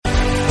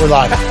We're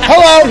live.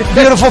 Hello,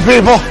 beautiful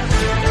people.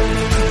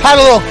 Had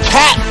a little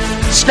cat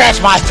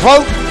scratch my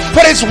throat,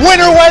 but it's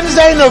Winter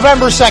Wednesday,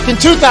 November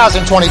 2nd,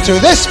 2022.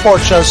 This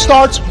sports show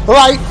starts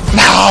right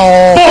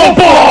now.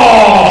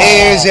 Football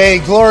is a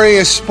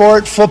glorious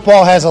sport.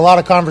 Football has a lot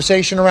of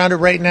conversation around it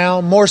right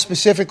now. More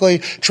specifically,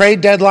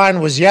 trade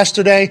deadline was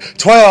yesterday.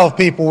 12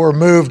 people were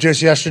moved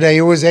just yesterday.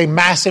 It was a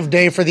massive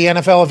day for the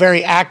NFL, a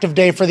very active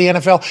day for the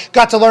NFL.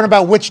 Got to learn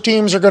about which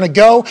teams are going to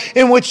go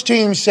and which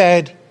teams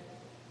said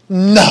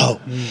no.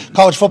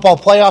 College football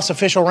playoffs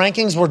official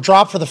rankings were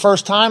dropped for the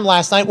first time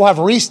last night. We'll have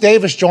Rece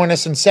Davis join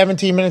us in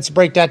 17 minutes to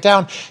break that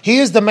down. He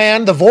is the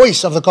man, the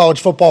voice of the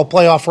college football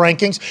playoff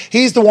rankings.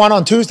 He's the one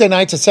on Tuesday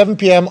nights at 7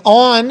 p.m.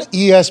 on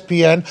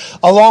ESPN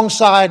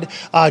alongside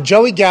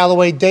Joey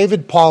Galloway,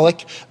 David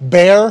Pollack,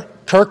 Bear,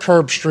 Kirk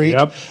Herbstreit.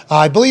 Yep.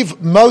 I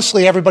believe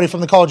mostly everybody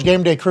from the College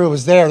Game Day crew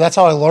was there. That's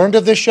how I learned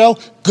of this show.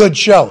 Good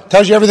show.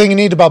 Tells you everything you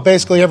need about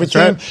basically every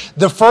team. Right.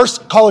 The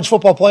first college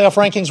football playoff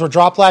rankings were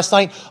dropped last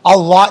night. A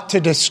lot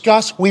to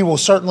discuss. We will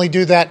certainly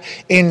do that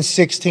in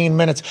 16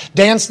 minutes.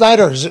 Dan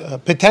Snyder's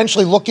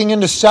potentially looking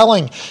into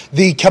selling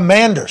the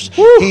Commanders.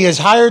 Woo. He has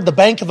hired the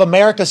Bank of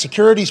America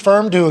securities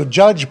firm to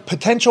judge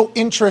potential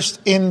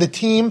interest in the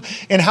team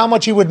and how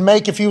much he would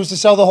make if he was to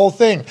sell the whole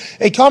thing.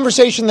 A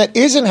conversation that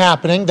isn't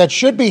happening, that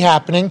should be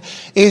happening,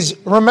 is,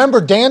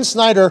 remember, Dan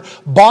Snyder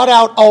bought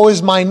out all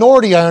his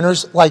minority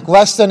owners like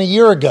less than a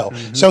year ago.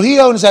 Mm-hmm. So he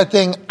owns that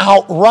thing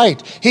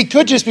outright. He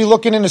could just be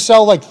looking in to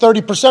sell like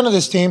 30% of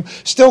this team,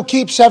 still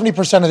keep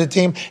 70% of the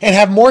team, and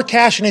have more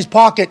cash in his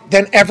pocket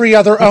than every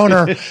other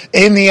owner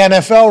in the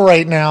NFL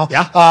right now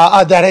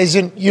that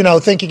isn't,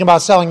 thinking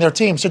about selling their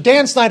team. So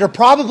Dan Snyder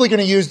probably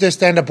going to use this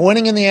to end up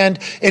winning in the end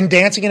and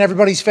dancing in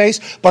everybody's face.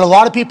 But a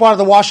lot of people out of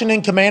the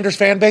Washington Commanders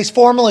fan base,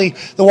 formerly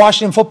the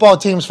Washington football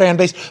team's fan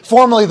base,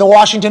 formerly the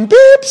Washington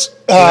Beeps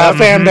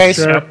fan base.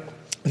 Sure.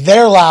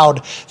 They're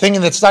loud, thinking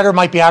that Snyder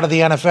might be out of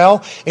the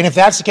NFL. And if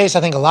that's the case,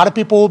 I think a lot of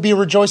people will be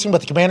rejoicing, but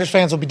the Commanders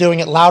fans will be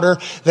doing it louder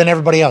than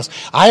everybody else.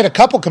 I had a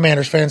couple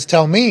Commanders fans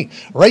tell me,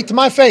 right to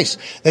my face,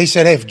 they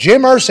said, hey, if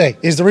Jim Irsay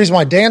is the reason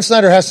why Dan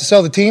Snyder has to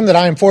sell the team that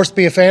I am forced to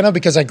be a fan of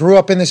because I grew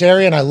up in this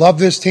area and I love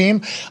this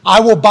team,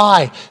 I will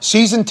buy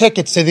season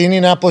tickets to the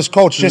Indianapolis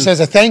Colts just as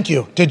a thank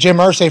you to Jim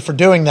Irsay for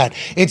doing that.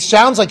 It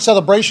sounds like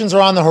celebrations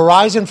are on the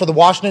horizon for the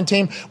Washington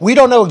team. We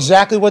don't know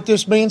exactly what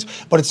this means,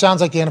 but it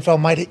sounds like the NFL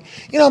might,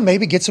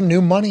 maybe get some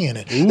new money in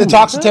it. Ooh, the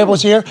Talks the Table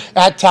is here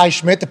at Ty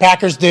Schmidt. The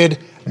Packers did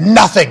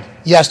nothing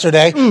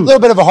yesterday. A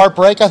little bit of a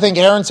heartbreak. I think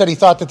Aaron said he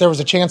thought that there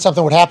was a chance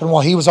something would happen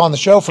while he was on the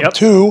show from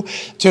 2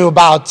 to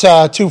about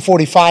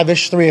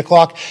 2:45-ish, 3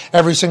 o'clock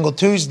every single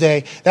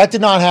Tuesday. That did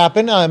not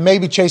happen.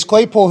 Maybe Chase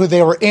Claypool, who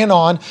they were in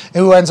on,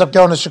 who ends up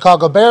going to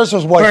Chicago Bears,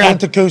 was what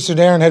Antikus and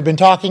Aaron had been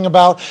talking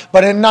about.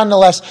 But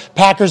nonetheless,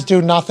 Packers do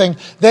nothing.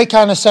 They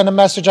kind of send a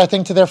message, I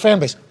think, to their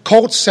fan base.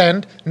 Colts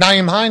send.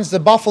 Naeem Hines, the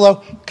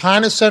Buffalo,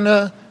 kind of send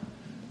a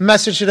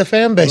message to the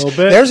fan base.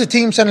 There's a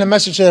team sending a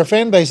message to their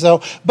fan base,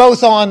 though,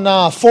 both on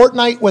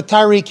Fortnite with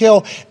Tyreek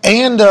Hill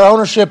and their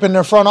ownership in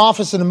their front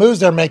office and the moves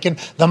they're making.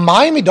 The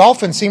Miami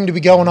Dolphins seem to be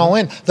going all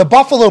in. The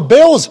Buffalo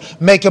Bills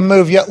make a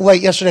move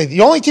late yesterday. The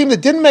only team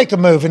that didn't make a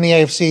move in the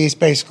AFC East,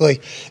 basically,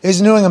 is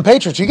the New England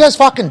Patriots. You guys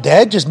fucking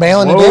dead? Just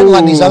mailing it in,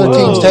 letting these other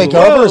teams take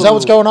over? Is that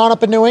what's going on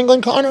up in New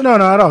England, Connor? No,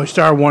 not at all. We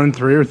started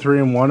 1-3 or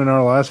 3-1 in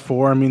our last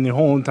 4. I mean, the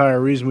whole entire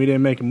reason we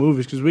didn't make a move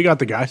is because we got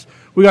the guys.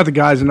 We got the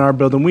guys in our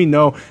building. We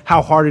know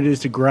how hard it is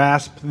to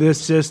grasp this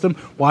system.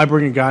 Why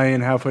bring a guy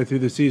in halfway through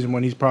the season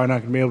when he's probably not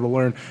going to be able to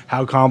learn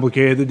how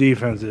complicated the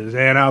defense is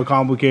and how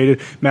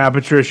complicated Matt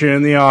Patricia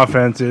and the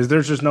offense is?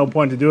 There's just no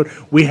point to do it.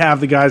 We have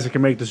the guys that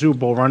can make the Super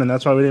Bowl run, and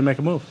that's why we didn't make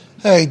a move.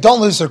 Hey,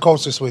 don't lose their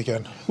Colts this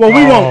weekend. Well,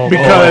 we won't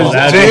because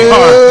they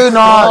are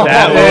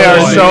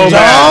so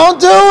bad. Don't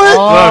do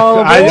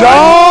it.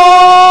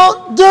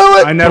 Don't do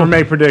it. I never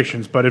make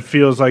predictions, but it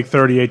feels like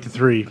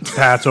 38-3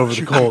 Pats over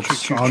the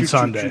Colts on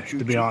Sunday,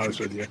 to be honest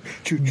with you.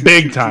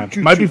 Big time.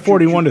 Might be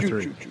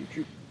 41-3.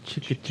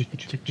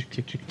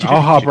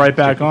 I'll hop right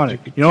back on it.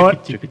 You know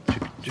what?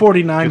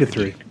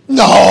 49-3.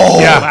 No.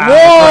 Yeah.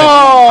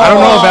 Whoa. I don't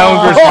know if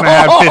Ellinger's going to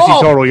have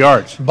 50 total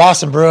yards.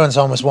 Boston Bruins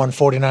almost won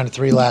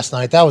 49-3 last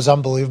night. That was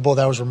unbelievable.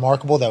 That was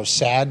remarkable. That was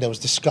sad. That was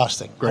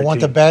disgusting. I went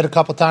to bed a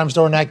couple times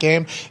during that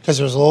game because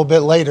it was a little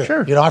bit later.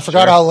 Sure. I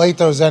forgot how late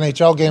those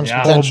NHL games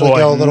potentially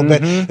go a little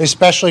bit,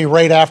 especially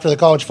right after the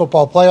college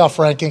football playoff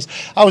rankings.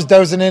 I was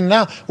dozing in and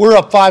out. We were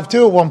up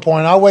 5-2 at one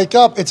point. I wake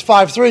up. It's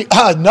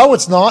 5-3. No,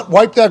 it's not.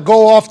 Wipe that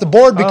goal off the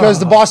board because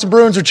the Boston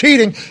Bruins are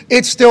cheating.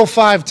 It's still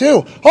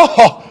 5-2.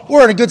 Oh,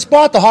 we're in a good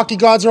spot. The hockey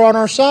gods are on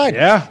our side.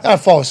 Yeah. I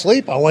fall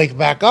asleep. I wake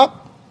back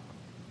up.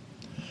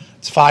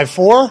 It's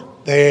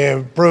 5-4.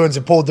 The Bruins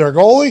have pulled their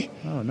goalie.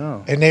 Oh,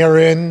 no. And they are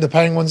in the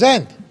Penguins'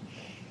 end.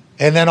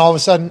 And then all of a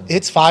sudden,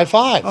 it's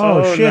 5-5.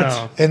 Oh shit.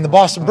 No. And the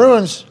Boston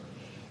Bruins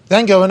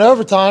then go into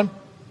overtime,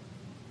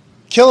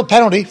 kill a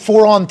penalty,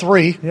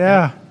 4-on-3.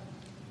 Yeah.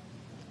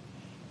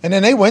 And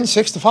then they win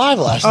 6-5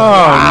 last night.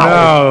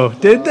 Oh, no.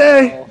 Did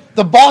they?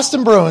 The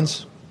Boston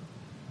Bruins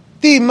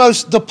the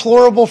most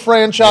deplorable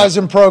franchise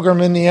and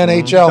program in the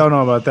NHL. Don't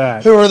know about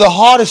that. Who are the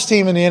hottest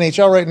team in the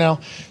NHL right now,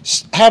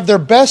 have their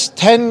best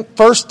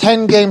first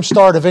 10-game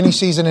start of any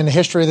season in the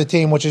history of the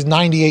team, which is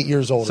 98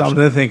 years old.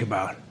 Something to think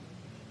about.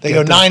 They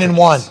go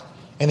 9-1.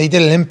 And they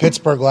did it in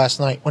Pittsburgh last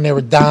night when they were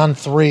down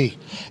 3.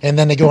 And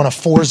then they go on a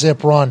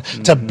 4-zip run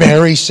to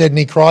bury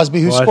Sidney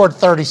Crosby, who scored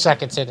 30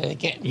 seconds in the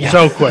game. Yeah.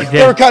 So quick.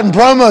 They were cutting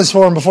promos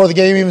for him before the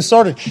game even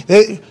started.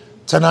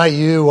 Tonight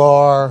you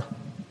are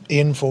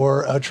in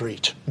for a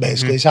treat,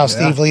 basically, is how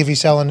Steve Levy's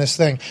selling this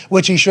thing,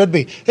 which he should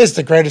be. He's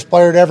the greatest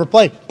player to ever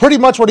play. Pretty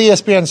much what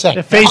ESPN said.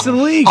 The face of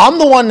the league. I'm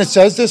the one that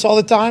says this all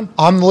the time.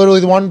 I'm literally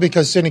the one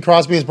because Sidney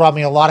Crosby has brought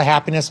me a lot of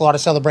happiness, a lot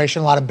of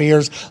celebration, a lot of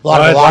beers, a lot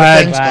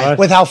of things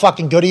with how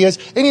fucking good he is.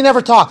 And he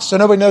never talks, so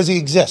nobody knows he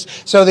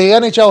exists. So the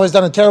NHL has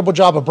done a terrible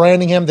job of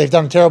branding him. They've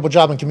done a terrible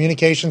job in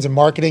communications and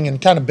marketing and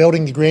kind of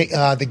building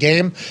the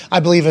game,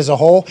 I believe, as a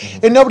whole.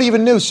 And nobody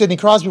even knew Sidney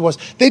Crosby was.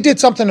 They did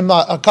something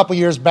a couple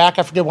years back.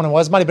 I forget when it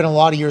was. It might have been a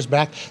lot of years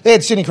back. They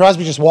had Sidney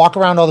Crosby just walk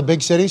around all the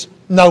big cities.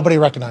 Nobody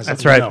recognized him.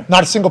 That's right. No.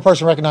 Not a single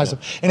person recognized him.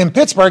 And in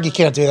Pittsburgh, you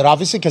can't do that,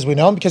 obviously, because we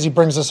know him, because he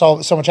brings us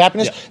all so much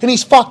happiness. Yeah. And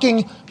he's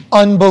fucking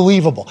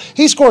unbelievable.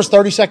 He scores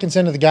 30 seconds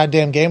into the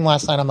goddamn game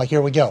last night. I'm like,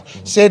 here we go.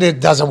 Sid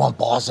doesn't want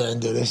Boston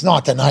to do this.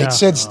 Not tonight.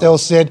 Sid's still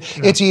Sid.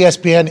 It's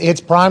ESPN.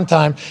 It's prime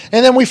time.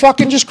 And then we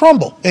fucking just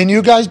crumble. And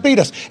you guys beat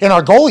us. And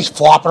our goalie's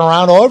flopping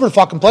around all over the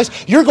fucking place.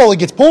 Your goalie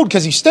gets pulled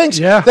because he stinks.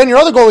 Yeah. Then your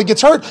other goalie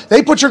gets hurt.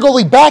 They put your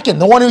goalie back in.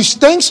 The one who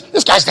stinks,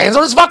 this guy stands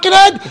on his fucking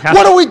head.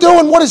 What are we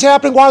doing? What is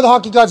happening? Why are the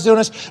hockey gods doing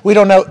this? We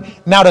don't know.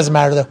 Now it doesn't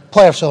matter. The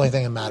playoffs are the only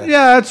thing that matters.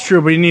 Yeah, that's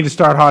true, but you need to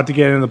start hot to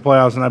get into the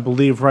playoffs, and I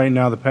believe right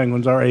now the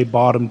Penguins are a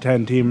bottom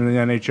 10 team in the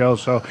NHL,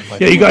 so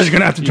yeah, you guys are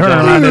going to have to turn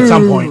around at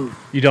some point.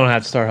 You don't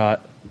have to start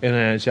hot in the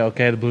NHL.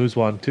 Okay, the Blues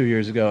won 2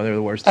 years ago. They were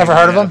the worst team. Ever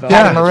heard of them?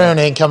 Patty Maroon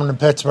ain't coming to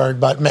Pittsburgh,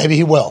 but maybe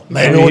he will.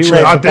 Maybe we'll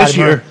trade not this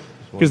year,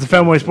 because the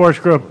Fenway Sports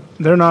Group,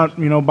 they're not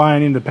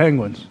buying into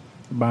Penguins.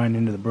 They're buying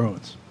into the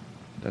Bruins.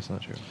 That's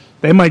not true.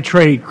 They might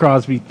trade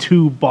Crosby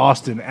to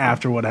Boston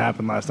after what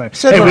happened last night.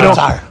 They want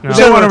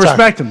to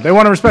respect him. They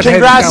want to respect him.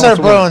 Congrats to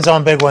the Bruins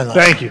on big win.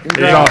 Thank you.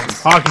 It's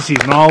awesome. Hockey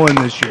season all in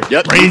this year.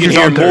 Yep. Rangers you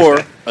can hear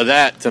more of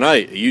that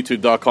tonight at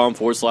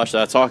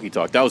youtube.com/That's Hockey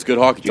Talk. That was good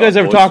hockey talk. You guys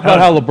ever talk about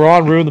how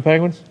LeBron ruined the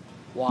Penguins?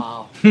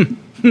 Wow.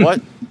 What?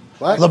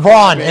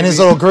 LeBron and his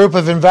little group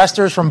of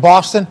investors from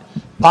Boston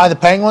buy the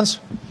Penguins.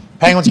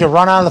 Penguins get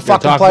run out of the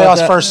fucking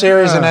playoffs first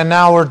series, and then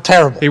now we're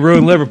terrible. He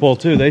ruined Liverpool,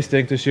 too. They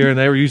stink this year, and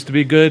they were used to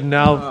be good, and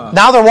now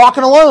they're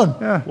walking alone.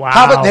 Yeah. Wow.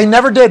 How about they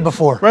never did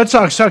before? Red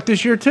Sox suck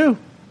this year, too.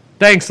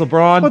 Thanks,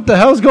 LeBron. What the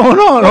hell's going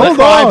on? Hold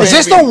on. Is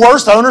this the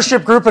worst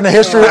ownership group in the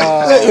history?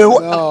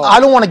 No. I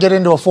don't want to get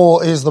into a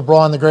full, is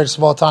LeBron the greatest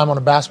of all time on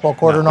a basketball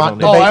court or not?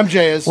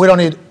 MJ is. We don't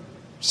need,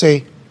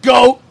 see.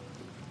 Go.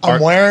 I'm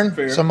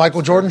wearing some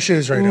Michael Jordan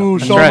shoes right now. Ooh,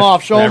 show them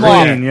off.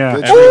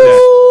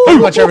 Pretty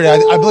much every day.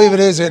 I believe it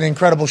is an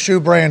incredible shoe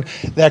brand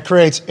that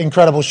creates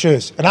incredible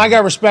shoes. And I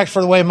got respect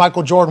for the way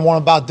Michael Jordan went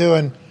about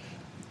doing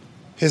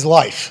his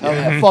life. Oh,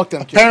 yeah. Fuck them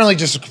kids. Apparently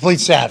just a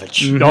complete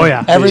savage. Mm-hmm. Oh,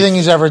 yeah. Everything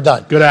he's ever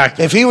done. Good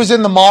actor. If he was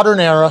in the modern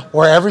era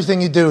where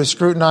everything you do is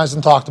scrutinized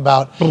and talked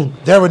about,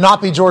 there would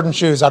not be Jordan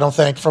shoes, I don't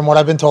think, from what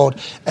I've been told,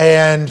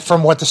 and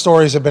from what the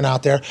stories have been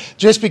out there,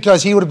 just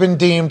because he would have been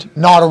deemed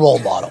not a role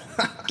model.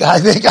 I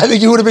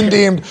think he would have been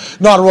deemed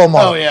not a role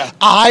model. Oh, yeah.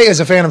 I, as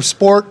a fan of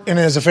sport and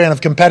as a fan of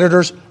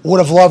competitors, would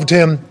have loved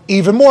him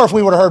even more if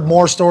we would have heard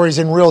more stories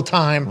in real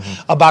time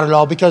about it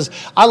all, because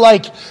I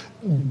like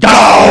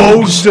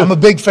dogs. I'm a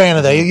big fan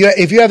of that.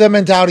 If you have that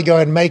mentality, go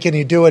ahead and make it, and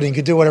you do it, and you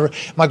can do whatever.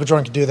 Michael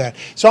Jordan could do that.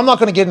 So I'm not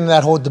going to get into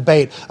that whole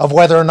debate of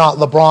whether or not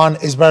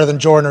LeBron is better than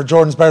Jordan or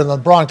Jordan's better than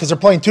LeBron, because they're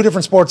playing two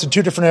different sports in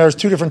two different eras,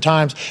 two different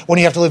times, when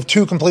you have to live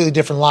two completely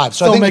different lives.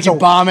 So Still I think making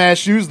bomb-ass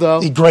shoes,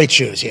 though. Great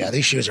shoes, yeah.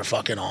 These shoes are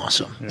fucking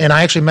awesome. Yeah. And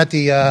I actually met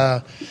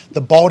the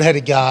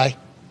bald-headed guy.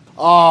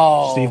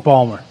 Oh. Steve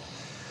Ballmer.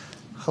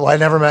 Well, I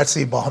never met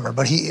Steve Ballmer,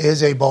 but he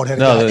is a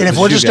bald-headed guy. And if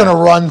we're just going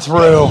to run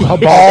through all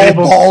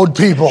bald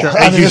people, sure.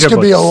 I mean, this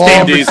could be a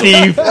long...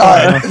 Steve.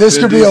 This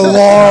could be a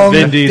long...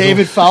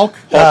 David Falk?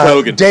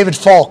 David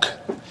Falk.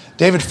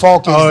 David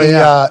Falk is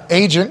the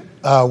agent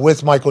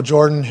with Michael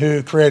Jordan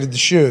who created the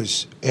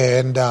shoes,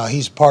 and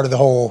he's part of the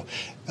whole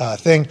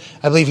thing.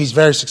 I believe he's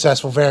very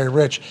successful, very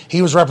rich.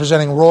 He was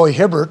representing Roy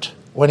Hibbert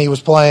when he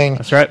was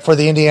playing for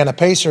the Indiana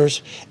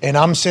Pacers, and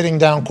I'm sitting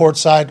down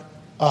courtside,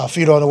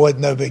 feet on the wood,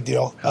 no big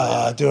deal,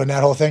 doing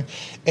that whole thing.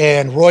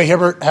 And Roy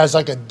Hibbert has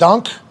like a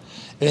dunk,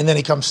 and then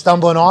he comes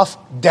stumbling off,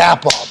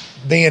 dap up,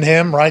 me and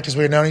him, right, because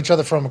we had known each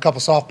other from a couple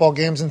softball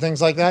games and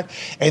things like that.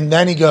 And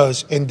then he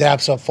goes and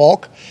daps up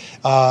Falk.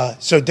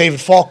 So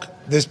David Falk,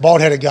 this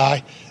bald-headed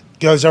guy,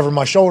 goes over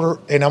my shoulder,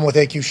 and I'm with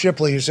A.Q.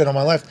 Shipley, who's sitting on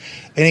my left,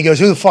 and he goes,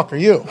 "Who the fuck are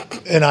you?"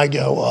 And I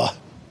go,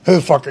 "Who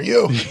the fuck are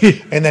you?"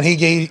 And then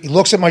he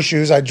looks at my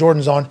shoes. I had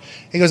Jordans on.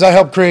 He goes, "I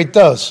helped create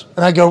those."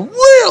 And I go,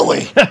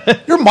 "Really?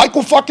 You're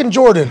Michael fucking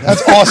Jordan.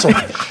 That's awesome."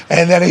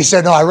 And then he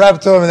said, "No." I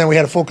rapped to him, and then we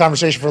had a full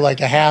conversation for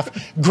like a half.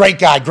 Great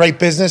guy, great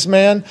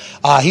businessman.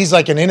 He's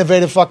like an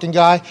innovative fucking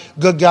guy,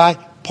 good guy.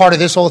 Part of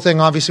this whole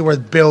thing, obviously,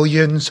 worth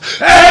billions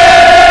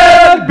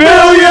and and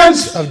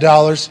billions of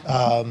dollars.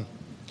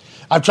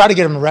 I've tried to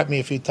get him to rep me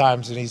a few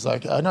times, and he's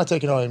like, I'm not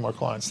taking on any more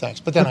clients, thanks.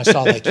 But then I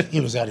saw like he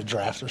was at a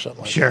draft or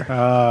something like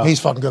that. He's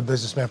fucking good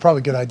businessman.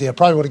 Probably a good idea.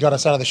 Probably would have got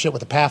us out of the shit with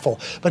the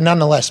PAFL. But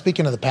nonetheless,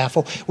 speaking of the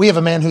PAFL, we have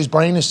a man whose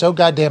brain is so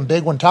goddamn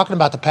big when talking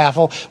about the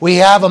PAFL. We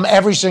have him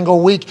every single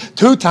week,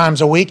 2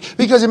 times a week,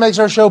 because he makes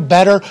our show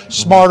better,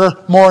 smarter,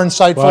 more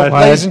insightful.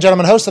 Ladies and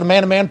gentlemen, host of the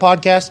Man to Man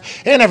podcast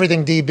and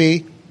Everything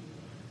DB,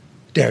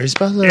 Darius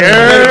Butler.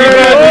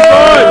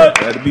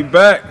 Glad to be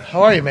back.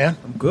 How are you, man?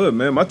 I'm good,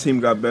 man. My team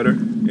got better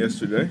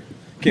yesterday.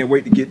 Can't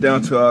wait to get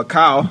down to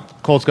Kyle.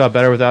 Colts got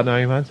better without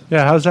Naeem Hines.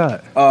 Yeah, how's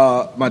that?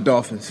 My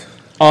Dolphins.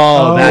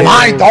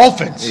 My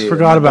Dolphins. Yeah,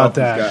 Forgot my about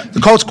Dolphins that. The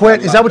Colts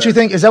quit. Is that what you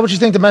think? Is that what you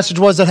think the message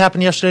was that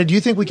happened yesterday? Do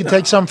you think we could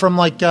take some from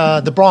like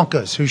the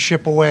Broncos who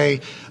ship away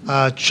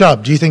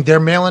Chubb? Do you think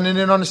they're mailing it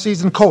in on the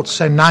season? Colts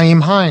say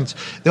Naeem Hines,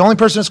 the only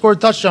person who scored a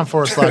touchdown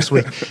for us last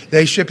week.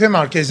 They ship him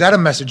out. Is that a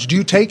message? Do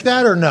you take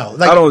that or no?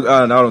 Like, I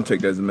don't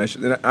take that as a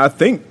message. And I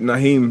think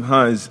Naeem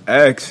Hines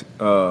asked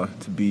to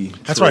be.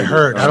 That's what I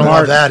heard. I traded. don't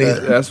love that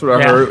either. That's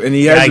what I heard, and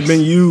he hasn't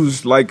been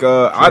used. Like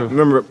I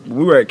remember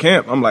we were at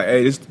camp. I'm like,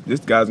 hey, this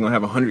guy's gonna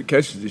have 100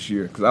 catches this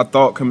year because I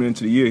thought coming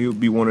into the year he would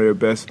be one of their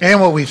best. And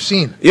what we've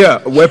seen.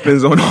 Yeah,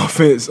 weapons on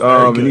offense.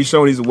 And he's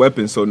showing he's a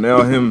weapon. So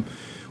now him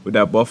with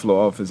that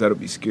Buffalo offense, that'll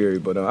be scary.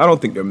 But I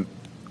don't think they're.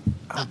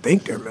 I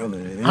think they're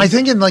mailing it in. I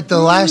think in like the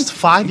last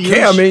 5 years.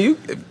 Yeah, I mean,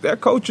 if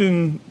that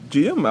coaching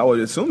GM, I would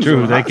assume.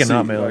 True, is they on the hot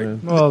cannot seat, mail like, it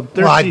in. Well,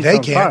 They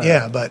can't.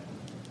 Yeah, but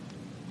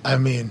I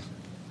mean,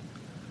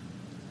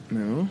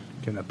 No,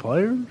 can the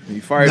players? he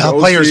fired no, the OC.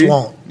 players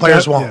won't.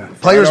 Players Yeah, won't. yeah.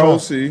 Players Fired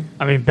won't. OC.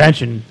 I mean,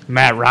 benching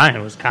Matt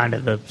Ryan was kind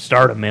of the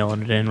start of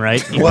mailing it in,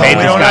 right? You Well, paid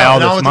we this don't guy know. all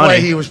Not this with the money.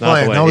 way he was Not the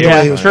playing. way Not with he the way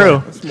yeah, he was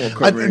true. That's more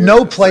covering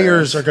no it.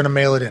 players are going to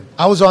mail it in.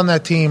 I was on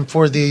that team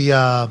for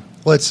the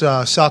let's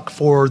suck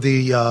for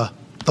the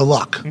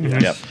luck,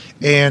 Yep.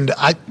 and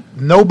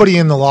nobody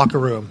in the locker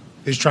room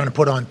is trying to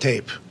put on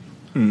tape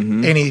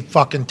any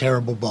fucking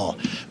terrible ball.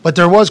 But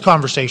there was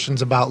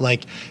conversations about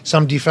like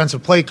some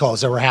defensive play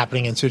calls that were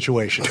happening in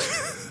situations.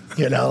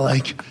 You know,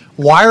 like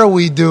why are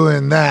we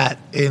doing that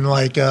in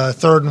like a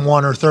 3rd and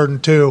 1 or 3rd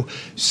and 2,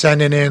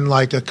 sending in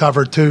like a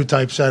cover 2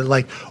 type set?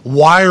 Like,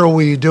 why are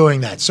we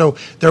doing that? So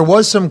there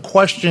was some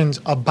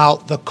questions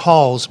about the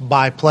calls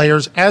by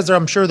players, as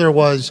I'm sure there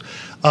was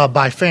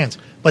by fans.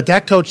 But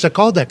that coach that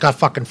called that got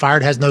fucking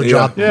fired, has no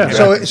job. Yeah.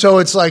 So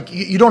it's like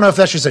you don't know if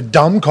that's just a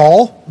dumb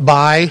call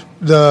by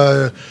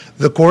the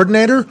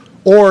coordinator,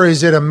 or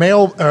is it a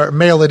mail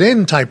it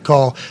in type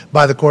call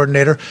by the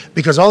coordinator?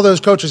 Because all those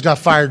coaches got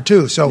fired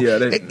too. So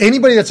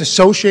anybody that's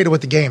associated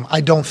with the game,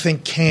 I don't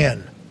think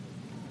can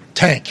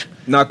tank.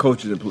 Not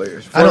coaches and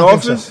players. I don't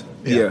think office, so.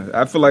 yeah.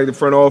 I feel like the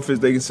front office,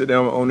 they can sit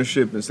down with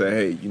ownership and say,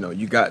 hey,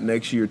 you got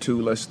next year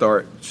too. Let's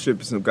start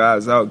shipping some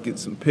guys out, get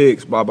some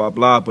picks, blah, blah,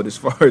 blah. But as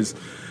far as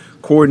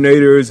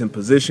coordinators and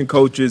position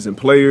coaches and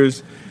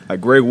players, like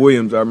Greg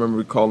Williams, I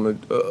remember calling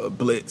it a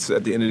blitz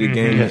at the end of the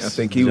game. Yes, I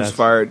think he was Jets.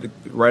 fired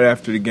right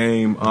after the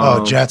game.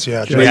 Jets,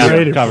 yeah.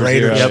 Raiders. Cover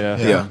Raiders. zero,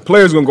 Yeah,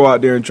 players gonna go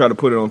out there and try to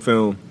put it on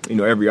film.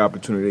 Every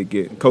opportunity they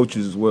get,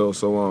 coaches as well.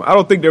 So I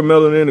don't think they're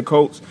mailing in the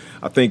Colts.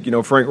 I think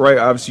Frank Wright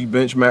obviously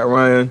benched Matt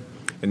Ryan,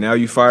 and now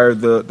you fired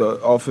the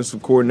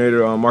offensive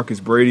coordinator Marcus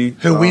Brady,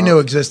 Who we knew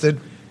existed.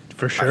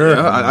 For sure.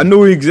 I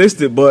knew he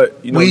existed,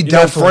 but We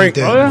definitely Frank.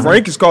 did.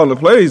 Frank is calling the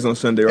plays on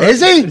Sunday, right? Is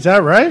he? Is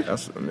that right?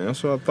 That's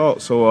what I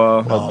thought.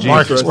 So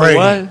Marcus Brady.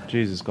 What?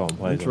 Jesus calling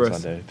plays on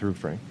Interesting. Sunday through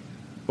Frank.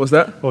 what's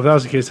that? Well, if that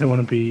was the case, they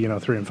wouldn't be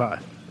 3 and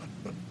 5.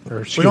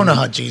 We don't know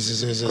how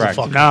Jesus is as a Correct.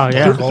 fucking No,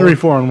 yeah. goalie. 3,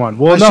 4, and 1.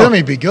 Well, I assume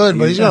he'd be good,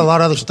 but he's got a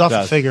lot of other stuff to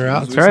Does. figure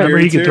out. That's right. Remember,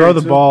 he could throw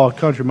the Too. ball a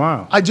country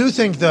mile. I do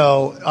think,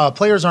 though,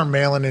 players aren't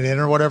mailing it in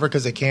or whatever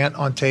because they can't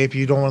on tape.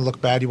 You don't want to look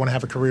bad. You want to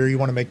have a career. You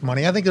want to make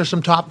money. I think there's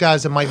some top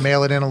guys that might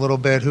mail it in a little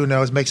bit. Who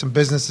knows? Make some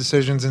business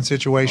decisions in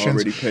situations.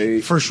 Already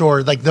paid. For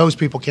sure. Like those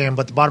people can,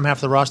 but the bottom half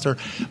of the roster.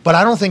 But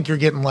I don't think you're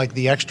getting, like,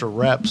 the extra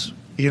reps.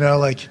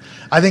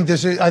 I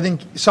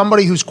think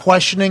somebody who's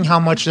questioning how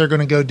much they're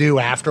going to go do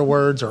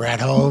afterwards or at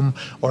home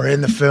or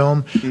in the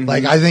film.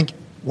 Like, I think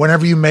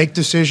whenever you make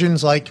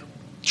decisions like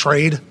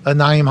trade a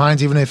Naeem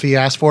Hines, even if he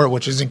asked for it,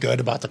 which isn't good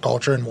about the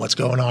culture and what's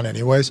going on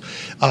anyways,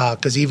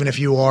 because even if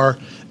you are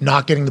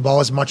not getting the ball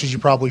as much as you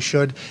probably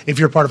should, if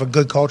you're part of a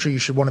good culture, you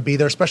should want to be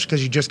there, especially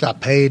because you just got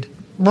paid.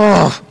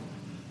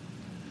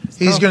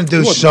 He's going to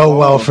do so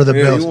well for the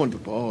Bills. You want the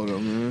ball, though,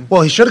 man.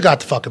 Well, he should have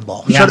got the fucking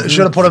ball. Yeah.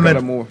 Should have put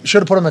him more.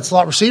 at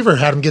slot receiver,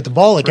 had him get the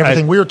ball. Like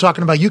everything we were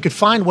talking about, you could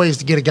find ways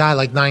to get a guy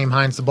like Naeem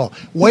Hines the ball.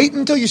 Wait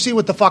until you see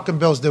what the fucking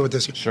Bills do with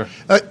this. Sure.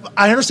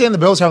 I understand the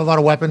Bills have a lot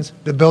of weapons.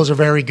 The Bills are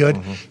very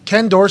good.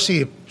 Ken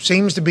Dorsey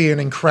seems to be an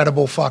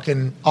incredible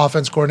fucking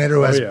offense coordinator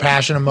who has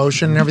passion,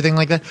 emotion, and everything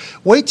like that.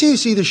 Wait till you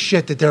see the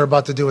shit that they're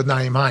about to do with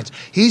Naeem Hines.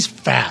 He's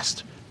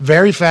fast.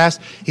 Very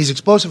fast. He's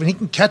explosive, and he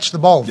can catch the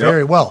ball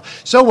very well.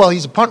 So well,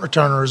 he's a punt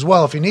returner as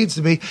well if he needs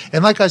to be.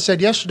 And like I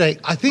said yesterday,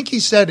 I think he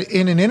said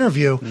in an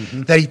interview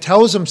that he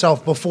tells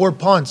himself before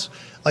punts,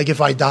 like,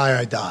 if I die,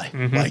 I die.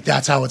 Like,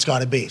 that's how it's got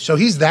to be. So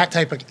he's that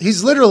type of –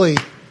 he's literally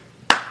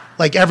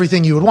like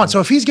everything you would want. So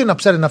if he's getting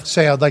upset enough to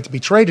say, I'd like to be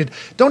traded,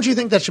 don't you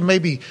think that should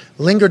maybe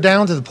linger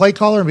down to the play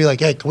caller and be like,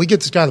 hey, can we get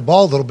this guy the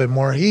ball a little bit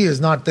more? He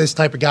is not this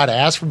type of guy to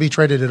ask for be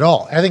traded at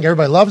all. I think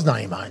everybody loves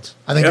Nyheim Hines.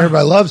 I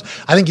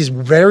think he's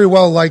very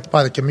well liked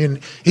by the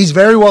community. He's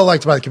very well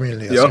liked by the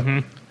community.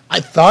 Yep. I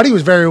thought he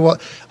was very well.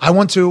 I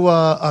went to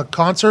a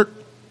concert.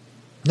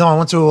 No, I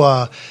went to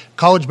a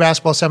college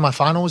basketball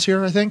semifinal was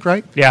here, I think,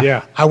 right?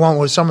 Yeah. I went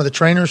with some of the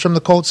trainers from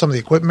the Colts, some of the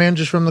equipment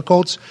managers from the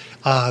Colts.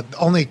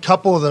 Only a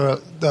couple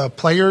of the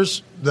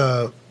players,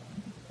 the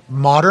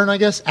modern, I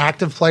guess,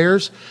 active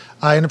players,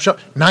 ended up showing.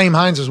 Nyheim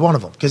Hines was one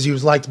of them because he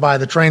was liked by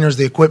the trainers,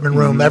 the equipment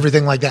room,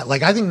 everything like that.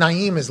 Like, I think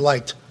Nyheim is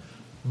liked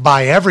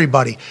by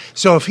everybody.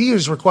 So if he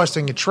is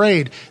requesting a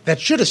trade, that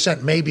should have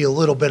sent maybe a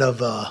little bit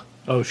of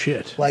Oh,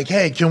 shit. like,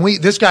 hey, can we –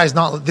 this guy's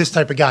not this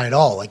type of guy at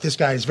all. Like, this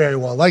guy is very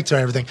well liked and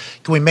everything.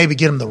 Can we maybe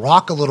get him the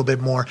rock a little bit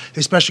more,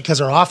 especially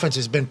because our offense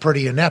has been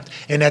pretty inept,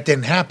 and that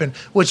didn't happen,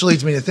 which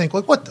leads me to think,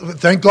 like, what?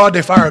 Thank God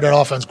they fired that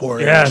offense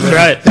coordinator. Yeah, that's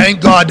right.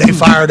 Thank God they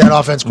fired that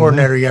offense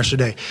coordinator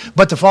yesterday.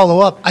 But to follow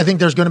up, I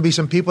think there's going to be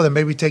some people that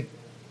maybe take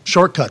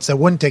shortcuts that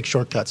wouldn't take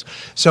shortcuts.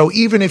 So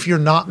even if you're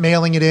not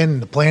mailing it in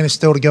and the plan is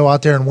still to go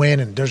out there and win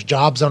and there's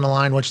jobs on the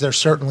line, which there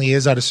certainly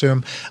is, I'd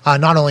assume,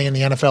 not only in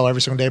the NFL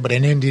every single day, but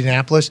in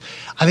Indianapolis,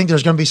 I think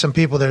there's going to be some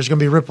people, there's going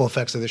to be ripple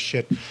effects of this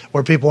shit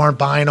where people aren't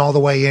buying all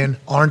the way in,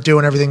 aren't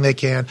doing everything they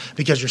can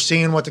because you're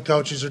seeing what the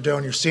coaches are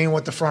doing, you're seeing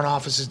what the front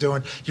office is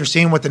doing, you're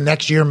seeing what the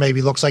next year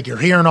maybe looks like, you're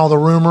hearing all the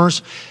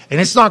rumors,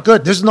 and it's not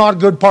good. This is not a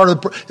good part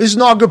of this is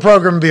not a good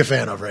program to be a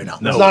fan of right now.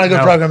 It's not a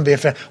good program to be a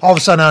fan. All of a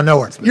sudden out of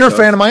nowhere, you're a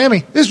fan of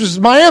Miami. This was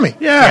Miami.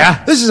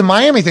 Yeah. This is a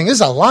Miami thing. This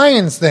is a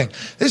Lions thing.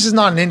 This is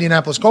not an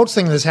Indianapolis Colts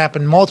thing that's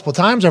happened multiple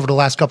times over the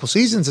last couple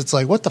seasons. It's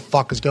like, what the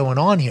fuck is going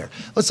on here?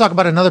 Let's talk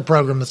about another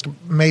program that's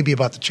maybe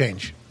about to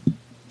change.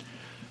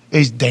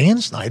 Is Dan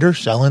Snyder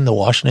selling the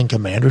Washington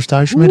Commanders,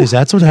 Ty Schmidt? Is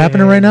that what's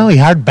happening right now? He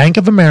hired Bank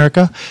of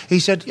America.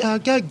 He said,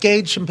 gotta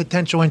gauge some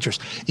potential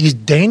interest. He's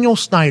Daniel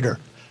Snyder,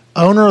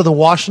 owner of the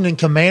Washington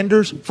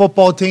Commanders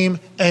football team,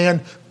 and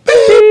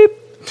beep.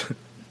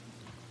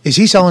 Is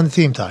he selling the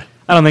team, Ty?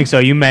 I don't think so.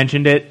 You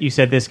mentioned it. You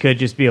said this could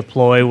just be a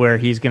ploy where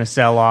he's going to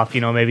sell off,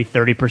 maybe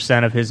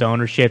 30% of his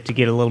ownership to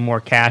get a little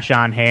more cash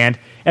on hand.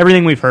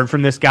 Everything we've heard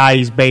from this guy,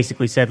 he's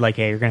basically said, like,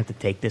 hey, you're going to have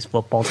to take this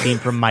football team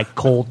from my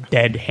cold,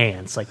 dead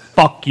hands. Like,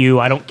 fuck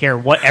you. I don't care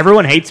what.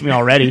 Everyone hates me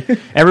already.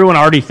 Everyone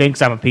already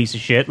thinks I'm a piece of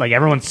shit. Like,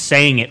 everyone's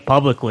saying it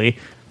publicly.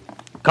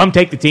 Come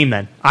take the team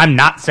then. I'm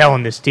not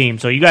selling this team,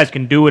 so you guys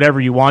can do whatever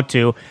you want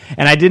to.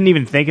 And I didn't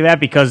even think of that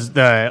because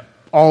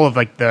all of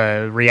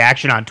the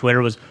reaction on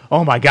Twitter was,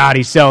 oh my God,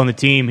 he's selling the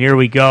team. Here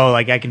we go.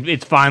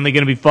 It's finally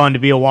going to be fun to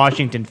be a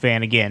Washington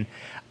fan again.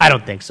 I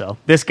don't think so.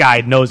 This guy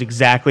knows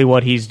exactly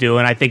what he's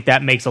doing. I think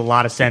that makes a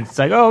lot of sense. It's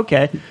like, oh,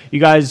 okay, you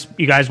guys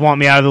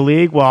want me out of the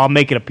league? Well, I'll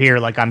make it appear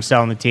like I'm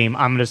selling the team.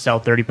 I'm going to sell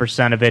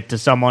 30% of it to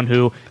someone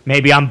who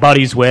maybe I'm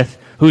buddies with,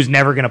 who's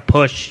never going to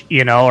push,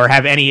 or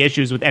have any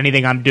issues with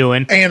anything I'm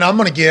doing. And I'm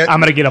going to get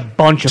a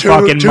bunch of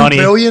fucking money. $2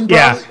 billion,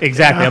 yeah,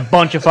 exactly. A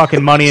bunch of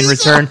fucking money in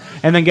return.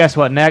 And then guess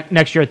what?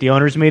 Next year at the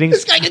owners' meetings,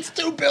 this guy gets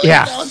 $2 billion.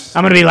 Yeah,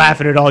 I'm going to be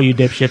laughing at all you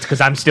dipshits because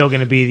I'm still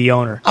going to be the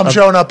owner. I'm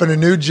showing up in a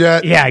new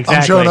jet. Yeah, exactly.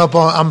 I'm showing up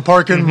I'm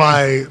parking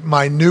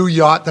my new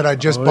yacht that I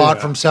just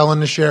bought from selling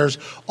the shares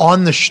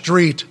on the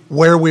street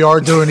where we are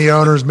doing the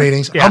owners'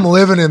 meetings. Yeah. I'm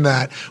living in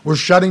that. We're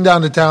shutting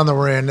down the town that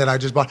we're in that I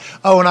just bought.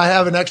 Oh, and I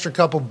have an extra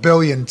couple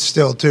billion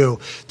still too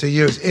to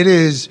use.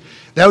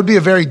 That would be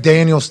a very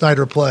Daniel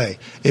Snyder play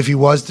if he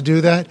was to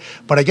do that.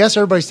 But I guess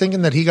everybody's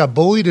thinking that he got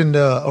bullied into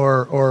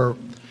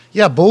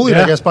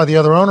I guess, by the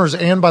other owners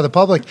and by the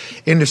public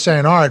into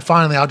saying, all right,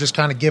 finally, I'll just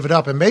kind of give it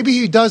up. And maybe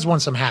he does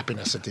want some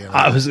happiness at the end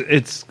of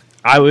it.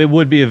 It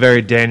would be a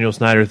very Daniel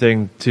Snyder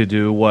thing to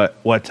do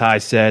what Ty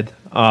said,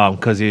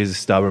 because he's a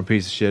stubborn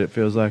piece of shit, it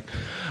feels like.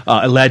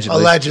 Allegedly.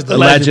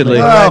 Allegedly. A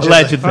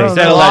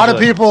lot of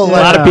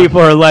people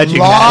are alleging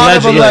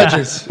that.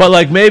 alleges.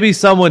 But maybe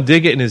someone did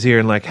get in his ear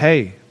and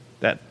hey,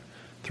 that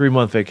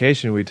 3-month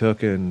vacation we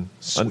took in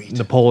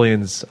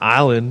Napoleon's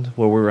Island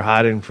where we were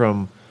hiding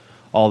from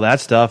all that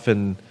stuff,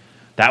 and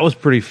that was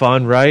pretty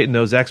fun, right? And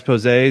those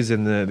exposés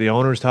and the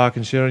owners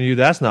talking shit on you,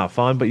 that's not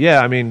fun. But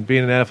yeah, I mean,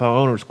 being an NFL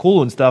owner is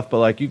cool and stuff,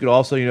 but you could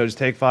also, just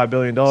take $5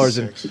 billion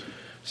and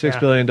 $6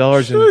 billion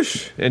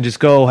and just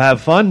go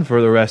have fun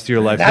for the rest of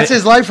your life. That's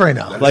his life right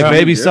now.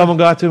 Maybe someone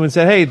got to him and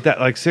said, hey, that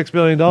 $6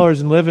 billion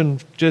and living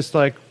just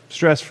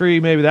stress-free,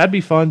 maybe that'd be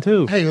fun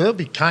too. Hey, that'd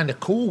be kind of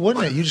cool,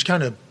 wouldn't it? You just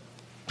kind of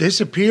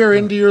disappear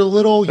into your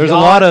little there's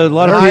yacht, a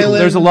lot of island. people,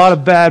 there's a lot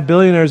of bad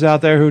billionaires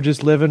out there who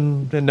just live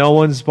in and no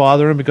one's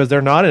bothering because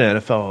they're not an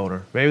NFL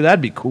owner. Maybe that'd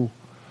be cool.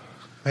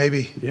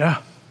 Maybe.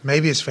 Yeah.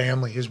 Maybe his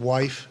family, his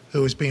wife,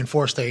 who was being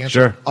forced to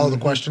answer all the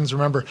questions,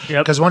 remember?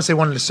 Yep. Because once they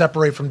wanted to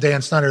separate from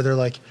Dan Snyder, they're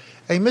like,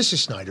 hey, Mrs.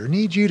 Snyder,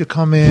 need you to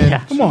come in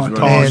Come on,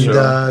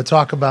 and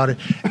talk about it.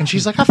 And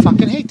she's like, I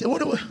fucking hate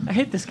that. I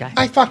hate this guy.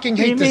 I fucking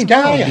hate this mean?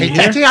 guy. I hate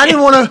this team. I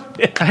didn't want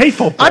to. I hate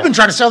football. I've been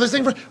trying to sell this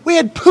thing for. We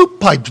had poop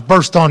pipes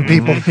burst on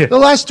people the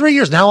last 3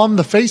 years. Now I'm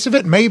the face of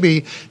it.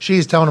 Maybe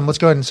she's telling them, let's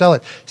go ahead and sell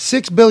it.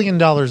 $6 billion,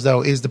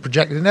 though, is the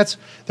projected. And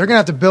they're going to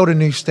have to build a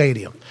new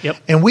stadium. Yep.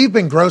 And we've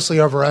been grossly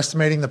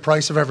overestimating the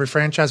price of every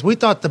franchise. We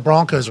thought the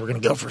Broncos were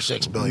going to go for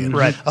 $6 billion.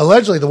 Right.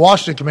 Allegedly, the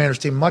Washington Commanders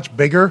team much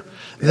bigger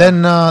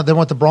than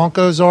what the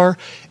Broncos are.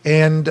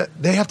 And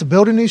they have to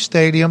build a new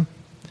stadium.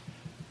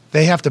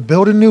 They have to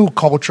build a new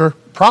culture.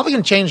 Probably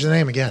going to change the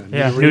name again.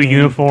 Yeah, new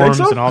uniforms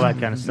Think so? and all that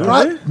kind of stuff.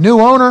 Right. New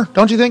owner,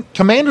 don't you think?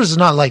 Commanders is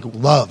not like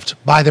loved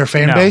by their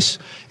fan No. base.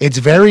 It's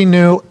very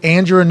new,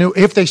 and you're a new.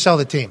 If they sell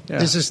the team,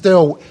 this is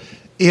still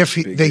if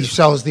they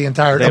sells the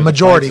entire have the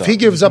majority. If fights he on.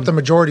 gives up the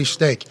majority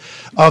stake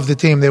of the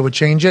team, they would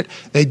change it.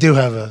 They do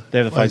have a. They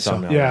have the fight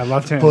song now. Yeah,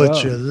 left hand Put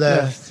up. your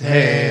left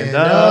hand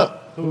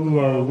up. Who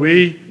are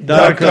we?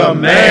 The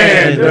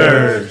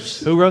Commanders.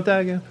 Who wrote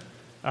that again?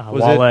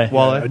 Was Wale. it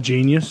Wale? A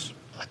genius.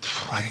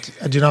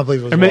 I do not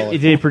believe it was. Or may, Wale.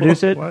 did he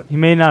produce it? What? He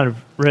may not have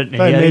written it.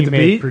 But he Yeah, made he the may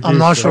beat? have produced I'm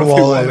not sure it.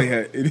 Wale. Wale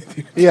had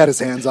anything. He had his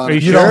hands on Are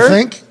it. you You sure? don't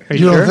think? Are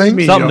You don't sure?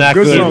 think? Something that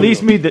Good good. song. At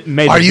least me that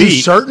made Are the you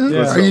beat. certain?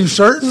 Yeah. Are you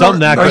certain?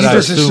 Something that Or good, you I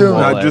just assume assuming?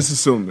 Wale. Not just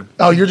assuming.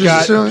 Oh, you're just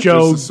Got assuming.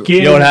 Joe Just- Gibbs,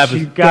 You know what happens?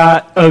 you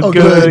got a good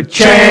good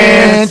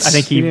chance. chance. I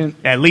think he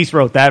at least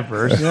wrote that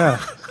verse. Yeah.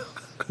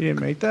 He didn't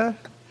make that?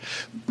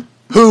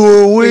 Who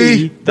are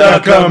we? The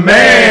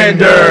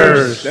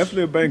Commanders.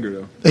 Definitely a banger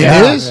though. It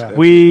Yeah. is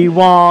We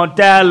want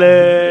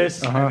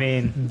Dallas. I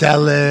mean,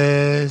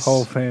 Dallas.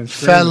 Whole fan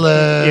screaming.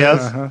 fellas.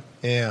 yes.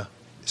 Yeah.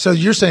 So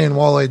you're saying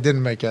Wale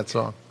didn't make that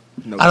song?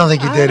 No. I don't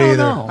think he did don't either.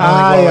 know.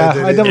 I don't think Wale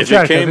did I either. double If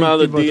checked. it I came think out of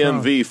the people are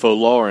wrong. DMV, Fo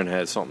Lauren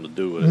had something to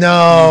do with it.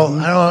 No,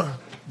 I don't.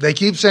 They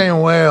keep saying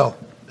Whale.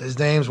 His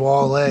name's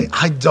Wale.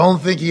 I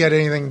don't think he had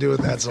anything to do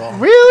with that song.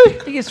 Really? I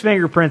think his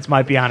fingerprints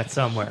might be on it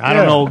somewhere. I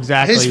don't know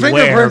exactly His where,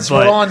 fingerprints were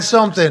but on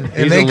something, and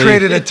He's they at least-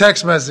 created a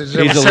text message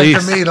that was He's at sent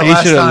least, to me the he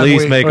last should at time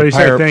least make Oh, a he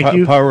said thank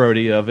you?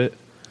 parody of it.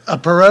 a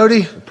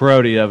parody.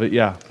 Parody of it,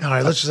 yeah. All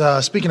right, let's.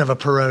 Speaking of a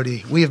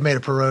parody, we have made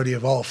a parody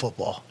of all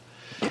football.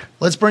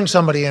 Let's bring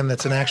somebody in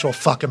that's an actual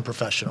fucking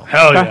professional.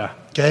 Hell yeah.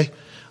 Okay?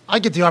 I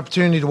get the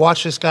opportunity to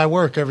watch this guy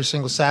work every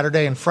single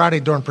Saturday and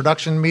Friday during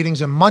production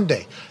meetings and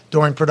Monday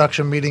during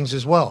production meetings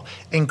as well.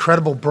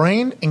 Incredible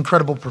brain,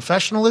 incredible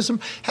professionalism,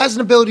 has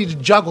an ability to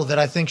juggle that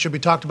I think should be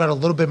talked about a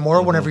little bit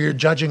more whenever you're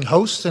judging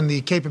hosts and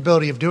the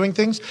capability of doing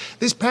things.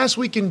 This past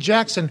week in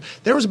Jackson,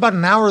 there was about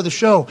an hour of the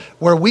show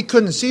where we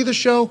couldn't see the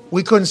show,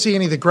 we couldn't see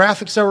any of the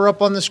graphics that were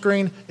up on the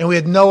screen, and we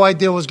had no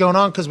idea what was going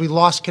on because we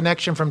lost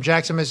connection from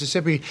Jackson,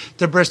 Mississippi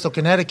to Bristol,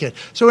 Connecticut.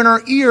 So in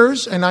our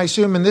ears, and I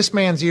assume in this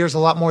man's ears a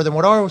lot more than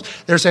what ours,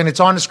 they're saying it's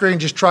on the screen,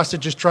 just trust it,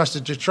 just trust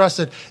it, just trust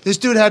it. This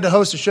dude had to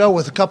host a show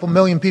with a couple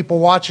million people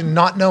watching,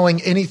 not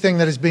knowing anything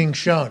that is being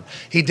shown.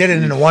 He did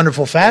it in a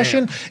wonderful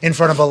fashion in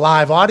front of a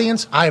live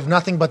audience. I have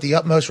nothing but the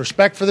utmost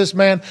respect for this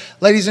man.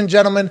 Ladies and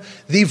gentlemen,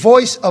 the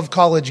voice of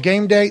College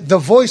Game Day, the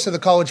voice of the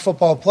college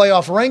football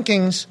playoff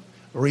rankings,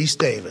 Rece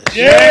Davis.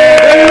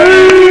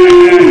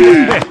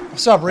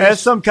 What's up, That's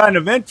Rece? some kind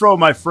of intro,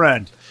 my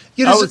friend.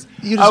 You I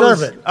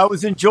deserve it. I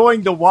was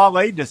enjoying the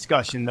Wale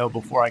discussion though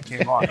before I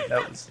came on.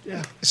 That was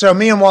So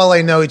me and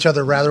Wale know each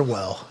other rather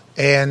well.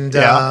 And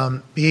Yeah.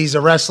 he's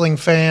a wrestling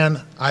fan.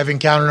 I've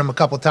encountered him a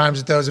couple times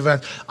at those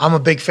events. I'm a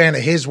big fan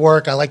of his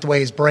work. I like the way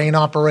his brain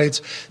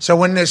operates. So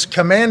when this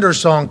Commander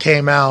song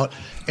came out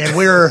and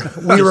we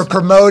were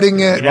promoting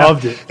it,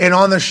 Loved it. and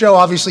on the show,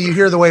 obviously you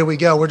hear the way we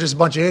go. We're just a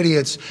bunch of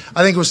idiots.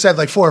 I think it was said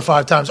like 4 or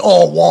 5 times.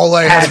 Oh,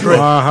 Wale has great.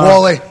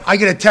 Wale. I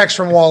get a text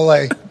from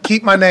Wale.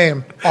 Keep my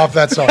name off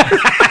that song.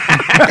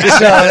 So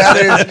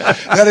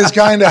that is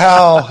kind of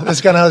how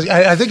it's kind of.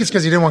 I think it's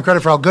because he didn't want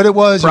credit for how good it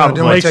was. Probably.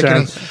 Didn't want Makes to take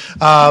any. sense.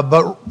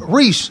 But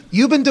Rece,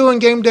 you've been doing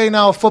game day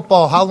now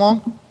football. How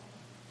long?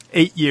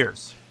 8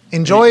 years.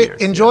 Enjoy 8 it.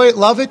 years, Enjoy it.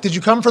 Love it. Did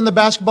you come from the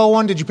basketball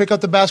one? Did you pick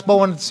up the basketball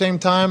one at the same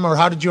time, or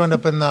how did you end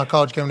up in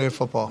college game day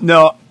football?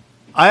 No,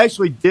 I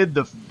actually did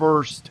the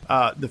first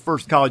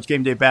college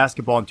game day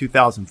basketball in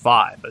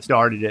 2005. I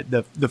started it.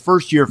 The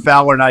first year,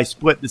 Fowler and I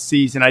split the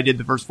season. I did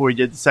the first 4, he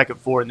did the second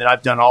 4, and then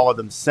I've done all of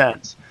them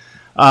since.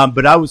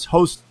 But I was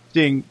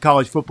hosting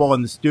college football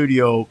in the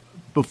studio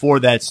before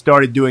that.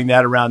 Started doing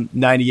that around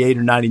 98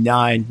 or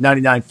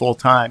 99 full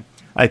time,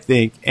 I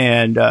think.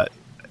 And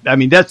I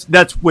mean that's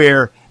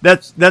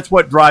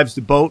what drives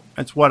the boat.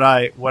 That's what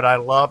I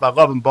love. I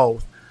love them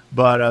both.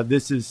 But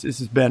this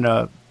has been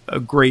a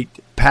great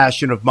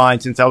passion of mine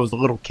since I was a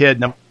little kid,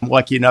 and I'm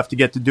lucky enough to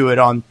get to do it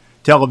on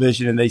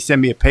television, and they send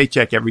me a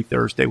paycheck every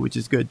Thursday, which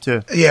is good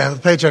too. Yeah, the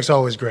paycheck's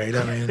always great.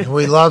 I mean,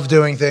 we love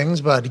doing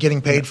things, but getting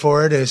paid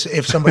for it is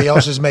if somebody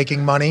else is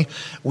making money,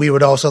 we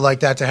would also like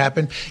that to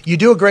happen. You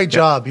do a great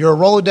job. You're a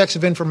Rolodex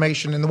of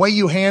information, and the way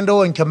you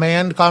handle and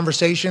command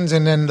conversations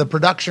and then the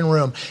production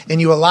room, and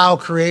you allow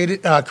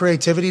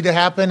creativity to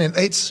happen, and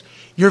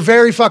You're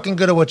very fucking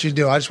good at what you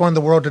do. I just wanted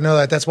the world to know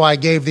that. That's why I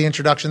gave the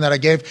introduction that I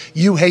gave.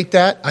 You hate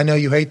that. I know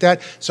you hate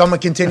that. So I'm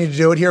going to continue to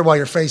do it here while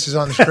your face is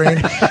on the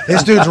screen.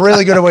 This dude's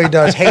really good at what he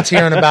does. Hates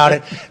hearing about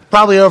it.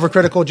 Probably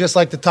overcritical, just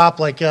like the top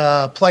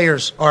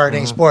players are in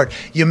any sport.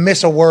 You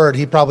miss a word,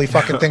 he probably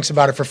fucking thinks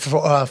about it for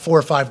 4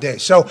 or 5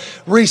 days. So,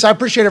 Rece, I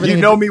appreciate everything.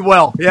 You know me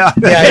well. Yeah.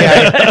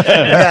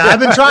 Yeah. I've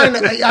been trying.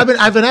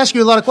 I've been asking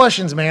you a lot of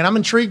questions, man. I'm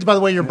intrigued by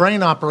the way your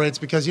brain operates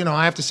because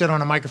I have to sit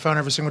on a microphone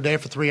every single day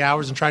for 3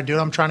 hours and try to do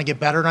it. I'm trying to get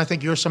better, and I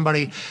think you're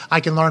somebody I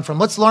can learn from.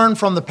 Let's learn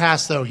from the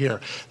past, though. Here,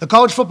 the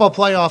college football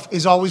playoff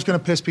is always going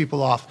to piss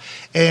people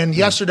off. And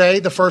yesterday,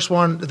 the first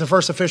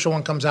official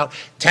one comes out.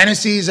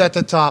 Tennessee's at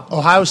the top.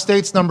 Ohio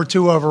State's number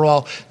 2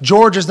 overall.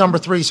 Georgia's number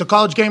 3. So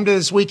college game day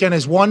this weekend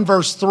is 1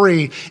 versus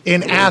 3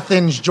 in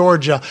Athens,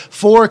 Georgia.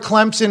 4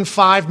 Clemson,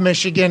 5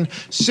 Michigan,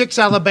 6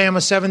 Alabama,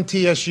 7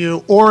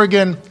 TSU,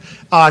 Oregon,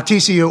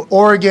 TCU,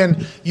 Oregon,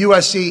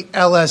 USC,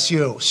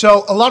 LSU.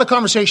 So a lot of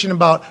conversation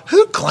about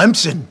who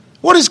Clemson.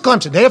 What is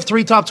Clemson? They have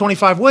 3 top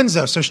 25 wins,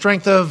 though. So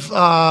strength of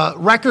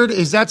record,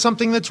 is that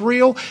something that's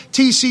real?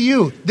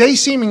 TCU, they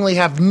seemingly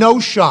have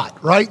no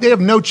shot, right? They have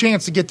no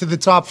chance to get to the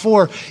top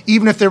 4,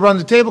 even if they run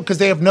the table, because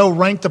they have no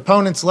ranked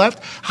opponents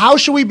left. How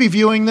should we be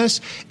viewing this,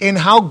 and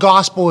how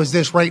gospel is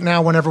this right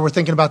now whenever we're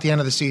thinking about the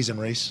end of the season,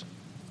 Rece?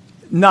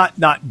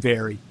 Not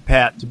very,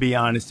 Pat, to be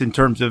honest, in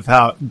terms of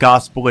how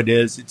gospel it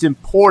is. It's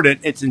important.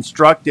 It's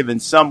instructive in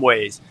some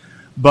ways.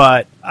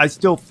 But I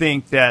still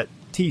think that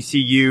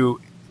TCU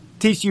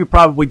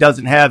probably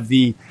doesn't have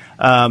the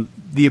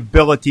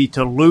ability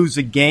to lose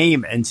a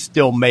game and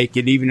still make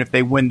it, even if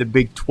they win the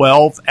Big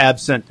 12,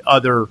 absent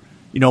other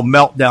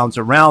meltdowns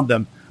around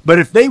them. But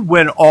if they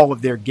win all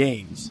of their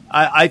games,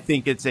 I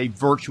think it's a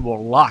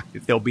virtual lock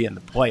that they'll be in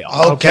the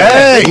playoffs.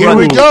 Okay, here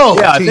we go.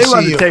 Yeah, if TCU. they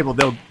run the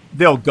table,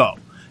 they'll go.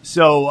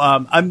 So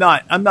I'm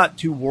not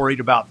too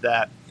worried about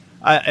that.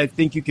 I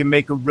think you can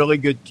make a really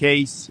good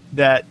case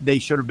that they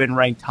should have been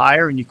ranked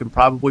higher, and you can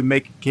probably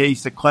make a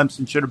case that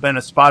Clemson should have been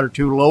a spot or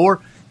 2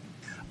 lower.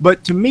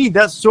 But to me,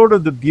 that's sort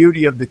of the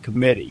beauty of the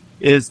committee,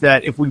 is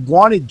that if we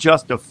wanted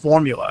just a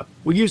formula,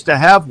 we used to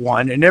have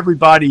one, and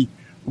everybody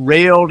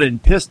railed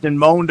and pissed and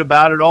moaned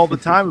about it all the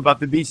time about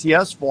the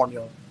BCS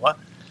formula.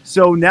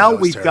 So now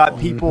we've got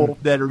people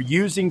that are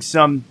using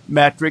some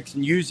metrics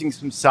and using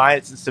some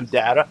science and some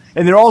data,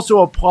 and they're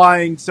also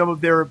applying some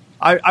of their,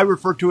 I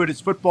refer to it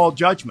as football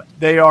judgment.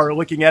 They are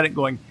looking at it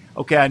going,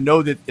 okay, I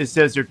know that it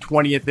says they're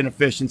 20th in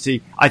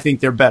efficiency. I think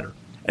they're better.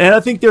 And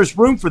I think there's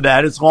room for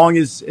that as long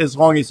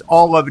as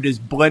all of it is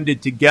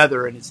blended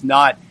together and it's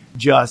not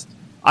just,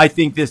 I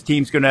think this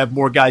team's going to have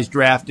more guys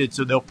drafted,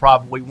 so they'll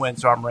probably win,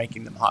 so I'm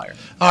ranking them higher.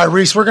 All right,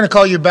 Rece, we're going to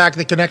call you back.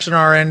 The connection on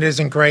our end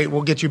isn't great.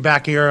 We'll get you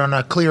back here on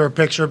a clearer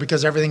picture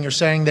because everything you're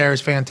saying there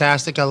is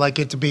fantastic. I like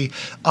it to be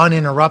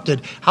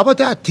uninterrupted. How about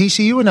that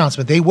TCU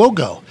announcement? They will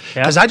go.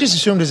 Because I just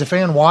assumed as a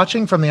fan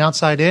watching from the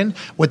outside in,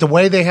 with the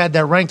way they had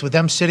that ranked, with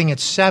them sitting at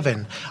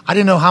 7, I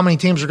didn't know how many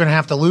teams are going to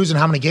have to lose and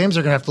how many games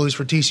they're going to have to lose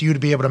for TCU to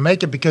be able to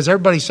make it, because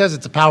everybody says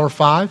it's a Power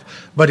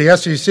 5, but the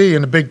SEC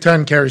and the Big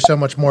Ten carry so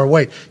much more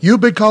weight. You a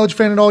big college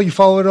fan at all? You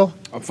follow it all?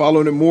 I'm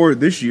following it more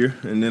this year,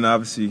 and then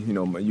obviously,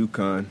 my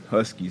UConn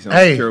Huskies.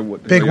 I don't care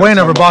what big win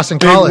over Boston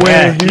College.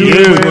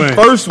 Huge win.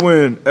 First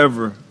win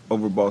ever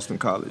over Boston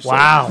College.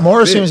 Wow. So,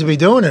 Morris seems to be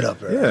doing it up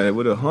there. Yeah,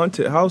 with a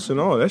haunted house and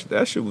all.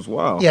 That shit was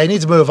wild. Yeah, he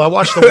needs to move. I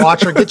watched The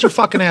Watcher. Get your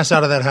fucking ass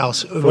out of that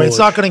house. It's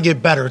not going to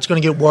get better. It's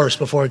going to get worse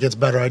before it gets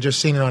better. I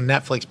just seen it on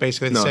Netflix,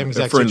 basically the same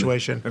exact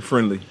situation. They're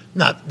friendly.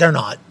 No, they're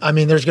not. I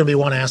mean, there's going to be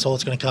one asshole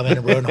that's going to come in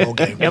and ruin the whole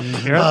game.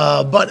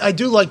 But I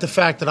do like the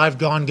fact that I've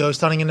gone ghost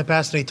hunting in the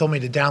past, and he told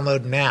me to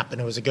download an app, and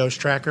it was a ghost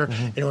tracker,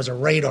 and it was a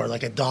radar,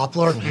 like a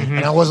Doppler,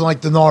 and I wasn't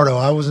like DiNardo.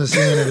 I wasn't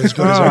seeing it as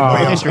good as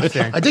everybody else.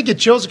 Interesting. I did get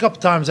chills a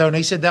couple times, though, and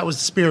he said that was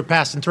the spirit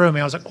passing through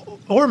me. I was like,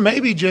 or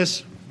maybe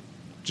just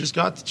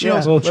got the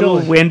chills. A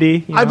little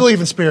windy. I believe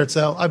in spirits,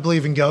 though. I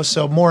believe in ghosts,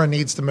 so Mora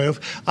needs to move.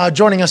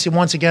 Joining us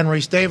once again,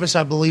 Rece Davis.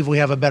 I believe we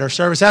have a better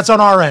service. That's on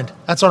our end,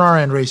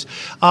 Rece.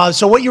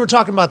 So what you were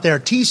talking about there,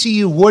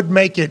 TCU would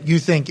make it, you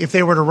think, if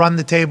they were to run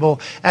the table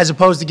as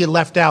opposed to get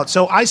left out.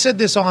 So I said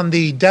this on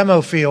the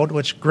demo field,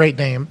 which great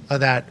name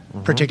of that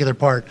particular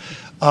part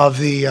of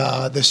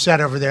the set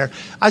over there.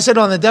 I said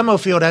on the demo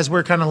field, as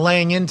we're kind of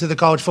laying into the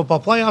college football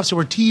playoffs, so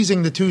we're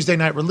teasing the Tuesday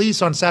night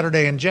release on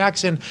Saturday in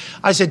Jackson,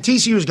 I said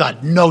TCU's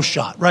got no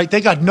shot, right?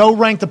 They got no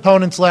ranked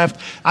opponents left.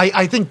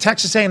 I think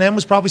Texas A&M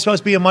was probably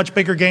supposed to be a much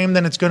bigger game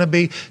than it's going to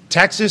be.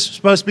 Texas is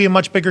supposed to be a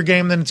much bigger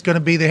game than it's going to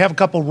be. They have a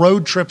couple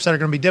road trips that are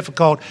going to be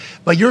difficult,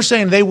 but you're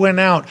saying they win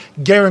out,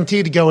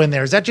 guaranteed to go in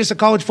there. Is that just a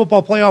college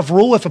football playoff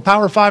rule? If a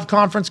Power 5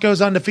 conference goes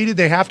undefeated,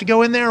 they have to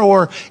go in there,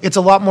 or it's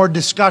a lot more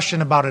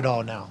discussion about it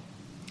all now?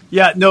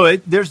 Yeah, no,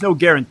 there's no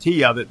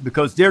guarantee of it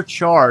because their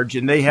charge,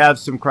 and they have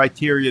some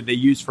criteria they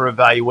use for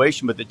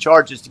evaluation, but the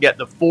charge is to get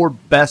the 4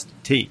 best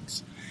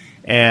teams.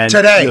 And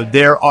today,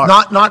 there are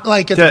not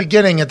like at the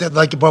beginning,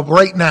 but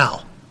right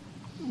now.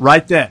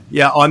 Right then,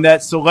 yeah, on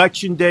that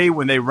selection day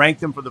when they rank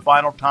them for the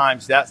final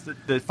times, that's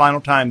the final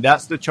time.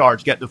 That's the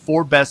charge. Get the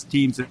 4 best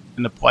teams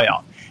in the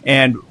playoff.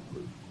 And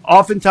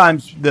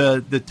oftentimes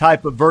the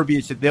type of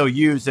verbiage that they'll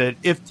use, that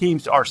if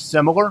teams are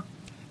similar,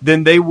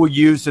 then they will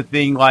use a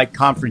thing like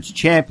conference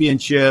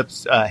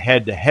championships,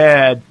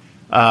 head-to-head,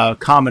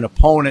 common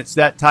opponents,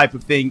 that type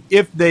of thing,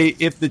 if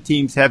the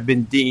teams have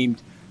been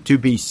deemed to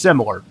be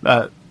similar,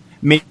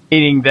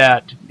 meaning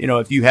that,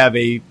 if you have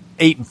a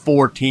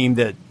 8-4 team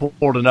that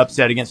pulled an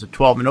upset against a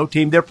 12-0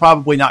 team, they're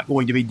probably not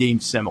going to be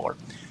deemed similar.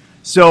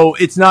 So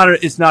it's not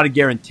a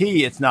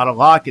guarantee, it's not a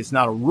lock, it's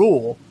not a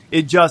rule.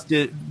 It just,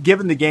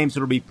 given the games that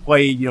will be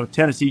played,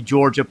 Tennessee,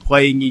 Georgia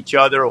playing each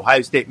other,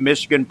 Ohio State,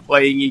 Michigan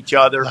playing each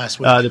other. Last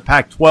week. The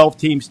Pac-12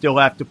 teams still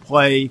have to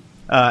play.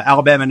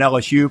 Alabama and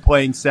LSU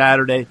playing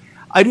Saturday.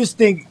 I just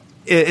think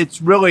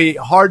it's really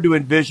hard to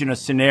envision a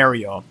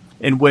scenario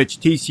in which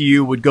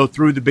TCU would go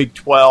through the Big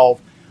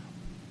 12.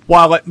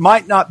 While it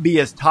might not be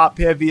as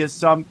top-heavy as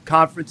some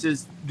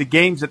conferences, the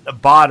games at the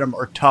bottom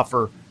are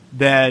tougher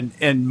than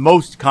in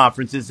most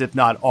conferences, if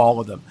not all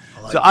of them.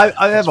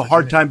 I have a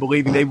hard time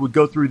believing they would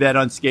go through that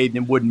unscathed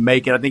and wouldn't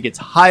make it. I think it's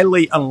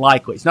highly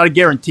unlikely. It's not a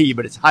guarantee,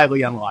 but it's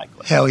highly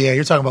unlikely. Hell yeah,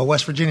 you're talking about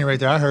West Virginia right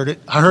there. I heard it.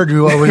 I heard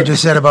you what we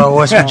just said about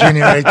West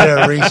Virginia right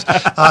there, Reese.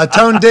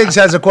 Tone Diggs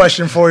has a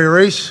question for you,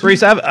 Reese.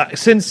 Reese,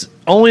 since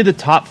only the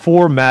top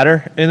 4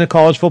 matter in the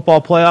college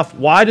football playoff,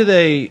 why do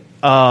they,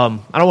 I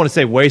don't want to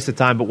say waste the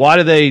time, but why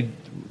do they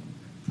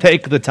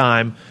take the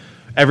time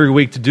every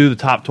week to do the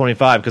top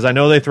 25? Because I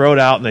know they throw it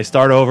out and they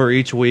start over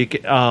each week.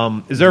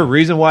 Is there a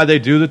reason why they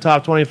do the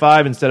top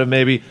 25 instead of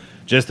maybe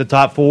just the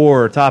top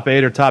 4 or top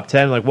 8 or top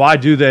 10? Like, why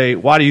do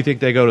you think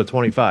they go to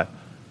 25?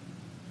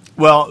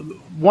 Well,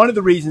 one of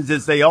the reasons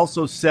is they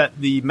also set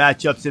the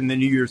matchups in the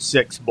New Year's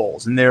Six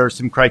bowls, and there are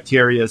some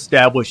criteria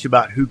established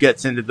about who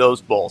gets into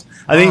those bowls.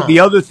 I think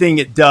the other thing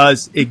it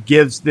does, it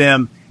gives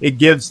them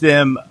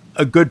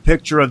a good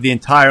picture of the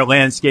entire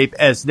landscape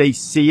as they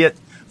see it,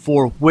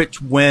 for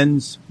which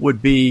wins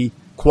would be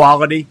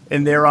quality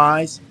in their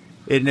eyes,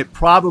 and it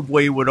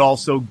probably would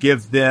also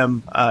give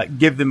them a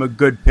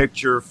good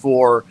picture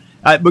for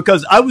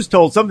because I was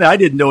told something I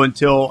didn't know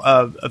until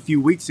a few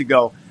weeks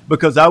ago,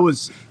 because I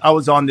was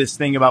on this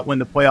thing about when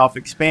the playoff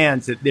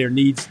expands that there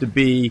needs to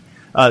be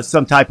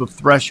some type of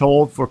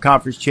threshold for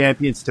conference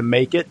champions to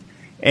make it.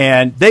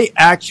 And they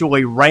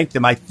actually ranked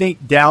them, I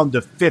think, down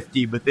to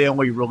 50, but they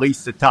only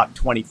released the top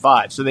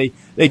 25. So they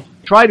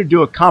try to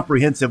do a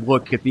comprehensive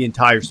look at the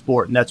entire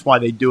sport, and that's why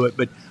they do it.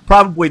 But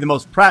probably the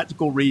most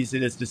practical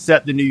reason is to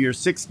set the New Year's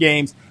Six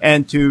games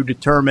and to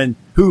determine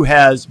who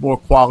has more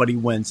quality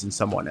wins than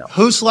someone else.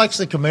 Who selects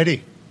the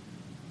committee?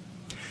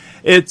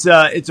 It's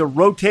a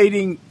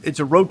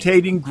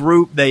rotating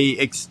group. They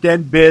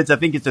extend bids. I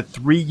think it's a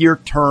 3-year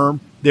term.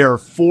 There are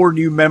 4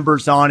 new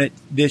members on it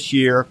this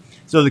year.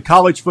 So the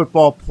college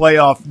football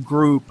playoff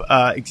group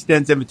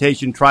extends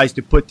invitation, tries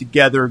to put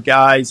together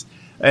guys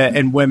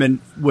and women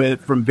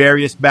from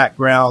various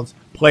backgrounds,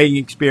 playing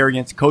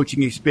experience,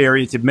 coaching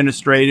experience,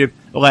 administrative.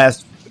 The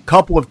last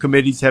couple of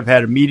committees have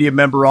had a media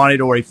member on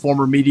it or a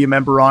former media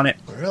member on it.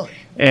 Really?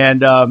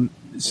 And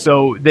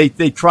so they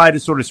try to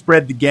sort of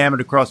spread the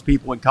gamut across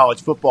people in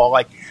college football.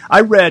 Like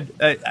I read,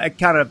 I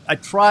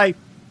try.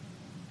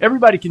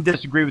 Everybody can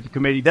disagree with the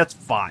committee. That's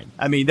fine.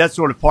 I mean, that's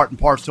sort of part and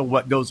parcel of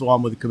what goes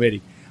along with the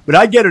committee. But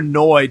I get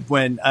annoyed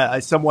when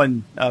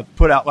someone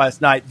put out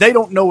last night, they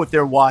don't know what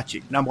they're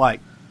watching. And I'm like,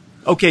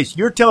 okay, so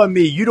you're telling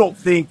me you don't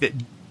think that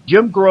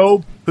Jim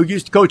Grove, who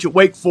used to coach at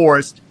Wake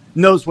Forest,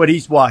 knows what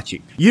he's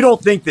watching. You don't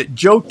think that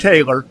Joe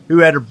Taylor, who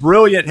had a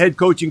brilliant head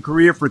coaching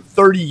career for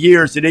 30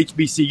 years at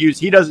HBCUs,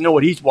 he doesn't know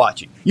what he's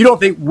watching. You don't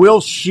think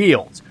Will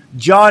Shields,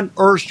 John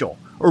Urschel,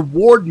 or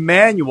Ward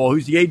Manuel,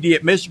 who's the AD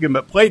at Michigan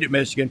but played at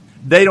Michigan,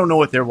 they don't know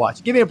what they're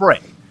watching. Give me a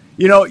break.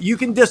 You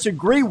can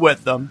disagree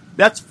with them.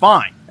 That's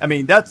fine. I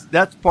mean, that's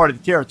part of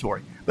the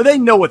territory. But they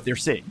know what they're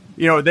seeing.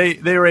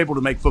 They're able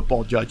to make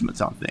football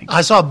judgments on things.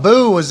 I saw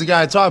Boo was the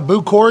guy I talked.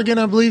 Boo Corrigan,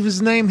 I believe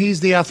his name.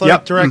 He's the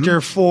athletic director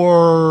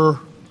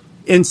for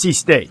NC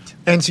State.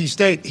 NC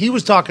State. He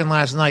was talking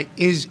last night.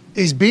 Is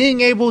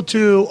being able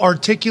to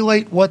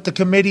articulate what the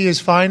committee is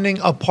finding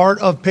a part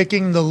of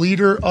picking the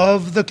leader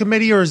of the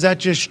committee, or is that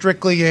just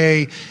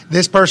strictly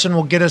this person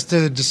will get us to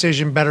the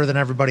decision better than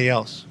everybody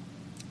else?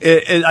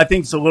 I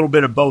think it's a little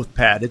bit of both,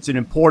 Pat. It's an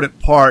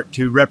important part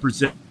to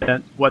represent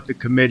what the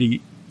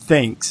committee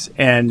thinks,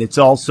 and it's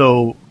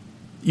also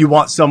you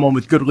want someone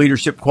with good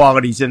leadership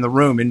qualities in the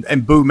room.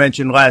 And Boo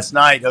mentioned last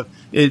night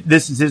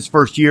this is his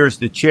first year as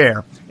the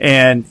chair,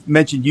 and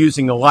mentioned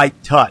using a light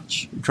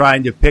touch,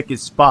 trying to pick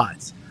his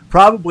spots.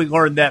 Probably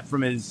learned that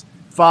from his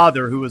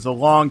father, who was a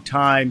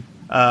longtime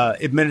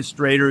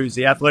administrator, who's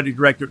the athletic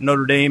director at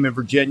Notre Dame in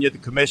Virginia, the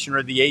commissioner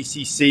of the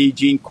ACC,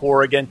 Gene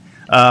Corrigan.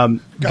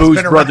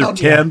 Boo's brother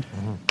Tim.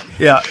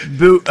 Yeah,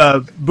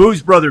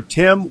 Boo's brother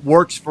Tim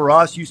works for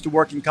us, used to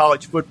work in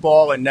college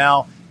football, and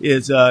now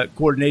is a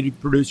coordinating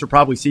producer,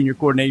 probably senior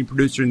coordinating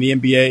producer in the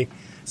NBA.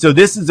 So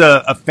this is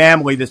a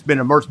family that's been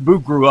immersed.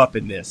 Boo grew up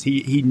in this.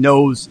 He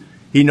knows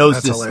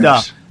this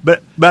stuff.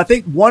 But I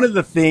think one of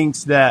the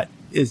things that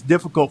is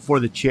difficult for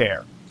the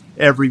chair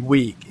every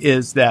week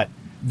is that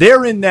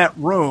they're in that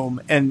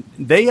room and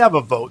they have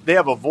a vote, they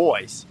have a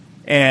voice.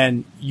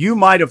 And you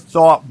might have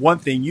thought one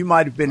thing, you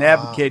might have been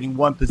advocating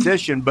one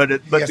position, but the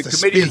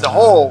committee as a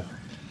whole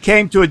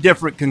came to a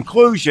different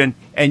conclusion,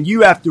 and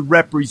you have to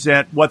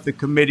represent what the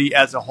committee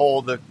as a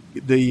whole,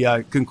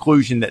 the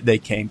conclusion that they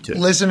came to.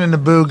 Listening to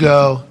Boo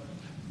go,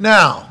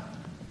 now,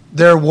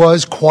 there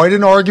was quite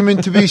an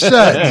argument to be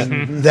said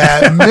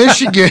that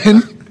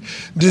Michigan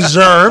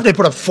deserved. They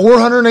put up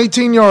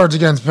 418 yards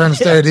against Penn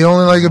State, the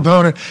only league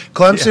opponent.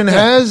 Clemson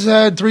has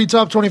had 3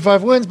 top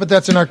 25 wins, but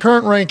that's in our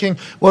current ranking.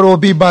 What it will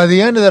be by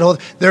the end of that whole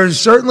 – there's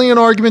certainly an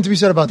argument to be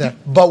said about that.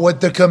 But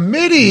what the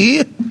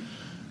committee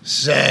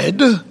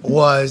said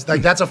was –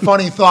 like, that's a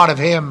funny thought of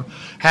him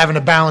having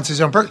to balance his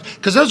own –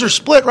 because those are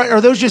split, right? Are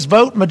those just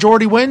vote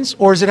majority wins,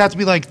 or does it have to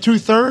be like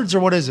 2/3, or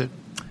what is it?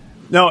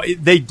 No,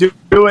 they do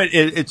it.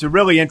 It's a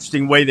really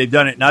interesting way they've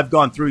done it, and I've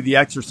gone through the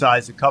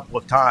exercise a couple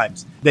of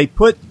times. They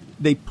put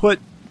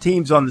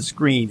teams on the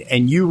screen,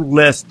 and you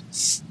list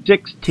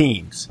 6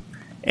 teams,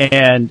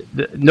 and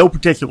no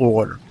particular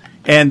order.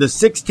 And the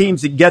 6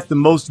 teams that get the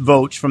most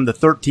votes from the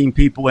 13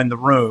 people in the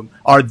room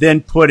are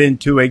then put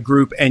into a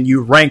group, and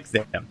you rank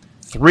them.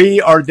 3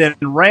 are then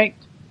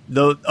ranked.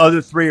 The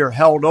other 3 are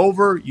held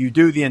over. You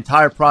do the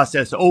entire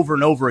process over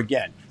and over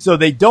again. So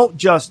they don't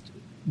just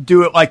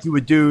do it like you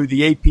would do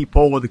the AP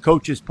poll or the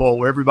coaches poll,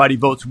 where everybody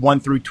votes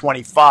 1 through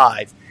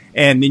 25,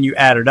 and then you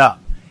add it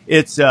up.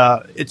 It's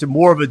a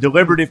more of a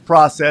deliberative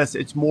process.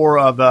 It's more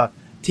of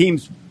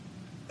teams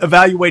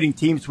evaluating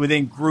teams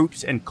within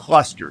groups and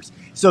clusters.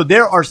 So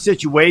there are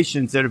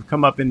situations that have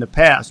come up in the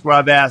past where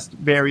I've asked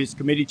various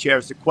committee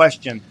chairs a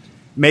question.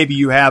 Maybe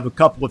you have a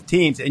couple of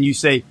teams, and you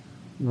say,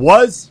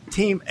 was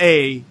Team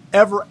A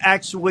ever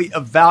actually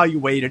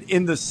evaluated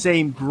in the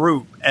same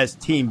group as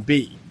Team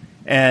B?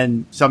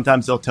 And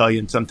sometimes they'll tell you,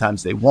 and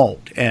sometimes they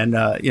won't. And,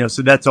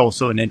 so that's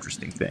also an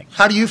interesting thing.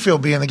 How do you feel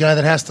being the guy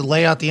that has to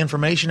lay out the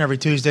information every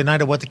Tuesday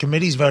night of what the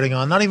committee's voting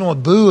on? Not even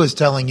what Boo is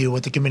telling you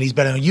what the committee's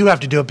voting on. You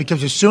have to do it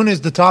because as soon as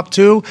the top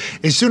 2,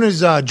 as soon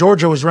as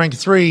Georgia was ranked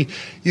 3,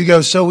 you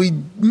go, so we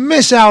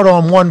miss out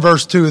on 1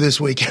 verse 2 this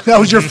week. That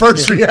was your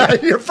first reaction.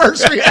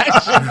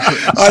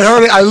 I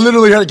heard it. I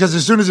literally heard it because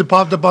as soon as it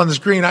popped up on the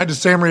screen, I had the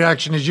same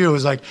reaction as you. It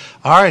was like,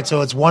 all right,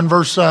 so it's 1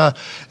 verse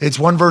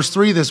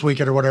 3 this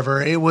weekend or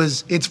whatever.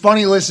 It's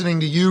funny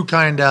listening to you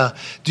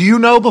do you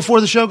know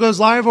before the show goes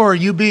live, or are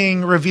you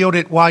being revealed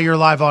it while you're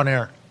live on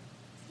air?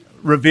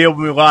 Revealed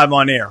when we're live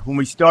on air. When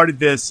we started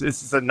this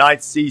is the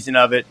 9th season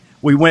of it,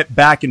 we went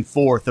back and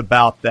forth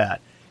about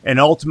that and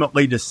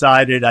ultimately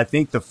decided, I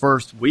think the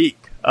first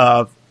week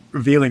of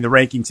revealing the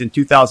rankings in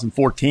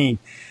 2014,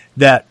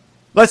 that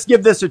let's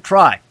give this a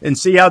try and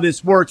see how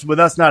this works with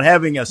us not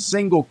having a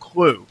single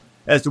clue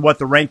as to what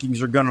the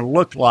rankings are going to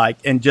look like,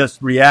 and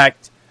just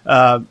react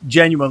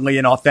genuinely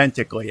and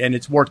authentically. And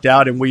it's worked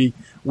out, and we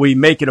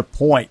make it a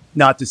point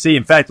not to see.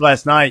 In fact,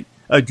 last night,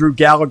 Drew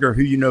Gallagher,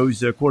 who you know is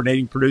the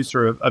coordinating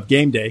producer of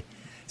Game Day,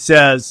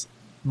 says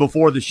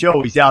before the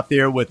show, he's out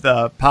there with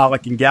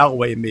Pollock and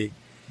Galloway and me,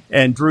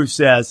 and Drew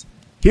says,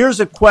 here's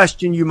a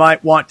question you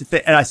might want to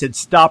think. And I said,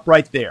 stop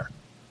right there.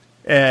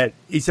 And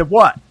he said,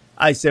 what?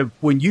 I said,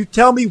 when you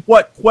tell me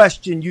what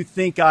question you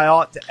think I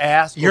ought to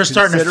ask, you're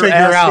starting to figure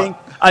out.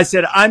 I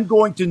said, I'm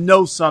going to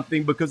know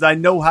something because I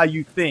know how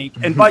you think,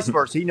 and vice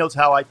versa. He knows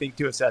how I think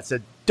too. So I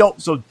said,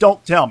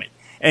 don't tell me.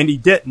 And he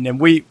didn't. And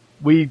we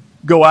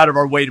go out of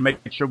our way to make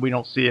sure we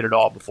don't see it at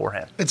all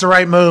beforehand. It's the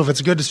right move.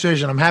 It's a good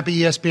decision. I'm happy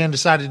ESPN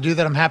decided to do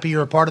that. I'm happy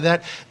you're a part of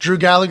that. Drew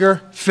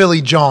Gallagher,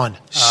 Philly John.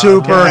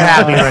 Super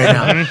happy right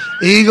now.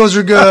 Eagles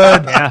are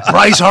good.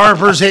 Bryce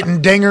Harper's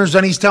hitting dingers,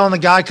 and he's telling the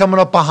guy coming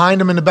up behind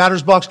him in the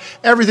batter's box,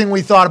 everything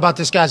we thought about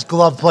this guy's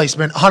glove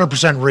placement,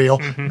 100% real.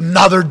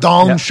 Another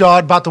dome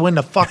shot, about to win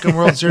the fucking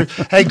World Series.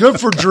 Hey, good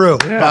for Drew,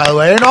 by the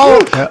way.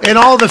 And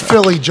all the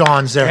Philly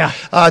Johns there.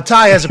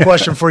 Ty has a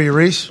question for you,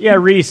 Rece. Yeah,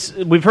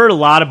 Rece, we've heard a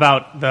lot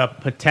about the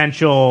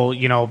potential,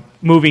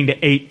 moving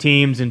to 8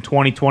 teams in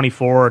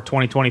 2024 or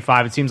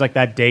 2025. It seems like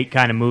that date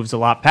kind of moves a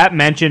lot. Pat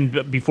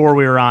mentioned before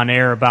we were on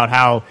air about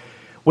how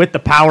with the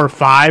Power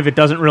 5, it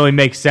doesn't really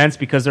make sense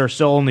because there are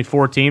still only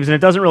 4 teams, and it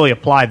doesn't really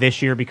apply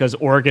this year because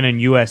Oregon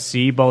and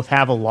USC both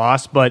have a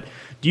loss. But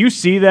do you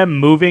see them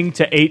moving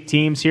to 8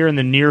 teams here in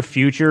the near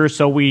future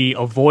so we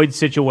avoid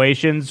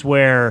situations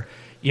where,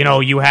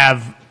 you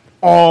have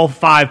all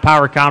 5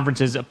 power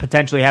conferences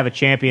potentially have a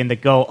champion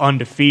that go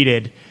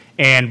undefeated,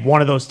 and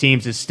one of those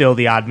teams is still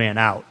the odd man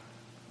out?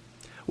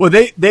 Well,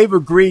 they've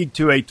agreed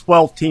to a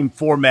 12-team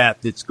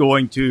format that's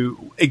going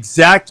to,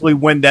 exactly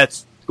when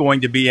that's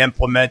going to be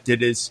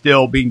implemented is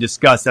still being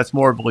discussed. That's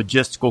more of a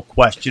logistical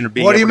question of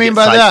being What do you mean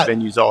by that?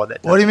 Venues, all of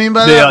that. What do you mean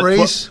by that,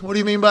 Rece? What do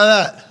you mean by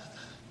that?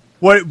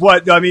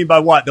 What do I mean by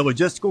what? The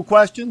logistical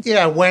questions?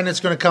 Yeah, when it's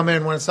going to come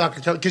in, when it's not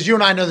going to come. Because you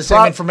and I know the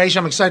same information.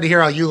 I'm excited to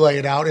hear how you lay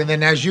it out. And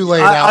then as you lay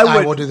it out,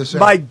 I will do the same.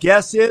 My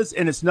guess is,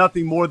 and it's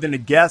nothing more than a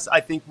guess,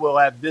 I think we'll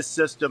have this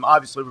system.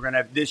 Obviously, we're going to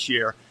have it this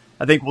year.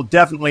 I think we'll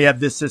definitely have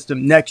this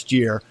system next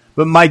year.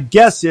 But my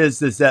guess is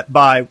that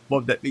by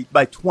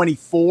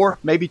 24,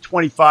 maybe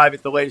 25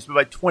 at the latest, but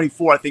by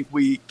 24, I think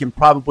we can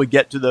probably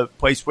get to the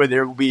place where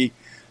there will be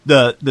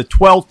the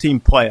 12-team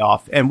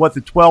playoff. And what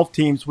the 12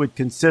 teams would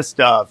consist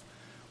of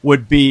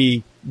would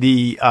be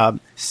the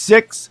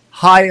 6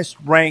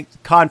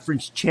 highest-ranked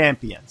conference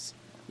champions.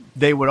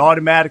 They would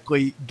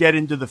automatically get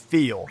into the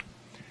field.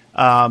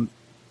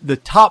 The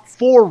top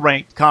 4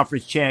 ranked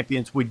conference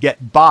champions would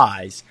get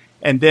buys.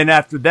 And then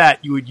after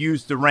that, you would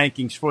use the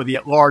rankings for the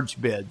at-large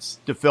bids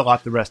to fill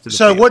out the rest of the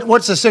field. So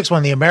what's the 6th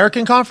one, the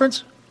American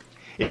Conference?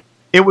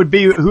 It would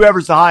be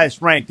whoever's the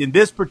highest ranked. In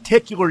this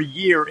particular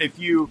year, if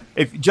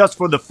just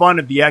for the fun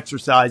of the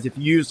exercise, if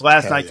you used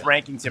last night's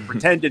rankings and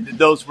pretended that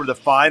those were the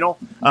final,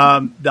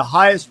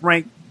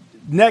 the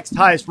next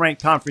highest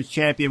ranked conference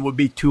champion would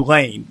be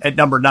Tulane at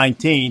number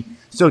 19.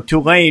 So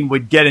Tulane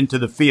would get into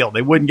the field.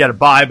 They wouldn't get a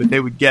bye, but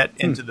they would get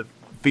into the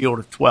field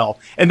of 12.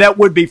 And that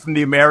would be from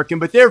the American.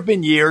 But there have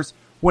been years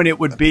when it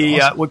would be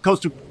awesome. When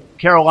Coastal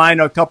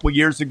Carolina a couple of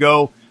years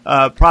ago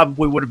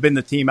probably would have been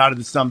the team out of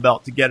the Sun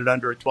Belt to get it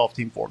under a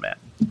 12-team format.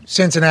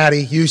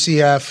 Cincinnati,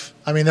 UCF.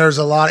 I mean, there's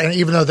a lot. And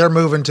even though they're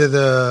moving to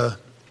the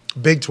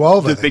Big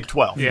 12, the Big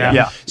 12.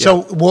 Yeah.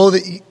 So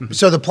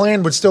so the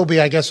plan would still be,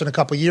 I guess, in a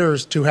couple of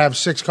years to have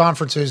 6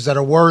 conferences that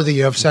are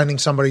worthy of sending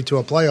somebody to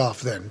a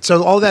playoff. Then,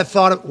 so all that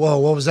thought. Whoa,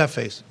 what was that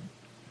face?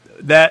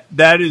 That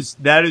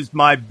is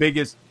my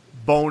biggest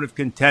bone of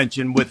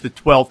contention with the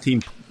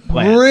 12-team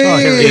plan.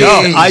 Really?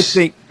 I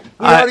think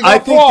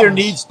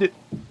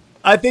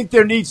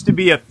there needs to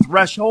be a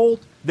threshold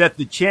that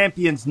the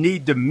champions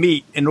need to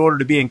meet in order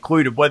to be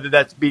included, whether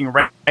that's being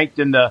ranked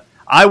in the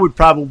 – I would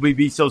probably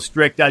be so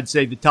strict I'd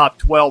say the top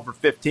 12 or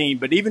 15,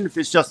 but even if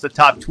it's just the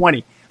top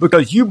 20,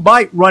 because you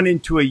might run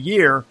into a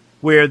year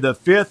where the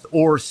 5th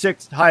or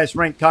 6th highest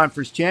ranked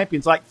conference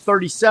champions like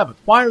 37th.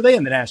 Why are they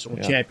in the national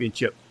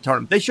championship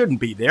tournament? They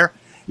shouldn't be there.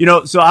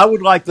 So I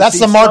would like to That's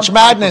the March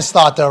Madness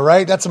thought, though,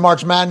 right? That's the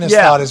March Madness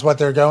thought is what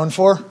they're going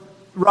for.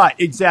 Right,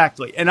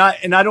 exactly. And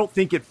I don't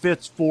think it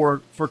fits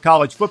for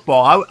college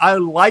football. I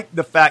like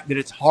the fact that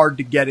it's hard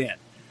to get in.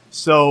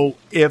 So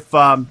if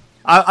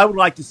I would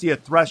like to see a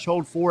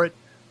threshold for it,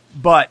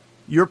 but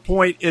your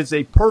point is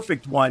a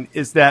perfect one,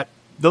 is that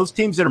those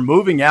teams that are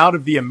moving out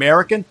of the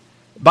American,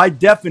 by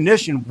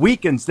definition,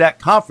 weakens that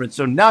conference.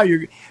 So now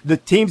the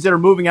teams that are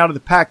moving out of the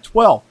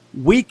Pac-12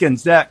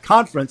 weakens that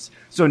conference.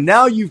 So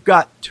now you've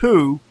got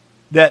 2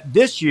 that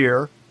this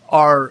year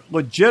are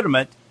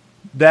legitimate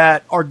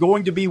that are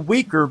going to be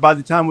weaker by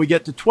the time we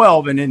get to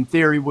 12, and in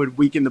theory would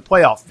weaken the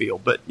playoff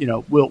field. But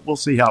we'll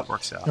see how it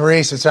works out.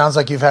 Rece, it sounds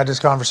like you've had this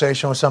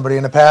conversation with somebody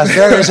in the past.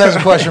 Darius has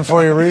a question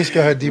for you. Rece, go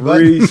ahead, D-Bud.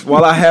 Rece,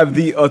 while I have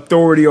the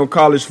authority on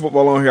college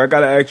football on here, I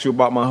got to ask you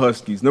about my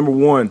Huskies. Number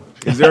one,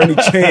 is there any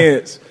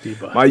chance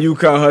my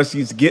UConn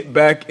Huskies get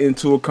back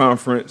into a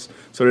conference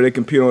so that they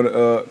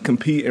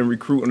compete and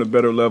recruit on a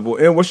better level?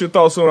 And what's your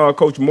thoughts on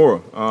Coach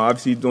Mora?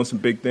 Obviously, he's doing some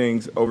big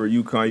things over at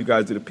UConn. You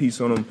guys did a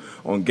piece on him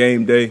on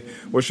game day.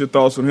 What's your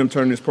thoughts on him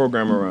turning this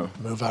program around?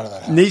 Move out of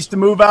that house. Needs to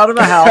move out of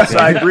the house.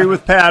 I agree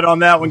with Pat on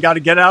that one. Got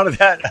to get out of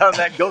that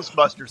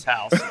Ghostbusters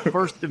house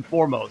first and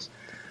foremost.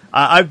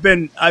 I've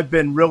been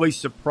really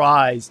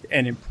surprised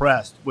and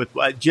impressed with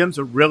Jim's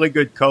a really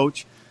good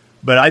coach.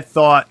 But I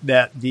thought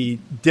that the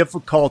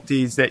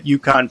difficulties that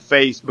UConn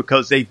faced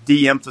because they've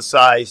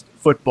de-emphasized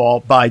football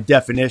by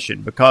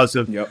definition because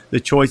of the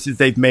choices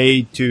they've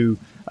made to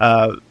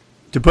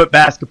put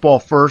basketball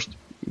first,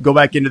 go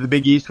back into the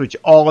Big East, which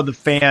all of the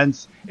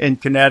fans in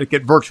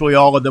Connecticut, virtually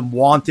all of them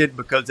wanted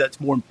because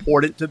that's more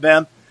important to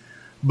them.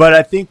 But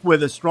I think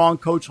with a strong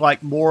coach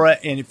like Mora,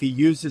 and if he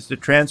uses the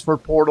transfer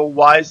portal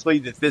wisely,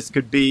 that this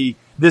could be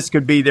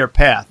their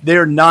path.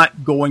 They're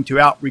not going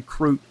to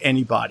out-recruit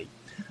anybody.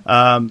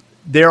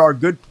 There are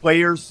good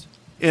players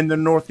in the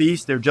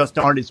Northeast. There just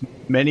aren't as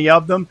many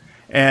of them,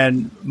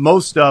 and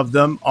most of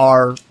them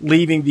are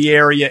leaving the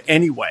area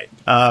anyway.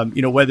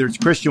 Whether it's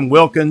Christian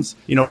Wilkins,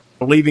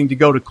 leaving to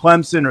go to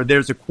Clemson, or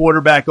there's a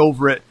quarterback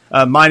over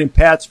at mine and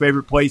Pat's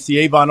favorite place, the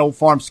Avon Old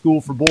Farm School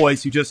for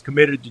Boys, who just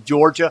committed to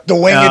Georgia. The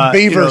Winged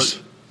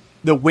Beavers.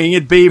 The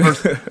Winged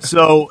Beavers.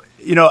 So,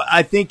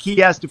 I think he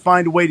has to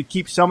find a way to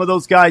keep some of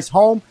those guys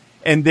home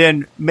and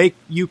then make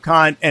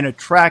UConn an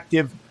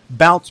attractive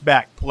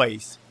bounce-back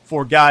place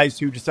for guys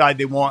who decide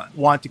they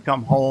want to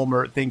come home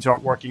or things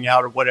aren't working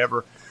out or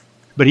whatever.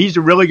 But he's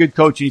a really good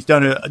coach, and he's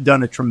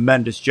done a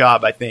tremendous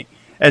job, I think.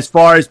 As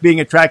far as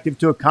being attractive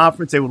to a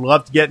conference, they would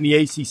love to get in the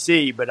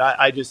ACC, but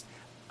I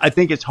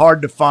think it's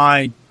hard to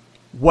find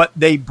what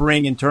they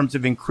bring in terms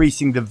of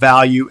increasing the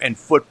value in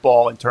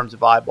football in terms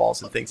of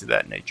eyeballs and things of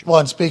that nature. Well,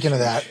 and speaking of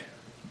that,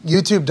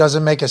 YouTube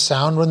doesn't make a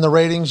sound when the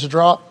ratings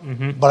drop,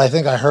 but I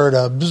think I heard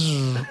a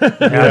bzzz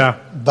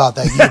about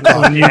that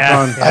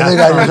UConn. I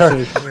think I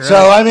just heard.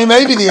 So,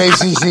 maybe the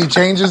ACC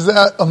changes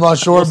that. I'm not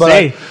sure, but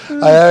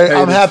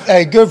I'm happy.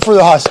 Hey, good for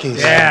the Huskies.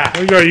 Yeah.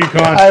 Way to go,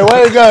 UConn. Hey,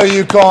 way to go,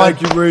 UConn.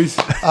 Thank you,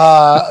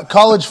 Rece.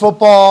 College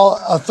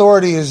Football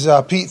Authority is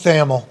Pete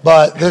Thamel,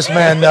 but this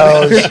man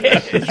knows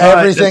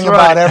everything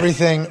about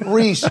everything.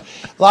 Rece,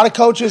 a lot of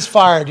coaches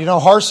fired.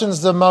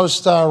 Harson's the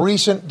most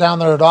recent down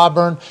there at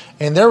Auburn,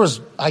 and there was,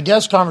 I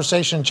guess,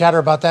 conversation and chatter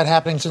about that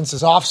happening since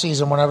this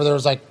offseason whenever there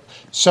was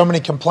so many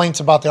complaints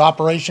about the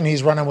operation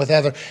he's running with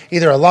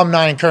either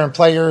alumni and current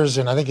players,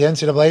 and I think the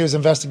NCAA was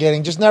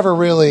investigating, just never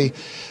really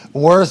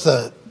worth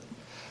a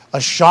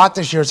shot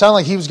this year. It sounded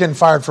like he was getting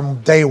fired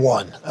from day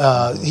one.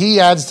 He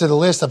adds to the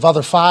list of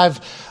other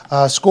 5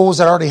 schools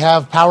that already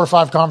have Power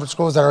 5 conference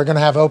schools that are going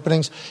to have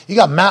openings. You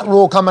got Matt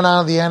Rule coming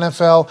out of the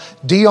NFL.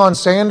 Deion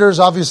Sanders,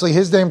 obviously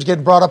his name's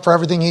getting brought up for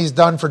everything he's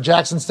done for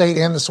Jackson State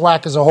and the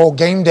SWAC as a whole.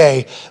 Game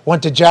day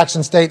went to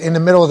Jackson State in the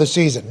middle of the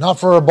season. Not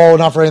for a bowl,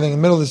 not for anything. In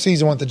the middle of the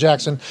season went to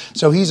Jackson.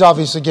 So he's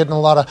obviously getting a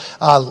lot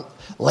of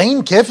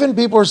Lane Kiffin,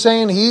 people are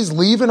saying he's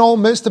leaving Ole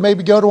Miss to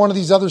maybe go to one of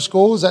these other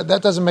schools. That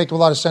doesn't make a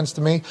lot of sense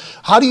to me.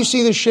 How do you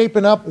see this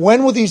shaping up?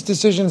 When will these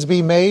decisions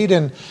be made?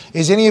 And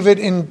is any of it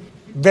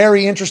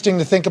very interesting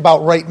to think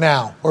about right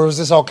now? Or does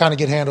this all kind of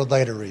get handled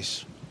later,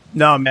 Rece?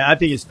 No, man, I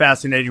think it's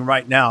fascinating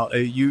right now.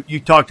 You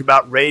talked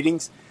about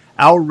ratings.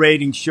 Our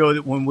ratings show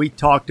that when we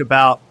talked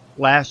about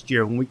last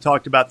year, when we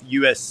talked about the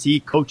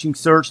USC coaching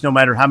search, no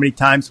matter how many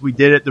times we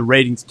did it, the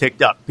ratings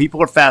ticked up.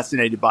 People are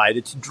fascinated by it.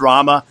 It's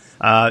drama.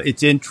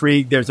 It's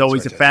intrigue. There's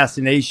always a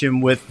fascination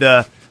with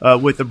the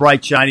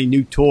bright, shiny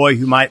new toy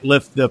who might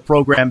lift the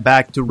program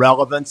back to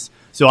relevance.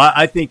 So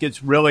I think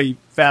it's really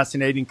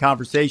fascinating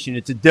conversation.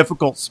 It's a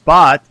difficult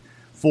spot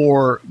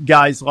for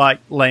guys like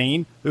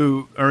Lane,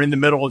 who are in the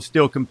middle of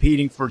still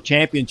competing for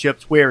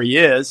championships where he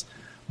is,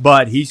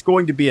 but he's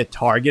going to be a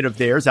target of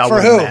theirs, I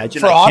would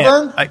imagine. For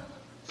Auburn?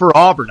 For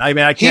Auburn. I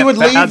mean, I can't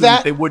fathom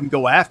that they wouldn't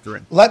go after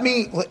him. Let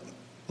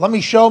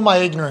me show my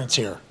ignorance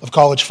here of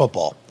college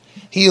football.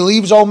 He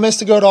leaves Ole Miss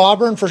to go to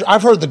Auburn.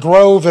 I've heard the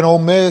Grove and Ole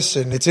Miss,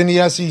 and it's in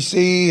the SEC,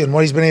 and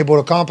what he's been able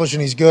to accomplish,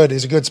 and he's good.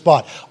 Is a good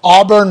spot.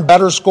 Auburn,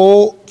 better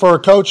school for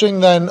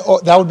coaching than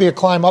that would be a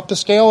climb up the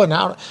scale. And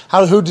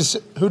who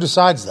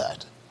decides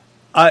that?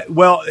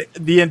 Well,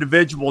 the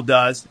individual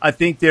does. I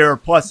think there are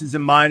pluses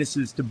and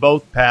minuses to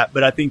both, Pat,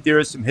 but I think there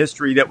is some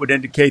history that would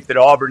indicate that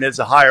Auburn is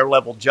a higher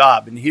level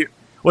job. And here,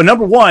 well,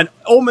 number one,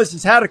 Ole Miss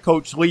has had a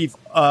coach leave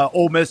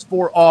Ole Miss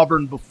for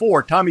Auburn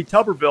before. Tommy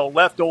Tuberville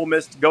left Ole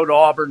Miss to go to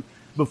Auburn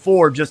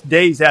before, just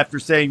days after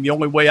saying the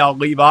only way I'll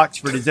leave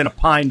Oxford is in a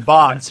pine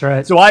box. That's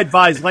right. So I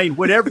advise Lane,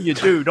 whatever you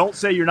do, don't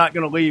say you're not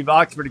going to leave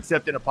Oxford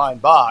except in a pine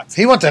box.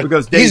 He went to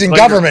because he's in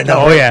government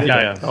now. Oh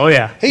yeah. Oh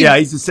yeah.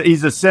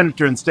 He's a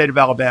senator in the state of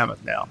Alabama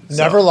now.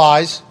 Never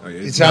lies. Oh, yeah.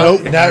 It's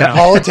never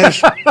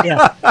politician.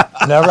 Yeah.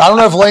 Never. I don't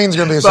know if Lane's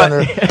going to be a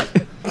senator.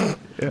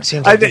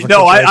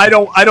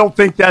 I don't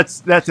think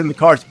that's in the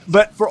cards.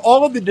 But for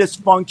all of the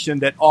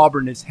dysfunction that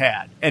Auburn has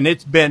had, and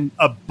it's been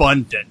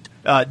abundant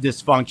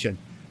dysfunction.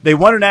 They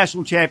won a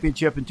national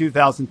championship in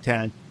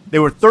 2010. They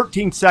were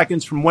 13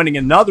 seconds from winning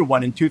another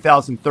one in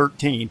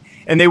 2013,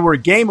 and they were a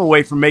game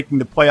away from making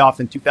the playoff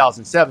in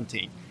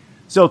 2017.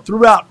 So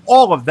throughout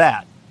all of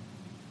that,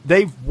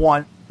 they've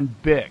won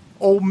big.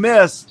 Ole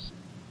Miss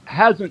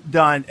hasn't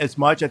done as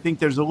much. I think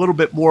there's a little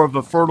bit more of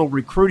a fertile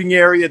recruiting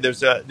area.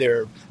 There's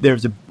a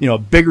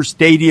bigger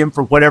stadium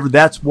for whatever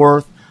that's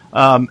worth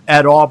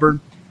at Auburn.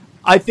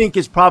 I think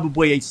it's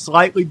probably a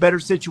slightly better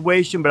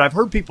situation, but I've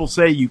heard people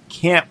say you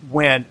can't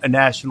win a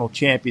national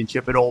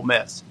championship at Ole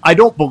Miss. I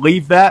don't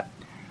believe that.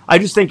 I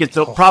just think it's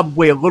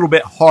probably a little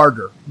bit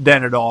harder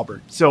than at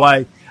Auburn. So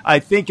I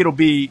think it'll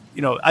be,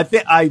 I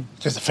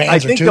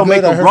think they'll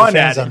make a run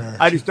at it.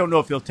 I just don't know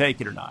if he'll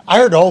take it or not. I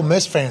heard Ole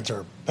Miss fans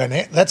are,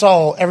 that's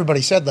all everybody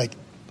said, like,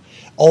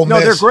 Ole Miss.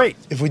 No, they're great.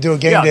 If we do a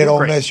game day at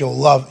Ole Miss,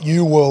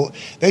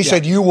 they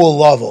said you will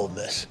love Ole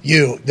Miss.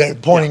 They're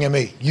pointing at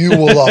me. You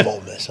will love Ole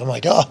Miss. I'm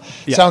like,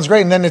 sounds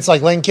great. And then it's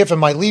like Lane Kiffin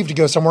might leave to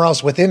go somewhere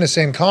else within the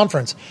same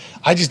conference.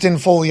 I just didn't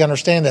fully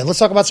understand that. Let's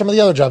talk about some of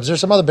the other jobs. There's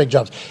some other big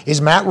jobs.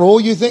 Is Matt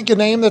Rule, you think, a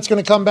name that's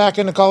going to come back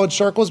into college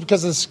circles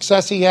because of the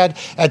success he had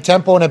at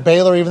Temple and at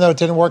Baylor, even though it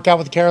didn't work out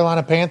with the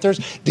Carolina Panthers?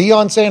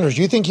 Deion Sanders,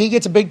 do you think he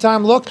gets a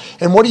big-time look?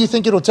 And what do you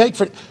think it'll take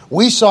for –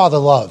 we saw the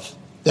love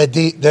that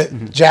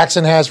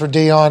Jackson has for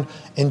Deion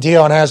and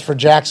Deion has for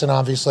Jackson,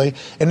 obviously.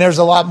 And there's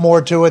a lot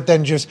more to it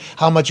than just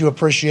how much you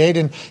appreciate.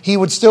 And he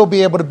would still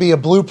be able to be a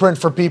blueprint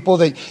for people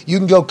that you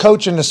can go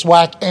coach in the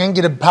SWAC and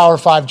get a Power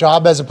 5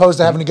 job as opposed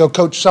to having to go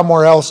coach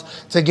somewhere else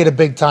to get a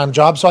big-time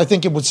job. So I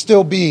think it would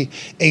still be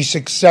a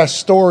success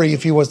story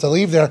if he was to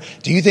leave there.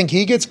 Do you think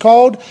he gets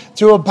called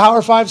to a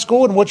Power 5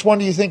 school? And which one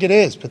do you think it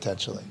is,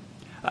 potentially?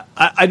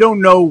 I don't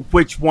know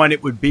which one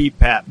it would be,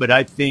 Pat, but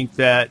I think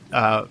that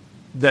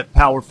that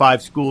Power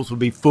 5 schools would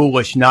be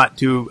foolish not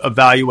to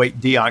evaluate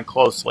Deion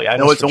closely. I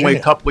know it's only a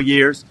couple of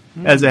years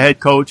as a head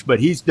coach, but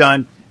he's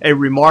done a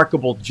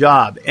remarkable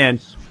job. And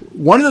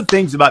one of the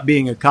things about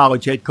being a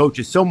college head coach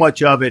is so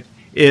much of it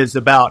is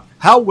about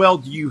how well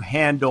do you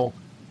handle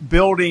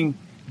building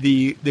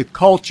the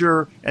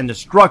culture and the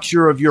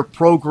structure of your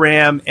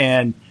program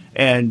and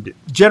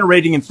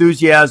generating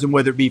enthusiasm,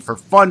 whether it be for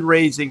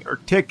fundraising or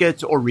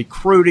tickets or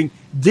recruiting.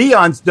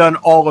 Deion's done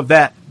all of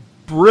that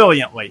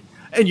brilliantly.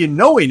 And he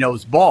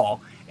knows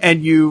ball.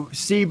 And you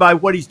see by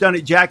what he's done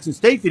at Jackson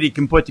State that he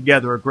can put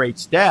together a great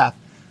staff.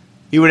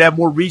 He would have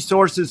more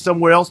resources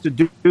somewhere else to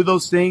do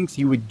those things.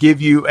 He would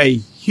give you a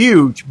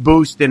huge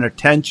boost in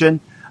attention.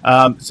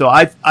 So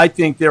I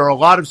think there are a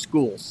lot of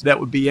schools that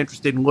would be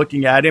interested in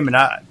looking at him, and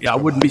I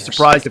wouldn't be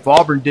surprised if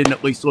Auburn didn't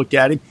at least look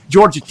at him.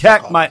 Georgia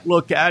Tech might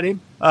look at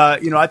him.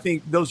 I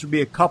think those would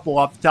be a couple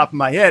off the top of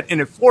my head.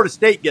 And if Florida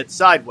State gets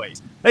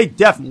sideways, they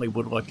definitely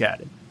would look at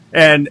him.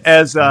 And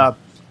as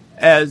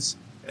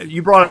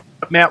you brought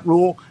up Matt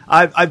Rule,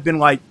 I've been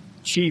like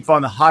chief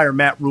on the hire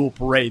Matt Rule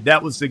parade.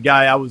 That was the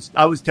guy I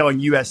was telling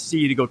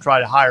USC to go try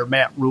to hire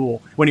Matt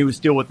Rule when he was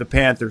still with the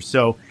Panthers.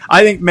 So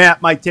I think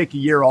Matt might take a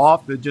year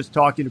off of just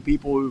talking to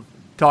people who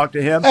talked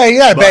to him. Hey,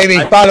 yeah, baby.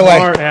 By the way,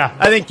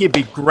 I think he'd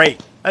be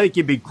great.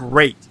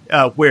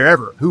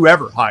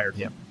 Whoever hired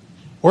him.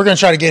 we're going to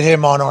try to get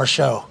him on our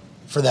show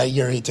for that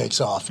year he takes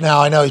off.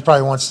 Now, I know he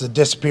probably wants to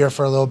disappear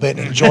for a little bit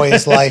and enjoy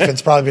his life.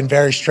 It's probably been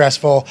very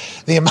stressful.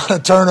 The amount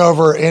of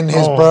turnover in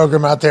his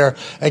program out there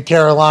at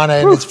Carolina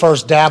and his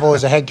first dabble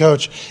as a head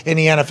coach in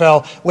the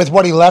NFL with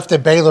what he left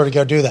at Baylor to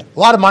go do that. A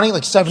lot of money,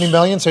 like $70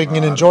 million, so he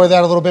can enjoy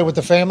that a little bit with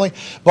the family.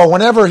 But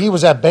whenever he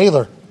was at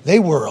Baylor, they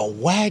were a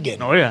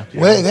wagon. Oh, yeah.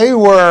 They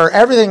were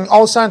everything.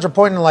 All signs were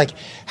pointing to like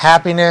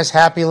happiness,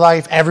 happy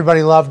life.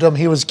 Everybody loved him.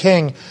 He was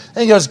king.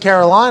 Then he goes to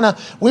Carolina.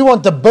 We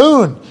want the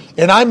boon.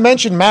 And I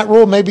mentioned Matt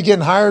Rule maybe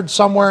getting hired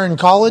somewhere in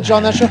college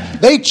on that show.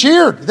 They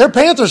cheered. They're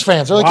Panthers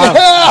fans. They're like,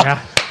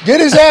 yeah. Get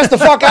his ass the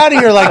fuck out of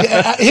here.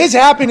 Like, his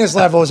happiness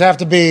levels have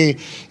to be,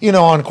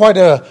 on quite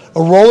a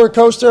roller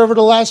coaster over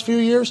the last few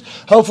years.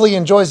 Hopefully he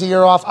enjoys the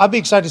year off. I'd be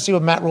excited to see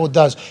what Matt Rule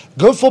does.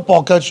 Good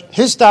football coach.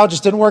 His style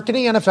just didn't work in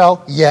the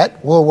NFL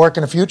yet. Will it work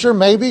in the future?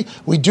 Maybe.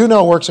 We do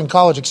know it works in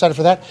college. Excited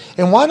for that.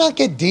 And why not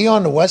get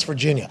Dion to West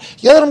Virginia?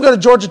 You let him go to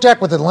Georgia Tech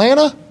with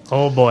Atlanta?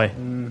 Oh, boy.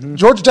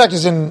 Georgia Tech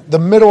is in the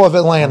middle of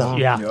Atlanta.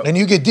 Yeah. And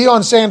you get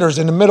Deion Sanders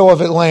in the middle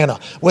of Atlanta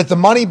with the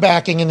money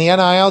backing in the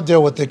NIL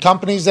deal with the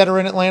companies that are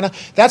in Atlanta.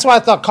 That's why I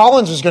thought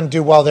Collins was going to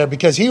do well there,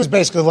 because he was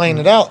basically laying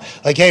it out.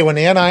 Like, hey, when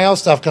the NIL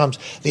stuff comes,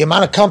 the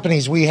amount of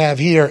companies we have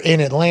here in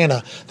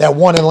Atlanta that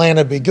want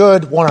Atlanta to be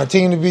good, want our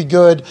team to be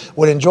good,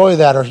 would enjoy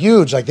that are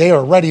huge. Like, they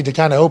are ready to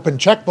kind of open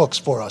checkbooks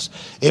for us.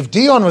 If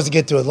Deion was to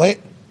get to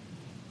Atlanta,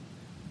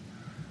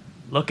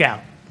 look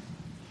out.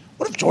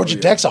 what if Georgia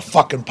Tech's a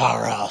fucking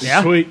powerhouse?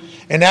 Yeah. Sweet.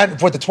 And that,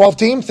 for the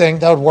 12-team thing,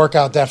 that would work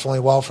out definitely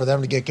well for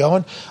them to get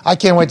going. I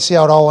can't wait to see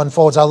how it all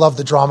unfolds. I love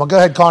the drama. Go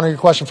ahead, Connor, your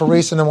question for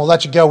Rece, and then we'll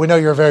let you go. We know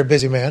you're a very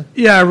busy man.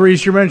 Yeah,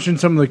 Rece, you mentioned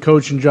some of the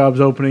coaching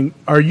jobs opening.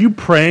 Are you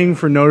praying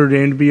for Notre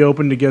Dame to be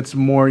open to get some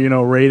more,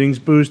 ratings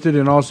boosted?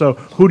 And also,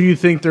 who do you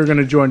think they're going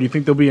to join? Do you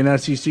think they'll be an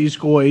SEC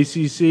school,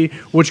 ACC?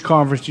 Which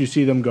conference do you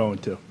see them going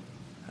to?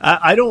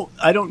 I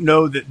don't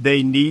know that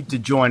they need to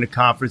join a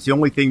conference. The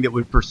only thing that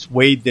would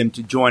persuade them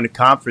to join a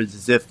conference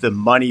is if the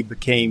money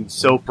became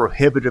so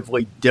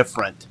prohibitively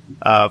different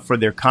for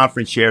their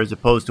conference share as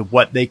opposed to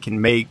what they can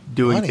make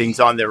doing things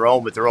on their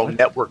own with their own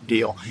network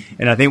deal.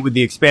 And I think with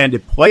the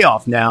expanded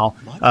playoff now,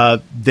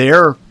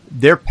 their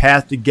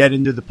path to get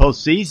into the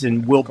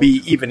postseason will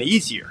be even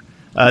easier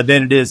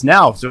than it is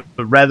now. So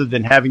rather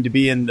than having to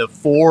be in the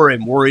 4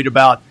 and worried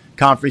about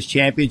conference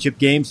championship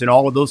games and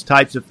all of those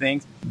types of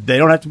things, they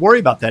don't have to worry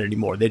about that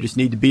anymore. They just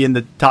need to be in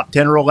the top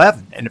 10 or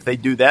 11. And if they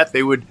do that,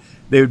 they would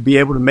be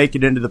able to make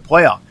it into the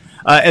playoff.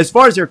 As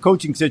far as their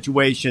coaching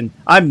situation,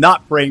 I'm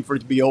not praying for it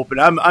to be open.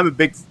 I'm a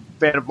big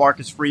fan of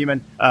Marcus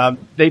Freeman.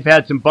 They've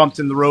had some bumps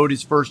in the road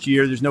his first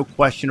year. There's no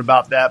question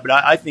about that. But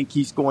I think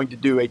he's going to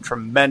do a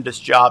tremendous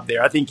job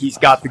there. I think he's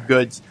got the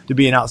goods to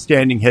be an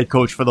outstanding head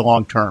coach for the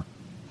long term.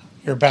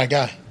 You're a bad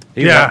guy.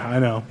 I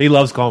know. He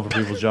loves calling for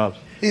people's jobs.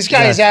 These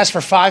guys asked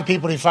for 5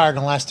 people to be fired in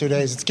the last 2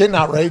 days. It's getting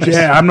outrageous.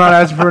 Yeah, I'm not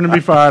asking for him to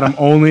be fired. I'm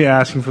only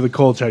asking for the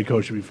Colts head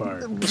coach to be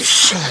fired.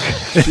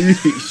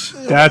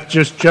 That's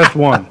just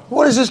one.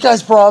 What is this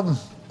guy's problem?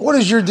 What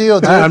is your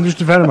deal, dude? I'm just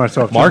defending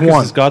myself. Marcus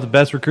has got the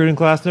best recruiting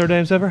class Notre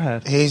Dame's ever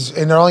had.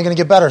 And they're only going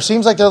to get better.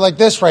 Seems like they're like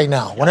this right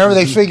now. Whenever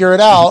they figure it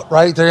out,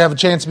 right, they have a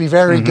chance to be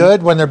very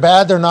good. When they're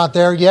bad, they're not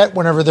there yet.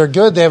 Whenever they're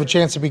good, they have a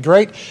chance to be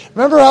great.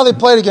 Remember how they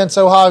played against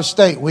Ohio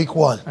State week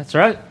 1? That's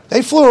right.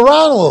 They flew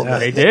around a little bit.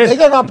 They did. They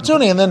got an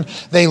opportunity, and then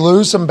they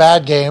lose some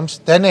bad games.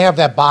 Then they have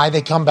that bye.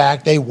 They come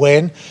back. They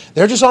win.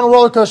 They're just on a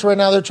roller coaster right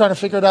now. They're trying to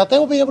figure it out. They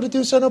will be able to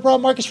do so, no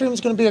problem. Marcus Freeman's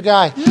going to be a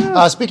guy.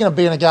 Yeah. Speaking of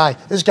being a guy,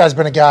 this guy's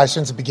been a guy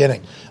since the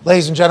beginning.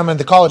 Ladies and gentlemen,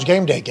 the College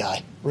Game Day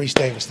guy, Rece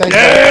Davis. Thank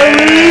you.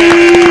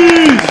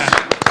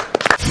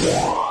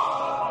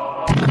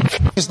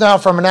 He's now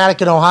from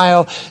Manatee,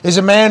 Ohio, is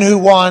a man who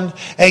won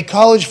a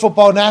college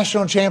football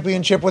national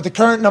championship with the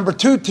current number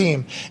 2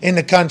 team in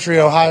the country,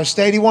 Ohio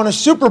State. He won a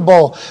Super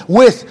Bowl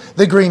with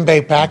the Green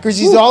Bay Packers.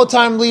 He's the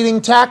all-time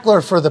leading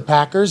tackler for the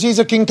Packers. He's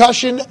a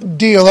concussion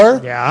dealer,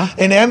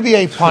 an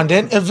NBA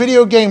pundit, a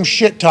video game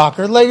shit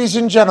talker. Ladies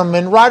and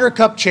gentlemen, Ryder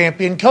Cup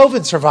champion,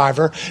 COVID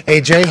survivor,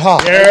 AJ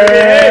Hawk.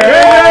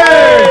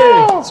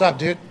 What's up,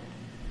 dude?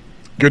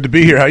 Good to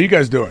be here. How you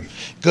guys doing?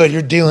 Good.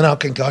 You're dealing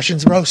out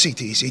concussions, bro. CT.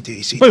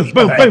 Boom,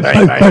 boom, boom,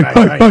 boom,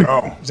 boom,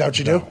 boom. Is that what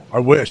you do? I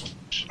wish.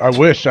 I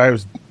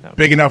was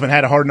big enough and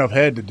had a hard enough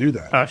head to do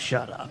that. Oh,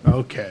 shut up.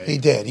 Okay. He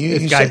did.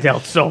 This guy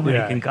dealt so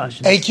many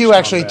concussions. AQ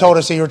actually told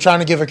us that you were trying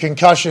to give a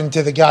concussion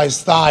to the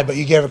guy's thigh, but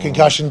you gave a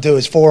concussion to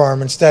his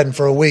forearm instead, and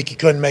for a week he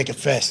couldn't make a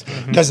fist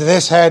because of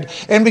this head.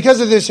 And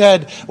because of this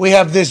head, we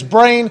have this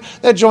brain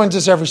that joins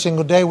us every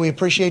single day. We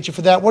appreciate you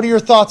for that. What are your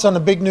thoughts on the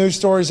big news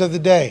stories of the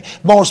day?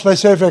 More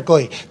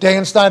specifically,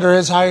 Dan Snyder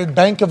has hired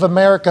Bank of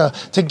America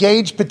to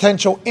gauge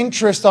potential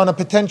interest on a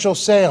potential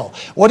sale.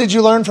 What did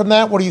you learn from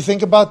that? What do you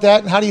think about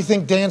that? And how do you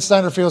think Dan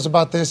Snyder feels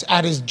about this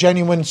at his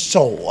genuine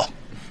soul?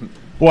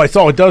 Well, I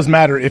saw it does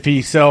matter if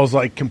he sells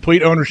like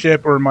complete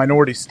ownership or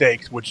minority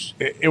stakes, which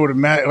it would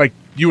matter. Like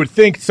you would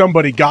think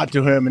somebody got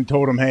to him and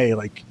told him, hey,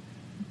 like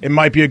it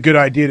might be a good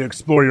idea to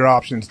explore your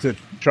options to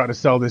try to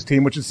sell this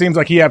team, which it seems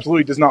like he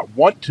absolutely does not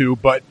want to,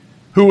 but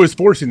who is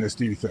forcing this,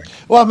 do you think?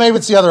 Well, maybe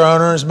it's the other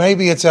owners.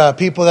 Maybe it's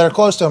people that are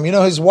close to him. You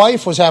know, his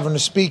wife was having to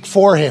speak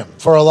for him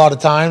for a lot of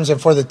times and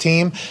for the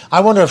team. I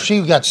wonder if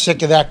she got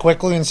sick of that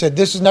quickly and said,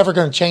 this is never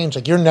going to change.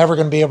 Like, you're never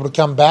going to be able to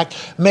come back.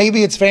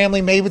 Maybe it's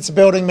family. Maybe it's the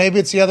building. Maybe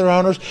it's the other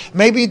owners.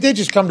 Maybe he did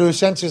just come to his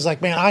senses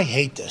like, man, I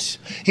hate this.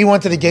 He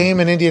went to the game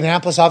in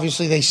Indianapolis.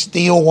 Obviously, they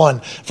steal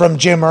one from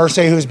Jim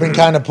Irsay, who's been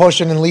kind of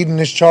pushing and leading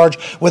this charge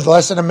with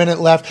less than a minute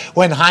left.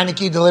 When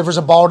Heineke delivers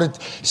a ball to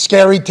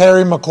scary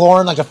Terry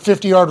McLaurin, like a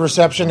 50-yard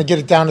reception to get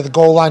it down to the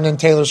goal line, and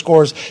Taylor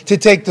scores to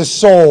take the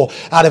soul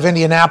out of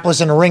Indianapolis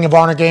in a Ring of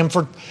Honor game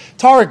for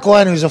Tarek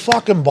Glenn, who's a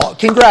fucking ball.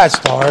 Congrats,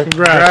 Tarek.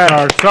 Congrats,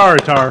 Tarek. Sorry,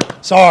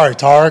 Tarek. Sorry,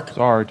 Tarek.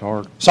 Sorry,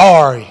 Tarek.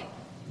 Sorry,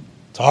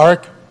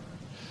 Tarek.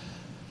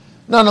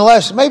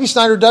 Nonetheless, maybe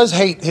Snyder does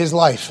hate his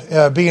life,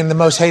 being the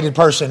most hated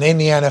person in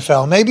the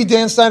NFL. Maybe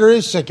Dan Snyder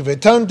is sick of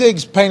it. Tone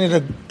Diggs painted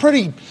a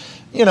pretty,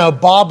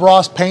 Bob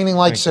Ross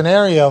painting-like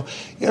scenario.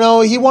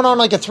 He went on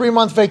like a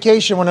 3-month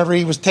vacation whenever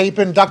he was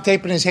duct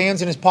taping his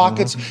hands in his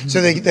pockets so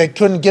they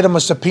couldn't get him a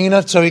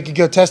subpoena so he could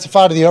go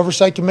testify to the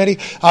oversight committee.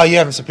 Oh, you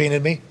haven't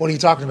subpoenaed me? What are you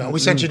talking about? We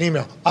sent you an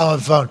email. I'm on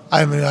the phone. I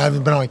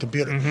haven't been on my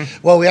computer.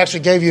 Well, we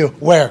actually gave you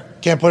where?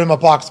 Can't put it in my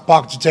pockets.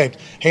 Pockets are taped.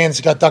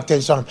 Hands got duct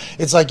tapes on them.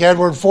 It's like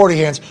Edward 40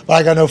 hands, but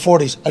I got no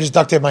 40s. I just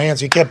duct tape my hands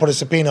so you can't put a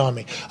subpoena on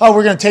me. Oh,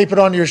 we're going to tape it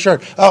onto your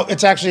shirt. Oh,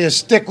 it's actually a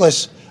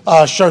stickless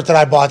shirt that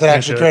I bought that I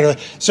actually created.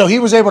 So he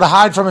was able to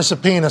hide from a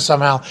subpoena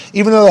somehow.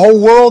 Even though the whole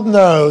world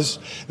knows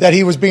that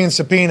he was being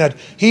subpoenaed,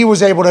 he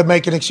was able to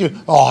make an excuse.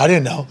 Oh, I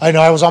didn't know.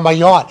 I was on my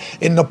yacht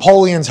in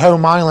Napoleon's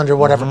home island or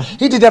whatever.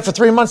 He did that for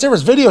 3 months. There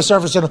was video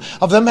service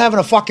of them having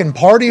a fucking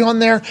party on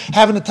there,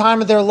 having the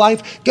time of their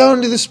life,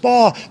 going to the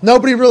spa,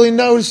 nobody really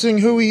noticing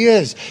who he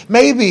is.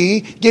 Maybe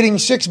getting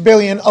 $6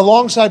 billion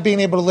alongside being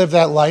able to live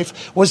that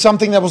life was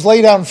something that was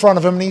laid out in front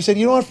of him, and he said,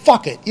 you know what,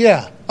 fuck it.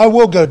 Yeah, I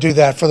will go do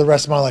that for the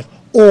rest of my life.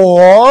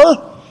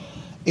 Or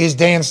is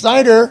Dan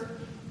Snyder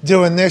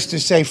doing this to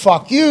say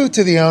fuck you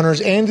to the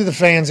owners and to the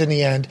fans in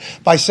the end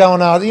by selling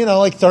out,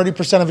 like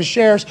 30% of his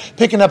shares,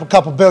 picking up a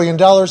couple $1 billion,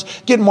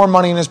 getting more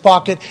money in his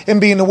pocket,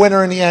 and being the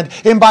winner in the end,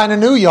 and buying a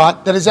new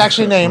yacht that is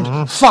actually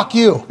named Fuck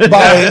You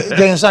by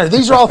Dan Snyder.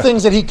 These are all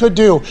things that he could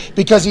do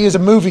because he is a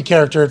movie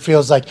character, it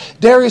feels like.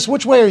 Darius,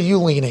 which way are you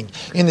leaning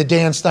in the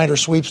Dan Snyder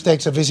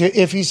sweepstakes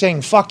if he's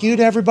saying fuck you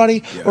to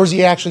everybody, or is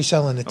he actually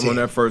selling the team? I'm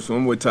on that first one.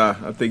 I'm with Ty.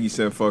 I think he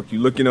said fuck you.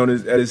 Looking at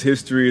his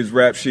history, his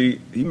rap sheet,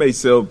 he may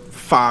sell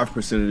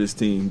 5% of this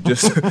team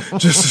just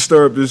to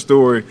stir up this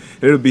story.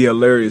 It'll be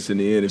hilarious in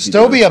the end. If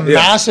still be a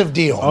massive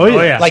deal. Oh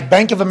yeah. Like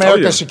Bank of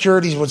America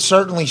Securities would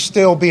certainly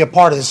still be a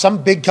part of this.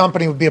 Some big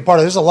company would be a part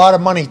of this. There's a lot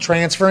of money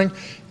transferring,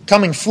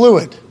 coming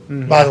fluid.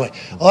 By the way,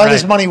 a lot of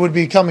this money would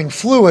be coming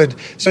fluid,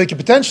 so he could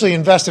potentially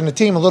invest in the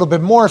team a little bit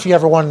more if he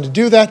ever wanted to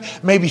do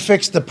that. Maybe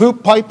fix the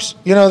poop pipes,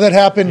 that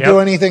happen, do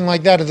anything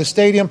like that at the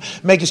stadium,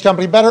 make his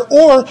company better,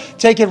 or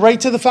take it right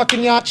to the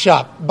fucking yacht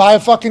shop, buy a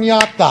fucking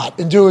yacht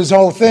and do his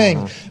whole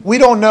thing. We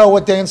don't know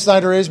what Dan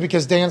Snyder is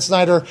because Dan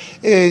Snyder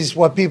is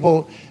what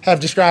people have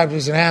described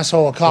as an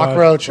asshole, a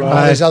cockroach, and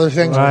all these other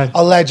things.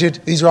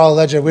 Alleged. These are all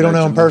alleged. We don't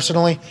know him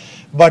personally,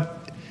 but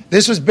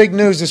this was big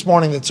news this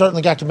morning that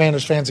certainly got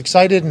Commanders fans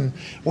excited, and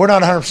we're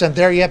not 100%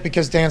 there yet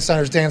because Dan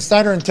Snyder's Dan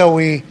Snyder until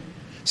we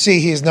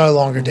see he is no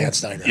longer Dan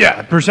Snyder.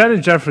 Yeah,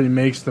 percentage definitely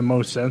makes the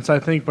most sense, I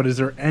think, but is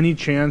there any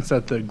chance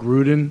that the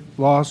Gruden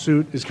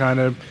lawsuit is kind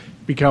of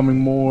becoming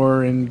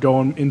more and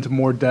going into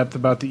more depth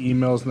about the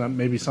emails and that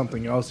maybe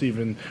something else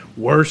even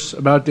worse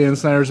about Dan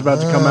Snyder is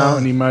about to come out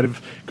and he might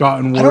have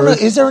gotten worse? I don't know.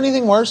 Is there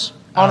anything worse?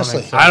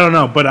 Honestly, I don't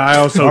know, but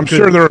I'm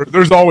sure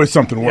there's always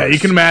something worse. Yeah, you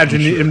can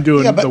imagine him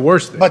doing the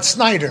worst thing. But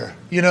Snyder,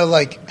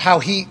 like how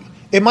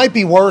it might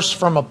be worse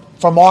from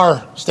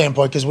our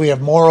standpoint because we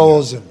have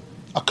morals and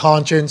a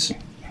conscience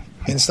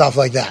and stuff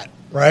like that,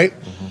 right?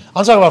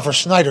 I'm talking about for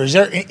Snyder.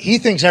 He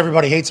thinks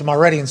everybody hates him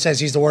already and says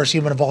he's the worst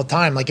human of all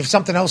time. Like if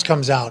something else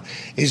comes out,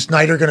 is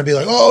Snyder going to be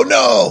like, oh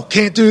no,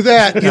 can't do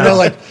that?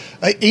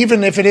 Like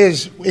even if it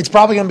is, it's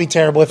probably going to be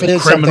terrible. If it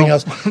is criminal.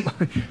 something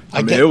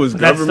else, it was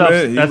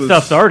government. That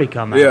stuff's already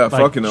come out. Yeah,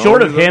 fucking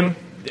short of him.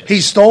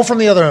 He stole from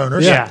the other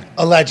owners, Yeah.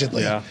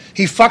 allegedly. Yeah.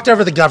 He fucked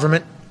over the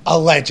government,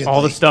 Allegedly.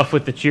 All the stuff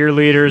with the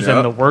cheerleaders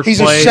and the workplace.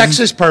 He's a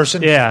sexist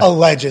person, Yeah.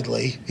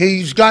 allegedly.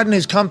 He's gotten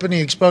his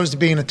company exposed to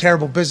being a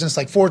terrible business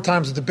like 4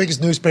 times with the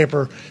biggest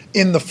newspaper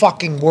in the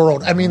fucking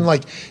world. I mean,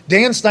 like,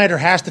 Dan Snyder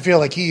has to feel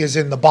like he is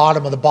in the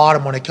bottom of the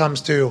bottom when it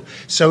comes to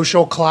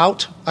social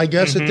clout, I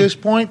guess, at this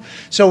point.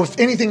 So if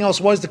anything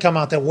else was to come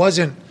out that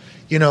wasn't,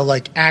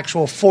 like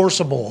actual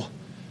forcible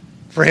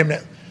for him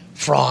to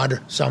fraud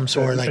some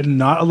sort, like And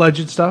not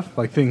alleged stuff,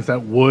 like things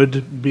that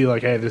would be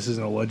like, hey, this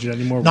isn't alleged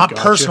anymore. We not got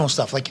personal you.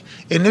 stuff. Like,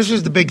 and this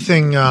is the big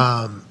thing.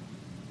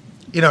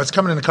 It's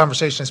coming in the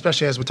conversation,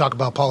 especially as we talk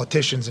about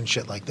politicians and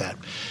shit like that.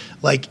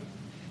 Like,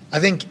 I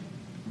think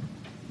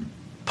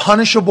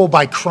punishable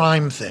by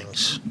crime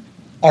things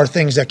are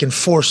things that can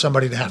force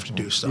somebody to have to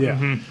do stuff.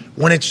 Yeah.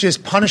 When it's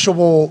just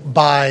punishable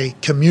by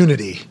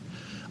community,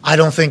 I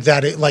don't think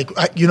that it, like,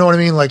 you know what I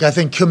mean? Like, I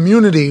think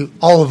community,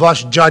 all of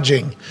us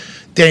judging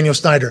Daniel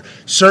Snyder,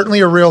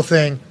 certainly a real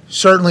thing,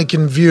 certainly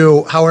can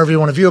view however you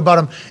want to view about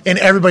him, and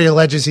everybody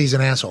alleges he's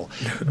an asshole.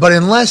 But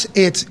unless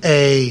it's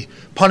a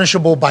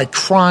punishable by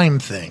crime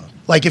thing,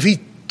 like if he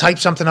typed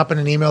something up in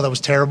an email that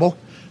was terrible,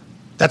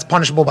 that's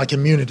punishable by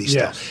community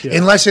stuff. Yes, yeah.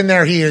 Unless in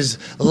there he is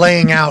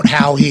laying out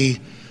how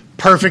he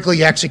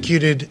perfectly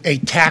executed a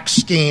tax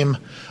scheme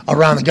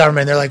around the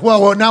government. They're like,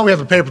 well, now we have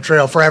a paper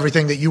trail for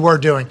everything that you were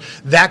doing.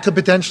 That could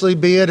potentially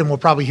be it, and we'll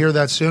probably hear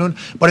that soon.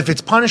 But if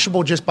it's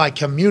punishable just by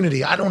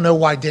community, I don't know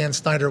why Dan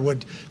Snyder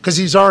would, because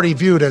he's already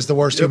viewed as the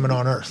worst human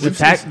on earth.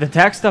 The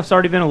tax stuff's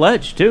already been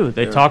alleged, too.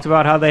 They talked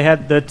about how they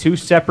had the 2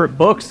 separate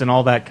books and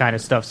all that kind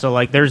of stuff. So,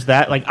 like, there's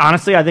that. Like,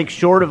 honestly, I think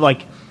short of,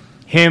 like,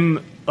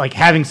 him, like,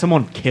 having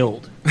someone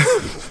killed,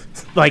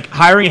 like,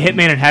 hiring a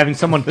hitman and having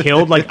someone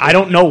killed, like, I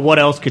don't know what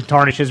else could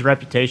tarnish his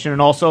reputation.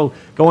 And also,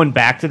 going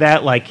back to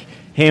that, like,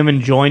 him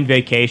enjoying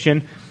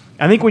vacation,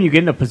 I think when you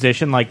get in a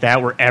position like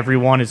that where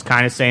everyone is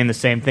kind of saying the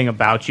same thing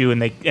about you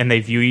and they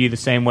view you the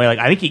same way, like,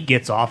 I think he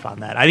gets off on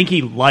that. I think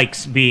he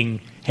likes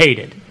being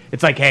hated.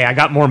 It's like, hey, I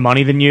got more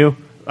money than you.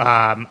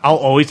 I'll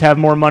always have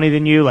more money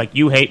than you. Like,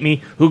 you hate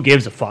me. Who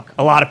gives a fuck?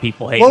 A lot of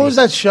people hate me. What was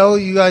that show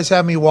you guys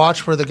had me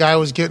watch where the guy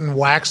was getting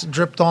wax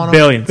dripped on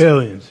him?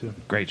 Billions. Yeah.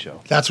 Great show.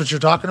 That's what you're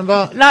talking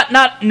about?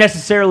 Not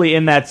necessarily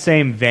in that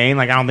same vein.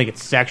 Like, I don't think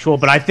it's sexual,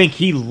 but I think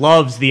he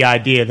loves the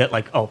idea that,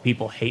 like, oh,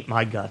 people hate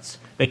my guts.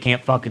 They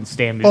can't fucking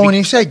stand me. Oh, when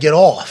you say get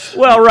off.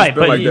 Well, right. It's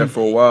been like that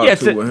for a while, yeah,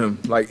 too, with him.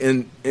 Like,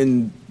 in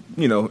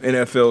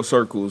NFL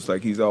circles,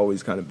 like, he's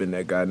always kind of been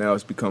that guy. Now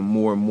it's become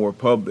more and more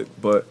public.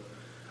 But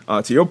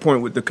to your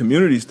point with the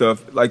community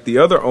stuff, like the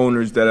other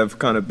owners that have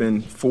kind of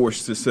been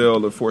forced to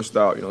sell or forced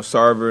out,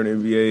 Sarver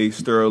and NBA,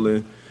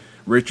 Sterling,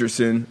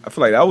 Richardson, I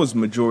feel like that was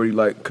majority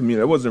like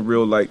community. It wasn't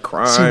real like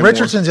crime. See,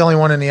 Richardson's the only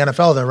one in the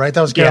NFL, though, right?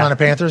 That was Carolina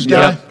Panthers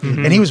guy,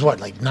 and he was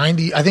what, like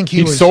 90? I think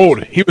he was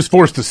sold. He was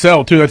forced to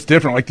sell too. That's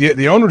different. Like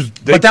the owners,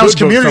 they but that was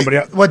could vote community. somebody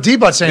out. What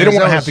D-But's saying, They don't is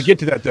want to that have to get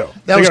to that though.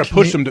 that They was got to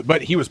push him to,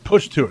 but he was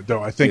pushed to it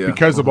though. I think Yeah.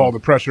 because of all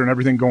the pressure and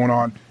everything going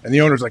on, and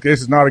the owners like,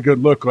 this is not a good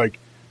look. Like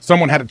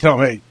someone had to tell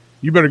him, hey,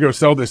 you better go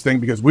sell this thing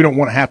because we don't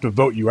want to have to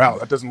vote you out.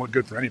 That doesn't look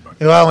good for anybody.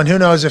 Well, and who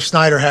knows if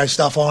Snyder has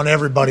stuff on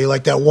everybody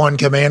like that one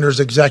Commanders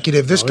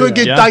executive. This could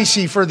get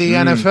dicey for the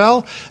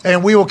NFL,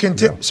 and we will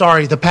continue.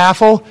 Sorry, the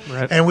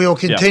PAFL, and we will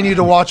continue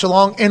to watch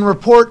along and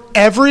report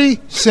every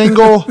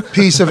single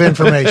piece of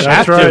information.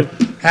 That's right.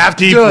 Have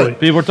to do it.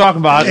 People are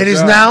talking about It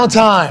is now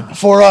time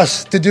for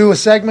us to do a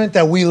segment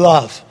that we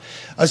love,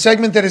 a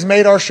segment that has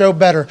made our show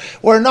better,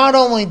 where not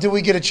only do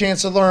we get a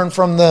chance to learn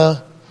from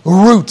the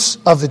roots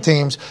of the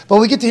teams, but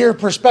we get to hear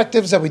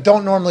perspectives that we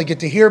don't normally get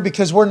to hear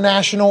because we're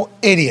national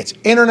idiots,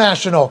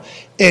 international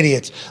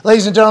idiots.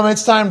 Ladies and gentlemen,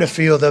 it's time to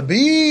feel the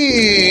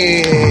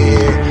beat.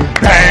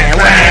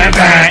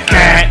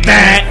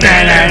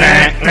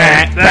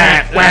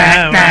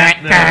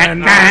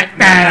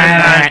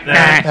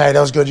 Hey,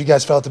 that was good. You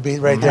guys felt the beat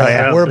right there.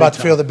 yeah, We're about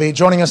to feel the beat.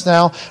 Joining us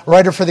now,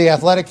 writer for The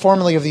Athletic,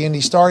 formerly of the Indy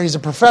Star. He's a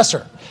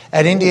professor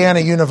at Indiana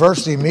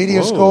University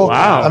Media School.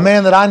 Wow. A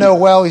man that I know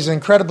well. He's an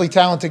incredibly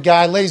talented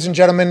guy. Ladies and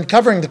gentlemen,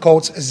 covering the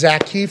Colts,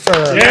 Zach Keefer.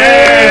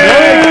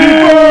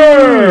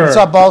 What's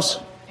up, boss?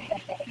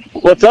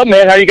 What's up,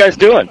 man? How you guys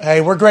doing?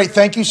 Hey, we're great.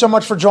 Thank you so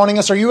much for joining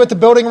us. Are you at the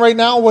building right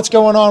now? What's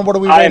going on? What are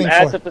we I am waiting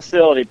at for? the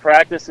facility.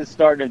 Practice is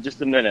starting in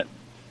just a minute.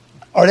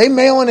 Are they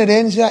mailing it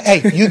in, Zach?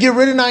 Hey, you get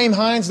rid of Nyheim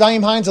Hines.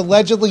 Nyheim Hines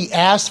allegedly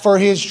asked for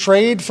his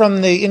trade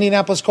from the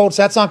Indianapolis Colts.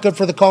 That's not good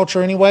for the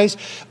culture anyways.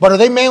 But are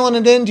they mailing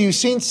it in? Do you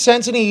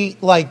sense any,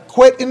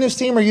 quit in this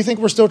team, or you think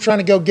we're still trying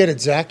to go get it,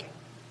 Zach?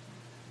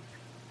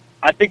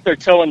 I think they're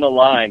towing the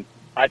line.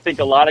 I think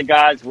a lot of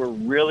guys were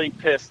really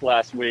pissed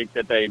last week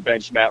that they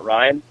benched Matt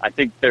Ryan. I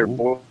think their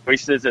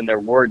voices and their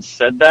words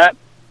said that.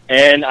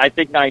 And I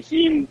think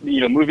Nyheim,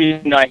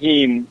 moving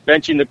Nyheim,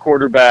 benching the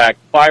quarterback,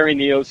 firing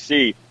the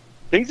OC,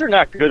 things are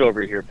not good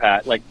over here,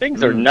 Pat.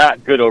 Things are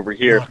not good over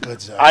here. Not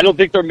good, Zach. I don't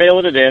think they're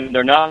mailing it in.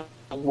 They're not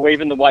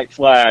waving the white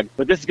flag.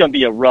 But this is going to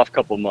be a rough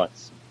couple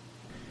months.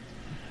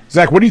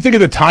 Zach, what do you think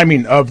of the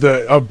timing of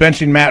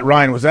benching Matt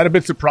Ryan? Was that a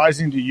bit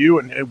surprising to you?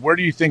 And where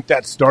do you think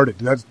that started?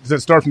 Does that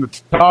start from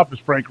the top? Is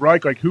Frank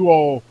Reich? Who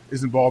all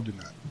is involved in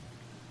that?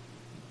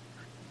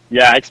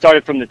 Yeah, it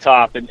started from the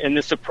top. And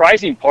the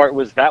surprising part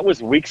was that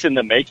was weeks in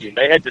the making.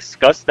 They had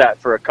discussed that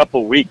for a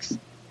couple weeks.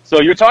 So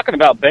you're talking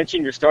about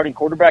benching your starting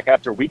quarterback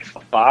after week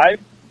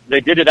 5. They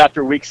did it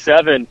after week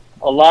 7.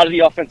 A lot of the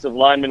offensive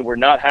linemen were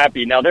not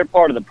happy. Now, they're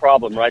part of the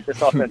problem, right?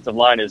 This offensive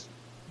line is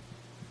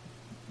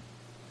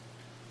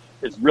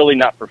really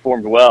not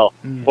performed well.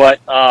 But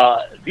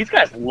these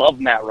guys love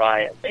Matt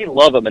Ryan. They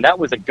love him, and that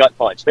was a gut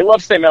punch. They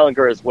love Sam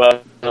Ehlinger as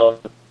well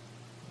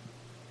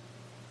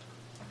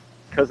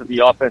because of the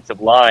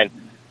offensive line.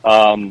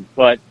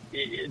 But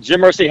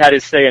Jim Irsay had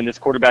his say in this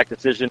quarterback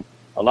decision,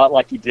 a lot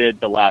like he did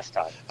the last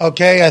time.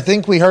 Okay, I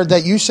think we heard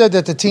that you said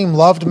that the team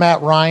loved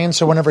Matt Ryan,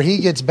 so whenever he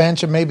gets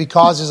benched, it maybe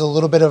causes a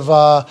little bit of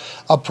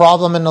a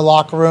problem in the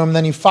locker room.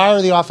 Then you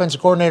fire the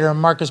offensive coordinator,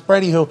 Marcus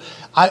Brady, who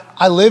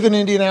I live in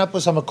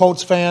Indianapolis. I'm a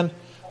Colts fan.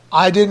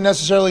 I didn't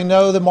necessarily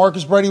know that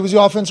Marcus Brady was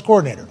the offensive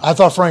coordinator. I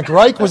thought Frank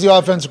Reich was the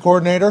offensive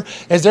coordinator.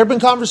 Has there been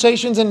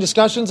conversations and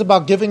discussions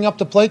about giving up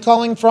the play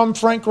calling from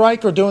Frank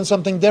Reich or doing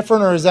something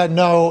different, or is that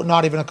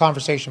not even a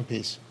conversation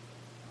piece?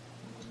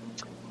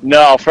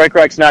 No, Frank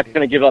Reich's not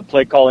going to give up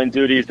play calling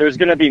duties. There's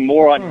going to be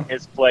more on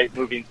his plate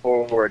moving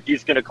forward.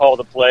 He's going to call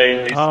the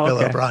plays.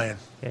 Bill O'Brien.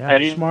 Yeah,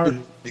 And Smart.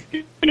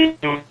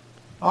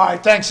 All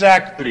right, thanks,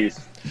 Zach.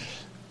 duties.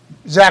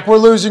 Zach, we're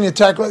losing you.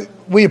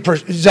 We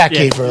appreciate Zach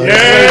Keefer.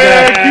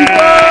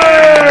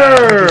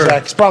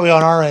 Zach, it's probably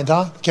on our end,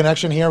 huh?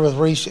 Connection here with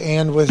Rece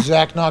and with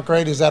Zach not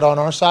great. Is that on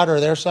our side or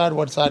their side?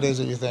 What side is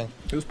it, you think?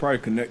 It was probably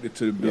connected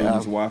to the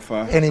building's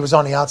Wi-Fi. And he was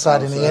on the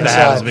outside and the That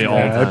happens to inside. me all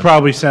the I time.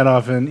 probably sent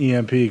off an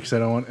EMP because I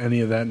don't want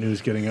any of that news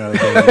getting out of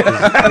the game.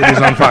 It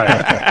is on fire.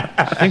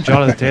 I think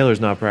Jonathan Taylor's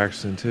not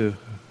practicing too.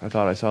 I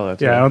thought I saw that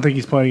too. Yeah, I don't think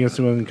he's playing against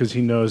New because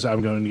he knows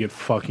I'm going to get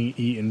fucking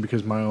eaten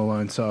because my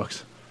O-line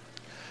sucks.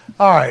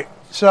 All right.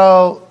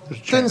 So,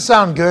 didn't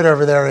sound good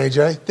over there,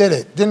 AJ, did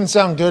it? Didn't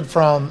sound good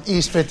from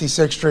East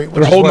 56th Street.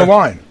 They're holding the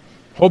line.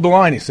 Hold the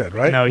line, he said,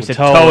 right? No, he said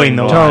towing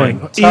the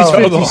line. East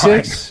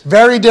 56.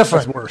 Very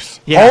different. That's worse.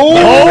 Yeah.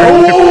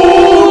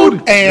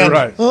 Hold and You're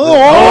right.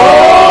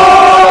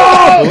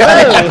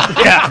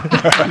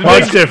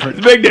 Much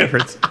different. Big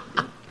difference.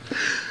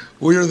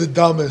 we are the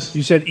dumbest.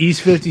 You said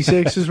East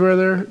 56 is where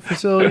their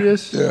facility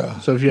is? Yeah.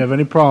 So if you have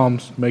any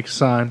problems, make a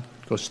sign.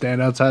 Go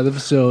stand outside the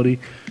facility.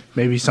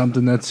 Maybe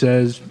something that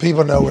says,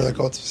 People know where they're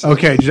going to.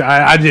 okay,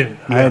 I didn't.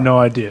 I had no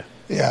idea.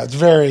 Yeah, it's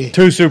very.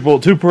 2 Super Bowl,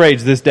 2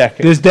 parades this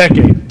decade. This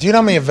decade. Do you know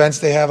how many events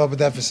they have up at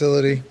that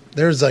facility?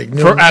 There's like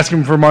For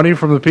asking for money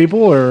from the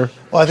people, or?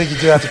 Well, I think you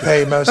do have to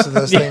pay most of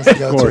those things to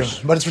go course.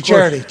 to. But it's for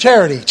charity.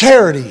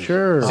 Charity.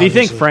 Sure. So you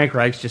think Frank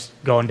Reich's just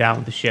going down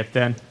with the ship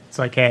then? It's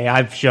like, hey,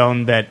 I've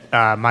shown that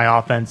my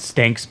offense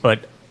stinks,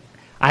 but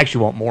I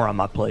actually want more on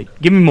my plate.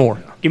 Give me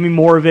more. Give me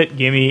more of it.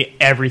 Give me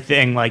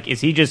everything. Like, is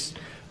he just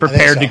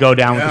prepared so. to go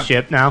down with the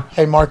ship now?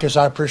 Hey, Marcus,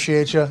 I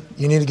appreciate you.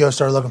 You need to go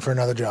start looking for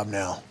another job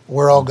now.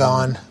 We're all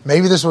gone.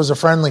 Maybe this was a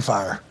friendly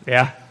fire.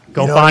 Yeah.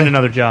 Go You know find what I mean?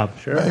 another job.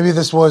 Maybe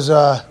this was,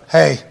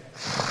 hey,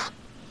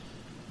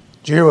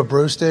 did you hear what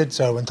Bruce did?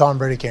 So when Tom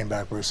Brady came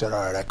back, Bruce said,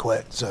 all right, I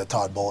quit. So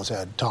Todd Bowles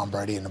had Tom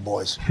Brady and the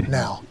boys.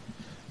 Now,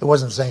 it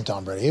wasn't the same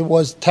Tom Brady. It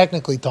was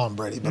technically Tom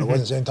Brady, but it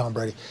wasn't the same Tom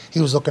Brady.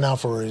 He was looking out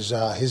for his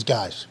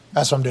guys.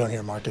 That's what I'm doing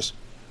here, Marcus.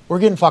 We're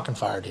getting fucking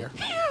fired here.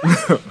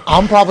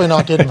 I'm probably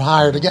not getting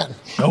hired again.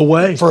 No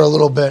way. For a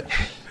little bit.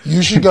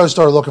 You should go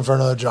start looking for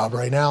another job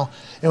right now.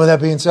 And with that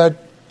being said,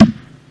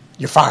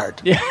 you're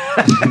fired. Yeah.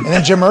 And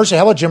then Jim Irsay.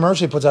 How about Jim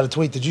Irsay puts out a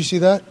tweet? Did you see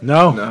that?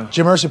 No.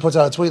 Jim Irsay puts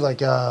out a tweet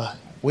like,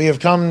 we have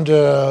come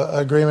to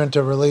agreement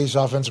to release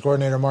offensive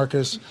coordinator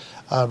Marcus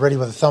Brady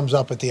with a thumbs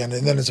up at the end.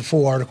 And then it's a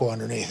full article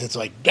underneath. It's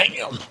like,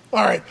 damn.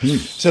 All right.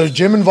 So is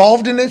Jim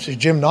involved in this? Is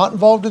Jim not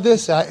involved in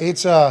this?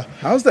 How's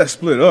that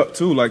split up,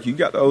 too? Like, you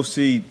got the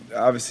OC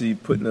obviously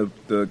putting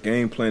the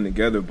game plan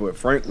together, but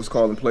Frank was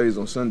calling plays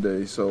on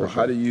Sunday. So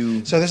how do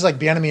you – So this is like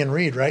Bieniemy and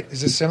Reed, right?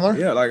 Is this similar?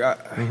 Yeah, like I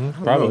don't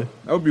probably. know.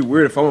 That would be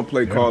weird if I'm a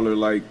play caller,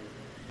 like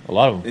 – A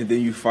lot of them. and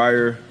then you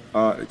fire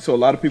so a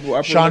lot of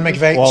people – Sean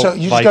McVay. Well, So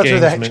you just go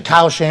through Vikings,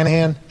 Kyle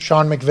Shanahan,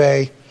 Sean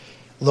McVay,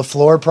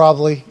 LaFleur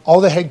probably.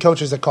 All the head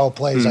coaches that call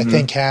plays, I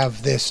think,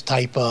 have this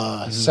type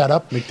of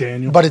setup.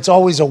 McDaniel. But it's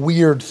always a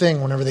weird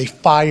thing whenever they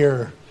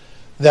fire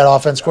that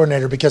offense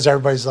coordinator because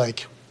everybody's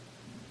like,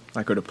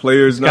 Like, are the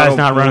players guy's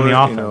now not running the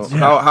going, offense.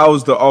 How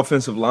is the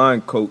offensive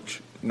line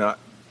coach not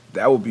 –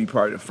 that would be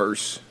probably the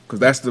first – because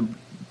that's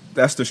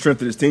the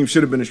strength of this team.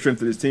 Should have been the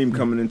strength of this team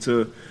coming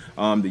into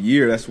the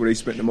year. That's where they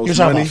spent the most you're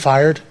talking money. about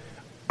fired?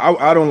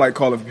 I don't like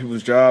calling for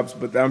people's jobs,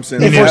 but I'm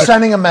saying If we're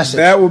sending a message.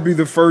 that would be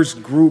the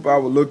first group I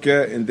would look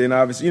at, and then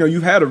obviously,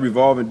 you had a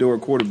revolving door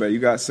at quarterback. You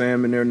got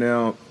Sam in there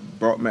now,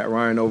 brought Matt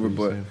Ryan over,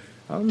 but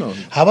I don't know.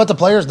 How about the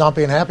players not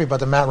being happy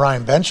about the Matt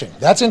Ryan benching?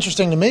 That's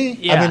interesting to me.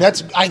 Yeah. I mean,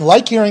 I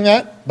like hearing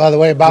that, by the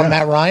way, about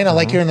Matt Ryan. I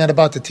like hearing that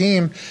about the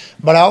team,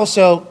 but it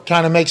also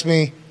kind of makes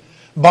me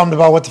bummed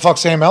about what the fuck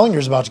Sam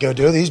Ellinger's about to go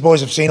do. These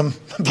boys have seen him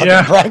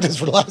practice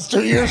for the last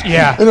 2 years.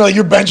 Yeah. And they're like,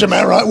 you're benching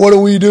Matt Ryan. What are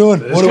we doing?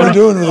 What are we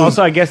doing with him?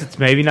 Also, I guess it's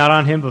maybe not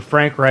on him, but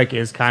Frank Reich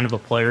is kind of a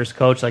player's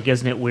coach. Like,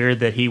 isn't it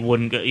weird that he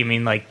wouldn't go? I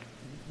mean, like,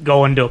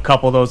 going to a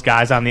couple of those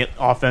guys on the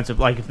offensive.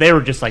 Like if they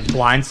were just like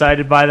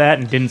blindsided by that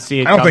and didn't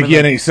see it. I don't think he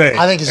had any say.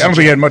 I don't think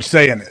he had much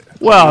say in it.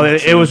 Well,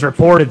 it was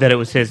reported that it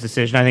was his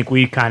decision. I think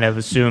we kind of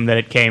assumed that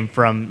it came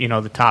from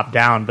the top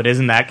down. But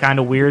isn't that kind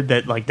of weird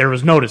that like there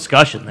was no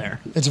discussion there?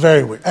 It's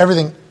very weird.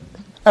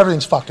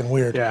 Everything's fucking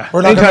weird. Yeah.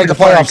 We're not going to make the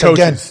playoffs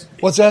again.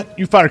 What's that?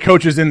 You fire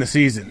coaches in the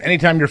season.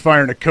 Anytime you're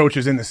firing a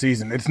coaches in the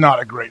season, it's not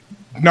a great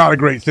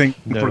thing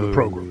for the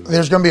program.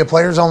 There's going to be a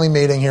players-only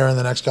meeting here in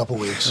the next couple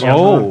weeks.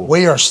 Oh.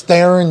 We are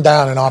staring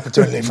down an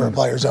opportunity for a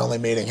players-only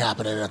meeting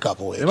happening in a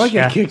couple weeks. They might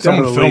get kicked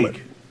out of the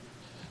league.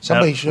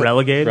 Somebody should.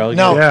 Relegated?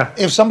 No, Yeah.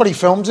 if somebody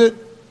films it,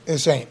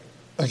 this ain't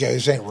right.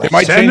 It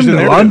might Send change them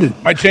the to narrative. London.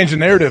 Might change the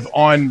narrative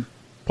on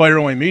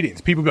player-only meetings.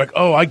 People be like,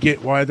 "Oh, I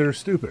get why they're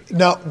stupid."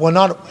 No, well,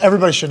 not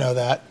everybody should know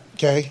that.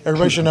 Okay,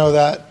 everybody should know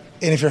that.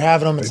 And if you're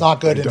having them, it's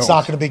not good. And it's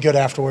not going to be good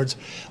afterwards.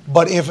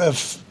 But if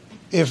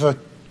a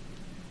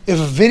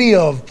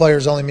video of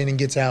players-only meeting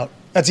gets out,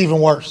 that's even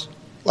worse.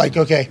 Like,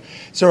 okay,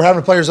 so we're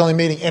having a players-only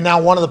meeting, and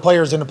now one of the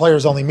players in the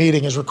players-only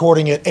meeting is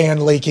recording it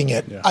and leaking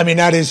it. Yeah. I mean,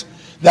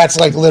 that's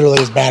like literally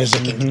as bad as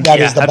it can. Mm-hmm. That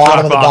is the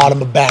bottom of the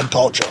bottom of bad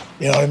culture.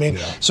 You know what I mean?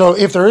 Yeah. So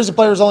if there is a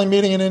players-only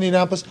meeting in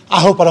Indianapolis, I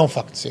hope I don't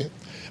fucking see it.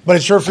 But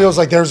it sure feels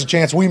like there's a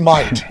chance we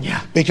might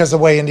because of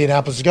the way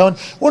Indianapolis is going.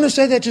 I want to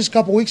say that just a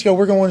couple weeks ago.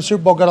 We're going to win the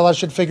Super Bowl, got a lot of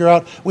shit to figure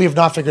out. We have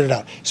not figured it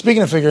out.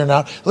 Speaking of figuring it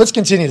out, let's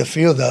continue to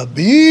feel the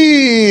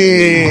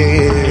beat.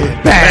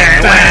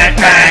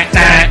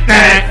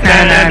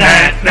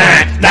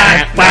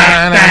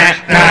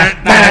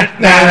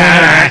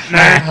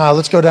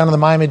 Let's go down to the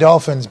Miami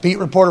Dolphins. Beat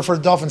reporter for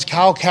the Dolphins,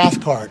 Kyle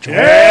Cathcart.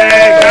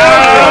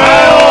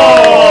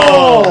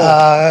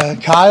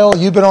 Kyle,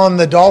 you've been on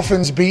the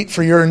Dolphins beat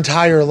for your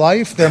entire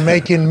life. They're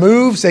making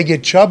moves. They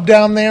get Chubb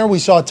down there. We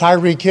saw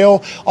Tyreek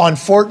Hill on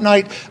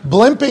Fortnite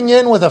blimping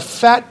in with a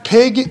fat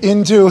pig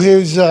into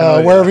his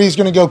wherever he's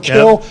going to go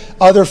kill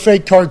other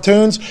fake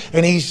cartoons.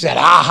 And he said,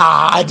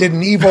 aha, I did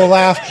an evil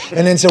laugh.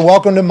 And then said,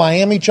 welcome to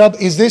Miami, Chubb.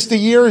 Is this the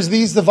year? Is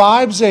these the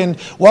vibes? And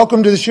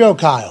welcome to the show,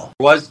 Kyle.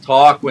 There was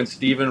talk when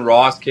Stephen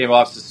Ross came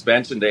off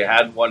suspension. They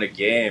hadn't won a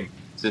game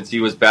since he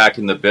was back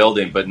in the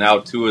building. But now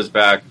Tua's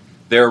back.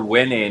 They're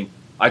winning.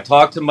 I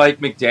talked to Mike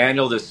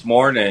McDaniel this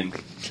morning.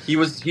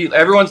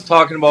 Everyone's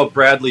talking about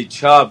Bradley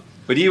Chubb,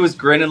 but he was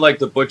grinning like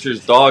the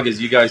butcher's dog,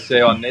 as you guys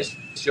say on this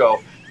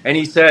show. And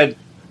he said,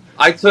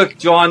 I took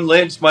John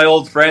Lynch, my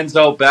old friends,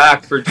 out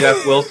back for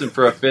Jeff Wilson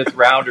for a 5th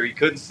rounder. He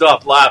couldn't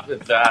stop laughing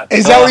at that.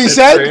 Is that what he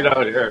said? Great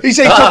out here. He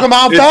said he took him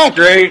out back?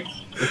 Great.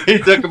 He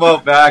took him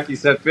out back. He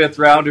said 5th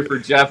rounder for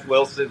Jeff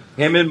Wilson.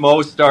 Him and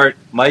Mo start.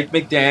 Mike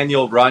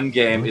McDaniel run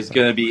game is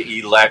going to be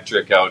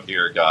electric out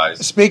here,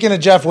 guys. Speaking of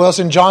Jeff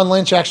Wilson, John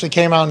Lynch actually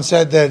came out and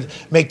said that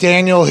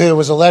McDaniel, who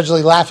was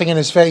allegedly laughing in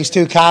his face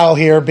too, Kyle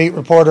here, beat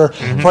reporter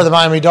for the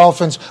Miami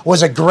Dolphins,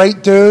 was a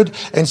great dude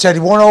and said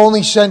he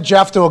only sent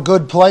Jeff to a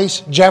good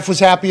place. Jeff was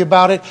happy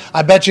about it.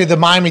 I bet you the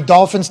Miami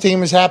Dolphins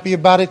team is happy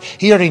about it.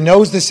 He already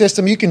knows the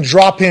system. You can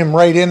drop him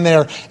right in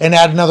there and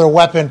add another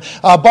weapon.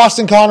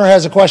 Boston Connor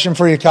has a question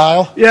for you,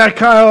 Kyle. Yeah,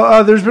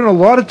 Kyle, there's been a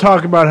lot of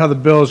talk about how the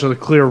Bills are the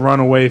clear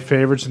runaway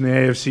favorites in the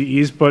AFC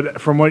East,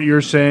 but from what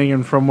you're saying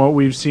and from what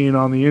we've seen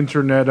on the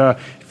internet, it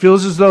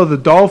feels as though the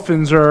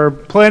Dolphins are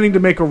planning to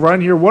make a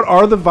run here. What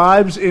are the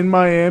vibes in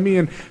Miami,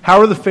 and how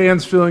are the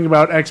fans feeling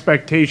about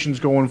expectations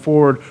going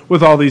forward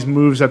with all these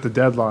moves at the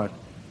deadline?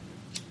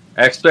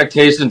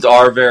 Expectations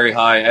are very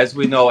high. As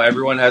we know,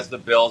 everyone has the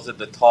Bills at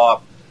the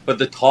top. But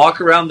the talk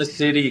around the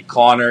city,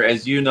 Connor,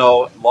 as you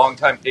know,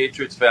 longtime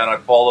Patriots fan, I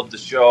followed the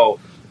show.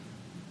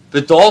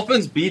 The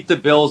Dolphins beat the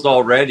Bills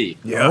already.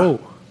 Yeah. Oh.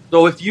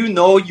 So if you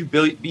know you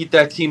beat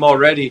that team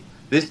already,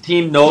 this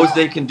team knows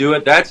they can do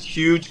it. That's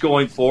huge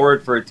going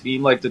forward for a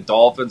team like the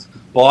Dolphins.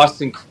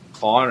 Boston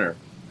Connor.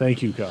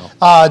 Thank you,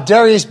 Kyle.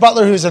 Darius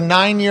Butler, who's a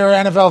 9-year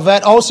NFL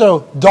vet,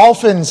 also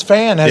Dolphins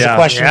fan, has a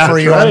question for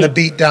you on the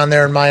beat down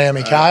there in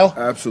Miami, Kyle.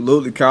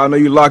 Absolutely, Kyle. I know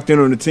you're locked in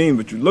on the team,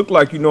 but you look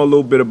like you know a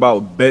little bit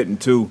about betting,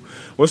 too.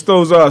 What's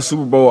those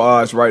Super Bowl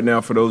odds right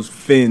now for those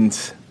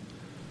Fins?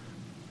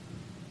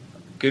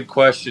 Good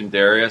question,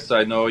 Darius.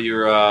 I know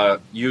you're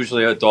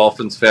usually a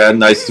Dolphins fan.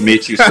 Nice to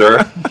meet you,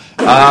 sir.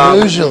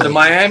 Usually. The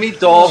Miami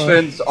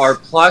Dolphins are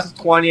plus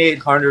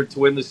 2,800 to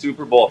win the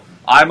Super Bowl.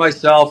 I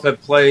myself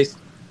have placed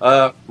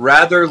a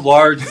rather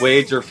large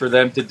wager for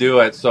them to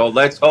do it. So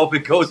let's hope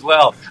it goes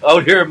well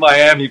out here in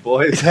Miami,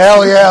 boys.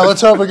 Hell yeah,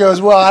 let's hope it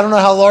goes well. I don't know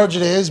how large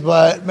it is,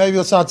 but maybe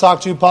let's not talk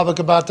too public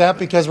about that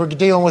because we're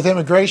dealing with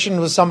immigration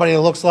with somebody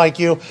that looks like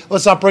you.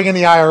 Let's not bring in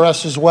the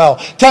IRS as well.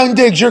 Tongue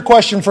Diggs, your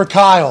question for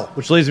Kyle.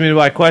 Which leads me to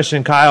my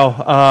question,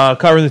 Kyle.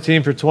 Covering the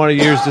team for 20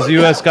 years, does the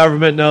U.S.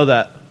 government know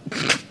that?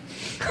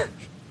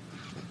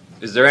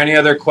 Is there any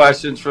other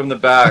questions from the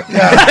back?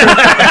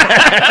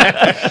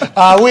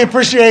 We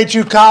appreciate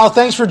you, Kyle.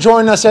 Thanks for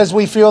joining us as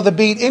we feel the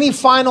beat. Any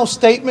final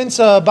statements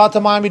about the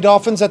Miami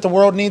Dolphins that the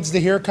world needs to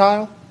hear,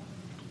 Kyle?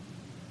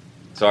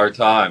 It's our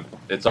time.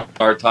 It's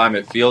our time.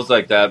 It feels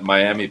like that in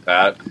Miami,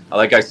 Pat.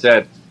 Like I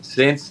said,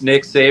 since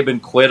Nick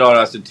Saban quit on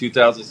us in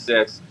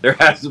 2006, there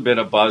hasn't been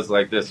a buzz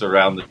like this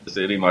around the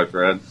city, my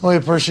friend. We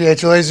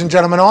appreciate you, ladies and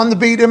gentlemen. On the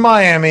beat in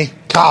Miami,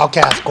 Kyle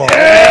Cathcart.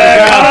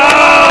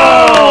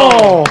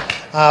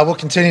 We'll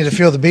continue to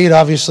feel the beat.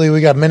 Obviously, we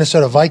got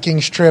Minnesota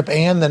Vikings trip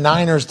and the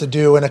Niners to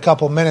do in a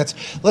couple minutes.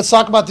 Let's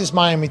talk about this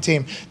Miami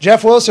team.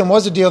 Jeff Wilson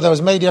was a deal that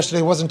was made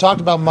yesterday. Wasn't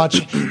talked about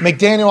much.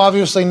 McDaniel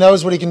obviously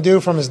knows what he can do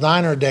from his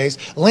Niner days.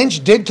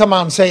 Lynch did come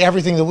out and say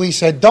everything that we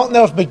said. Don't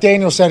know if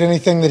McDaniel said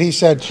anything that he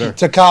said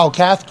to Kyle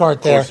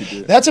Cathcart there.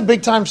 That's a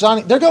big-time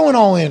signing. They're going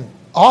all in.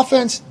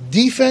 Offense,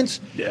 defense,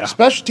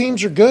 special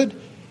teams are good.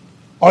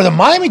 Are the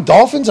Miami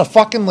Dolphins a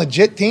fucking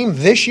legit team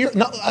this year?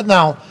 No,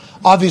 now,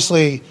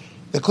 obviously,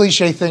 the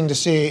cliche thing to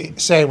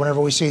say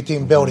whenever we see a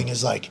team building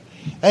is like,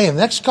 hey, in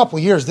the next couple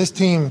of years, this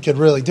team could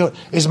really do it.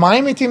 Is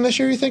Miami a team this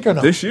year, you think, or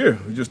no? This year.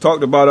 We just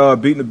talked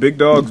about beating the big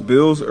dogs,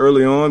 Bills,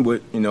 early on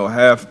with,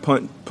 half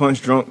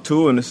punch drunk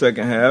Tua in the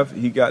second half.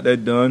 He got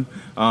that done.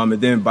 And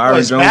then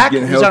Byron Jones back?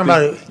 getting He's healthy.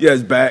 talking about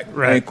his back,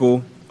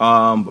 ankle.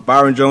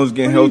 Byron Jones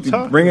getting healthy,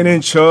 bringing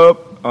in Chubb.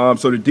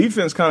 So the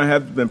defense kind of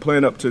have been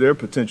playing up to their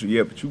potential.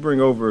 Yeah, but you bring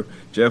over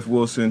Jeff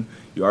Wilson.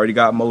 You already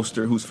got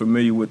Mostert, who's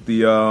familiar with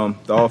the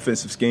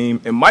offensive scheme.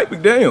 And Mike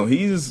McDaniel,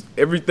 he's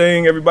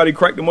everything everybody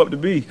cracked him up to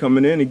be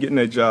coming in and getting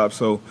that job.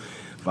 So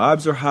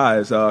vibes are high,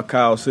 as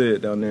Kyle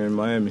said down there in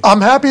Miami.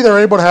 I'm happy they're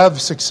able to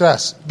have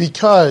success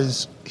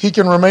because he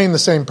can remain the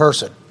same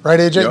person. Right,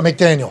 AJ? Yep.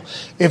 McDaniel.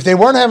 If they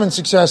weren't having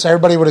success,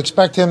 everybody would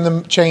expect him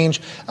to change.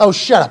 Oh,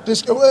 shut up.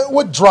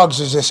 What drugs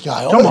is this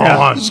guy? Come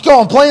on. He's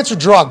going plants or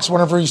drugs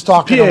whenever he's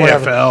talking or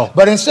whatever. PAFL.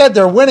 But instead,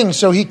 they're winning,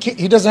 so he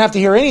doesn't have to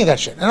hear any of that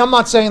shit. And I'm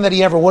not saying that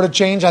he ever would have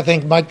changed. I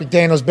think Mike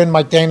McDaniel's been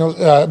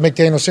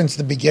McDaniel since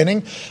the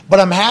beginning. But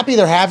I'm happy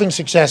they're having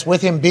success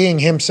with him being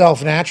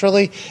himself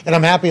naturally, and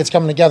I'm happy it's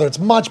coming together. It's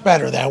much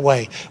better that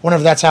way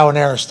whenever that's how an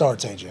era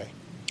starts, AJ.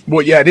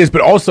 Well, yeah, it is,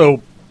 but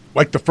also –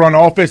 like the front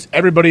office,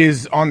 everybody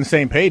is on the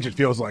same page, it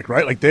feels like,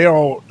 right? Like they're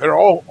all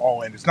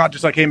in. It's not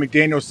just like, hey,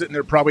 McDaniel's sitting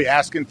there probably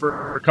asking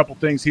for a couple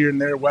things here and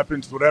there,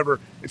 weapons,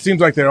 whatever. It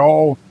seems like they're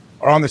all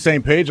are on the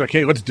same page. Like,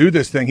 hey, let's do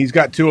this thing. He's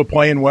got Tua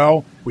playing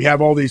well. We have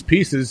all these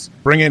pieces.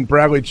 Bring in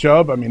Bradley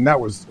Chubb. I mean, that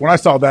was – when I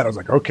saw that, I was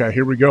like, okay,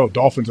 here we go.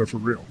 Dolphins are for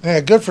real.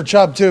 Yeah, good for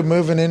Chubb, too,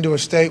 moving into a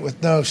state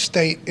with no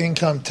state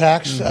income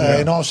tax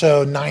and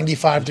also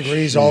 95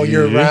 degrees all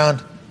year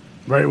round.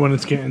 Right when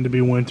it's getting to be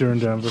winter in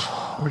Denver.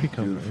 Where'd he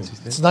come from?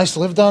 It's nice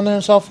to live down there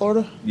in South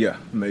Florida. Yeah,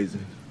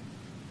 amazing.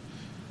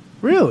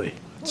 Really?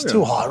 It's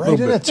too hot, right?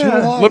 Isn't it too A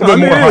hot? little bit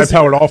more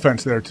high-powered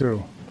offense there,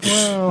 too.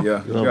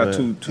 Yeah, you got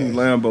two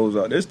Lambos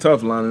out there. It's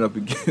tough lining up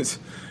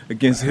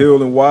against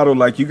Hill and Waddle.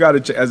 Like, you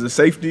got to, as a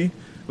safety,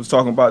 I was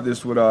talking about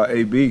this with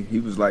AB. He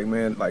was like,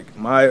 man, like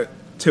my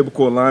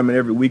typical alignment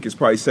every week is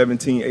probably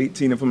 17,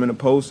 18 if I'm in the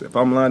post. If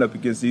I'm lined up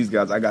against these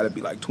guys, I got to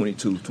be like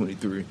 22,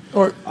 23. I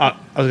was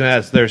going to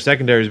ask, their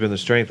secondary's been the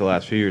strength the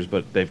last few years,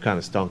 but they've kind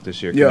of stunk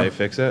this year. Can they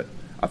fix it?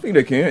 I think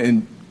they can.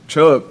 And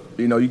Chubb,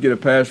 you get a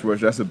pass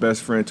rush, that's the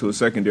best friend to a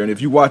secondary. And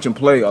if you watch them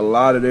play, a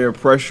lot of their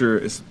pressure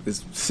is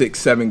 6,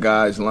 7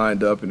 guys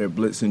lined up, and they're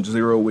blitzing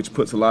 0, which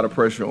puts a lot of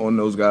pressure on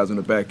those guys on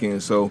the back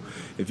end. So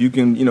if you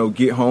can,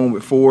 get home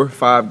with 4,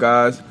 5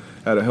 guys,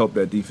 that'll help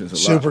that defense a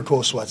lot. Super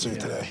cool sweatsuit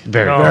today.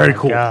 Very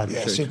cool. Yeah,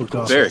 super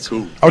cool. Very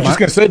cool. I was just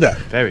going to say that.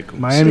 Very cool.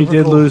 Miami Super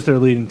did cool. lose their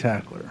leading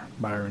tackler,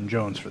 Byron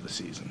Jones, for the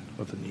season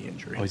with a knee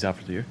injury. Oh, he's out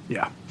for the year?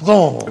 Yeah.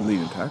 Oh,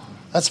 Leading tackle.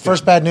 that's the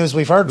first bad news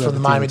we've heard from the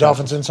Miami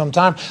Dolphins in some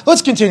time.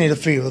 Let's continue to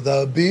feel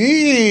the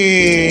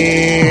beat.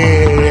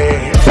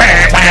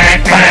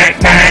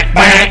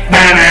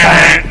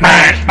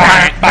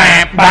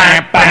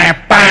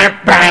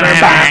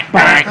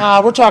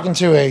 We're talking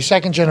to a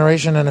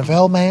second-generation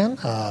NFL man,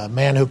 a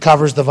man who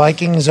covers the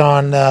Vikings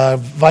on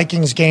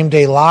Vikings Game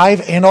Day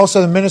Live and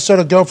also the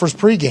Minnesota Gophers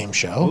pregame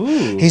show.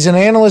 Ooh. He's an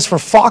analyst for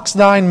Fox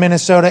 9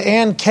 Minnesota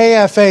and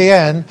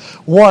KFAN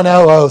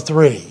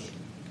 1003.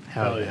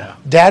 Hell yeah.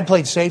 Dad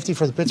played safety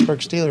for the Pittsburgh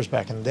Steelers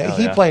back in the day.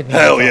 He played in the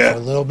Hell NFL yeah. for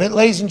a little bit.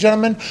 Ladies and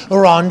gentlemen,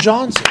 Ron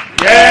Johnson.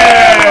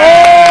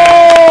 Yeah!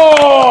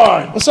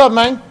 What's up,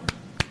 man?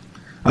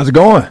 How's it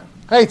going?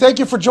 Hey, thank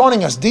you for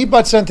joining us.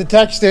 D-Butt sent a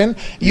text in.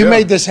 You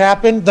made this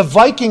happen. The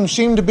Vikings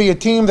seem to be a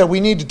team that we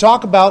need to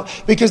talk about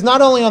because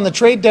not only on the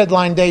trade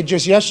deadline day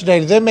just yesterday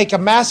did they make a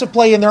massive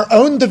play in their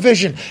own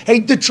division. Hey,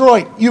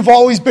 Detroit, you've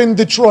always been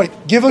Detroit.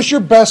 Give us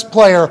your best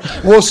player.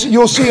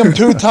 You'll see him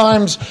 2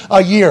 times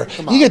a year.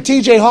 You get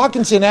T.J.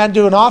 Hawkinson added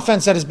to an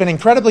offense that has been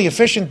incredibly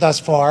efficient thus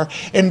far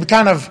and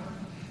kind of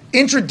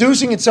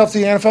introducing itself to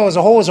the NFL as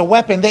a whole as a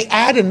weapon. They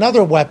add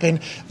another weapon.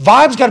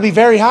 Vibes got to be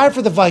very high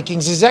for the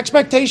Vikings. Is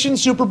expectation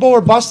Super Bowl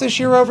or bust this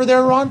year over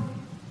there, Ron?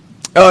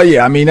 Oh,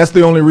 yeah. I mean, that's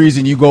the only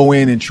reason you go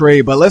in and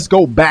trade. But let's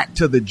go back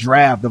to the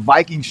draft. The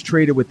Vikings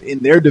traded within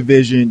their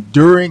division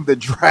during the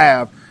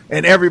draft,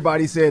 and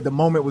everybody said the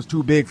moment was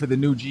too big for the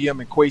new GM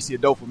and Kwesi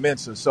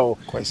Adolfo-Mensah. So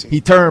he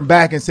turned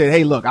back and said,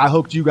 hey, look, I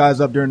hooked you guys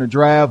up during the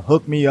draft.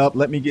 Hook me up.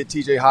 Let me get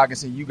T.J.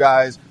 Hawkinson. You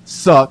guys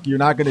suck. You're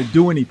not going to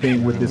do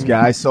anything with this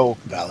guy. So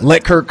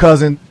let Kirk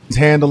Cousins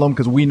handle them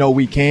because we know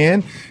we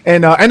can.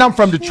 And I'm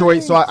from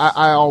Detroit, so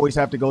I always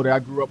have to go there. I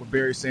grew up with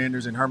Barry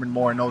Sanders and Herman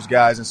Moore and those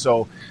guys, and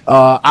so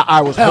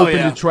I was hoping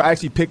Detroit. I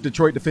actually picked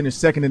Detroit to finish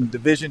second in the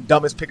division.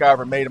 Dumbest pick I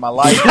ever made in my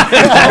life.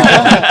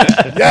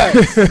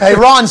 Yes. Hey,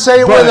 Ron,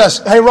 say it with us.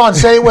 Hey, Ron,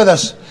 say it with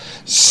us.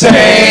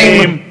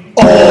 Same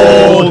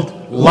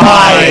old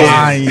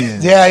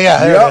Lions. Yeah.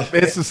 Yep,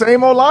 it's the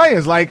same old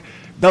Lions. Like,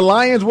 the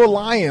Lions were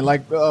lying.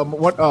 Like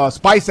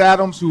Spice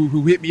Adams,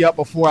 who hit me up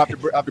before after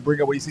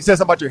bring up what he said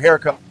something about your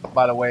haircut,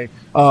 by the way.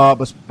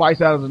 But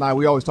Spice Adams and I,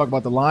 we always talk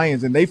about the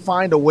Lions, and they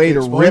find a way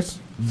to rip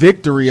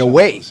victory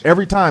away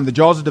every time. The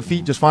jaws of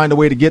defeat just find a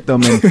way to get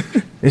them,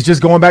 and it's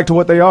just going back to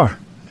what they are.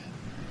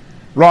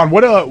 Ron,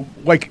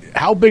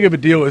 how big of a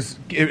deal is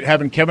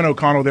having Kevin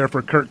O'Connell there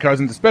for Kirk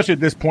Cousins, especially at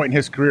this point in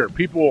his career?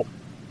 People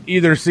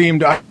either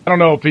seemed, I don't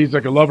know if he's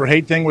like a love or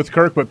hate thing with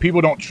Kirk, but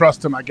people don't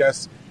trust him, I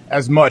guess,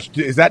 as much.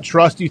 Is that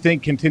trust, you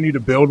think, continue to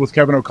build with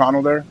Kevin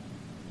O'Connell there?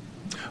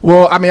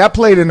 Well, I mean, I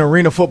played in the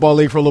Arena Football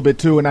League for a little bit,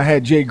 too, and I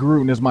had Jay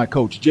Gruden as my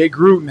coach. Jay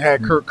Gruden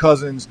had Kirk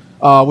Cousins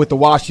with the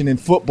Washington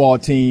football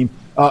team.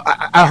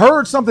 I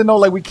heard something, though,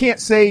 like we can't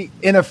say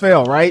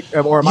NFL, right?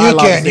 Or am I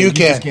allowed to say? You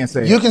just can't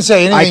say it. You can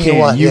say anything you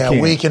want.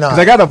 We cannot. Because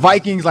I got a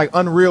Vikings,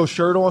 Unreal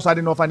shirt on, so I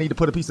didn't know if I need to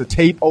put a piece of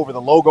tape over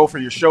the logo for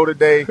your show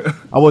today.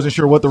 I wasn't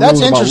sure what the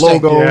rules about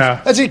logos.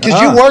 Yeah. That's it,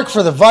 because you work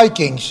for the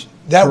Vikings.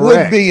 That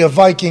would be a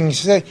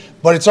Vikings thing,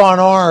 but it's on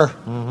our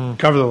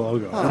cover the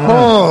logo.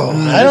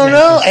 I don't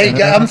know. Hey,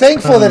 I'm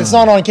thankful that it's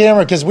not on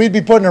camera because we'd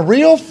be putting a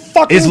real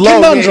fucking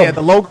conundrum. Yeah,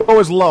 the logo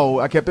is low.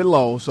 I kept it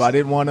low, so I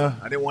didn't want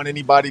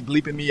anybody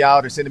bleeping me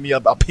out or sending me a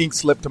pink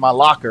slip to my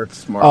locker.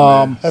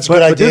 Smart, man. That's a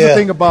good idea. But there's the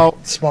thing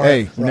about smart.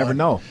 Hey, you never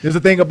know. There's the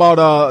thing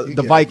about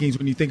the Vikings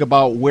when you think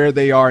about where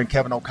they are and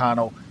Kevin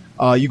O'Connell.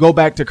 You go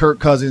back to Kirk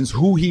Cousins,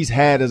 who he's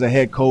had as a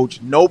head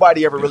coach.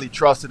 Nobody ever really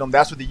trusted him.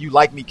 That's where the "you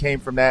like me" came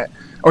from. That,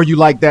 or "you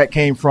like that"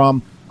 came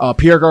from.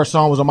 Pierre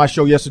Garçon was on my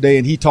show yesterday,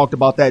 and he talked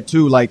about that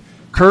too. Like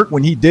Kirk,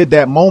 when he did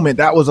that moment,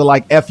 that was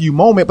a "fu"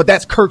 moment. But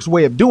that's Kirk's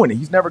way of doing it.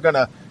 He's never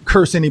gonna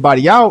curse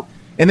anybody out.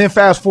 And then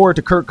fast forward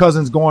to Kirk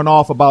Cousins going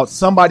off about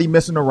somebody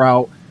missing a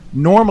route.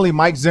 Normally,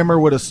 Mike Zimmer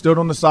would have stood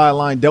on the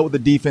sideline, dealt with the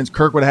defense.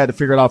 Kirk would have had to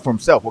figure it out for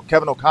himself. Well,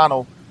 Kevin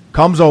O'Connell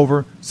comes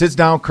over, sits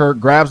down Kirk,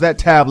 grabs that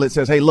tablet,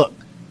 says, "Hey, look.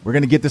 We're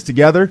going to get this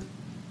together."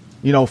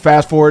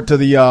 Fast forward to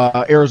the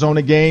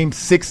Arizona game,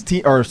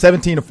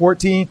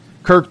 17-14.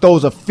 Kirk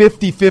throws a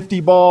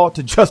 50-50 ball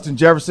to Justin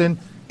Jefferson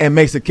and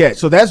makes a catch.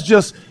 So that's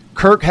just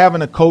Kirk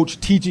having a coach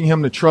teaching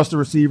him to trust the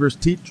receivers,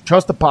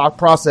 trust the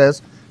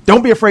process.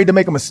 Don't be afraid to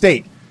make a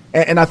mistake.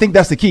 And I think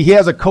that's the key. He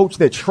has a coach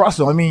that trusts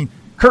him. I mean,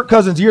 Kirk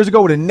Cousins years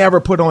ago would have never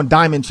put on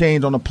diamond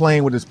chains on a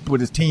plane with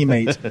his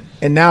teammates,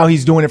 and now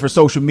he's doing it for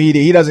social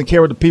media. He doesn't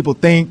care what the people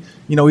think.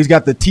 He's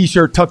got the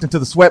T-shirt tucked into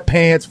the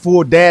sweatpants,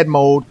 full dad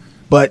mode.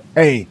 But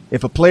hey,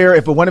 if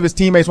one of his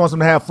teammates wants him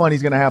to have fun,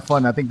 he's going to have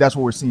fun. I think that's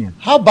what we're seeing.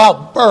 How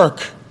about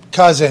Burke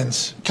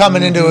Cousins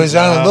coming into his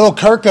own? Little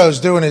Kirko's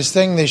doing his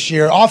thing this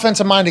year.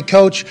 Offensive-minded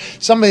coach,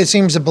 somebody that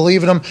seems to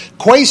believe in him.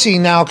 Kwesi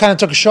now kind of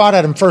took a shot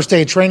at him first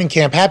day of training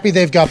camp. Happy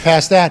they've got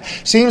past that.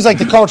 Seems like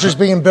the culture's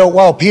being built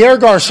well. Pierre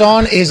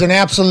Garçon is an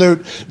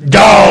absolute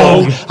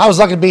dog. I was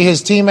lucky to be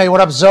his teammate.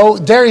 What up, Zoe?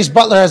 Darius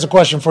Butler has a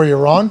question for you,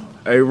 Ron.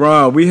 Hey,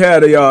 Ron, we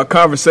had a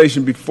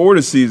conversation before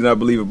the season, I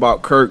believe,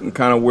 about Kirk and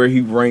kind of where he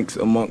ranks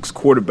amongst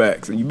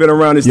quarterbacks. And you've been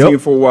around this team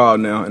for a while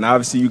now, and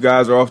obviously you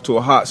guys are off to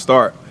a hot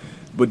start.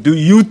 But do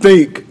you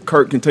think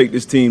Kirk can take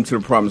this team to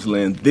the promised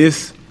land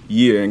this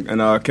year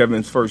and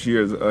Kevin's first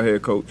year as a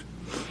head coach?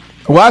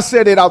 Well, I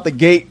said it out the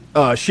gate.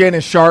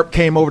 Shannon Sharp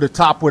came over the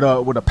top with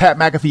a Pat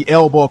McAfee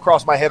elbow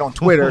across my head on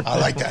Twitter. I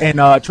like that.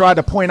 And tried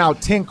to point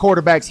out 10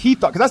 quarterbacks he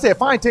thought. Because I said,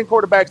 find 10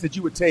 quarterbacks that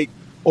you would take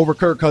over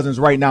Kirk Cousins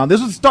right now. And this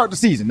was the start of the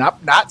season,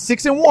 not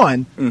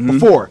 6-1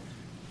 before.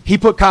 He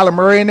put Kyler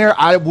Murray in there.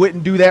 I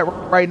wouldn't do that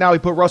right now. He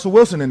put Russell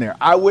Wilson in there.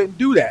 I wouldn't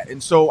do that.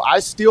 And so I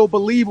still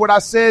believe what I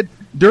said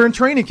during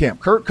training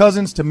camp. Kirk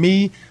Cousins, to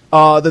me,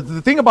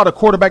 the thing about a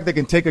quarterback that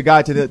can take a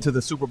guy to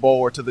the Super Bowl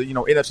or to the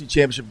NFC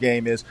Championship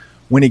game is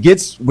when it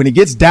gets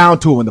down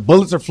to it, when the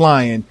bullets are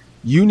flying,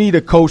 you need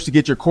a coach to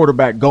get your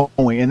quarterback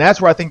going. And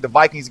that's where I think the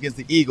Vikings against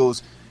the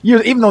Eagles,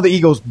 even though the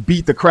Eagles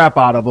beat the crap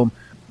out of them,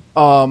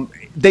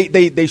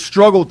 they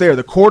struggled there.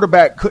 The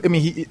quarterback,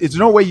 it's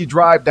no way you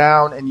drive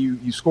down and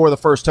you score the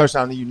first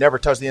touchdown and you never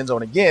touch the end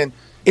zone again.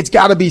 It's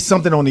got to be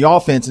something on the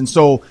offense. And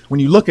so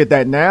when you look at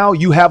that now,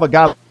 you have a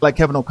guy like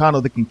Kevin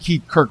O'Connell that can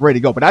keep Kirk ready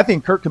to go. But I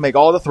think Kirk can make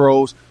all the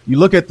throws. You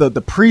look at the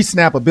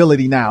pre-snap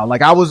ability now.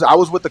 Like I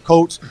was with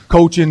the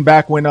coaching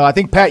back when I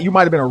think, Pat, you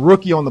might have been a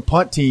rookie on the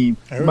punt team.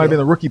 You might have been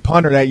the rookie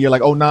punter that year,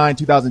 like 2009,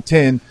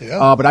 2010.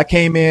 Yeah. But I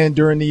came in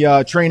during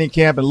the training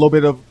camp and a little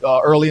bit of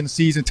early in the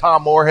season.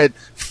 Tom Moore had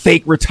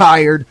fake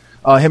retired,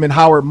 him and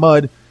Howard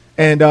Mudd.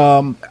 And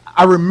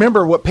I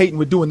remember what Peyton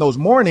would do in those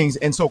mornings,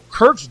 and so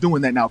Kirk's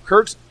doing that now.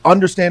 Kirk's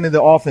understanding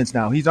the offense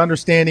now. He's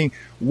understanding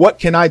what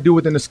can I do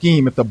within the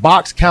scheme. If the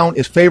box count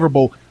is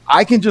favorable,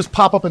 I can just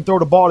pop up and throw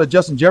the ball to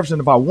Justin Jefferson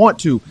if I want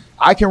to.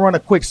 I can run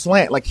a quick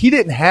slant. Like, he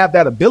didn't have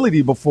that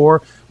ability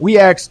before. We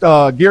asked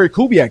Gary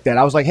Kubiak that.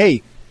 I was like,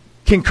 hey,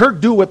 can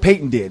Kirk do what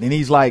Peyton did? And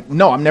he's like,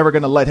 no, I'm never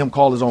going to let him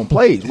call his own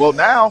plays. Well,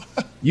 now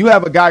you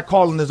have a guy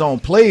calling his own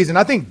plays, and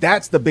I think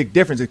that's the big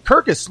difference.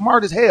 Kirk is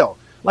smart as hell.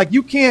 Like,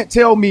 you can't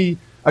tell me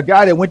a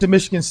guy that went to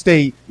Michigan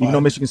State, even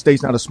though Michigan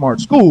State's not a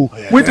smart school,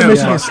 went to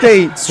Michigan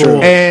State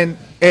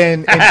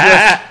and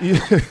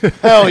just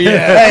hell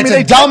yeah! It's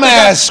a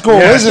dumbass school,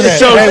 isn't it?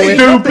 So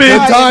stupid.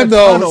 Good time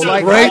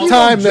though. Great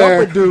time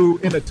there. Jump a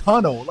dude in a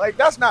tunnel, like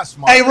that's not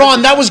smart. Hey,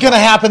 Ron, that was going to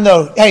happen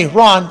though. Hey,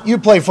 Ron, you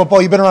play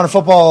football. You've been around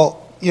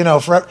football,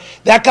 forever.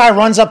 That guy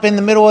runs up in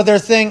the middle of their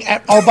thing.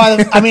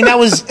 I mean, that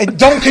was.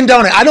 Don't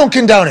condone it. I don't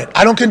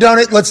condone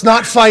it. Let's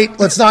not fight.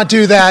 Let's not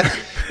do that.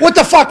 What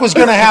the fuck was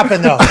going to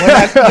happen though?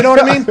 You know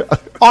what I mean?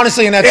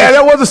 Honestly, and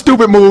that was a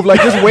stupid move.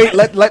 Like, just wait,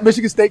 let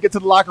Michigan State get to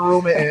the locker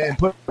room and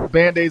put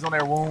Band-Aids on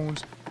their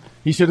wounds.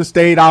 He should have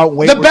stayed out and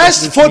waited. The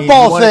best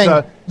football thing,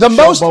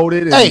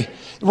 hey,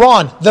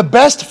 Ron, the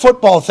best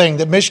football thing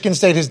that Michigan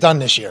State has done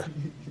this year,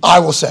 I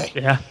will say,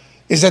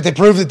 is that they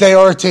proved that they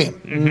are a team.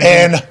 Mm-hmm.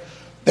 And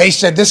they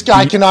said this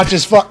guy cannot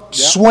just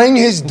swing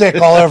his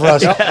dick all over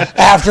us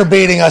after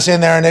beating us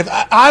in there. And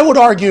I would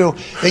argue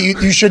that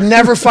you should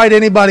never fight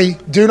anybody.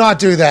 Do not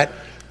do that.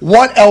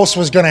 What else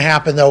was going to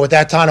happen, though, with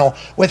that tunnel?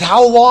 With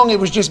how long it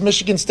was just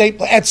Michigan State?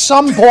 At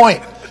some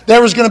point,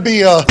 there was going to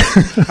be a, you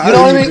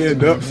know what I mean?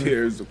 End up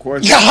here is the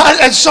question. Yeah,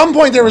 at some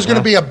point, there was going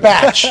to be a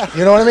batch.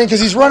 You know what I mean? Because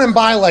he's running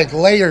by, like,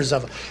 layers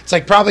of them. It's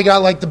like probably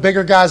got, like, the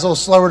bigger guys a little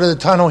slower to the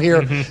tunnel here.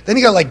 Mm-hmm. Then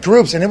he got, like,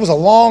 groups, and it was a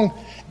long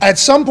 – at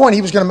some point,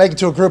 he was going to make it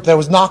to a group that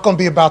was not going to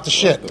be about the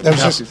shit. That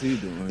was just,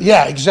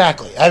 yeah,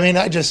 exactly. I mean,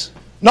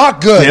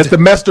 not good. Just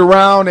messed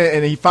around,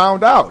 and he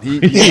found out.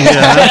 He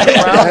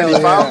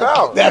found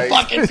out. That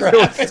fucking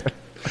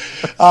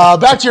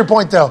crap. Back to your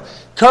point, though.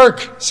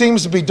 Kirk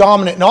seems to be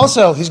dominant, and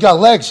also he's got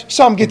legs. You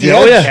saw him get the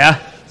edge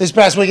this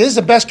past week. This is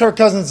the best Kirk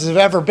Cousins has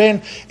ever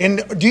been.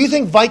 And do you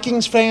think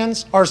Vikings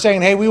fans are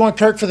saying, hey, we want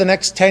Kirk for the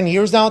next 10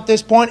 years now at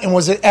this point? And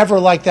was it ever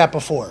like that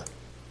before?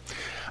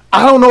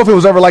 I don't know if it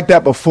was ever like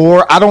that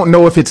before. I don't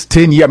know if it's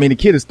 10 years. I mean, the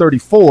kid is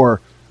 34.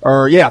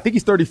 I think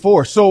he's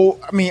 34. So,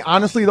 I mean,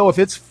 honestly, though, if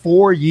it's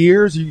 4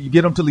 years, you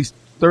get him till he's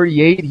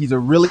 38. He's a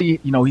really,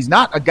 he's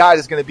not a guy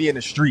that's going to be in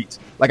the streets.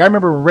 Like, I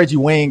remember when Reggie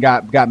Wayne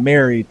got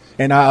married,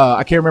 and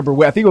I can't remember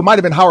where. I think it might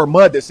have been Howard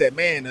Mudd that said,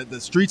 man, the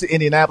streets of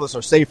Indianapolis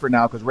are safer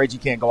now because Reggie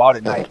can't go out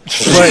at night.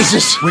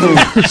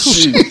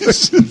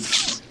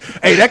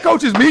 Hey, that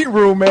coach's meeting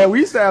room, man, we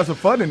used to have some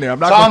fun in there.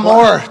 Tom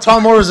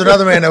Moore is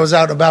another man that was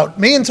out and about.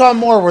 Me and Tom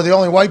Moore were the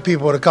only white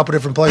people at a couple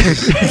different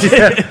places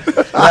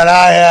that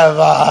I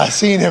have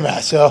seen him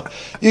at. So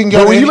you can go.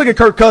 But when you look at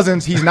Kirk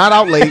Cousins, he's not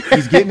out late.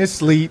 He's getting his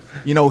sleep.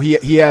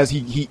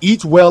 He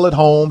eats well at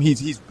home.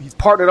 He's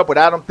partnered up with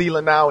Adam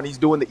Thielen now, and he's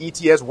doing the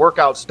ETS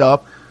workout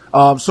stuff.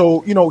 So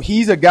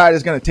he's a guy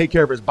that's going to take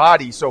care of his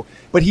body. So,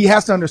 but he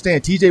has to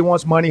understand TJ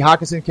wants money.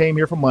 Hawkinson came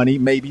here for money.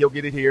 Maybe he'll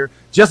get it here.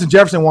 Justin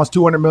Jefferson wants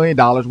 $200 million.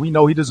 We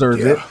know he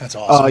deserves it. That's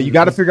awesome. You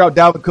got to figure out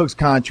Dalvin Cook's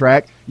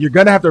contract. You're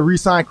going to have to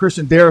re-sign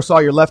Christian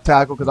Darrisaw, your left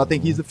tackle, because I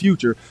think he's the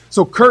future.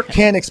 So Kirk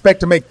can't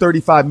expect to make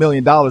 $35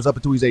 million up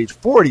until he's age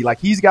 40. Like,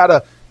 he's got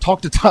to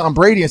talk to Tom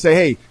Brady and say,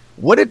 hey,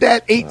 what did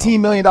that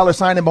 $18 million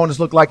signing bonus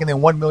look like, and then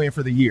 $1 million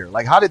for the year?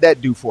 Like, how did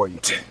that do for you?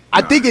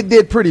 I think it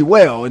did pretty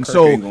well, and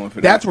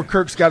that's where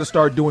Kirk's got to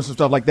start doing some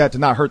stuff like that to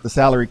not hurt the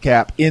salary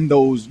cap in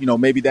those,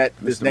 maybe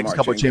this next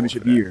couple of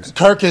championship years.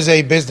 Kirk is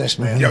a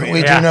businessman.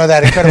 We do know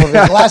that incredibly.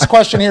 Last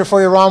question here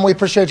for you, Ron. We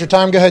appreciate your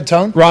time. Go ahead,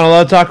 Tone. Ron, a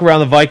lot of talk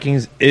around the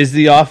Vikings. Is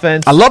the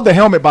offense? I love the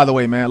helmet, by the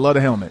way, man. I love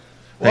the helmet.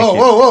 Whoa,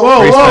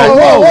 Tony,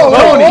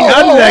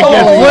 how did that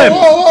get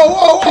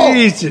flipped?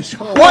 Jesus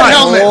Christ. What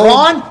helmet,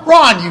 Ron?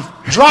 Ron, you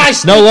dry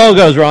snake. No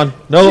logos, Ron.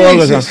 No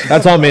logos, Ron.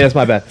 That's on me. That's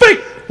my bad. A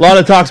lot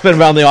of talk's been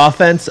around the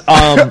offense.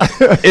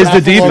 Is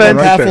the defense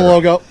half a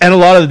logo, and a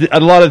lot of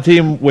the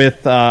team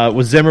with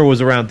Zimmer was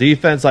around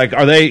defense. Like,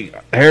 are they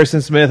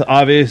Harrison Smith?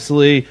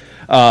 Obviously,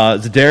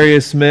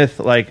 Darius Smith.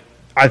 Like,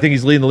 I think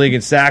he's leading the league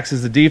in sacks.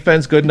 Is the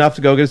defense good enough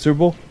to go get a Super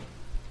Bowl?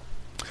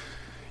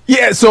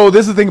 Yeah, so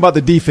this is the thing about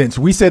the defense.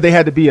 We said they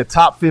had to be a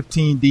top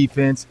 15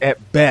 defense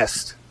at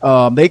best.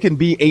 They can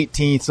be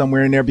 18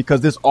 somewhere in there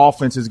because this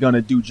offense is going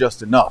to do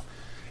just enough.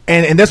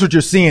 And that's what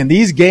you're seeing.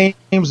 These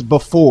games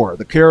before,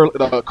 the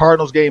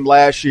Cardinals game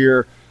last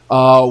year,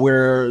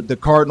 where the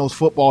Cardinals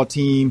football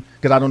team,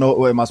 because I don't know,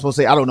 what am I supposed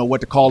to say? I don't know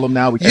what to call them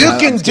now. You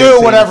can do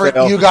whatever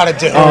you got to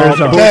do.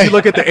 But if you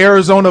look at the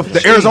Arizona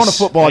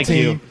football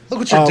team, look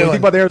what you're doing. Think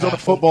about the Arizona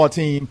football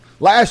team.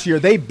 Last year,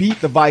 they beat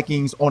the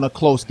Vikings on a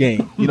close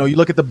game. You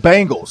look at the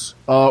Bengals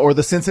or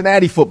the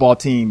Cincinnati football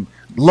team.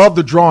 Love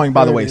the drawing,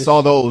 by the way.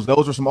 Saw those.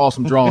 Those were some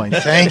awesome drawings.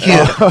 Thank you.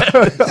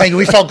 Thank you.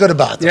 We felt good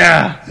about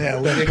that.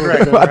 Yeah, we did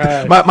great.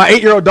 My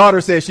 8-year-old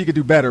daughter said she could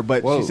do better,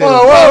 but she said,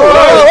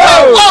 whoa.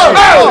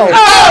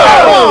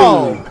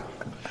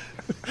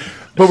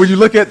 But when you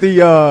look at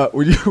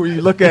when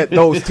you look at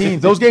those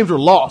teams, those games were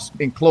lost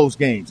in close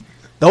games.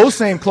 Those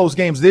same close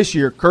games this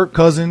year, Kirk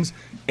Cousins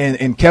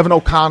and Kevin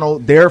O'Connell,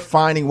 they're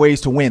finding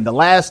ways to win. The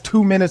last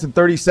 2 minutes and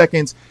 30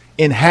 seconds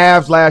in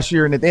halves last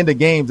year and at the end of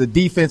games, the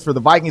defense for the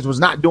Vikings was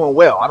not doing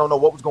well. I don't know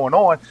what was going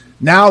on.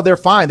 Now they're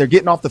fine. They're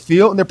getting off the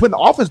field, and they're putting the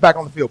offense back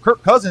on the field.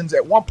 Kirk Cousins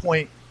at one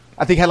point,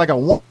 I think, had like a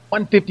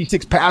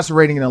 156 passer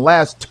rating in the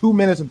last 2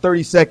 minutes and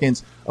 30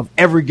 seconds of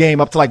every game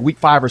up to like week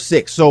 5 or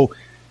 6. So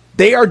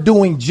they are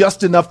doing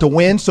just enough to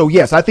win. So,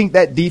 yes, I think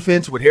that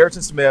defense with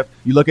Harrison Smith,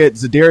 you look at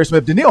Darius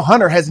Smith, Danielle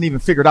Hunter hasn't even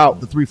figured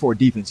out the 3-4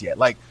 defense yet.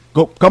 Like,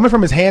 coming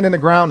from his hand in the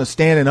ground to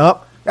standing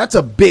up, that's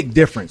a big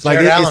difference. Like,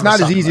 it's not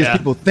as easy as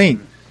people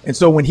think. And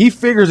so when he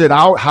figures it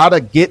out how to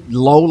get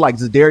low like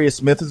Zadarius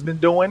Smith has been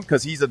doing,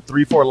 because he's a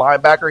 3-4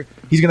 linebacker,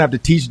 he's going to have to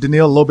teach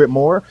Danielle a little bit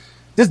more.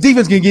 This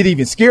defense can get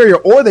even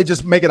scarier, or they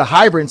just make it a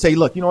hybrid and say,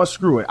 look, you know what,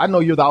 screw it. I know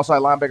you're the outside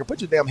linebacker.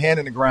 Put your damn hand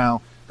in the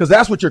ground because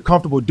that's what you're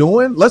comfortable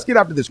doing. Let's get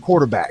after this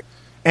quarterback.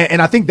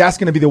 And I think that's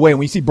going to be the way. And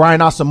when you see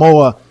Brian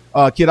Asamoah,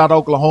 kid out of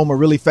Oklahoma,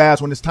 really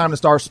fast, when it's time to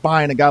start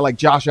spying a guy like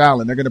Josh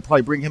Allen, they're going to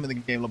probably bring him in the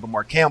game a little bit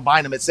more. Cam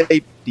Bynum at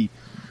safety,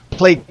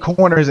 played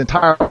corner his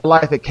entire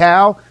life at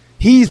Cal.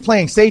 He's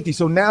playing safety,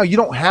 so now you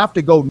don't have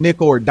to go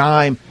nickel or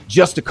dime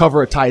just to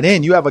cover a tight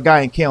end. You have a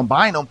guy in Cam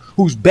Bynum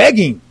who's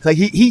begging. Like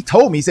he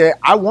told me, he said,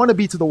 I want to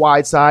be to the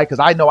wide side because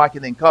I know I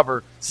can then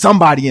cover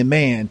somebody in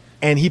man.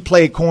 And he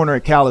played corner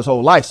at Cal his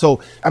whole life.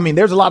 So, I mean,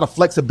 there's a lot of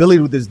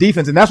flexibility with this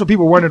defense. And that's what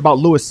people were wondering about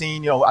Lewis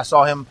Seen. You know, I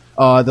saw him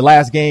the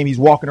last game. He's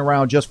walking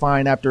around just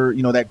fine after,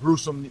 you know, that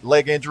gruesome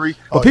leg injury.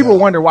 But people were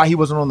wondering why he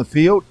wasn't on the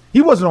field. He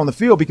wasn't on the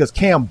field because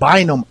Cam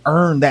Bynum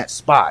earned that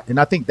spot. And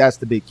I think that's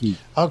the big key.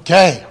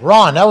 Okay.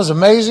 Ron, that was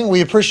amazing. We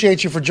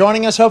appreciate you for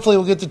joining us. Hopefully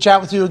we'll get to chat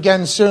with you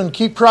again soon.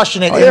 Keep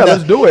crushing it.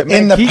 Let's do it,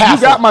 man. You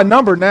got my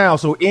number now,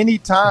 so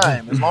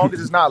anytime, as long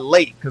as it's not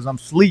late, because I'm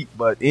asleep,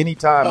 but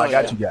anytime I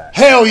got you guys.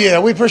 Hell yeah.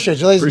 We appreciate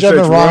you. Ladies and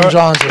gentlemen, Ron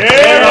Johnson.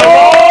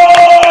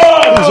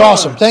 It was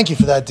awesome. Thank you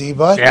for that,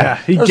 D-Bud. Yeah,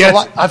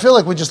 I feel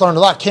like we just learned a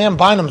lot. Cam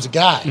Bynum's a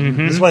guy.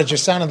 That's what it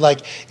just sounded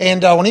like.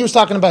 And when he was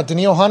talking about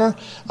Danielle Hunter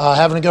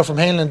having to go from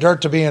handling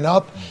dirt to being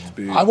up,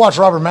 I watched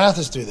Robert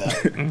Mathis do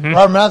that.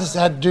 Robert Mathis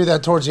had to do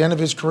that towards the end of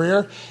his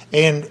career,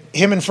 and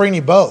him and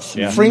Freeney both.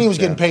 Yeah. Freeney was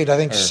getting paid, I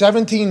think,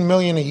 $17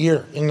 million a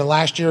year in the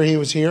last year he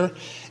was here.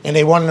 And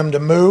they wanted him to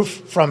move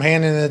from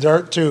hand in the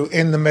dirt to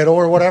in the middle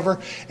or whatever.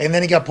 And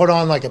then he got put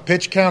on like a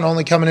pitch count,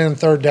 only coming in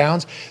third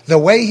downs. The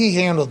way he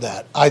handled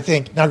that, I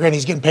think, now granted,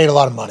 he's getting paid a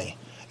lot of money.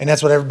 And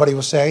that's what everybody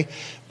will say.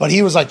 But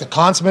he was like the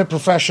consummate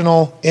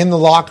professional in the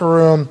locker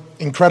room,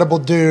 incredible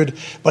dude.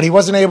 But it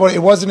wasn't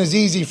as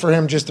easy for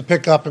him just to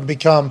pick up and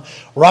become.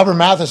 Robert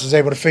Mathis was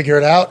able to figure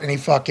it out, and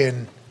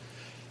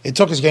it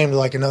took his game to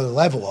like another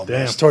level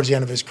almost towards the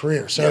end of his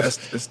career. So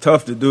it's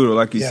tough to do though,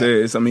 like you said.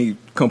 It's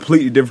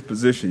completely different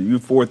position. You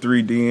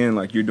 4-3 DN,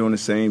 like you're doing the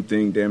same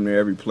thing damn near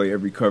every play,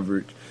 every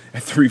coverage.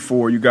 At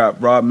 3-4, you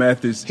got Rob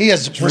Mathis. He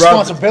has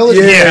responsibility.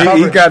 Yeah,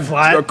 he got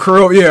a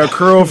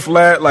curl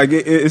flat. Like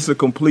it's a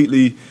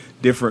completely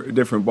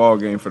different ball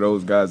game for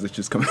those guys that's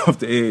just coming off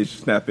the edge,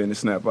 snap in and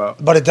snap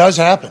out. But it does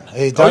happen.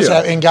 It does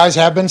happen. And guys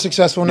have been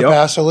successful in the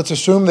past, so let's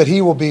assume that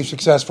he will be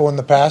successful in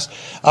the past,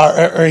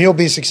 or he'll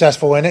be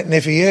successful in it. And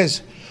if he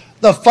is,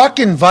 the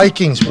fucking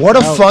Vikings, what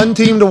a fun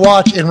team to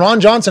watch. And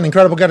Ron Johnson,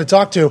 incredible guy to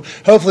talk to.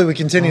 Hopefully we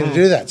continue to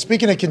do that.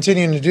 Speaking of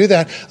continuing to do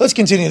that, let's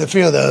continue to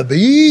feel the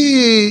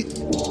beat.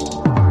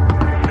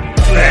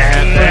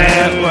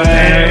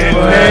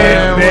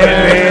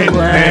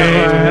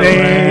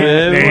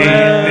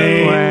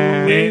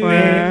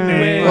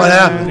 What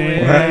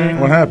happened?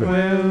 What happened?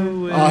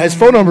 His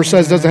phone number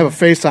says it doesn't have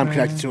a FaceTime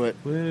connected to it.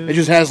 It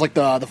just has like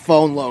the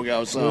phone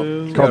logo.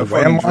 So it's called the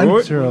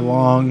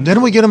landline.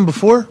 Didn't we get him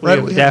before?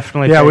 Right?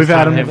 Definitely. Yeah, we've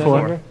had him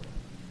before.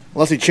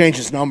 Unless he changed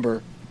his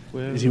number.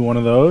 Is he one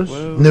of those?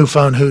 New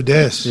phone, who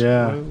dis?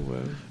 Yeah.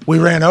 We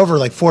ran over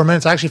like 4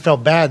 minutes. I actually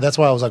felt bad. That's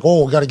why I was like,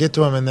 we got to get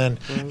to him. And then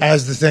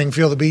as the thing,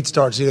 Feel the Beat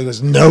starts, he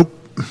goes, nope.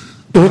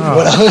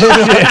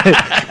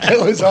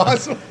 It was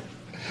awesome.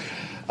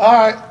 All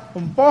right.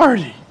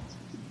 Lombardi.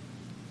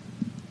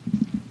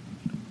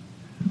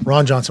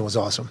 Ron Johnson was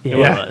awesome.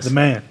 Yeah, the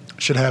man.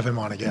 Should have him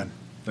on again.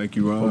 Thank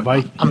you,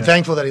 Ron. I'm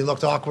thankful that he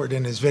looked awkward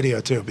in his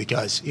video, too,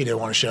 because he didn't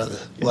want to show the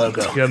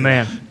logo. Good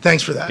man.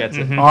 Thanks for that.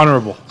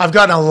 Honorable. I've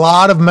gotten a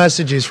lot of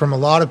messages from a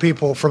lot of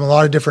people, from a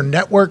lot of different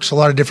networks, a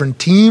lot of different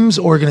teams,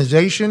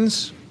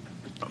 organizations.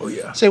 Oh,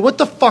 yeah. Say, what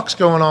the fuck's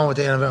going on with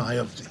the NFL? I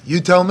go, you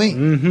tell me.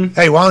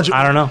 Hey,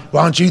 I don't know.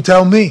 Why don't you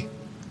tell me?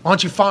 Why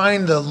don't you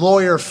find the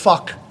lawyer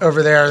fuck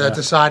over there that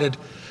decided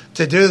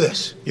to do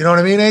this? You know what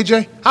I mean,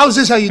 AJ? How is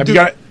this how you do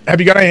it? Have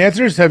you got any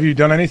answers? Have you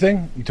done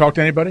anything? You talked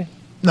to anybody?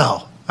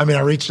 No. I mean, I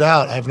reached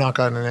out. I have not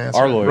gotten an answer.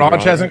 Our lawyer,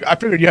 Raj hasn't. I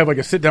figured you have like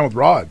a sit down with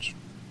Raj.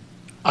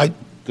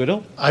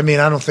 Good. I mean,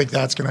 I don't think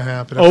that's going to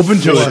happen. Open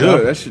to it.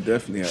 That should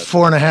definitely happen.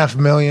 $4.5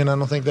 million. I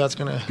don't think that's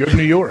going to. Go to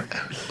New York.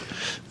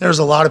 There's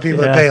a lot of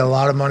people that pay a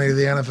lot of money to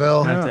the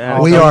NFL.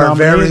 Yeah. We are a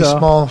very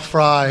small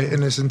fry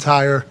in this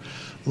entire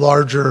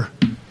larger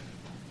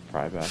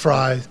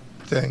fry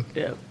thing.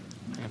 Yeah.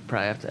 I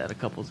probably have to add a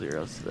couple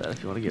zeros to that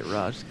if you want to get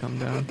Raj to come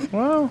down.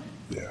 Well,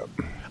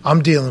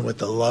 I'm dealing with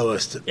the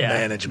lowest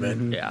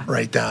management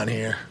right down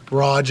here.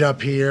 Raj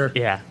up here.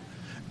 Yeah.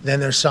 Then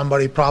there's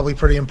somebody probably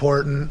pretty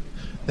important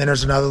Then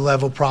there's another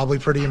level, probably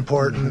pretty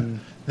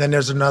important. Then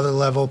there's another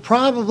level,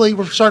 probably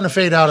we're starting to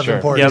fade out of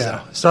importance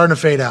now. Starting to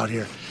fade out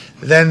here.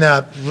 Then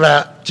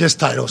just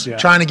titles,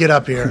 trying to get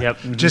up here.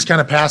 Just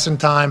kind of passing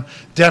time.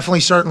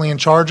 Definitely, certainly in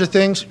charge of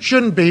things.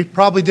 Shouldn't be,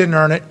 probably didn't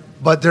earn it,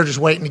 but they're just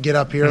waiting to get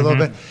up here a little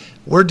bit.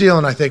 We're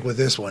dealing, I think, with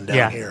this one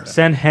down here.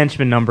 Send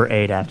henchman number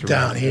 8 after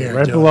down here.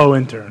 Right below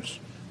interns.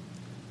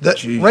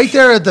 Right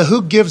there at the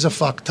who gives a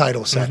fuck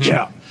title section.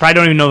 Probably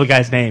don't even know the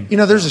guy's name. You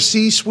know, there's a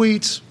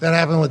C-suites that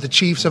happen with the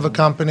chiefs of a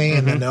company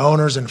and then the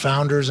owners and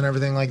founders and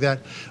everything like that.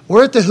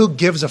 We're at the who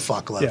gives a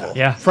fuck level.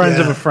 Friends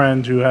of a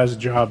friend who has a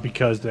job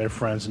because their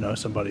friends know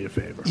somebody a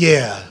favor.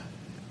 Yeah.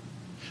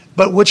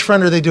 But which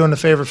friend are they doing a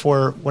favor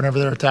for whenever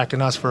they're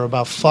attacking us for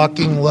about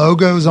fucking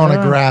logos on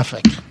a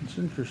graphic? It's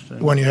interesting.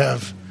 When you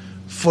have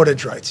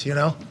footage rights, you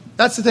know?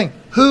 That's the thing.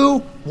 Who,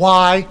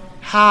 why,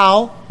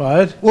 how?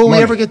 What? Will we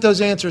ever get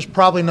those answers?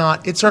 Probably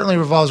not. It certainly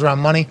revolves around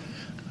money.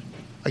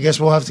 I guess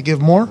we'll have to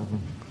give more.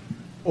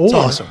 It's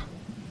awesome.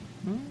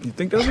 You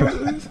think that's what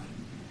it is?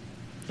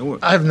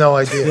 I have no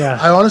idea.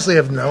 I honestly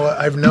have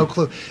no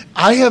clue.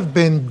 I have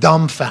been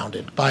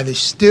dumbfounded by this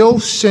still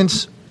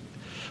since,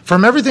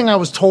 from everything I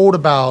was told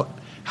about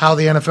how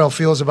the NFL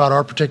feels about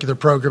our particular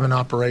program and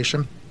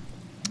operation,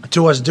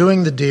 to us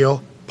doing the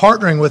deal,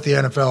 partnering with the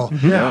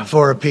NFL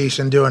for a piece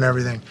and doing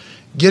everything.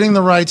 Getting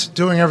the rights,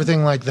 doing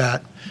everything like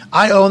that.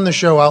 I own the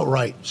show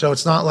outright, so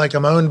it's not like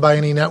I'm owned by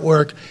any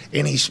network.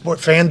 Any sport,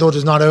 FanDuel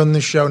does not own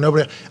the show.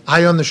 Nobody.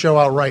 I own the show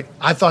outright.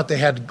 I thought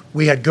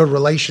we had good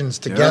relations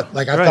to get.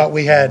 Like I thought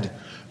we had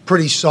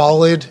pretty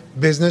solid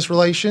business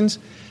relations,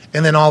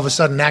 and then all of a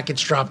sudden that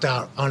gets dropped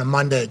out on a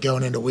Monday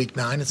going into Week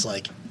 9. It's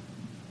like,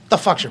 the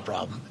fuck's your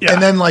problem?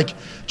 And then like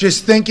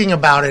just thinking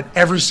about it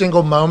every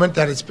single moment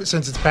that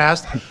since it's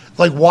passed,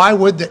 like why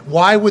would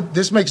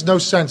this makes no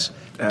sense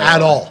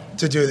at all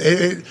to do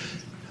it.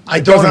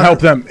 It doesn't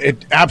help them.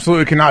 It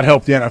absolutely cannot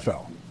help the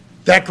NFL.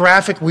 That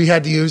graphic we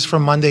had to use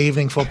from Monday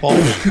Evening Football,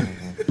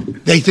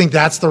 they think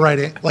that's the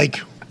right. Like,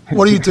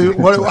 what do you do?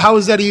 How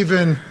is that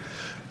even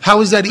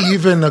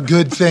a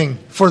good thing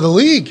for the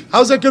league?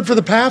 How is that good for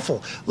the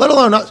PAFL? Let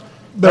alone us.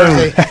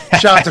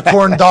 Shout out to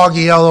Corn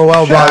Doggy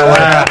LOL, by the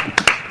way.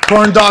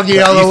 Corn Doggy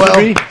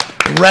LOL,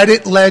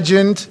 Reddit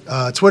legend,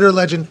 Twitter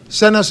legend.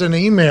 Send us an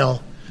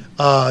email.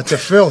 To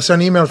Phil,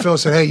 send an email to Phil.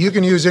 Said, hey, you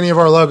can use any of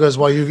our logos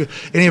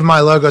any of my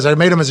logos. I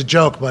made them as a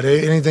joke, but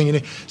anything you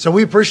need. So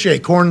we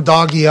appreciate Corn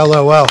Doggy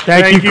LOL.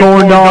 Thank you,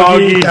 Corn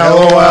Doggy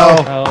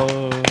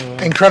LOL.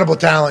 Incredible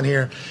talent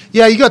here.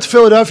 Yeah, you got the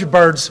Philadelphia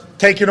Birds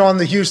taking on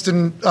the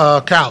Houston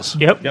Cows.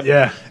 Yep.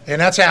 Yeah.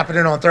 And that's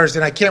happening on Thursday,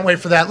 and I can't wait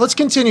for that. Let's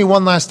continue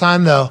one last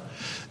time, though,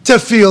 to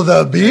feel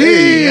the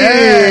beat.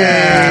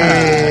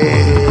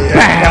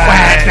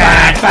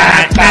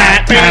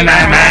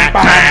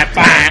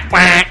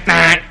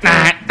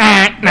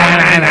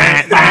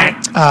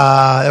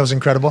 That was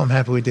incredible. I'm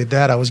happy we did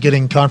that. I was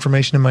getting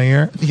confirmation in my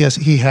ear. Yes,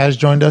 he has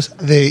joined us.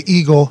 The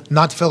Eagle,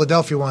 not the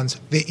Philadelphia ones.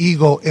 The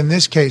Eagle, in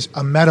this case,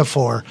 a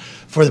metaphor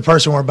for the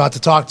person we're about to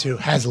talk to,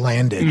 has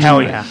landed.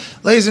 Hell yeah.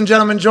 Ladies and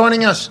gentlemen,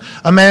 joining us,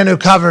 a man who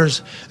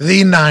covers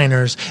the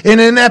Niners in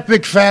an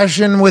epic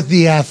fashion with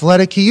The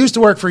Athletic. He used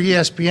to work for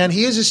ESPN.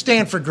 He is a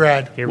Stanford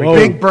grad.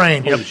 Big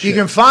brain. Yep. You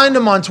can find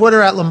him on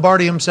Twitter at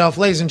Lombardi himself.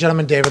 Ladies and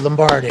gentlemen, David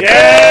Lombardi.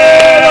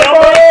 Yeah,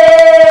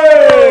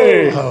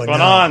 Lombardi! What's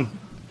going on?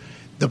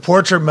 The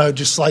portrait mode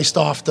just sliced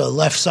off the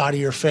left side of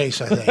your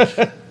face, I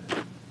think.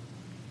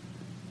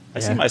 I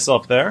see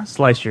myself there.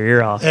 Slice your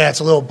ear off. Yeah, it's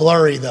a little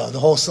blurry, though, the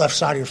whole left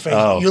side of your face.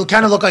 Oh. You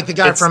kind of look like the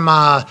guy from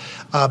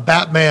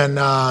Batman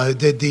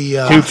did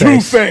the...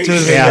 Two-Face.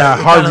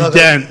 Harvey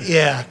Dent.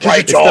 Yeah.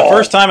 It's the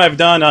first time I've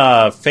done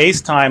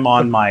FaceTime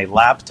on my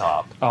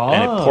laptop,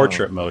 and it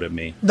portrait moded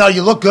me. No,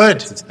 you look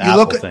good. It's an You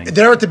look Apple thing.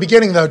 there at the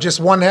beginning, though,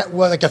 just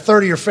like a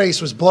third of your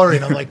face was blurry,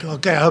 and I'm like,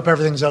 okay, I hope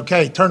everything's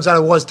okay. Turns out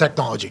it was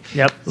technology.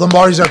 Yep.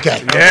 Lombardi's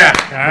okay.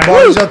 Yeah.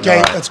 Lombardi's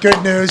okay. That's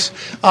good news.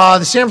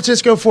 The San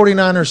Francisco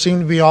 49ers seem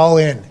to be all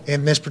in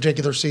this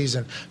particular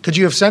season. Could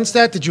you have sensed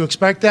that? Did you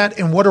expect that?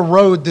 And what a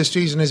road this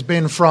season has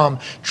been from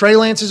Trey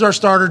Lance is our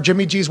starter.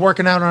 Jimmy G's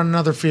working out on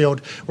another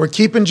field. We're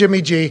keeping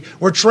Jimmy G.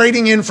 We're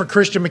trading in for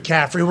Christian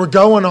McCaffrey. We're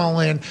going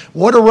all in.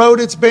 What a road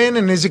it's been,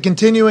 and is it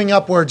continuing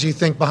upwards, you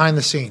think, behind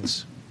the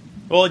scenes?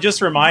 Well, it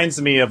just reminds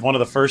me of one of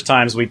the first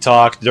times we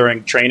talked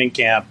during training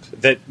camp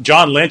that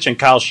John Lynch and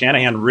Kyle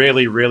Shanahan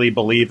really, really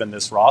believe in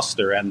this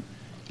roster. And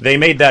they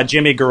made that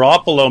Jimmy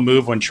Garoppolo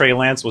move when Trey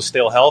Lance was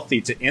still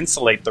healthy to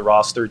insulate the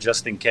roster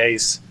just in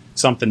case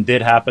something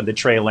did happen to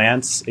Trey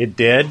Lance. It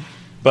did.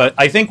 But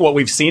I think what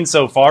we've seen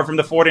so far from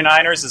the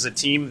 49ers is a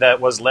team that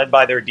was led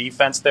by their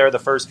defense there the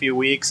first few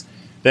weeks.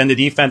 Then the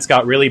defense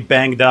got really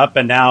banged up,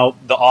 and now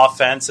the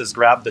offense has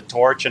grabbed the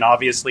torch, and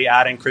obviously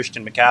adding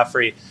Christian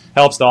McCaffrey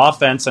helps the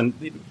offense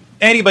and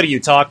anybody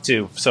you talk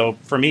to. So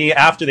for me,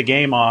 after the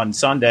game on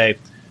Sunday,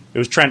 it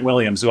was Trent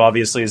Williams, who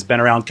obviously has been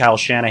around Kyle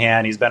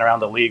Shanahan. He's been around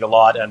the league a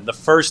lot, and the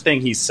first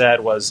thing he said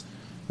was,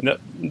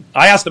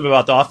 I asked him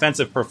about the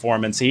offensive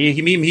performance.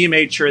 He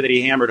made sure that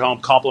he hammered home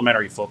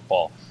complimentary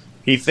football.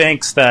 He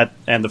thinks that,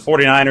 and the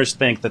 49ers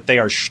think that they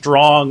are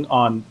strong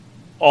on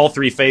all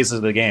three phases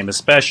of the game,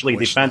 especially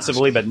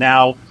defensively, but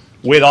now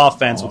with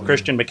offense, with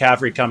Christian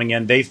McCaffrey coming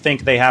in, they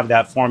think they have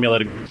that formula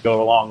to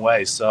go a long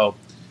way. So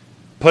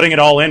putting it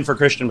all in for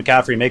Christian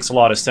McCaffrey makes a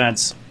lot of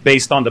sense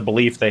based on the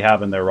belief they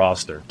have in their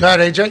roster. Pat,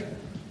 AJ?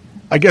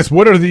 I guess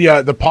what are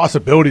the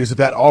possibilities of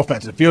that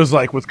offense? It feels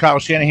like with Kyle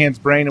Shanahan's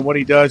brain and what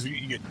he does,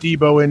 you get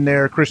Debo in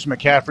there, Christian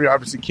McCaffrey,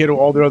 obviously Kittle,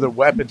 all their other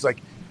weapons.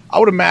 Like, I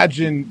would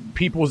imagine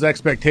people's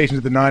expectations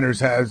of the Niners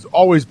has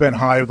always been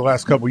high over the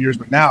last couple of years,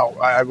 but now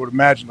I would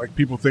imagine like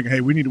people thinking, hey,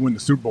 we need to win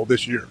the Super Bowl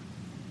this year.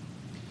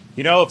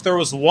 You know, if there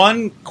was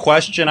one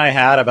question I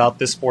had about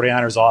this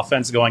 49ers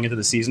offense going into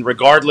the season,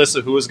 regardless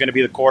of who was going to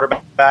be the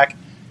quarterback,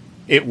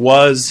 it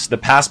was the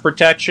pass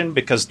protection,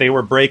 because they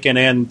were breaking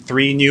in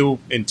 3 new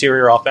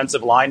interior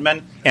offensive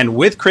linemen. And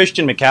with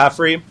Christian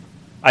McCaffrey,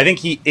 I think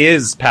he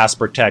is pass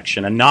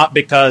protection, and not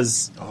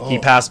because he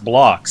pass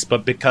blocks,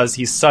 but because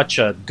he's such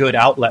a good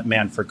outlet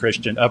man for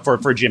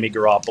for Jimmy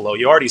Garoppolo.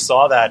 You already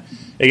saw that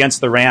against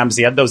the Rams.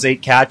 He had those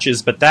 8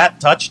 catches, but that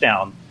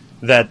touchdown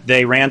that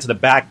they ran to the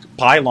back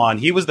pylon,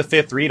 he was the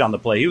 5th read on the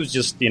play. He was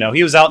just,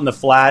 he was out in the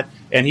flat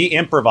and he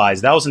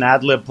improvised. That was an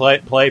ad-lib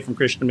play from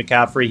Christian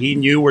McCaffrey. He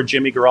knew where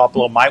Jimmy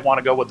Garoppolo might want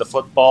to go with the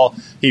football.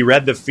 He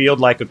read the field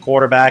like a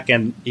quarterback,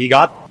 and he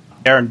got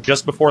there. And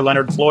just before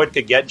Leonard Floyd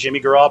could get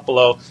Jimmy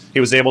Garoppolo, he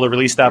was able to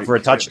release that for a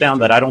touchdown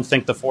that I don't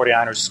think the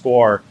 49ers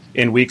score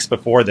in weeks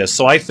before this.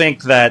 So I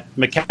think that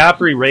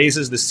McCaffrey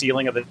raises the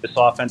ceiling of this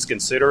offense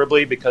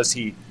considerably, because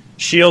he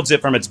shields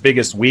it from its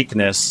biggest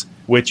weakness,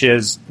 which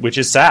is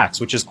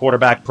sacks, which is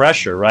quarterback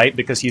pressure, right?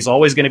 Because he's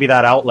always going to be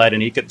that outlet,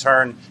 and he could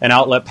turn an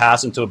outlet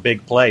pass into a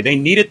big play. They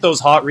needed those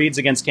hot reads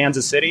against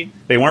Kansas City.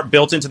 They weren't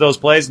built into those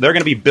plays. They're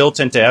going to be built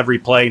into every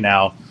play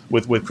now,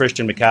 with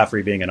Christian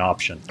McCaffrey being an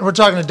option. We're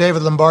talking to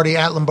David Lombardi,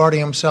 at Lombardi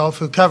himself,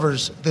 who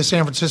covers the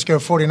San Francisco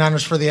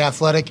 49ers for The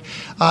Athletic.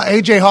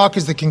 A.J. Hawk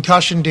is the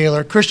concussion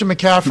dealer. Christian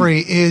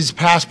McCaffrey is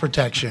pass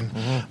protection.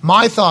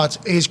 My thoughts,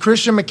 is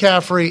Christian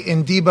McCaffrey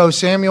and Debo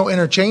Samuel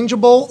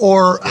interchangeable,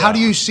 or how do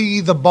you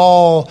see the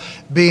ball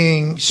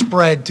being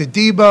spread to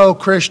Debo,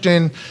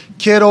 Christian,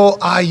 Kittle,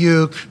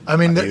 Ayuk? I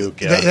mean,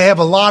 they have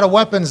a lot of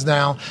weapons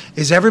now.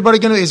 Is it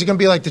going to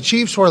be like the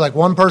Chiefs, where like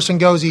one person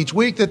goes each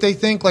week that they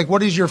think? Like,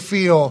 what is your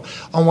feel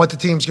on what the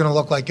team's going to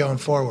look like going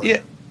forward?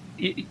 Yeah,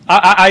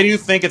 I do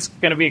think it's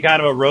going to be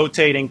kind of a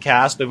rotating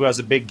cast of who has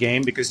a big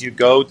game, because you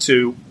go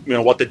to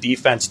what the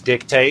defense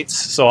dictates.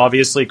 So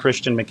obviously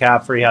Christian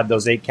McCaffrey had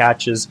those 8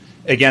 catches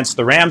against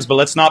the Rams, but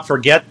let's not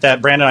forget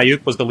that Brandon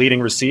Ayuk was the leading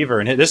receiver,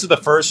 and this is the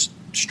first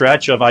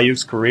stretch of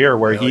Ayuk's career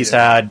where he's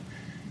had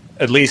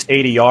at least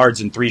 80 yards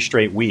in 3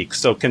 straight weeks.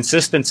 So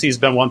consistency has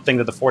been one thing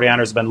that the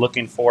 49ers have been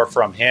looking for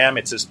from him.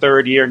 It's his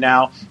 3rd year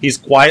now. He's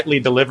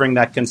quietly delivering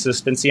that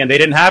consistency, and they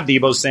didn't have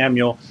Debo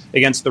Samuel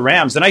against the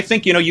Rams. And I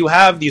think, you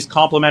have these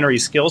complementary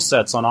skill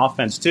sets on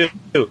offense too.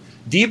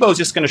 Debo's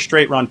just going to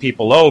straight run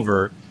people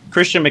over.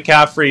 Christian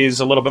McCaffrey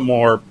is a little bit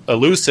more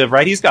elusive,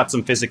 right? He's got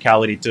some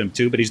physicality to him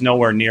too, but he's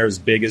nowhere near as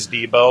big as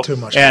Debo. Too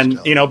much. And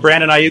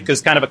Brandon Ayuk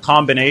is kind of a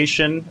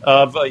combination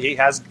of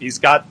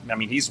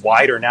he's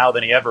wider now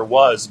than he ever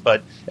was,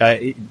 but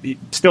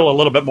still a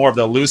little bit more of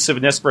the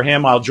elusiveness for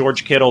him, while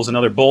George Kittle's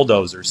another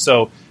bulldozer.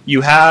 So you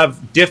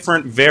have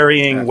different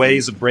varying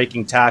ways of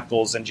breaking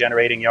tackles and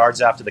generating yards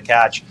after the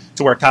catch,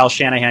 to where Kyle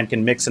Shanahan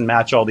can mix and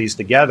match all these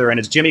together. And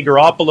it's Jimmy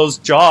Garoppolo's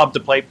job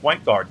to play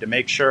point guard, to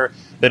make sure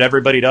that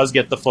everybody does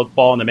get the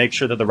football, and to make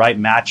sure that the right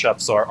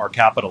matchups are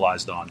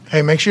capitalized on.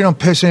 Hey, make sure you don't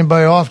piss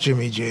anybody off,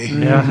 Jimmy G.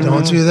 Yeah.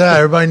 Don't do that.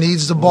 Everybody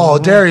needs the ball.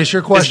 Darius,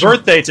 your question. His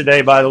birthday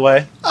today, by the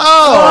way.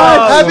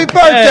 Oh, happy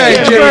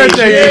birthday,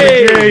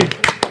 Jimmy G.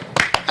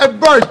 Happy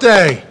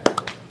birthday.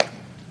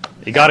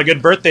 He got a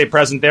good birthday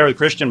present there with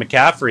Christian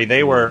McCaffrey.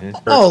 They were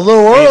a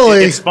little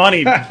early. It's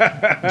funny.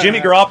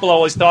 Jimmy Garoppolo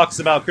always talks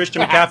about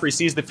Christian McCaffrey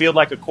sees the field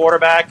like a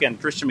quarterback, and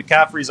Christian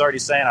McCaffrey's already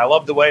saying, I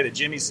love the way that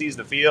Jimmy sees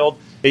the field.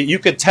 You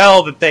could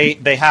tell that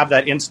they have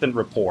that instant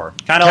rapport.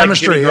 Kind of like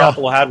Jimmy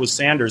Garoppolo had with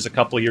Sanders a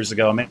couple of years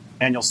ago,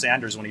 Emmanuel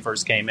Sanders, when he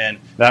first came in.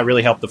 That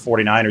really helped the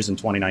 49ers in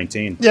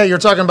 2019. Yeah, you're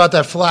talking about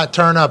that flat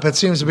turn up. It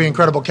seems to be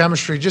incredible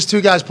chemistry. Just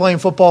 2 guys playing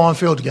football on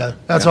field together.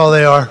 That's all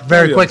they are.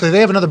 Very quickly. They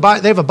have another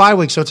they have a bye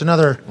week, so it's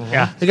another.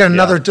 Yeah. They got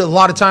a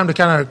lot of time to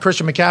kind of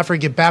Christian McCaffrey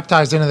get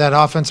baptized into that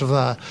offensive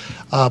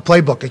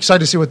playbook. Excited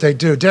to see what they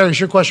do. Darius,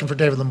 your question for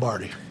David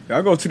Lombardi.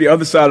 I'll go to the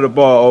other side of the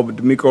ball over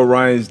DeMeco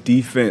Ryans'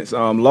 defense.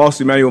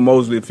 Lost Emmanuel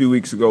Mosley a few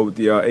weeks ago with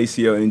the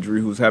ACL injury,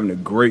 who's having a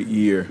great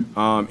year.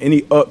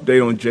 Any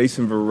update on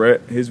Jason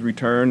Verrett, his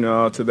return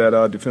to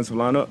that defensive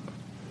lineup?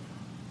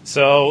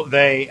 So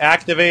they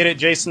activated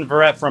Jason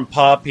Verrett from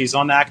PUP. He's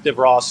on the active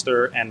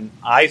roster, and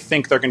I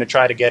think they're going to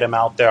try to get him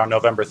out there on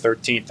November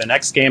 13th. The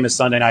next game is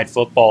Sunday Night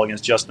Football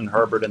against Justin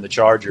Herbert and the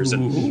Chargers.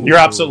 And you're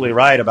absolutely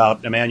right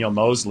about Emmanuel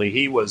Mosley.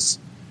 He was,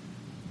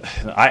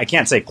 I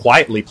can't say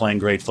quietly playing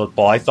great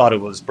football. I thought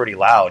it was pretty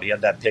loud. He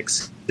had that pick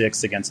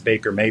 6 against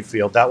Baker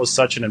Mayfield. That was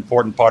such an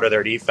important part of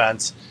their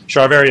defense.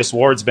 Charvarius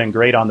Ward's been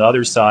great on the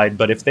other side,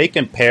 but if they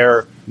can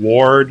pair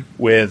Ward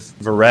with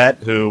Verrett,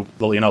 who,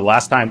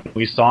 last time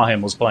we saw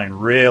him was playing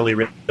really,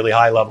 really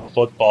high-level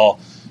football,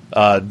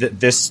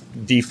 this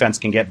defense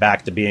can get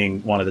back to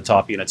being one of the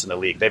top units in the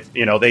league.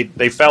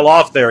 They fell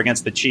off there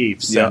against the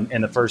Chiefs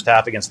in the first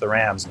half against the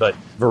Rams, but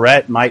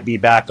Verrett might be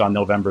back on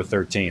November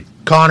 13th.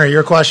 Connor,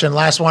 your question.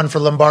 Last one for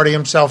Lombardi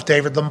himself,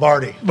 David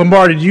Lombardi.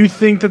 Lombardi, do you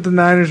think that the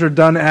Niners are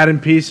done adding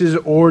pieces,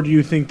 or do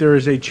you think there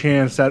is a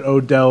chance that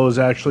Odell is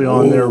actually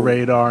on their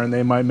radar and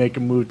they might make a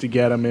move to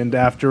get him in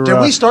after?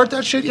 Did we start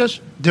that shit? Yes.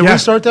 Did we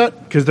start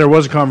that? Because there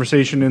was a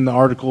conversation in the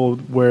article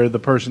where the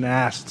person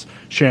asked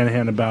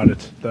Shanahan about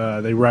it.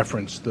 They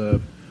referenced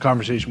the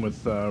conversation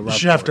with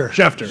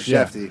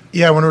Schefter.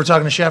 Yeah, when we were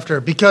talking to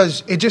Schefter,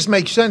 because it just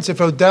makes sense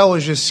if Odell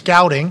is just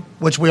scouting,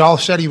 which we all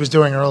said he was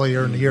doing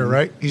earlier in the year,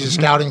 right? He's just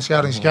scouting.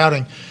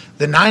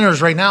 The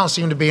Niners right now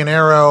seem to be an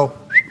arrow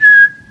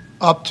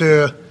up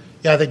to,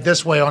 I think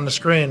this way on the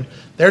screen.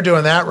 They're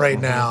doing that right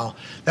now.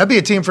 That'd be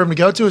a team for him to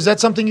go to. Is that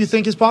something you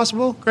think is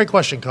possible? Great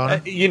question, Connor.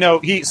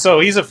 He's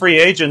a free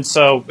agent,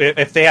 so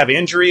if they have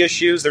injury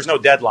issues, there's no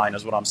deadline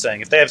is what I'm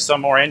saying. If they have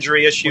some more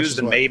injury issues,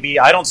 then maybe.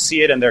 I don't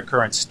see it in their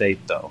current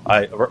state, though.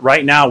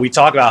 Right now, we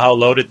talk about how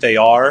loaded they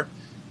are,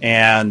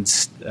 and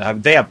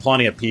they have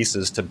plenty of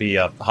pieces to be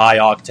a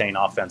high-octane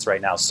offense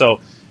right now.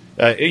 So,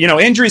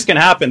 injuries can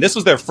happen. This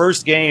was their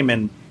first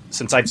game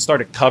since I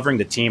started covering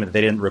the team, and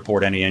they didn't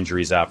report any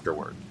injuries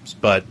afterwards.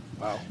 But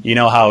you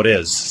know how it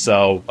is.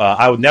 So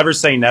I would never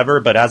say never,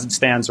 but as it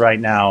stands right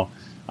now,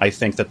 I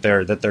think that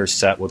they're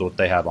set with what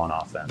they have on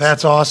offense.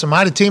 That's awesome. I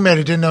had a teammate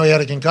who didn't know he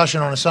had a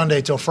concussion on a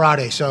Sunday till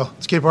Friday, so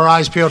let's keep our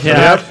eyes peeled for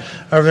that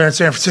over there in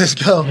San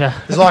Francisco. Yeah.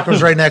 His locker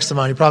room's right next to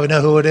mine. You probably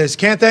know who it is.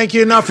 Can't thank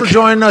you enough for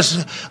joining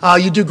us.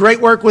 You do great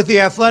work with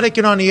The Athletic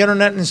and on the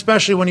internet, and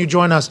especially when you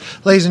join us.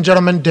 Ladies and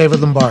gentlemen, David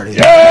Lombardi.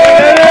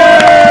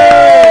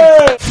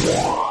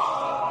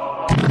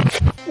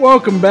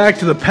 Welcome back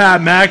to the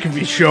Pat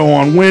McAfee Show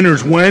on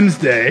Winners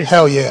Wednesday.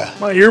 Hell yeah.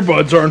 My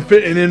earbuds aren't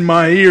fitting in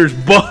my ears,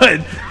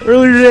 but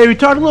earlier today we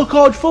talked a little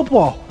college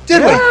football. Did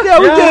we? Yeah,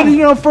 we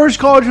did. First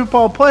college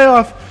football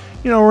playoff,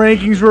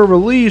 rankings were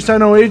released. I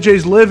know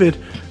AJ's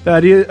livid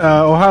that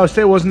Ohio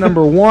State wasn't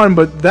number one,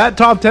 but that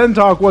top 10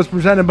 talk was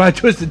presented by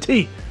Twisted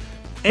Tea.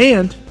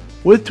 And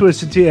with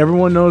Twisted Tea,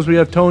 everyone knows we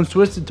have Tone's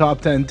Twisted Top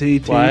 10 tea.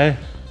 Why?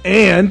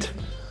 And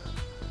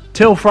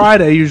till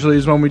Friday usually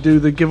is when we do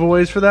the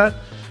giveaways for that.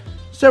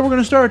 We're going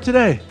to start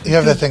today. You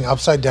have that thing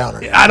upside down.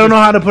 I don't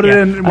know how to put it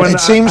in when it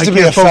seems to I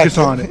be can't focus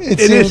on it.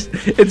 It's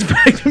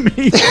affecting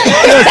me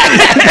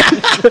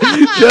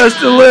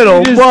just a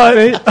little.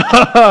 But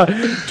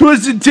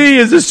Twisted Tea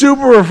is a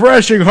super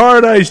refreshing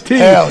hard iced tea.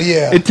 Hell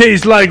yeah. It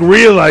tastes like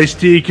real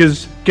iced tea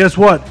because guess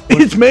what?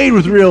 It's made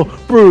with real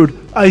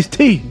brewed iced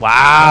tea.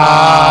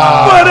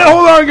 Wow. But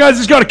hold on, guys.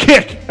 It's got a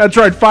kick. That's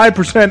right.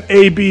 5%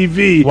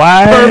 ABV.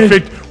 What?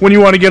 Perfect when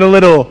you want to get a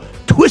little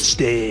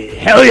twisty.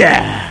 Hell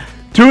yeah.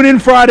 Tune in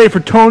Friday for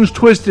Tone's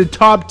Twisted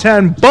Top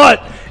 10,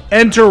 but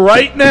enter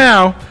right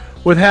now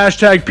with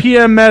hashtag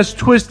PMS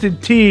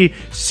Twisted Tea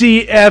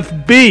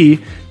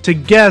CFB to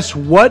guess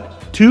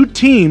what two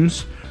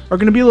teams are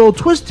going to be a little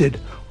twisted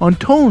on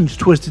Tone's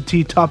Twisted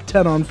Tea Top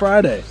 10 on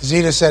Friday.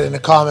 Zeta said in the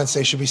comments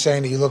they should be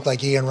saying that you look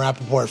like Ian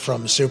Rappaport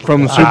from Super Bowl.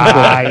 From the Super Bowl.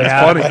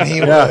 That's funny. When he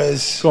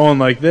was going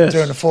like this.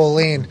 Doing the full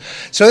lean.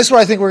 So this is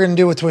what I think we're going to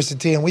do with Twisted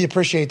Tea, and we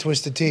appreciate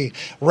Twisted Tea.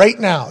 Right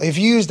now, if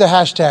you use the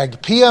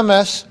hashtag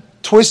PMS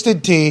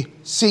Twisted Tea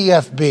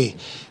CFB,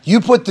 you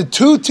put the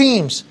two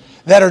teams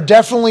that are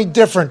definitely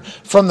different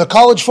from the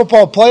college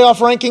football playoff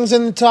rankings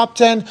in the top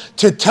 10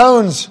 to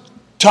Tone's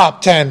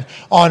top 10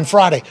 on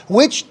Friday.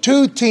 Which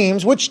two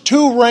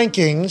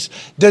rankings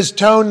does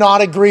Tone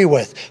not agree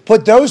with?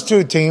 Put those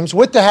two teams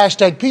with the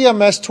hashtag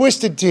PMS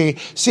Twisted Tea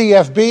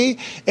CFB,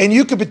 and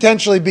you could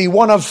potentially be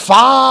one of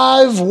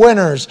 5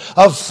 winners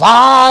of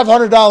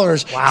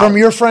 $500 from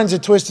your friends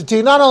at Twisted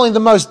Tea. Not only the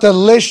most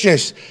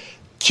delicious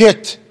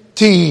kicked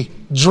tea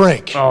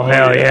drink. Oh,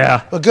 hell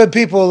yeah. But good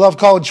people who love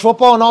college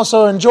football and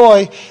also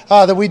enjoy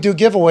that we do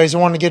giveaways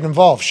and want to get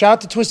involved. Shout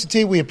out to Twisted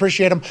Tea. We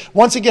appreciate them.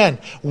 Once again,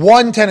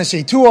 1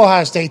 Tennessee, 2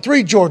 Ohio State,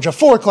 3 Georgia,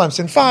 4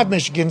 Clemson, 5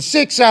 Michigan,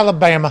 6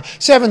 Alabama,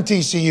 7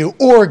 TCU,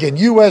 Oregon,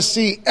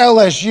 USC,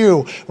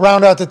 LSU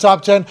round out the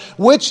top 10.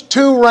 Which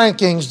 2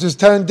 rankings does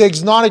Tone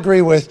Diggs not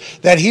agree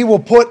with that he will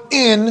put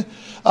in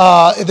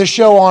the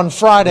show on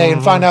Friday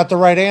and find out the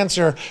right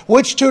answer?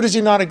 Which 2 does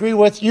he not agree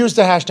with? Use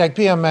the hashtag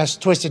PMS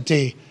Twisted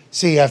Tea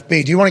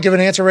CFB. Do you want to give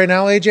an answer right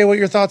now, AJ, what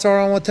your thoughts are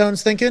on what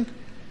Tone's thinking?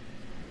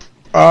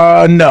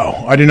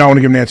 No, I do not want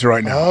to give an answer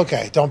right now.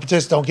 Okay, don't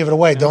give it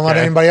away. Don't let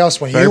anybody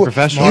else win. Very You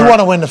professional. want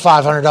to win the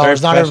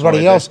 $500, not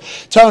everybody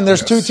else. Tone,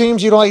 there's 2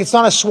 teams you don't like. It's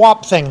not a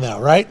swap thing, though,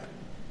 right?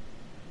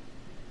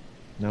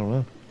 I don't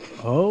know.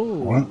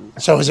 Oh.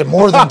 So is it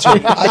more than 2?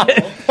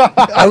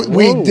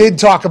 We did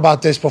talk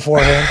about this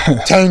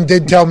beforehand. Tone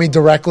did tell me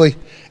directly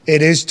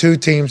it is 2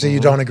 teams that you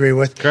don't agree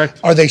with. Correct.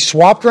 Are they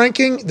swapped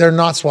ranking? They're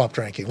not swapped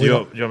ranking. Do you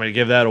want me to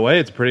give that away?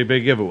 It's a pretty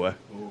big giveaway.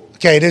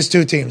 Okay, it is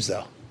 2 teams,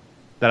 though.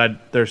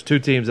 There's 2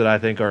 teams that I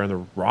think are in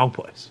the wrong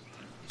place.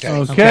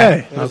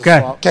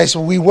 Okay,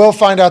 so we will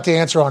find out the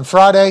answer on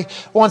Friday.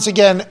 Once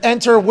again,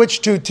 enter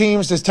which two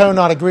teams does Tone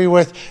not agree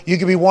with. You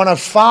could be one of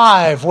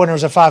 5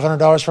 winners of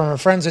 $500 from our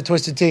friends at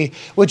Twisted Tea,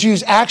 which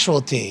use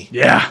actual tea.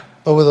 Yeah.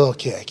 But with a little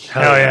kick.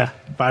 Hell yeah.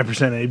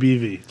 5%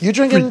 ABV. You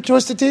drinking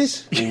Twisted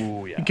Teas?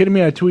 Ooh, yeah. You kidding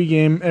me? I twee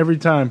game every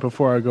time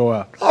before I go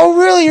out. Oh,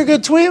 really? You're a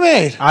good twee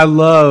mate. I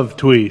love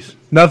twees.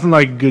 Nothing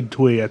like a good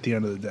twee at the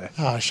end of the day.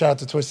 Shout out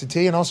to Twisted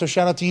Tea, and also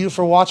shout out to you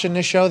for watching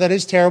this show. That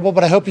is terrible,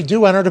 but I hope you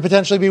do enter to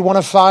potentially be one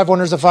of 5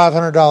 winners of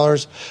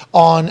 $500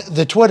 on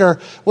the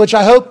Twitter, which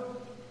I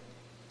hope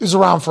is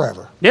around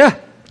forever. Yeah,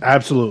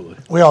 absolutely.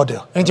 We all do.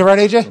 Ain't you right,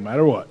 AJ? No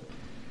matter what.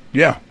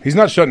 Yeah, he's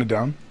not shutting it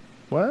down.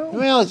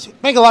 Well,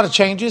 make a lot of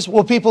changes.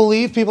 Will people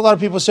leave? A lot of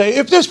people say,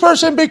 if this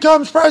person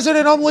becomes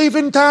president, I'm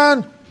leaving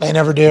town. They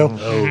never do.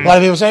 No. A lot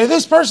of people say, if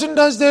this person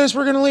does this,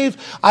 we're going to leave.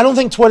 I don't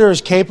think Twitter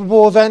is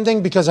capable of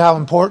ending because of how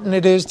important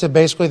it is to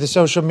basically the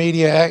social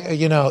media,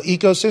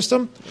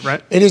 ecosystem.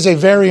 Right. It is a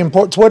very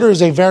important. Twitter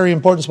is a very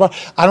important spot.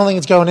 I don't think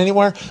it's going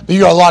anywhere. But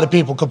you got a lot of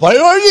people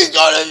complaining.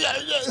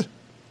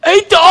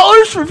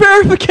 $8 for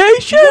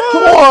verification?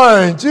 Come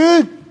on,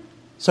 dude.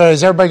 So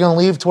is everybody going to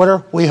leave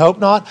Twitter? We hope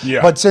not.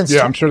 Yeah. But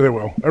I'm sure they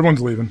will.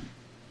 Everyone's leaving.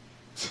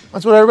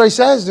 That's what everybody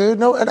says, dude.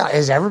 No,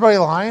 is everybody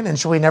lying? And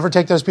should we never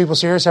take those people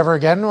serious ever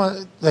again?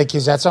 Like,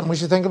 is that something we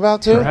should think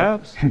about too?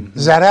 Perhaps.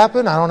 Does that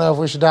happen? I don't know if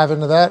we should dive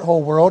into that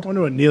whole world. I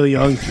wonder what Neil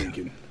Young's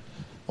thinking.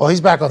 Well,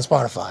 he's back on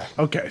Spotify.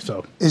 Okay,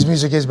 so his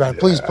music is back.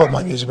 Please put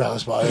my music back on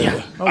Spotify.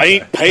 Yeah. Okay. I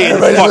ain't paying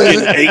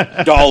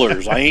fucking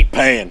 $8. I ain't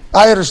paying.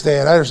 I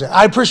understand.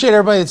 I appreciate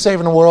everybody that's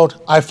saving the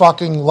world. I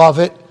fucking love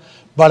it.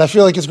 But I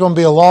feel like it's going to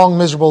be a long,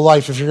 miserable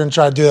life if you're going to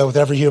try to do that with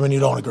every human you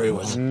don't agree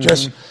with.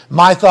 Just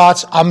my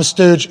thoughts. I'm a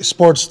stooge,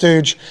 sports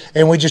stooge,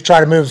 and we just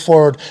try to move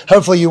forward.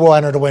 Hopefully you will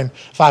enter to win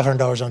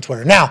 $500 on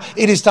Twitter. Now,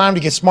 it is time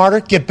to get smarter,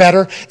 get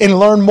better, and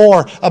learn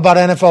more about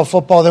NFL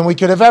football than we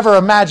could have ever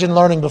imagined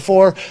learning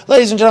before.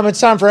 Ladies and gentlemen,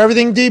 it's time for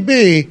Everything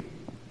DB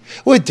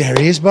with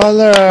Darius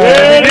Butler.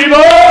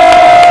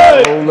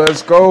 Oh,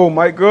 let's go.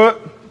 Mike good?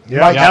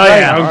 Yeah,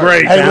 I'm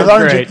great. Hey, we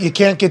learned you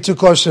can't get too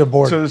close to the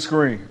board. To the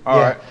screen. All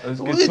right. Let's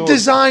get to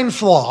Design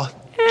flaw.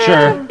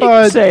 Sure. You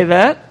can say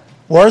that.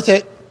 Worth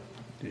it.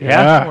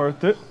 Yeah.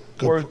 Worth it.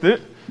 Worth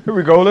it. Here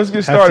we go. Let's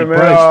get started,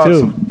 man.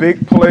 Some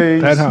big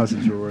plays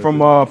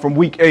from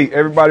week 8.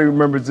 Everybody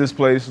remembers this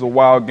play. This is a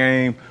wild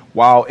game,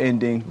 wild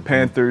ending.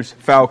 Panthers,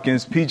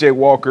 Falcons, P.J.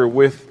 Walker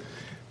with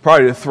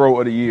probably the throw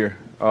of the year.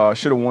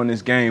 Should have won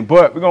this game.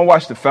 But we're going to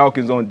watch the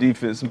Falcons on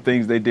defense, some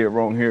things they did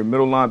wrong here.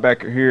 Middle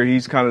linebacker here,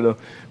 he's kind of the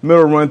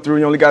middle run through.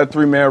 You only got a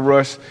 3-man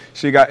rush.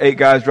 So you got 8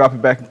 guys dropping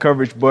back in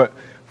coverage. But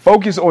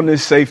focus on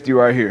this safety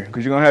right here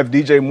because you're going to have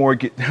DJ Moore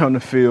get down the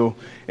field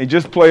and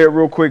just play it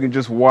real quick and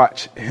just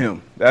watch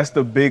him. That's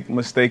the big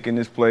mistake in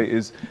this play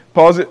is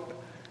pause it.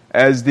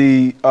 As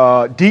the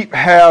deep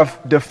half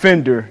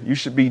defender, you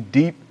should be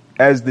deep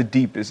as the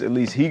deepest. At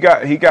least he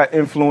got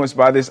influenced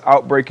by this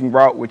outbreaking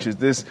route, which is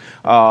this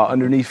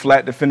underneath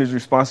flat defender's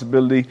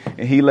responsibility,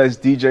 and he lets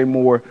DJ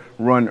Moore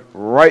run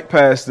right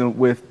past him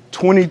with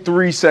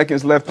 23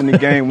 seconds left in the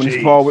game when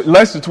this ball was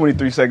less than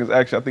 23 seconds.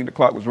 Actually, I think the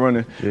clock was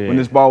running when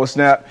this ball was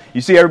snapped. You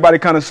see everybody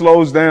kind of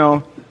slows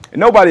down, and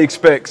nobody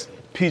expects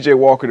P.J.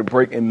 Walker to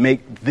break and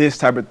make this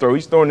type of throw.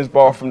 He's throwing this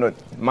ball from the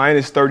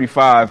minus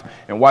 35,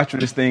 and watch where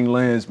this thing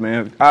lands,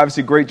 man.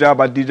 Obviously, great job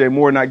by DJ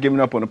Moore not giving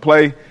up on the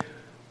play.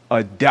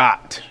 A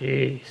dot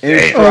in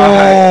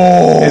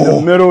stride in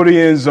the middle of the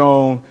end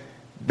zone.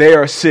 They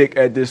are sick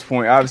at this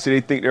point. Obviously,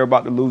 they think they're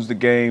about to lose the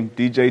game.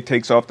 DJ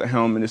takes off the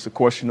helmet. It's a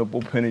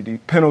questionable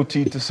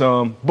penalty to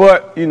some.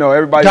 But,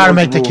 everybody got to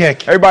make the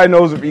kick. Everybody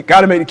knows you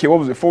got to make the kick. What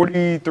was it,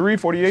 43,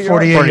 48 yards?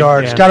 48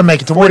 yards. Yeah. Got to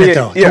make it to win it,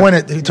 though. Yeah. To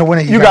win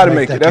it, you got to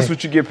make it. That's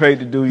what you get paid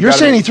to do. You're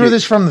saying he threw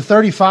this from the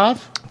 35?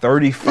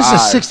 35. This is a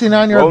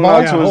 69-yard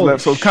ball? To his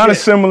left. So kind of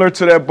similar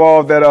to that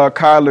ball that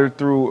Kyler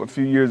threw a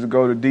few years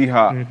ago to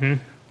D-Hop. Mm-hmm.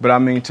 But, I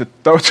mean, to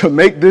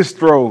make this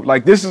throw,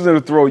 like this isn't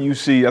a throw you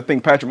see. I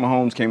think Patrick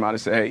Mahomes came out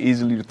and said, hey,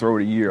 easily the throw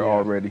of the year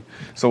already.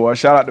 So,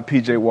 shout out to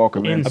P.J. Walker,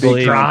 man.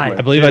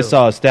 I believe I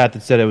saw a stat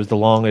that said it was the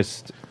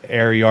longest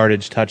air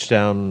yardage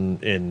touchdown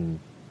in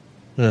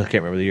I can't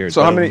remember the year.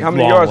 So how many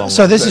yards?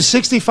 So this is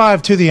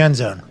 65 to the end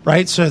zone,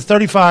 right? So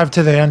 35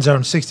 to the end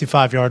zone,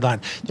 65-yard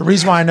line. The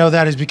reason why I know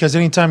that is because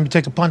anytime you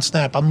take a punt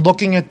snap, I'm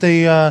looking at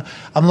the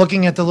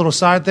little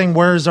side thing.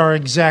 Where is our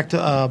exact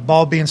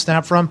ball being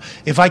snapped from?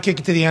 If I kick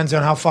it to the end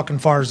zone, how fucking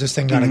far is this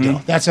thing got to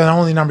go? That's the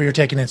only number you're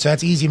taking in. So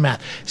that's easy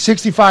math.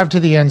 65 to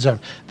the end zone.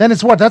 Then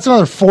it's what? That's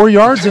another 4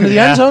 yards into the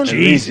end zone?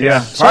 Jeez,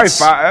 yeah. Probably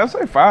 5. I'll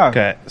say 5.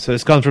 Okay, so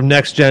this comes from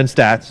Next Gen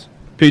Stats.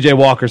 P.J.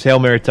 Walker's Hail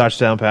Mary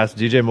touchdown pass to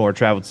DJ Moore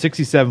traveled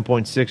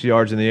 67.6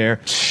 yards in the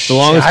air. The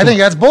longest. I think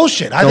that's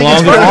bullshit. I think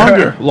it's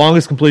longer.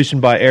 Longest completion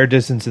by air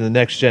distance in the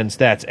Next Gen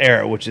Stats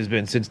era, which has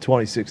been since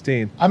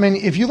 2016. I mean,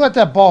 if you let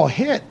that ball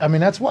hit, I mean,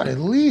 that's what, at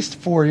least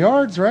 4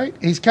 yards, right?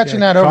 He's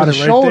catching that over the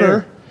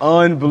shoulder.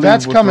 Unbelievable.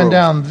 That's coming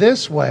down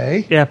this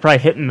way. Yeah,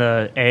 probably hitting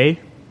the A.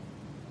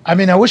 I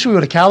mean, I wish we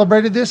would have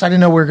calibrated this. I didn't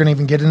know we were going to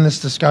even get in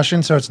this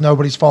discussion, so it's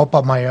nobody's fault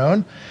but my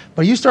own.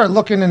 But you start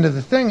looking into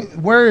the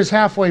thing. Where is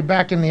halfway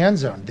back in the end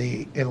zone?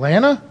 The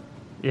Atlanta?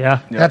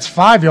 Yeah. That's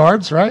 5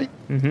 yards, right?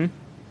 Mm-hmm.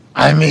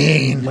 I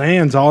mean,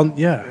 lands all.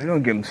 Yeah, they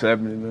don't give him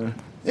 70, man.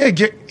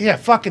 Yeah,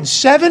 fucking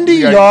 70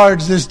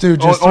 yards. This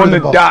dude just on threw the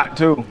ball. dot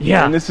too.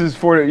 Yeah. and this is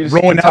for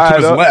rolling out to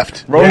his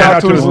left. Rolling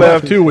out to his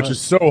left too, which is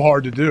so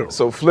hard to do.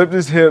 So flipped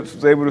his hips,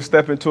 was able to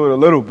step into it a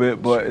little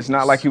bit, but it's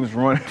not like he was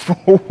running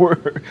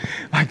forward.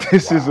 Like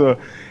this is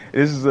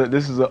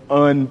an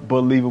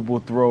unbelievable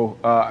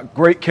throw.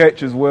 Great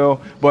catch as well.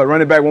 But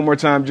run it back one more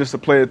time just to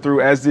play it through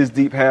as this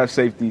deep half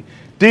safety.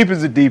 Deep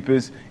is the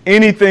deepest.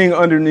 Anything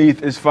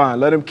underneath is fine.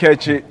 Let him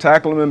catch it,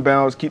 tackle him in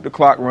bounds, keep the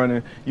clock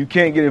running. You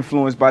can't get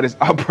influenced by this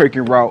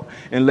outbreaking route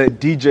and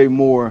let DJ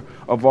Moore,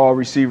 of all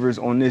receivers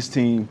on this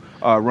team,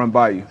 run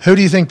by you. Who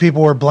do you think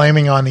people were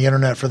blaming on the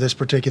internet for this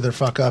particular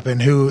fuck up,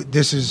 and who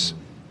this is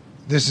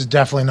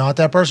definitely not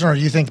that person, or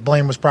do you think the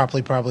blame was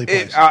probably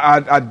placed?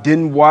 I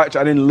didn't watch.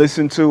 I didn't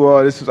listen to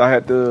I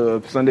had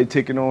the Sunday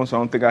ticket on, so I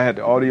don't think I had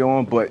the audio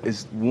on. But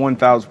it's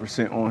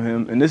 1,000% on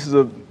him. And this is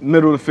a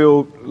middle of the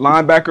field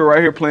linebacker right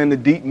here playing the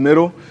deep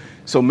middle.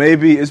 So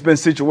maybe it's been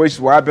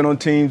situations where I've been on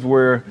teams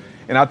where,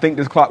 and I think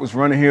this clock was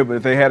running here, but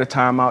if they had a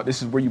timeout,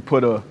 this is where you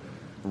put a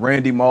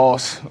Randy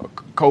Moss, a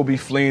Kobe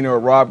Fleener, or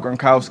Rob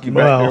Gronkowski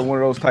back there, one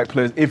of those type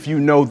players, if you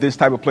know this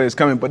type of play is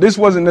coming. But this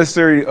wasn't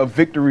necessarily a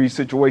victory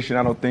situation,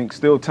 I don't think.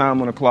 Still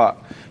time on the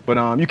clock.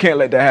 But you can't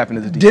let that happen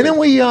as a defense.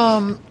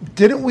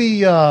 Didn't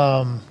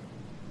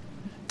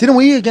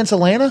we against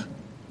Atlanta?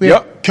 We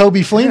had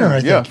Kobe Fleener,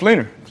 I think. Yeah,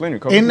 Fleener.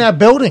 Kobe in that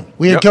building.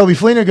 We had Kobe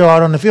Fleener go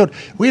out on the field.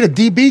 We had a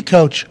DB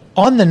coach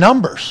on the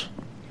numbers.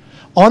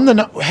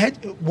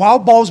 While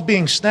ball's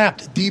being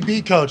snapped,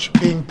 DB coach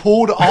being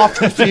pulled off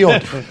the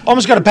field,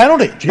 almost got a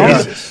penalty.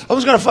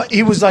 Almost got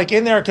he was like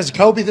in there because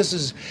Kobe.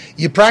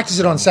 You practice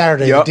it on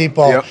Saturday, the deep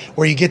ball,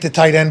 where you get the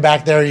tight end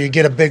back there, you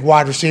get a big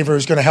wide receiver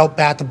who's going to help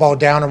bat the ball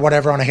down or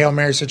whatever on a Hail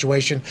Mary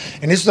situation.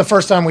 And this is the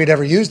first time we'd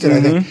ever used it,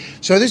 I think.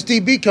 So this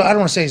DB coach, I don't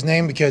want to say his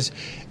name because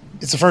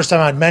it's the first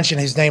time I'd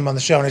mentioned his name on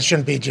the show, and it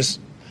shouldn't be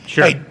just.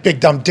 Sure. Hey,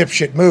 big dumb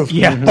dipshit move.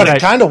 Yeah, but it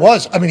kind of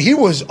was. I mean, he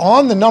was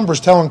on the numbers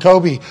telling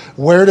Kobe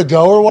where to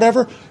go or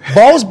whatever.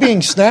 Ball's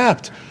being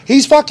snapped.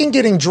 He's fucking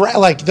getting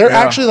dragged. They're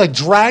actually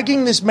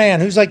dragging this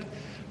man who's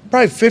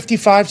probably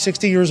 55,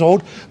 60 years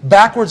old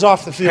backwards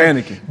off the field.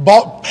 Panicking.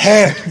 Ball,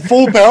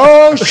 full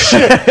barrel. Oh,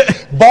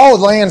 shit. Ball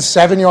lands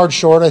 7 yards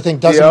short, I think,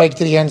 doesn't make it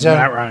to the end zone.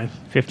 Matt Ryan.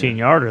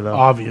 15-yarder, though.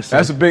 Obviously.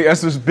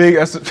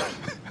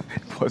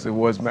 It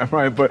was Matt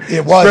Ryan, but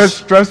it was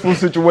stressful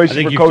situation I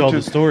think for you coaches. told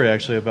the story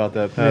actually about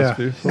that pass.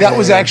 Yeah. That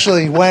was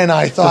actually when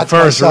I thought the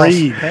first to myself,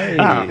 read. Hey.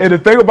 And the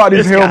thing about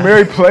these Hail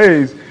Mary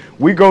plays,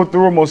 we go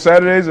through them on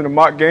Saturdays in the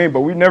mock game,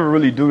 but we never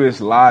really do this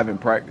live in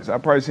practice.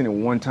 I've probably seen it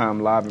one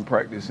time live in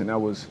practice, and that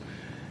was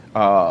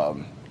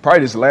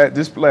probably this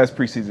last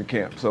preseason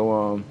camp.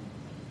 So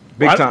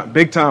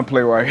big time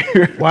play right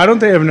here. Why don't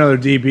they have another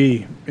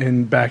DB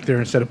in back there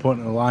instead of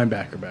putting a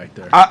linebacker back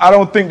there? I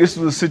don't think this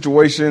was a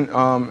situation,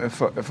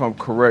 if I'm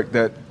correct,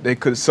 that they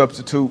could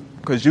substitute,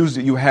 because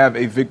usually you have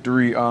a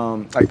victory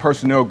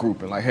personnel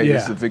grouping. Like, hey,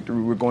 this is a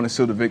victory. We're going to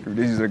seal the victory.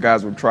 These are the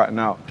guys we're trotting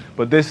out.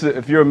 But this,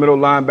 if you're a middle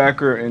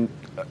linebacker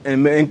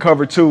and in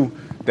cover two,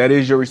 that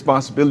is your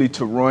responsibility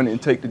to run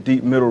and take the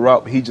deep middle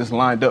route. He just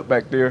lined up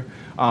back there.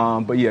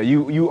 But yeah,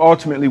 you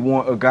ultimately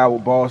want a guy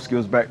with ball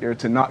skills back there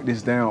to knock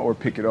this down or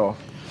pick it off.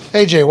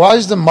 Hey, Jay, why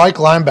is the Mike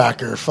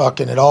linebacker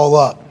fucking it all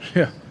up?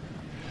 Yeah.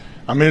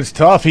 I mean, it's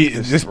tough.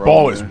 This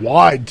ball is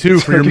wide, too,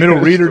 for your middle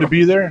reader to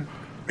be there.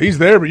 He's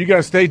there, but you got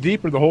to stay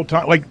deeper the whole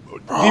time.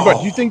 Eva,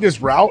 do you think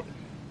this route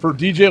for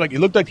DJ, it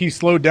looked like he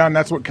slowed down.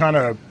 That's what kind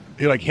of,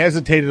 he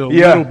hesitated a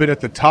little bit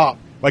at the top.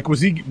 Was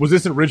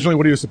this originally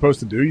what he was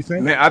supposed to do, you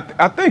think? Man,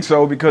 I think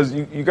so, because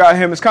you got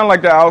him. It's kind of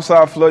like the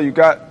outside flood. You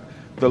got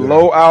the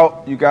low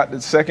out, you got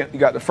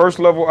the first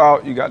level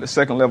out, you got the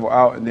second level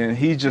out, and then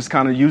he's just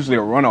kind of usually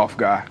a runoff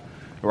guy,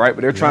 right?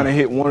 But they're trying to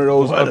hit one of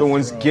those other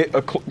ones, get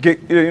a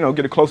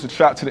closer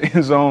shot to the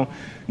end zone.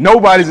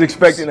 Nobody's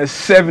expecting a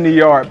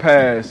 70-yard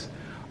pass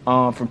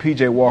from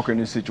P.J. Walker in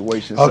this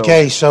situation.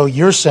 Okay, so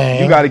you're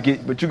saying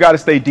you got to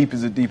stay deep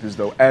as the deepest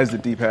though, as the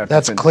deep half.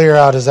 That's defender. Clear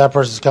out as that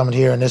person's coming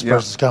here and this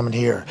person's coming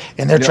here,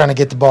 and they're trying to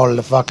get the ball to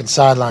the fucking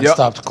sideline,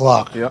 stop the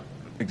clock. Yep,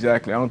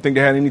 exactly. I don't think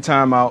they had any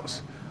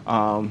timeouts.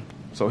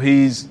 So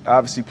he's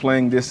obviously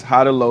playing this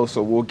high to low,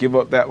 so we'll give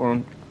up that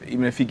one,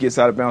 even if he gets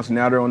out of bounds.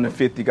 Now they're on the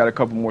 50, got a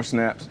couple more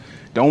snaps.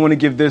 Don't want to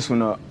give this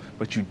one up,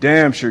 but you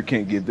damn sure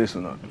can't give this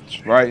one up,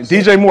 right? And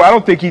DJ Moore, I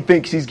don't think he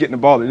thinks he's getting the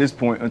ball at this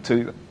point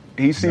until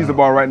he sees the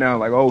ball right now,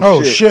 like,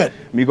 oh shit.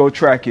 Let me go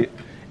track it,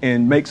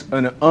 and makes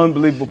an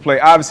unbelievable play.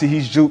 Obviously,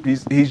 he's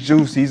juiced,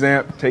 he's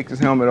amped, takes his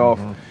helmet off,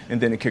 and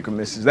then the kicker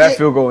misses. That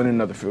field goal and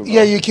another field goal.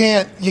 Yeah, you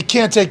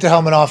can't take the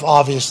helmet off,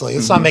 obviously.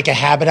 Let's not make a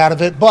habit out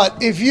of it.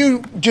 But if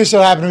you just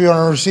so happen to be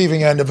on a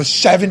receiving end of a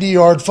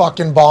 70-yard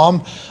fucking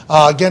bomb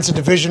against a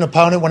division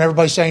opponent when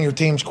everybody's saying your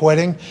team's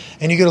quitting,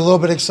 and you get a little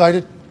bit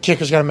excited,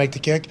 kicker's got to make the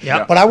kick.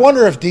 Yep. But I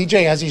wonder if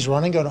DJ, as he's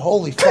running, going,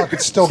 holy fuck,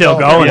 it's still Still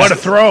going. going. What a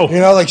throw. You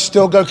know, like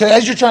still go. 'Cause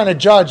as you're trying to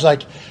judge,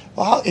 like,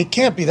 well, it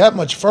can't be that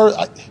much further.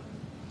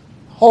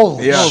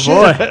 Holy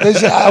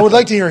shit. I would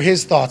like to hear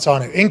his thoughts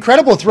on it.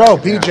 Incredible throw,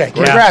 PJ.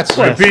 Congrats.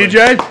 Right,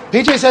 PJ?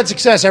 PJ's had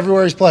success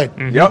everywhere he's played.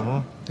 Yep.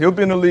 He'll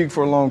be in the league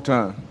for a long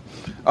time.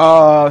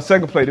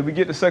 Second play. Did we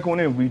get the second one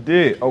in? We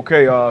did.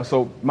 Okay,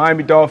 so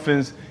Miami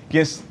Dolphins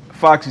against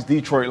Fox's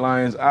Detroit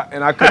Lions.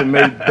 I could have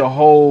made the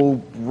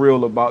whole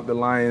reel about the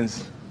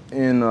Lions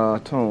in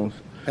tones.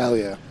 Hell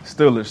yeah.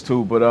 Steelers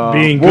too, but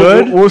Being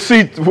good? We'll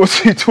see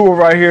Tua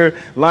right here.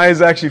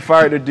 Lions actually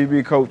fired their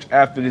DB coach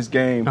after this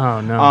game. Oh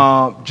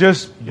no!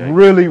 Just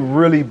really,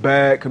 really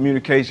bad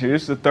communication.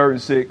 This is the 3rd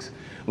and 6.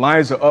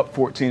 Lions are up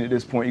 14 at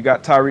this point. You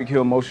got Tyreek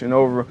Hill motioning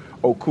over,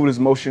 Okuda's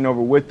motioning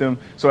over with them.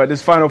 So at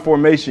this final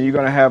formation, you're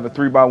gonna have a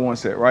 3-by-1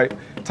 set, right?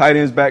 Tight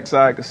ends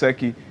backside,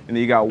 Gesicki, and then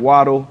you got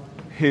Waddle,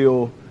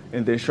 Hill,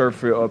 and then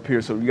Sherfield up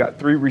here. So you got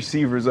 3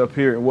 receivers up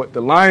here. And what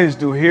the Lions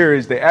do here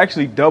is they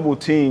actually double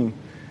team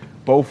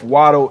both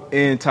Waddle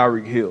and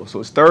Tyreek Hill. So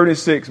it's 3rd and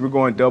 6. We're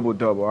going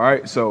double-double, all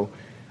right? So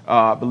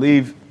I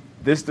believe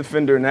this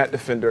defender and that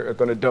defender are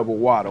going to double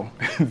Waddle.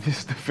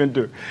 This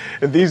defender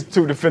and these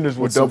 2 defenders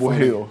will double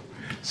Hill.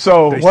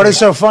 So What is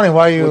so funny?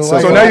 Why you? so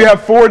now you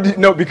have 4.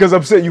 No, because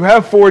I'm saying you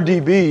have 4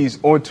 DBs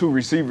on 2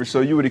 receivers.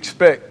 So you would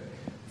expect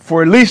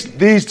for at least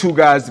these 2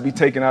 guys to be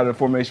taken out of the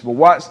formation. But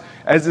watch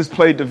as this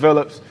play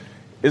develops.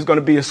 It's going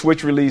to be a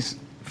switch release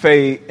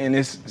fade, and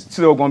it's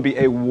still going to be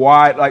a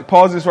wide. Like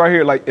pause this right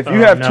here. Like if you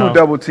have 2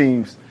 double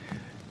teams,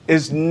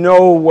 it's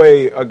no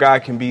way a guy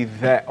can be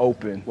that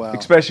open,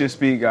 especially a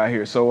speed guy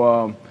here.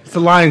 So it's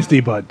the Lions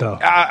D-Bud, though.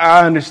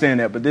 I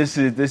understand that, but this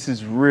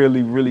is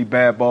really, really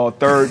bad ball.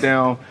 3rd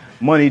down,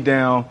 money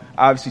down.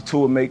 Obviously,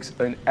 Tua makes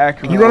an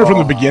accurate. Can you run it from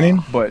the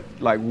beginning? But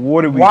like,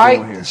 what are we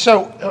doing here?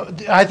 So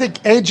I think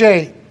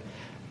AJ,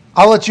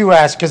 I'll let you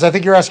ask because I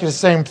think you're asking the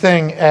same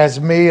thing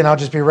as me, and I'll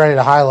just be ready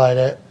to highlight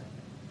it.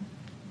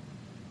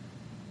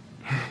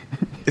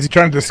 Is he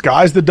trying to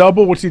disguise the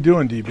double? What's he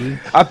doing, DB?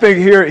 I think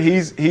here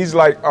he's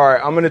like, all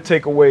right, I'm going to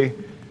take away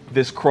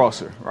this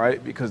crosser,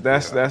 right? Because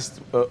that's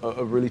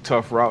a really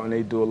tough route, and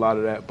they do a lot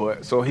of that.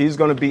 But so he's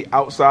going to be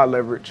outside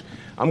leverage.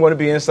 I'm going to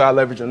be inside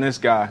leverage on this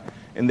guy.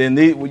 And then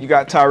when you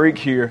got Tyreek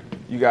here,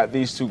 you got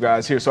these 2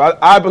 guys here. So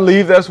I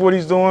believe that's what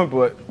he's doing.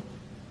 But,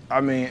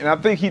 I mean, and I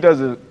think he does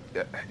it.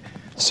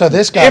 So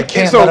this guy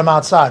can't let him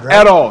outside, right?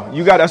 At all.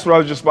 That's what I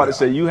was just about to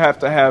say. You have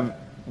to have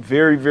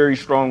very, very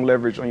strong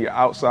leverage on your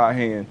outside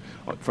hand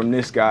from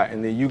this guy,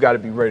 and then you got to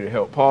be ready to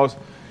help. Pause.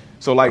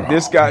 So, like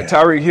this guy,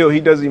 Tyreek Hill, he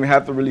doesn't even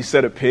have to really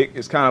set a pick.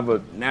 It's kind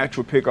of a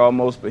natural pick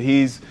almost, but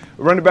he's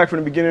running back from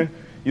the beginning.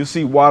 You'll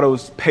see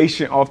Waddle's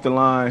patient off the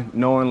line,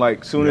 knowing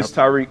like soon as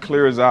Tyreek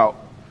clears out,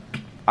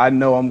 I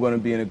know I'm going to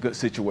be in a good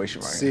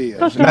situation right here.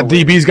 That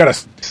DB's got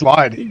to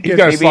slide. He's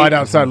got to slide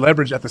outside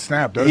leverage at the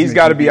snap, doesn't he? He's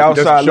got to be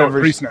outside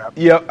leverage. Pre-snap.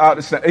 Yep, out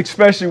the snap.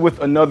 Especially with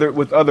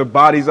other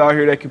bodies out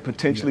here that can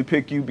potentially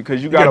pick you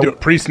because you got to do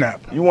it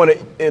pre-snap. You want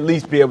to at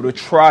least be able to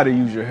try to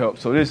use your help.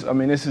 So this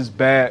is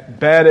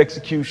bad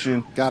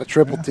execution. Got a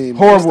triple team.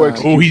 Horrible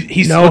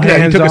execution. Oh,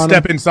 he took a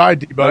step inside,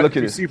 D-Bud. Look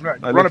at it.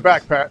 Run it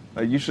back, Pat.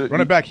 You should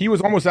run it back. He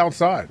was almost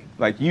outside.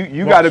 Like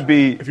you got to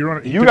be. If you run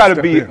it, you got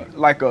to be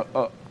like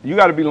you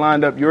got to be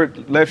lined up. Your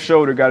left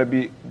shoulder got to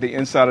be the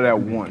inside of that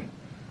 1.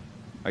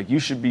 Like you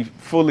should be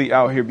fully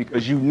out here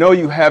because you know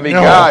you have a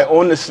guy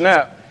on the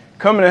snap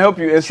coming to help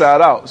you inside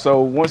out.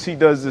 So once he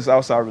does this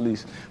outside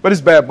release, but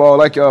it's bad ball.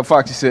 Like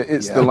Foxy said,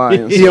 it's the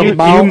Lions. The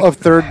amount of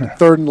third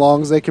and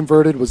longs they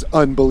converted was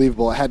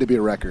unbelievable. It had to be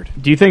a record.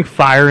 Do you think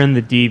firing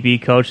the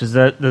DB coach, does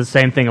the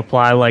same thing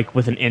apply like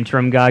with an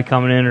interim guy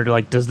coming in,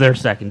 or does their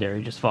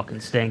secondary just fucking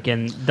stink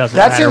and doesn't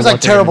That matter seems what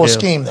like they're terrible gonna do?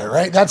 scheme there,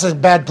 right? That's a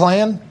bad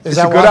plan? It's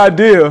a good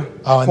idea.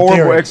 Horrible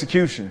theory.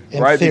 execution,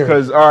 In right? theory.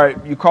 Because all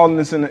right, you calling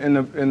this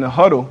in the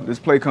huddle. This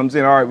play comes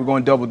in. All right, we're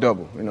going double.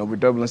 We're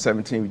doubling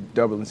 17, we're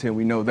doubling 10.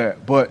 We know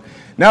that, but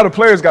now the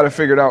players got to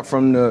figure it out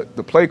from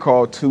the play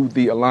call to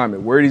the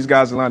alignment. Where are these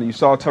guys aligned? You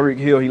saw Tyreek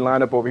Hill. He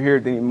lined up over here.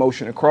 Then he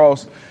motioned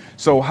across.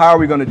 So how are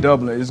we going to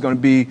double it? It's going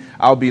to be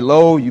I'll be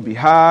low, you be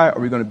high. Are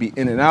we going to be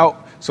in and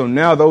out? So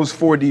now those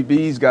 4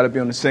 DBs got to be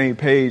on the same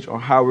page on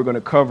how we're going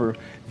to cover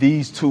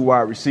these 2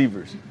 wide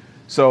receivers.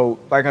 So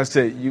like I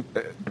said,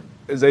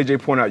 as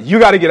AJ pointed out, you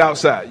got to get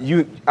outside.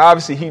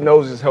 Obviously he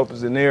knows his help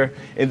is in there.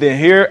 And then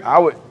here I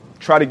would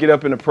try to get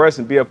up in the press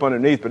and be up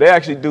underneath. But they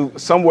actually do a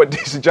somewhat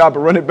decent job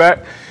of running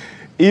back.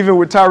 Even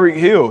with Tyreek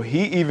Hill,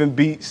 he even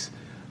beats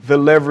the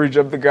leverage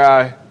of the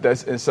guy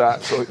that's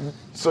inside.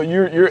 So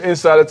you're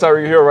inside of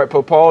Tyreek Hill, right,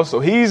 Paul?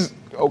 So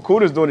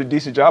Okuda's doing a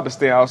decent job of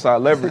staying outside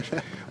leverage.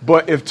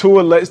 But if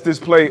Tua lets this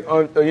play,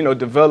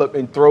 develop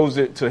and throws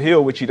it to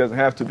Hill, which he doesn't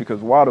have to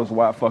because Waddle's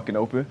wide fucking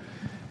open,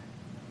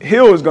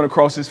 Hill is going to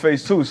cross his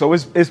face too. So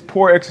it's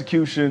poor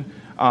execution.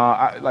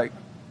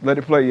 Let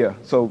it play, yeah.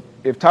 So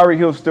if Tyreek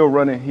Hill's still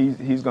running,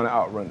 he's going to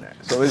outrun that.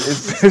 So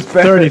it's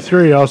bad.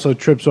 33 also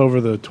trips over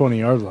the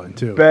 20-yard line,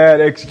 too. Bad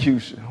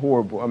execution.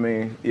 Horrible. I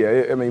mean,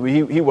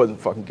 he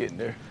wasn't fucking getting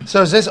there.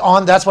 So is this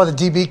on? That's why the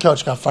DB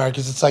coach got fired,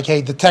 because it's like,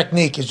 hey, the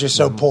technique is just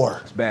so poor.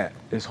 It's bad.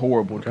 It's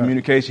horrible. The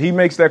communication. He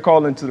makes that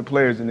call into the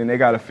players, and then they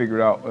got to figure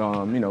it out,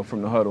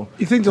 from the huddle.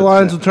 You think the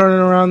Lions will turn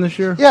it around this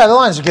year? Yeah, the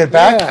Lions will get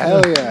back. Yeah,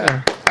 hell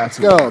yeah. Let's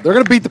go. They're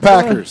going to beat the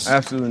Packers.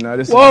 Absolutely not.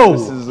 This is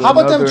How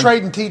about them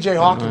trading T.J.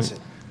 Hawkinson?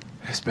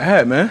 It's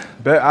bad, man.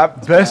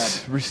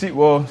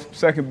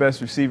 Second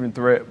best receiving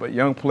threat, but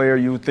young player.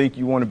 You would think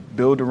you want to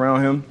build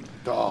around him.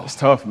 It's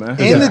tough, man.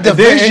 In the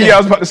division. I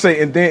was about to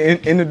say, and then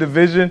in the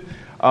division,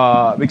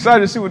 I'm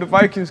excited to see what the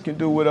Vikings can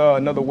do with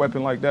another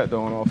weapon like that,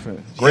 though, on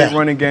offense. Great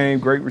running game,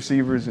 great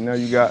receivers, and now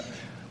you got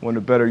one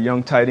of the better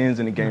young tight ends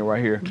in the game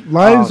right here.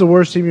 Lions the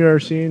worst team you've ever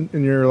seen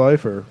in your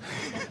life, or?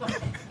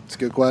 It's a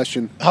good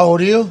question. How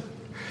old are you?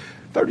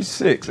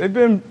 36. They've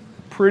been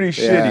pretty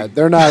shitty.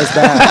 They're not as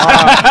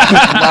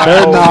bad.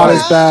 They're not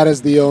as bad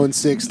as the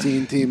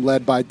 0-16 team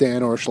led by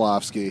Dan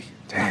Orshlovsky.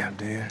 Damn,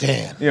 Dan.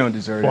 Dan. You don't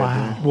deserve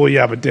that, Dan. Well,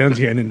 yeah, but Dan's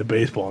getting into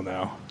baseball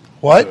now.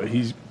 What?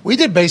 So we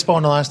did baseball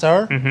in the last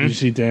hour. Did you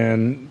see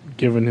Dan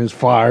giving his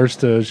Flyers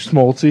to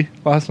Schmaltzy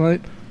last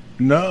night?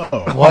 No.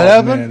 What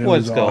happened? Man,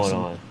 What's going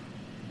on?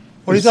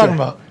 What are you talking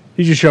about?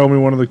 He just showed me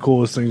one of the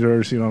coolest things I've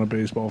ever seen on a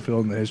baseball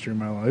field in the history of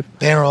my life.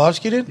 Dan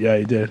Orlovsky did? Yeah,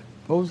 he did.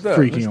 What was that?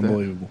 Freaking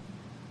unbelievable.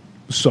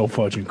 So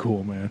fucking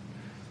cool, man.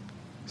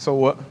 So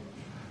what?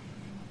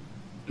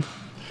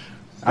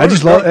 I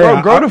just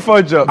love. Grow the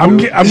fudge up. I'm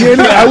getting.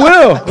 I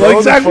will.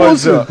 Like Zach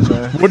Wilson.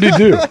 What did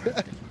he do?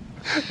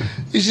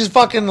 He's just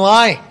fucking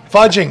lying.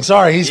 Fudging.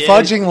 Sorry, he's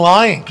fudging,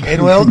 lying.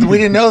 And we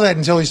didn't know that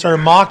until he started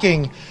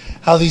mocking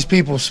how these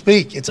people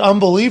speak. It's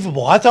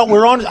unbelievable. I thought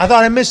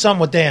I missed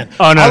something with Dan.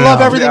 Oh, no, I love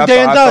everything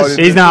Dan does.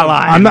 He's not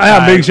lying.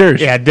 I'm being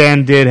serious. Yeah,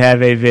 Dan did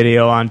have a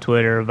video on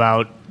Twitter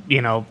about,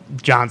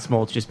 John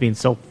Smoltz just being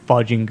so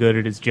fudging good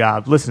at his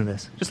job. Listen to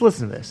this. Just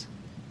listen to this.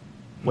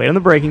 Wait on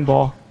the breaking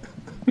ball.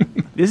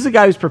 This is a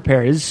guy who's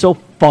prepared. This is so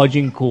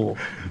fudging cool.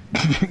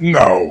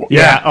 No.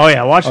 Yeah. Oh,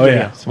 yeah. Watch the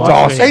video. It's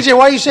awesome. AJ,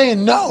 why are you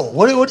saying no?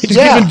 What? He's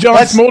giving John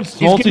Smoltz.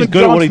 He's giving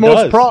good at John what he Smoltz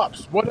does.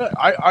 props.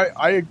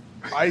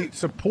 I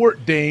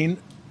support Dane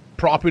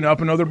propping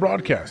up another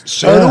broadcast.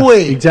 So do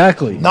we.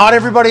 Exactly. Not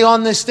everybody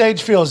on this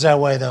stage feels that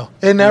way, though.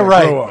 Isn't that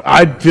right?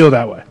 I feel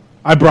that way.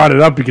 I brought it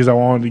up because I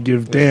wanted to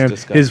give Dan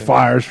his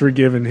Flyers for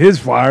giving his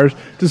Flyers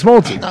to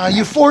Smoltz.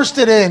 You forced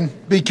it in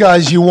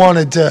because you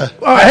wanted to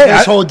have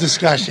this whole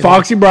discussion.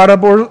 Foxy brought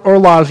up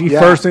Orlovsky. Yeah.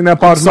 First thing that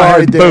popped in my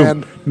Sorry, head,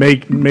 Dan. boom.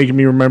 Making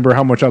me remember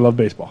how much I love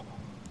baseball.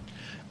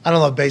 I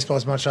don't love baseball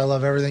as much as I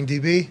love everything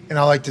DB, and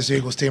I like this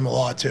Eagles team a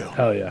lot, too.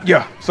 Hell yeah.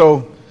 Yeah,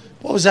 so...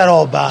 What was that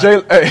all about?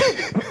 Hey.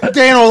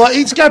 Dan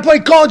Orlovsky, this guy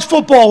played college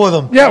football with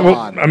him. Yeah, well,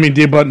 I mean,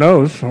 D-Butt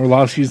knows.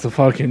 Orlovsky's the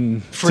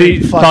fucking...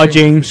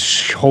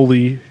 fudging.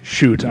 Holy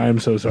shoot, I am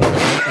so sorry.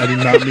 I did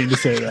not mean to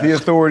say that. The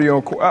authority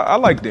on... I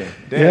like Dan.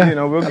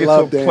 We'll get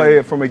to play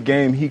it from a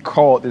game he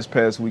called this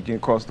past weekend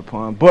across the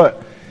pond.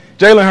 But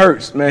Jalen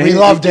Hurts, man. We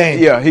love Dan.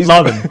 Yeah, he's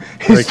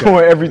doing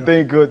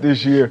everything good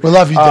this year. We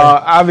love you, Dan.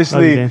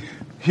 Obviously...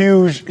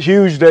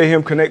 Huge day,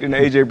 him connecting to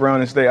A.J.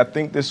 Brown this day. I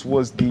think this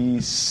was the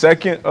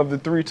second of the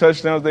 3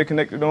 touchdowns they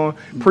connected on.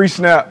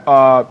 Pre-snap,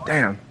 I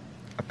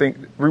think,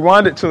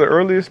 rewind it to the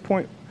earliest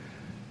point.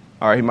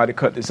 All right, he might have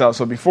cut this out.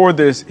 So before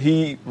this,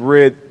 he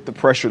read the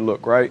pressure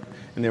look, right?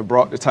 And then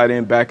brought the tight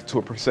end back to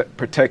a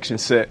protection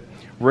set.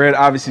 Read,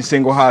 obviously,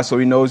 single high, so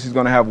he knows he's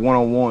going to have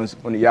one-on-ones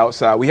on the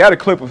outside. We had a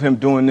clip of him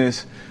doing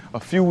this a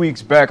few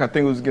weeks back. I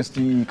think it was against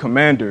the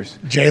Commanders.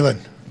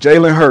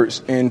 Jalen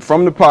Hurts, and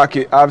from the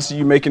pocket, obviously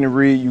you're making a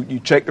read. You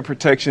check the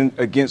protection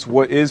against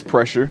what is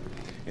pressure,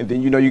 and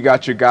then you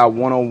got your guy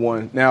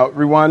one-on-one. Now,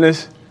 rewind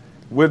this.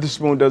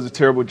 Witherspoon does a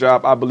terrible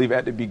job, I believe,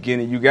 at the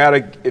beginning. You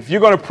gotta, if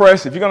you're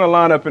gonna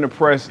line up in a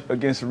press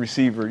against a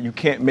receiver, you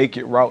can't make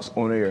it routes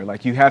on air.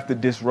 Like, you have to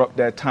disrupt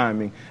that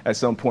timing at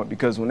some point,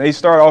 because when they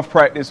start off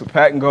practice with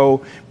pat and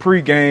go,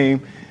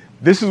 pre-game,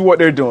 this is what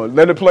they're doing.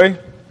 Let it play.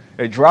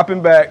 They're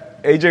dropping back.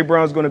 A.J.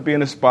 Brown's going to be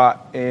in a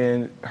spot,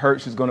 and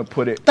Hurts is going to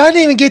put it. Doesn't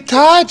even get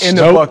touched. In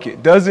the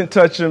bucket. Doesn't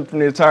touch him from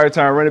the entire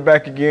time. Run it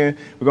back again.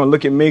 We're going to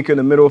look at Minka,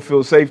 the middle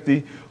field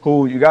safety,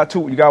 who you got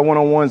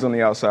one-on-ones on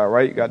the outside,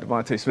 right? You got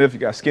Devontae Smith. You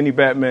got Skinny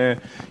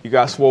Batman. You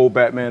got Swole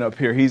Batman up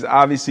here. He's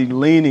obviously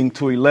leaning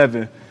to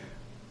 11.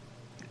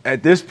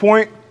 At this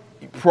point,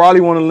 you probably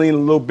want to lean a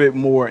little bit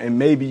more, and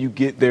maybe you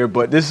get there.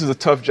 But this is a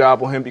tough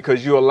job on him,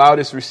 because you allow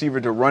this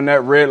receiver to run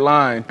that red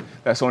line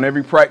that's on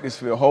every practice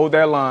field, hold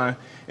that line,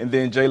 and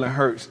then Jalen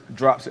Hurts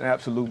drops an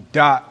absolute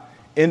dot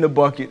in the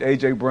bucket,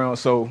 A.J. Brown.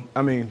 So,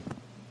 I mean,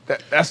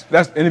 that's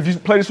and if you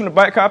play this from the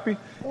back copy,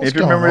 if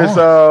you remember this,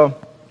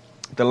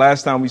 the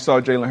last time we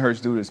saw Jalen Hurts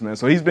do this, man.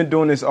 So he's been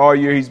doing this all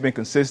year. He's been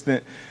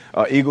consistent.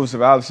 Eagles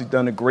have obviously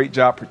done a great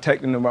job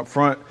protecting him up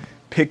front,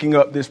 picking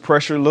up this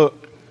pressure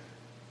look.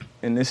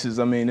 And this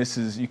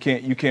is you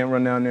can't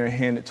run down there and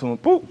hand it to him.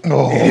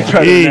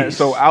 Boop.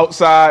 So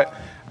outside,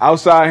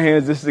 outside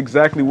hands, this is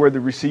exactly where the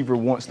receiver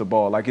wants the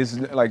ball. Like, it's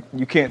like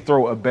you can't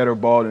throw a better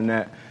ball than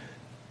that.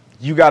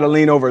 You got to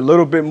lean over a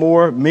little bit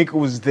more. Minka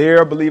was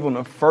there, I believe, on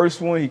the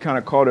first one. He kind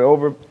of caught it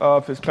over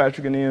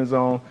Fitzpatrick in the end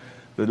zone.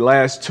 The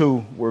last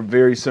two were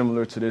very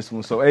similar to this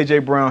one. So A.J.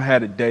 Brown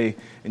had a day,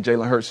 and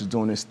Jalen Hurts is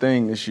doing his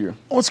thing this year.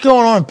 What's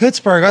going on in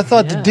Pittsburgh? I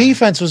thought the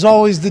defense was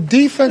always the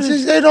defense.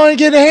 They don't even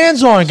get a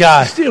hands on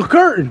guy. Steel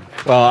curtain.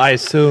 Well, I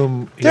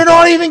assume They're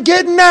not even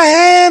getting a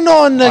hand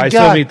on the I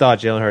guy. assume he thought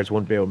Jalen Hurts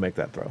wouldn't be able to make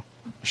that throw.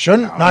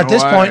 Shouldn't. Not at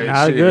this point.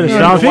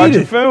 Watch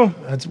the film.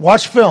 Let's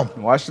watch film.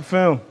 Watch the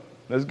film.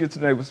 Let's get to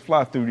that. Let's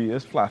fly through these.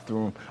 Let's fly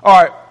through them.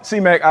 All right.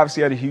 C-Mac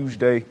obviously had a huge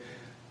day.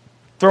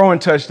 Throwing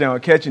touchdown,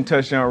 catching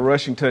touchdown,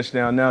 rushing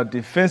touchdown. Now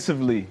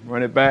defensively,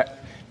 run it back.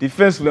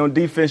 Defensively, on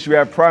defense, you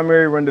have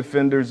primary run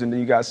defenders, and then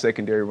you got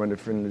secondary run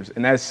defenders.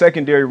 And as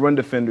secondary run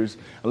defenders,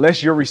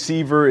 unless your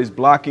receiver is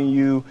blocking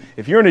you,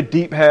 if you're in a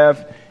deep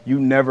half, you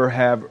never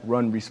have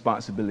run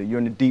responsibility. You're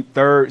in the deep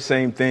third,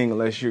 same thing,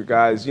 unless your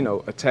guy's,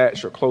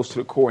 attached or close to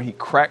the core and he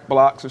crack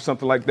blocks or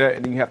something like that,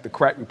 and then you have to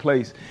crack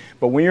replace.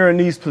 But when you're in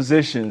these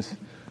positions,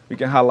 we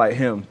can highlight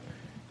him.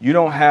 You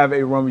don't have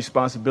a run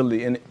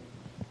responsibility. And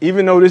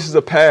even though this is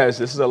a pass,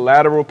 this is a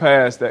lateral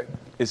pass that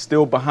is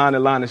still behind the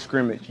line of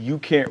scrimmage, you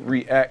can't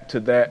react to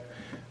that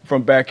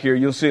from back here.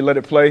 You'll see, let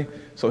it play.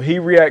 So he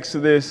reacts to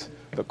this.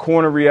 The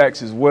corner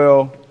reacts as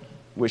well,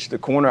 which the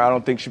corner I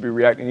don't think should be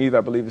reacting either.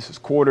 I believe this is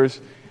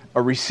quarters.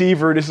 A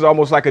receiver, this is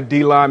almost like a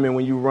D lineman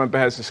when you run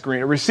past the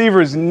screen. A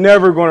receiver is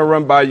never going to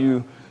run by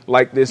you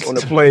like this on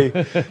the play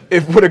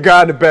if with a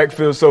guy in the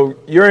backfield. So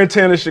your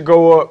antenna should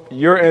go up.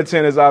 Your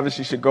antennas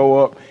obviously should go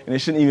up, and it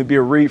shouldn't even be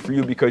a read for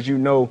you because you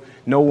know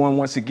no one,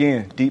 once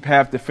again, deep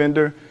half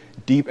defender,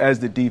 deep as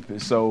the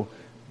deepest. So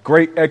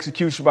great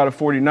execution by the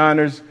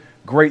 49ers.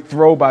 Great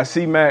throw by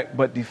C-Mac,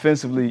 but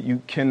defensively,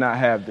 you cannot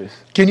have this.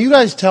 Can you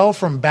guys tell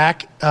from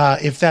back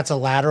if that's a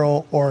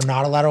lateral or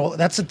not a lateral?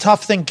 That's a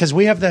tough thing because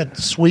we have that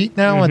suite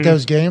now at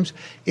those games.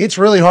 It's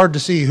really hard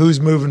to see who's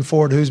moving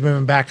forward, who's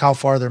moving back, how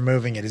far they're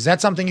moving it. Is that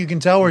something you can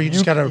tell, or you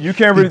just got to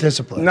be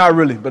disciplined? Not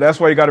really, but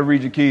that's why you got to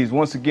read your keys.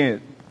 Once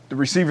again, the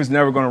receiver's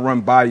never going to run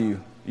by you,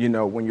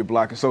 when you're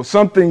blocking. So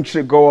something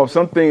should go off.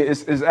 Something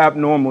is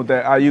abnormal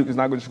that Ayuk is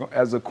not going to,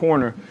 as a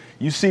corner.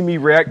 You see me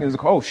reacting as,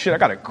 oh, shit, I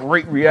got a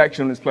great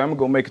reaction on this play. I'm going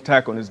to go make a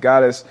tackle. And this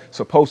guy that's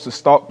supposed to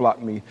stalk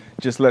block me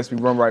just lets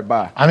me run right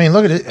by. I mean,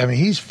 look at it. I mean,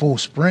 he's full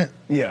sprint.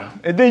 Yeah.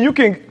 And then you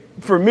can,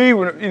 for me,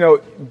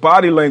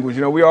 body language,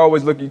 we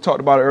always look, you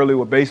talked about it earlier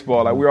with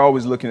baseball, like we're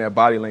always looking at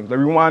body language. Like,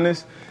 rewind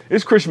this.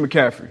 It's Christian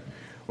McCaffrey.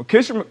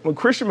 When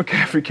Christian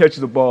McCaffrey catches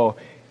the ball,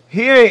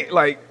 he ain't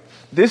like,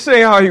 this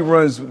ain't how he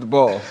runs with the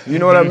ball. You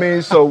know what I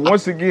mean? So,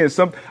 once again,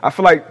 I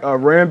feel like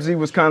Ramsey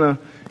was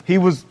he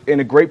was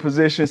in a great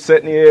position,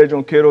 setting the edge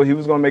on Kittle. He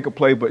was going to make a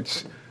play,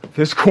 but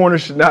this corner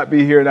should not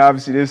be here, and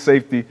obviously this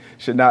safety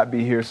should not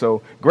be here.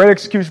 So, great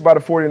execution by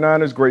the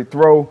 49ers, great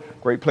throw,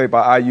 great play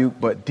by Ayuk,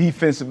 but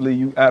defensively,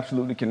 you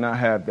absolutely cannot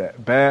have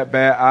that. Bad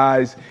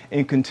eyes,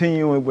 and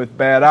continuing with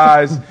bad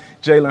eyes,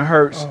 Jalen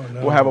Hurts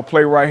will have a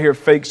play right here,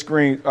 fake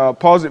screen.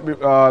 Pause it,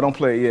 don't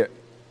play it yet.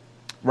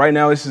 Right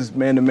now, this is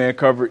man-to-man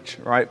coverage,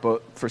 right?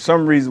 But for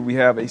some reason, we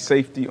have a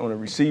safety on a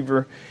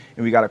receiver,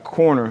 and we got a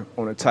corner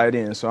on a tight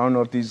end. So I don't know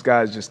if these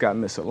guys just got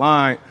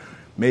misaligned.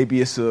 Maybe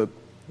it's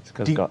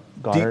because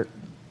Goddard.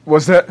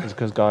 What's that? It's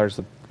because Goddard's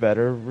the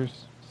better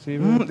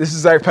receiver. This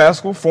is Zach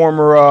Pascal,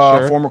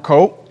 former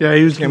Colt. Yeah,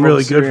 he was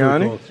really good for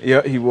the Colts.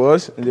 Yeah, he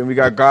was. And then we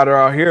got Goddard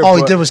out here. All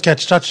he did was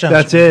catch touchdowns.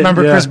 That's it.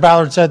 Remember, Chris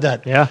Ballard said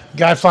that. Yeah.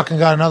 Guy fucking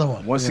got another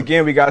one. Once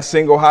again, we got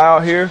single high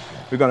out here.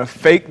 We're going to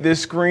fake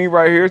this screen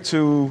right here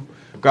to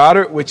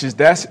Goddard, which is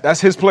that's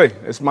his play.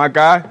 It's my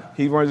guy.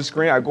 He runs the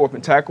screen. I go up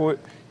and tackle it.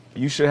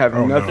 You should have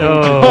nothing.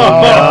 No.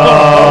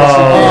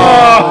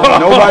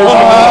 Nobody's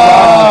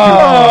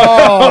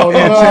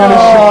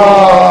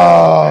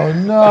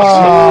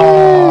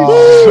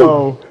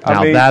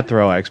going that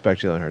throw, I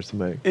expect Jalen Hurts to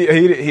make. He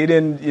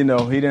didn't. He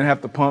didn't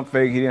have to pump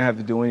fake. He didn't have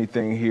to do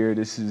anything here.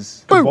 This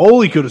is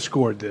Kaboli could have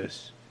scored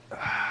this.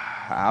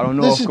 I don't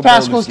know. This is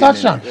Pascal's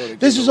touchdown.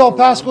 This is all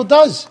Pascal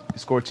does.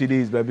 Score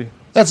TDs, baby.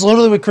 That's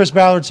literally what Chris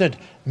Ballard said.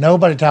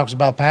 Nobody talks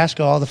about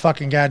Pascal. All the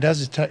fucking guy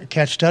does is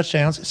catch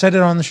touchdowns. Said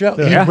it on the show.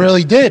 Yeah. He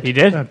really did. He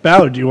did.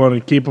 Ballard, do you want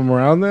to keep him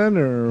around then,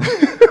 or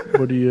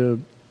what do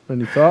you?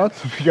 Any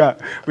thoughts?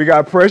 We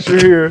got pressure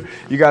here.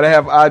 You got to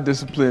have eye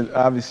discipline,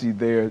 obviously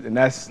there, and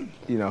that's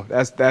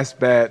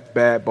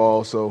bad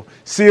ball. So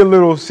see a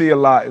little, see a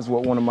lot is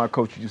what one of my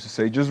coaches used to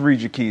say. Just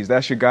read your keys.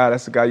 That's your guy.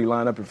 That's the guy you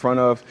line up in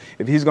front of.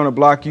 If he's going to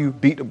block you,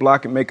 beat the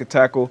block and make a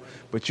tackle.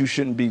 But you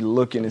shouldn't be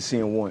looking and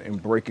seeing one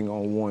and breaking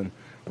on one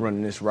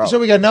running this route. So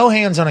we got no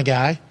hands on a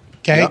guy.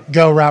 Okay, Yep.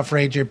 Go route for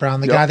A.J.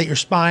 Brown, the Yep. guy that you're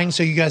spying.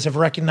 So you guys have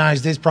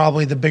recognized is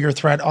probably the bigger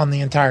threat on the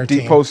entire team.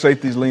 Deep post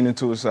safeties leaning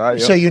to his side.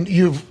 Yep. So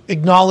you've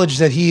acknowledged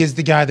that he is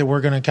the guy that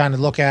we're going to kind of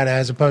look at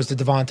as opposed to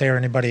Devontae or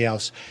anybody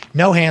else.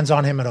 No hands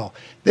on him at all.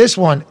 This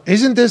one,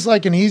 isn't this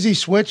like an easy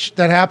switch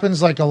that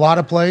happens like a lot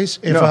of plays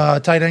if a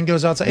tight end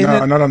goes outside?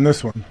 No, not on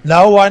this one.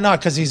 No, why not?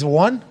 Because he's a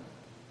one?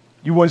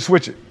 You wouldn't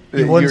switch it.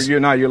 You're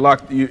not. You're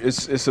locked.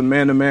 It's a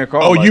man-to-man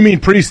call. Oh, you mean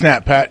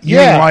pre-snap, Pat? You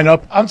Yeah. mean line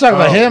up? I'm talking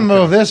about him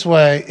move this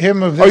way, him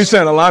move this. Oh, you're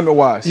saying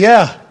alignment-wise?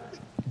 Yeah.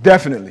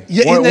 Definitely.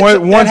 Yeah,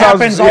 that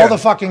happens all the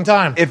fucking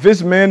time. If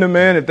it's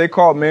man-to-man, if they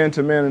call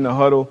man-to-man in the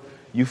huddle,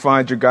 you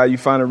find your guy, you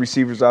find the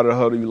receivers out of the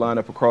huddle, you line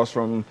up across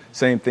from them.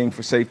 Same thing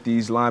for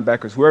safeties,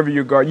 linebackers, whoever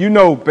you guard. You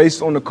know,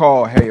 based on the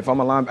call, hey, if I'm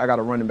a linebacker, I got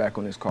a running back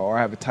on this call, or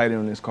I have a tight end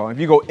on this call. If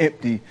you go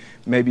empty,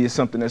 maybe it's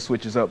something that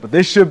switches up. But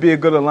this should be a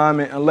good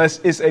alignment unless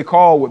it's a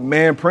call with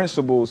man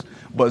principles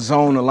but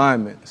zone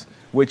alignments,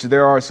 which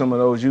there are some of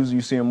those. Usually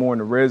you see them more in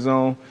the red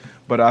zone.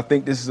 But I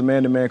think this is a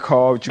man-to-man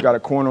call. But you got a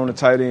corner on the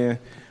tight end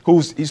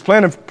he's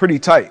playing pretty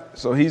tight.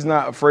 So he's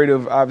not afraid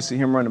of, obviously,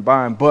 him running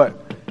by him.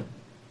 But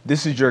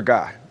this is your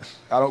guy.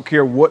 I don't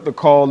care what the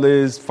call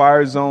is,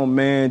 fire zone,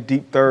 man,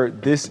 deep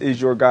third. This is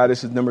your guy.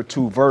 This is number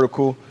 2,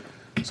 vertical.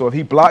 So if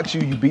he blocks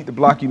you, you beat the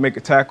block, you make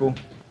a tackle.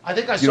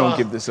 You don't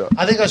give this up.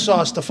 I think I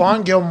saw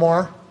Stephon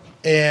Gilmore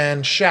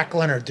and Shaq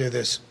Leonard do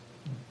this.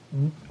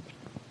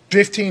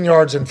 15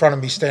 yards in front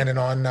of me standing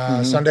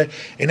on Sunday.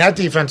 And that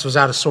defense was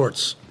out of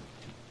sorts.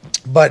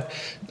 But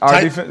our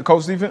defense,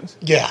 Colts defense?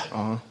 Yeah.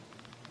 Uh-huh.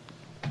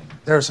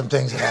 There were some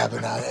things that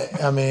happened.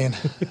 I mean,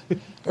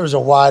 there was a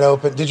wide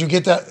open. Did you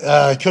get that?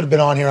 It could have been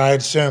on here, I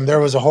assume. There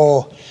was a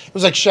whole – it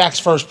was like Shaq's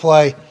first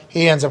play.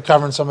 He ends up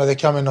covering somebody. They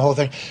come in the whole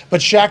thing. But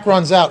Shaq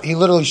runs out. He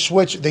literally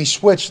switched. They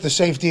switched. The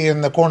safety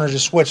and the corner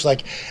just switched,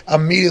 like,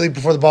 immediately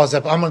before the ball's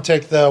up. I'm going to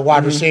take the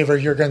wide receiver.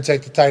 You're going to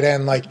take the tight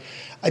end. Like,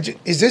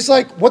 is this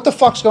like – what the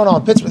fuck's going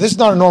on in Pittsburgh? This is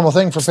not a normal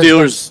thing for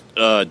Steelers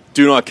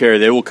do not care.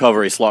 They will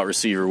cover a slot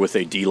receiver with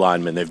a D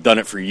lineman. They've done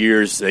it for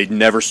years. They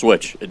never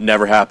switch. It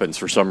never happens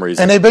for some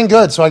reason. And they've been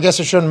good, so I guess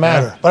it shouldn't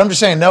matter. Yeah. But I'm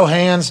just saying, no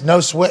hands, no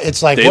switch.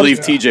 It's like they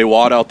leave T.J.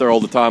 Watt out there all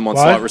the time on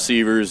slot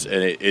receivers,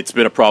 and it's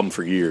been a problem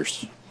for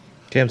years.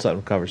 Cam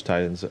Sutton covers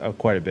tight ends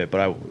quite a bit,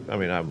 but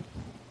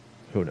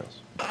who knows?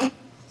 What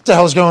the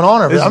hell's going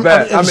on over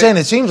there? I'm saying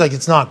it seems like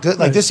it's not good.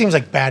 Like, this seems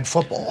like bad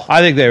football.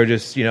 I think they were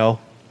just,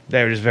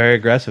 very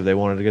aggressive. They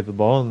wanted to get the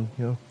ball,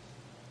 and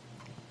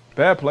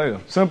bad play.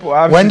 Simple.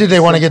 When did they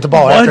want to get the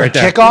ball? After a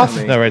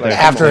kickoff? No, right there.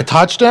 After a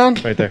touchdown?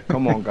 Right there.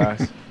 Come on,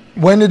 guys.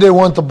 When did they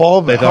want the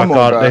ball? They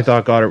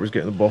thought Goddard was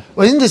getting the ball.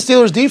 Well, isn't the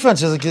Steelers'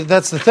 defense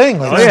that's the thing?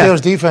 Like, the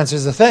Steelers' defense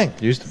is the thing.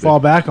 Used to fall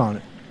back on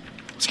it.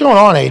 What's going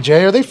on,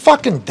 AJ? Are they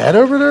fucking dead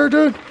over there,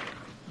 dude?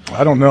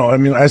 I don't know. I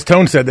mean, as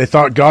Tone said, they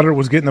thought Goddard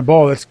was getting the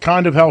ball. That's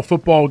kind of how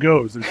football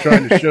goes. They're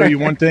trying to show you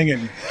one thing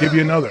and give you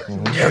another.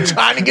 They're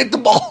trying to get the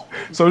ball.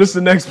 So this is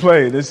the next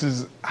play. This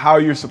is how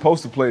you're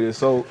supposed to play this.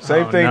 So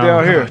same thing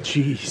down here.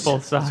 Jeez.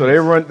 Both sides. So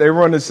they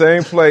run the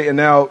same play, and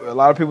now a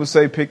lot of people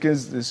say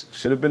Pickens, this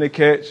should have been a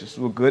catch. This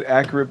was a good,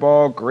 accurate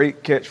ball,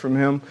 great catch from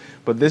him.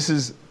 But this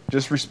is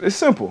it's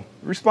simple.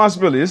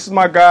 Responsibility. This is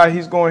my guy.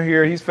 He's going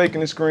here. He's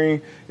faking the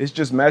screen. It's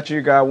just matching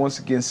your guy once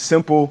again.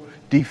 Simple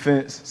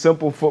defense,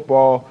 simple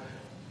football,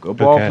 good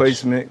ball catch.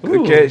 Placement,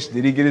 good catch.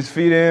 Did he get his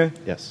feet in?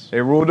 Yes. They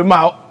ruled him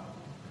out.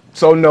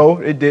 So no,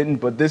 it didn't.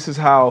 But this is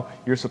how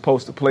you're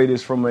supposed to play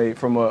this from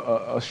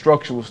a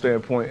structural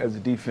standpoint as a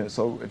defense.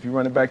 So if you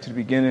run it back to the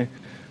beginning,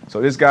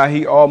 so this guy,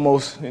 he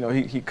almost,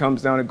 he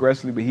comes down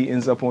aggressively, but he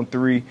ends up on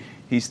 3.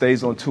 He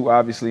stays on 2,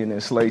 obviously, and then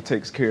Slay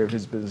takes care of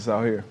his business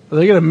out here. Are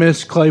they going to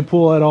miss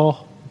Claypool at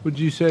all, would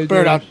you say?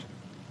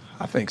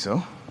 I think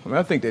so.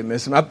 I think they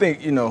miss him. I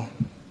think,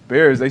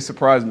 Bears, they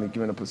surprised me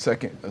giving up a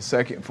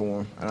second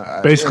for him.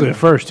 Basically a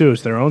first, too.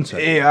 It's their own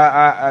second.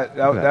 Yeah,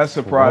 that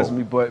surprised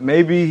me. But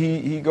maybe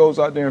he goes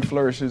out there and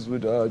flourishes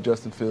with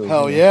Justin Fields.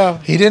 Hell yeah.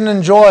 He didn't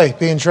enjoy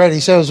being traded.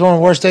 He said it was one of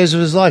the worst days of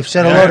his life.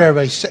 Said hello to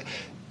everybody.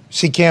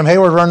 See Cam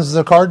Hayward runs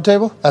the card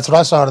table? That's what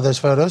I saw out of those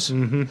photos.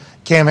 Mm-hmm.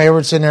 Cam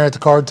Hayward sitting there at the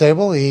card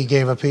table. He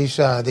gave a piece.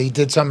 He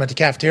did something at the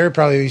cafeteria,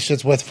 probably he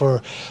sits with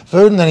for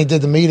food, and then he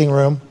did the meeting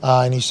room,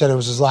 and he said it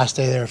was his last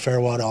day there.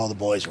 Farewell to all the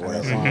boys or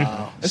whatever.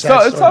 Wow. It's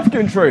tough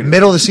getting traded.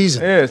 Middle of the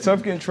season. Yeah, it's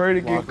tough getting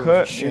traded, get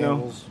cut,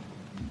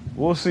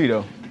 We'll see,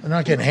 though. They're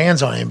not getting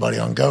hands on anybody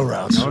on go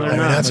routes. No,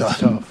 that's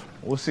tough.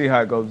 We'll see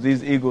how it goes.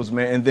 These Eagles,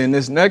 man. And then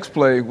this next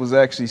play was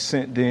actually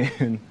sent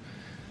in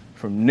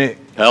from Nick.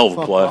 Hell of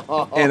a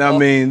play. And, I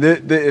mean,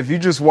 if you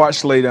just watch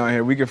Slay down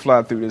here, we can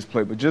fly through this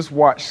play, but just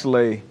watch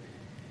Slay,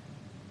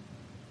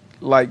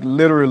 like,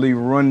 literally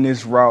run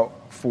this route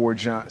for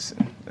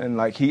Johnson. And,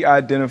 like, he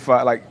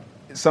identified, like,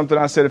 something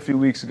I said a few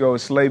weeks ago,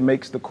 Slay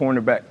makes the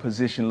cornerback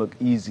position look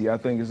easy. I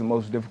think it's the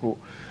most difficult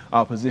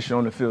position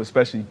on the field,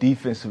 especially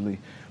defensively.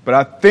 But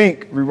I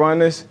think,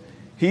 rewind this,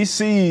 he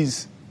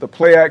sees the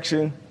play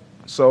action,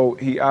 so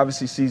he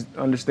obviously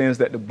understands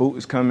that the boot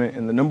is coming,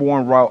 and the number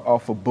one route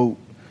off a boot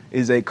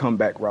is a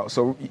comeback route.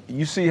 So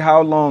you see how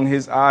long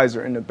his eyes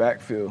are in the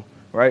backfield,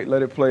 right?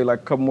 Let it play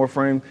like a couple more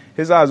frames.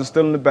 His eyes are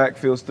still in the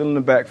backfield, still in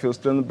the backfield,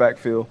 still in the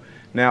backfield.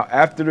 Now,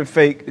 after the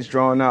fake is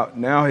drawn out,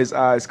 now his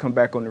eyes come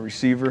back on the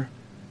receiver.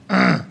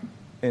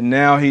 And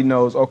now he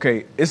knows,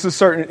 okay, it's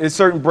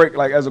certain break.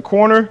 Like as a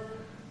corner,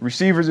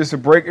 receivers, it's a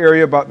break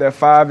area about that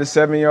 5 to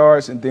 7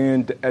 yards. And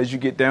then as you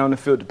get down the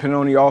field, depending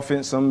on the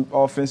offense, some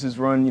offenses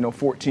run,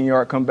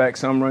 14-yard comeback,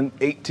 some run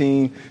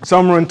 18,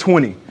 some run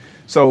 20.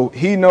 So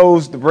he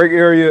knows the break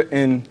area,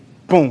 and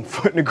boom,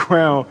 foot in the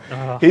ground.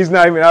 He's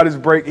not even out his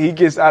break. He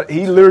gets out.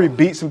 He literally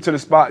beats him to the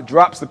spot,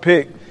 drops the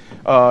pick.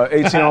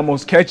 18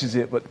 almost catches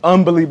it, but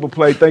unbelievable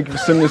play. Thank you for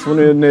sending this one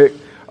in, Nick.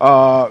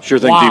 Sure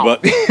thing,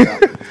 D-Butt.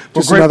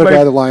 Just another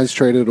guy the Lions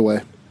traded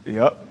away.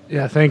 Yep.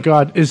 Yeah, thank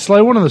God. Is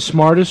Slay one of the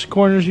smartest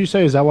corners, you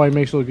say? Is that why he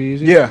makes it look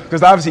easy? Yeah,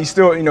 because obviously he's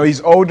still,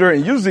 he's older,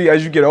 and usually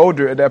as you get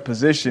older at that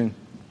position,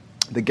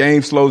 the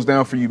game slows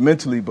down for you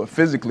mentally, but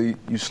physically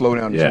you slow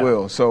down as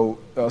well. So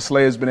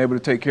Slay has been able to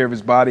take care of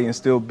his body and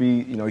still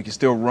be, he can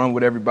still run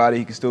with everybody.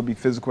 He can still be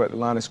physical at the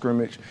line of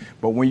scrimmage.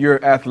 But when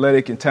you're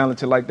athletic and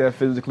talented like that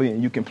physically,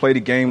 and you can play the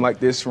game like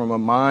this from a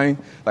mind,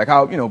 like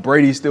how,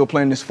 Brady's still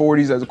playing his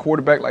 40s as a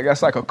quarterback, like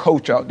that's like a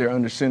coach out there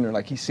under center.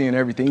 Like he's seeing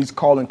everything. He's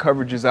calling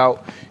coverages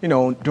out,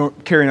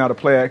 carrying out a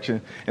play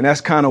action. And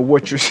that's kind of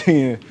what you're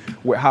seeing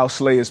with how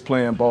Slay is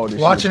playing ball this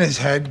year. Watching his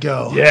head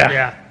go.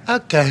 Yeah.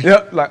 Okay.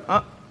 Yeah, like,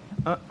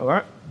 all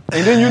right.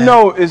 And then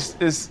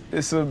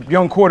it's a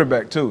young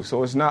quarterback too,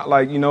 so it's not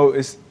like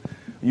it's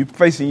you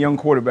facing young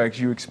quarterbacks.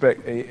 You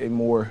expect a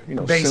more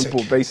basic.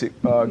 simple,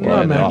 basic game.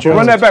 man,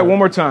 Run that back one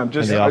more time. I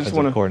just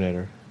want to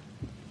coordinator.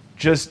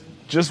 Just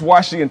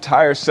watch the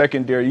entire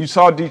secondary. You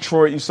saw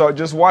Detroit.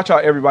 Just watch how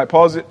everybody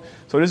pause it.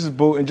 So this is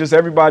Boot, and just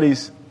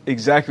everybody's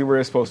exactly where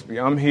they're supposed to be.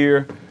 I'm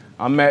here.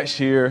 I'm matched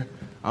here.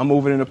 I'm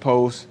moving in the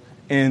post.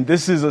 And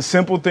this is a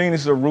simple thing.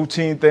 This is a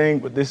routine thing,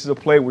 but this is a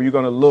play where you're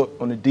going to look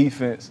on the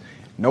defense.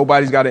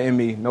 Nobody's got an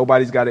ME.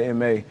 Nobody's got an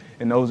MA.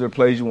 And those are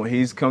plays you want.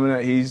 He's coming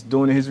out. He's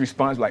doing his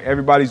response. Like,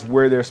 everybody's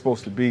where they're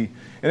supposed to be.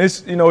 And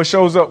it's, it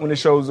shows up when it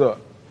shows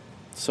up.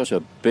 Such a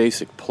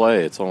basic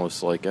play. It's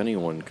almost like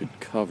anyone could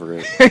cover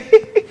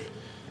it.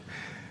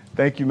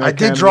 Thank you, man. I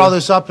did draw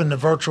this up in the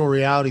virtual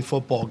reality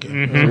football game.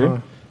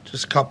 Mm-hmm.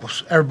 Just a couple.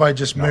 Everybody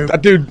just moved.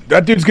 That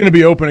dude's going to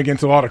be open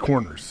against a lot of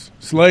corners.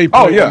 Slay.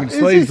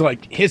 Slay's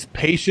like his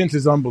patience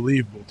is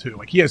unbelievable too.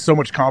 Like he has so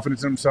much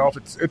confidence in himself.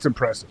 It's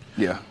impressive.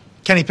 Yeah.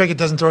 Kenny Pickett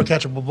doesn't throw a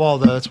catchable ball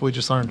though. That's what we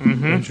just learned.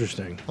 Mm-hmm.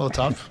 Interesting. A little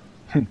tough.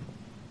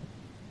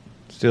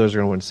 Steelers are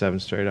going to win 7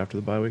 straight after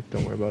the bye week.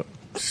 Don't worry about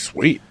it.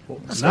 Sweet.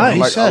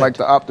 Nice. I like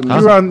the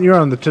optimism. You're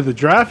on to the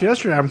draft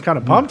yesterday. I'm kind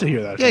of pumped to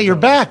hear that. Yeah, you're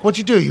back. What'd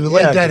you do? You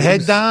laid that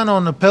head down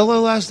on the pillow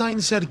last night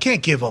and said, "I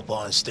can't give up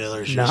on the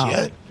Steelers just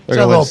yet." They're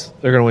going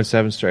to win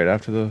 7 straight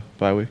after the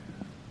bye week.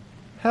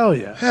 Hell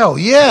yeah. Hell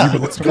yeah.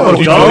 Let's go,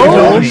 Tone.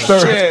 Let's go,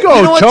 You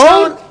know what,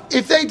 Tone?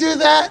 If they do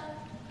that,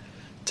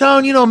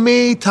 Tone,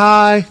 me,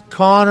 Ty,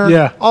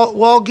 Connor,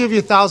 I'll give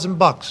you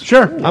 $1,000.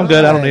 Sure. I'm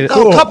good. I don't need it. A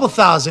couple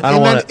thousand. I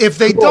don't want it. If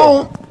they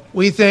don't,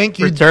 we think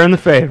you return the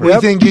favor. We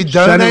think you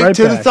donate right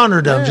to back. the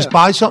ThunderDome. Just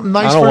buy something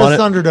nice for the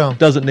ThunderDome.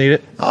 Doesn't need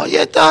it. Oh,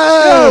 yeah, it Yeah,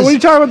 does. what are you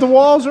talking about? The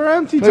walls are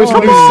empty. Come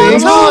Tony.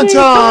 on,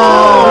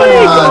 Tom.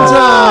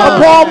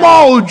 A Paul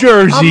Mall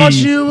jersey. How much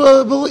you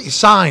believe?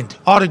 Signed,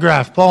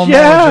 autographed, Paul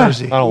Mall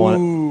jersey. I don't want it.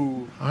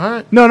 All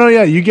right. No,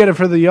 yeah, you get it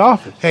for the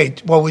office. Hey,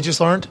 what we just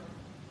learned?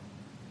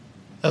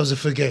 That was a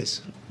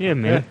fugazi. Yeah,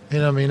 man. You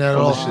know what I mean? That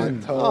all.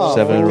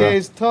 7 in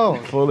a row.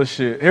 Full of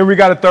shit. Here we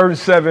got a 3rd and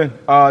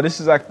 7. This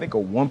is, I think, a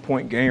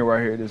 1-point game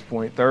right here at this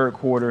point, third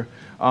quarter.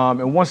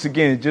 And once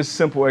again, just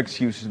simple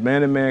executions,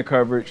 man-to-man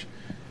coverage.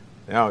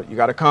 Now, you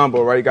got a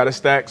combo, right? You got a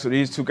stack. So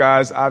these two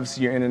guys,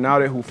 obviously, you're in and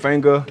out at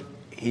Hufanga.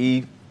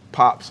 He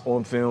pops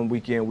on film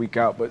week in, week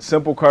out. But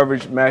simple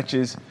coverage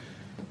matches,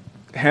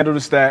 handle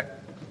the stack.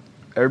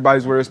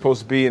 Everybody's where they're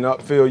supposed to be. In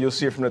upfield, you'll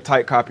see it from the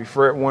tight copy.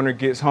 Fred Warner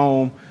gets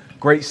home.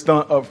 Great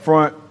stunt up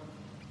front.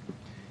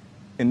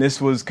 And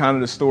this was kind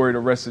of the story the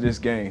rest of this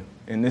game.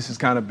 And this has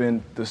kind of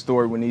been the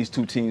story when these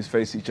two teams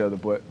face each other.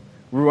 But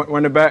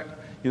running back,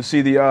 you'll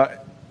see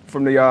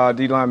from the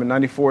D lineman,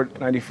 94,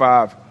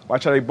 95.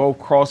 Watch how they both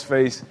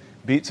cross-face,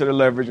 beat to the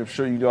leverage. I'm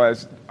sure you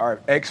guys are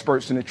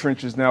experts in the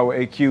trenches now with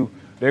AQ.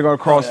 They're going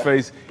to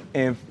cross-face,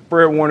 and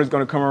Fred Warner's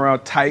going to come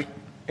around tight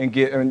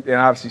and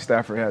obviously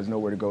Stafford has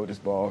nowhere to go with this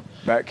ball.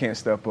 Back can't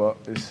step up.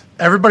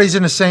 Everybody's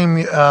in the same.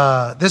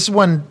 This is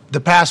when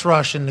the pass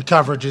rush and the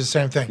coverage is the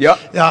same thing.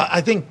 Yep.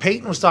 I think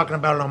Peyton was talking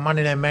about it on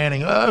Monday Night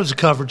Manning. Oh, it was a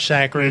coverage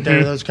sack right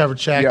there. That was a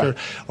coverage sack. Yeah.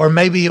 Or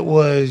maybe it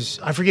was,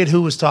 I forget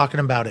who was talking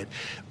about it.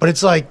 But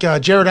it's like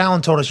Jared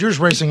Allen told us, you're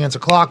just racing against a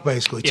clock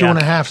basically,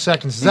 2.5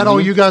 seconds. Is that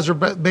all you guys are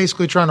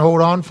basically trying to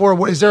hold on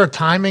for? Is there a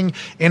timing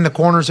in the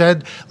corner's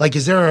head? Like,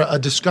 is there a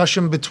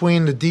discussion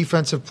between the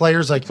defensive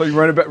players? Like, so you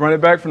run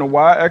it back from the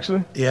wide,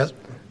 actually? Yes.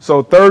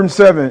 So 3rd and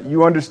 7,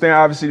 you understand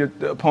obviously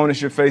the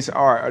opponents you're facing.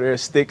 All right, are they a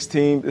sticks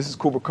team? This is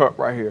Cooper Kupp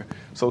right here.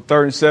 So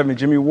 3rd and 7,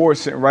 Jimmy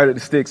Ward's sitting right at the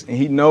sticks, and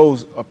he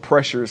knows a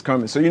pressure is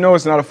coming. So you know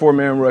it's not a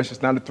 4-man rush.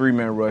 It's not a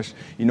 3-man rush.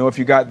 You know if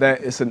you got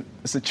that, it's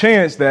a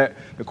chance that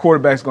the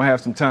quarterback's going to have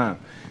some time.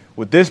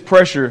 With this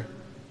pressure,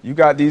 you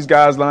got these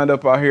guys lined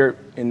up out here,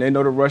 and they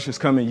know the rush is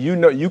coming. You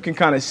know you can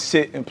kind of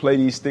sit and play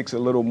these sticks a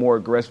little more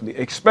aggressively,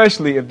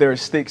 especially if they're a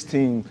sticks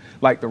team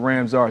like the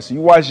Rams are. So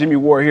you watch Jimmy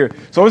Ward here.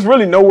 So it's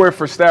really nowhere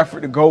for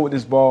Stafford to go with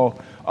this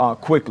ball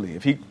quickly.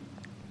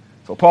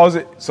 So pause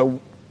it. So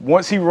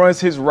once he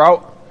runs his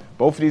route,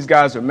 Both of these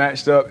guys are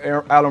matched up.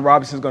 Allen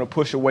Robinson's going to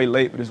push away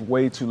late, but it's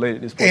way too late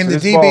at this point. And so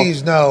the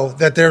DBs know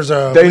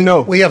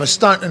that we have a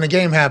stunt in a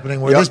game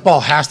happening where this ball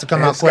has to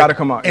come out quick. It's got to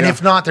come out. And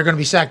if not, they're going to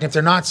be sacked. And if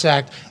they're not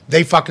sacked,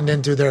 they fucking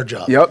didn't do their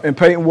job. Yep. And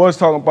Peyton was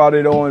talking about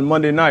it on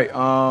Monday night.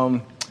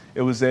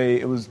 It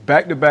was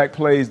back-to-back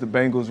plays. The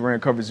Bengals ran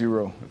cover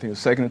 0. I think it was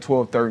 2nd and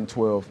 12, 3rd and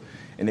 12.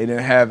 And they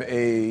didn't have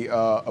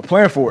a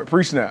plan for it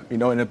pre-snap,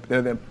 and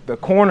the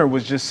corner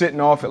was just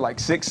sitting off at like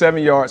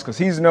 6-7 yards because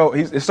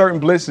there's certain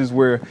blitzes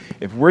where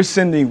if we're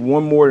sending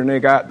one more than they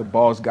got, the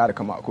ball's got to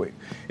come out quick.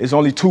 It's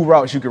only 2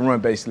 routes you can run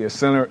basically, a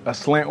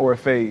slant or a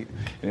fade,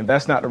 and if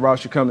that's not the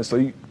route you're coming,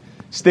 so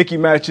sticky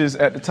matches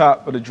at the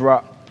top of the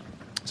drop.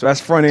 So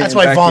that's front end. That's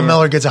why Von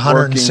Miller gets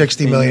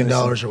 $160 million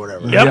or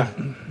whatever.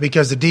 Yep.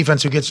 Because the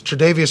defense who gets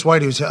Tre'Davious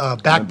White, who's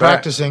back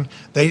practicing,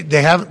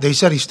 they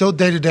said he's still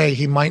day to day.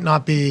 He might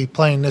not be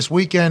playing this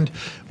weekend.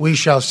 We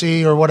shall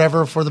see or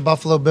whatever for the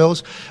Buffalo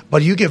Bills.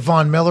 But you get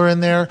Von Miller in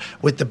there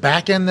with the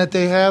back end that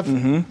they have,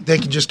 they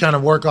can just kind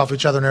of work off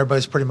each other, and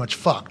everybody's pretty much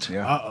fucked.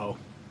 Yeah.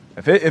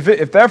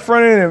 If that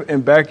front end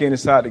and back end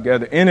is tied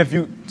together,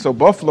 and so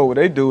Buffalo, what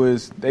they do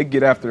is they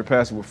get after the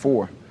passer with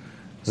 4.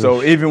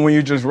 So even when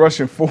you're just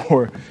rushing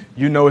 4,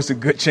 it's a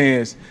good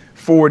chance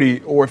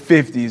 40 or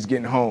 50 is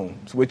getting home,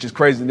 which is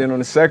crazy. And then on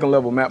the second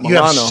level, Matt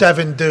Milano. You have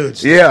 7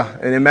 dudes. Yeah,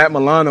 and then Matt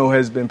Milano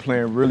has been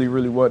playing really,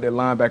 really well at that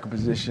linebacker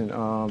position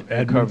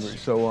and coverage.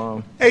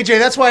 So, AJ,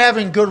 that's why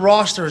having good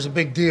roster is a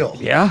big deal.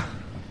 Yeah.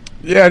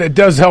 Yeah, and it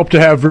does help to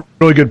have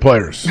really good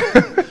players.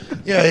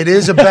 Yeah, it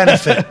is a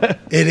benefit.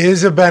 It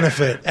is a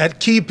benefit at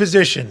key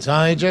positions,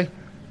 huh, AJ?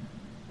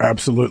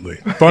 Absolutely.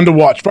 Fun to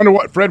watch.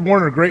 Fred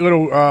Warner, great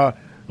little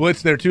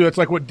blitz there, too. That's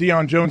like what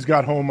Deion Jones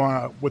got home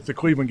with the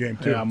Cleveland game,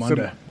 too. Yeah,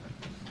 Monday.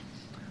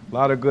 A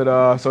lot of good.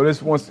 So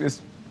this one's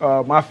it's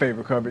my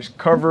favorite coverage.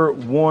 Cover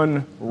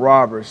 1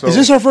 robber. So is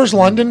this our first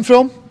London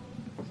film?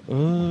 It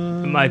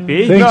might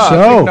be.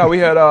 No, we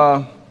had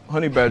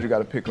Honey Badger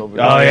got a pick over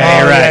there. Oh, yeah,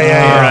 you're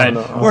right.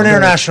 You're right. We're an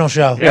international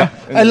show. Yeah.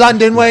 Hey,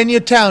 London, we're in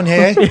your town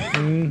here.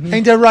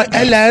 Ain't that right?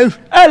 Hello.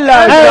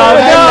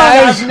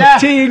 Hello.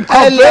 Tea and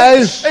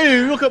crumpets.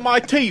 Hey, look at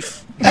my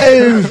teeth.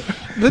 Oh,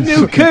 The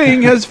new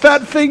king has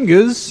fat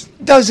fingers.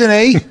 doesn't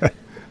he?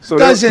 So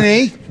Doesn't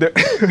he?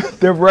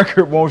 Their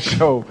record won't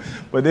show,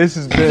 but this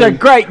has been It's a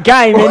great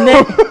game, isn't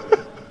it?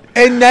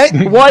 Isn't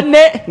it? Wasn't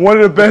it? one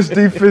of the best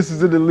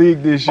defenses in the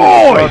league this year.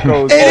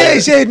 It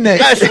is, isn't it?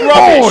 That's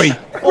rubbish.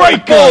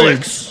 Great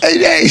bollocks.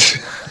 It is.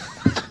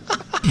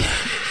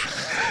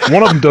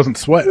 One of them doesn't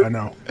sweat, I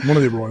know. One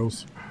of the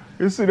Royals.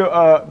 You see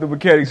the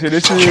mechanics here.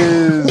 This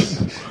is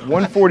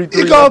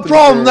 143. You got a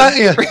problem, don't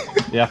you?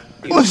 Yeah.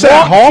 What's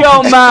that, Watch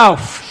Hawk? your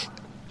mouth.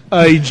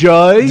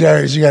 AJ.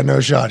 Darius, you got no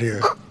shot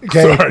here.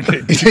 Okay, Sorry.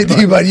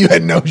 you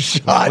had no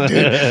shot,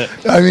 dude.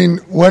 I mean,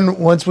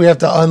 once we have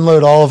to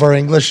unload all of our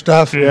English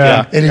stuff, it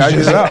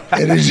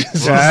is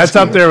just. That's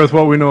up there with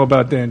what we know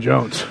about Dan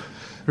Jones.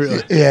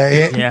 Really.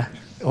 Yeah.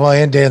 Well,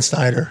 and Dan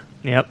Snyder.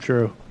 Yep.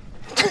 True.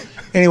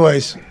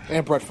 Anyways,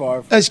 And Brett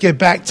Favre. let's get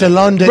back to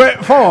London.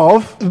 Brett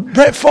Favre.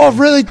 Brett Favre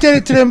really did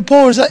it to them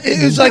poor.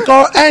 It was like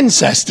our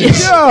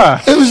ancestors.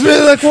 Yeah. It was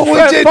really like what we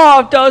Brett did.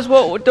 Favre does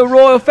what the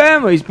royal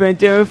family's been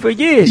doing for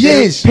years.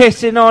 Years.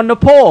 Pissing on the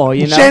poor,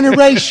 you know.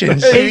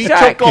 Generations. He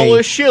took all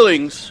his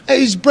shillings.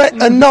 Is Brett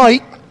a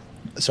knight?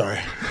 Sorry.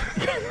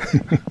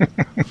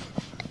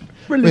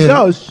 Really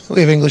does.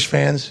 We have English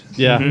fans.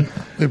 Yeah.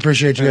 We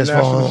appreciate you guys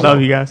following along.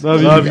 Love you guys.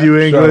 Love you,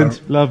 England.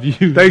 Love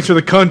you. Thanks for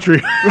the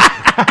country.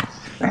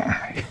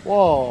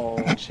 Whoa.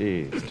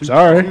 Jeez.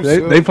 Sorry.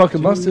 They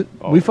fucking lost it.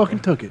 We fucking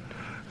took it.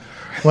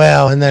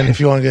 Well, and then if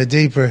you want to go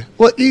deeper,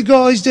 what you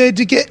guys did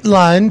to get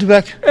land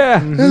back,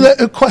 a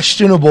little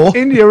questionable.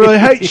 India really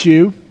hates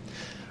you.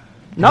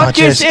 Not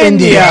just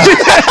India.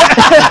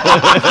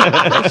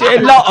 It's a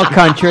lot of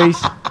countries.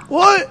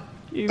 What?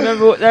 You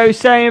remember what they were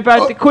saying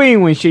about the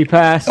Queen when she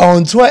passed?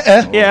 On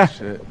Twitter? Yeah.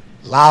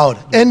 Loud.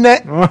 Isn't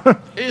it?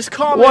 It's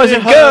coming.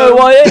 Wasn't good,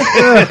 was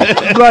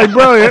it? Like,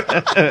 brilliant.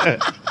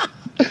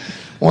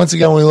 Once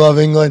again, we love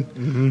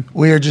England.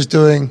 We are just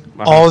doing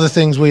all the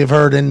things we have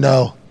heard and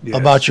know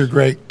about your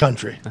great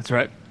country. That's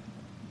right.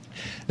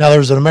 Now, there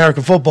was an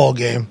American football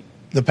game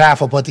the PAF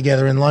will put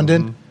together in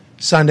London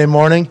Sunday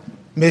morning.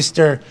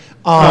 Mr.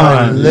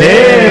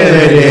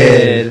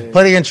 Unlimited.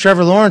 Played against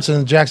Trevor Lawrence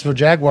and the Jacksonville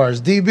Jaguars.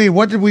 DB,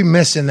 what did we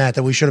miss in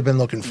that we should have been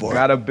looking for?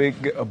 Got a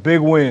big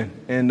win.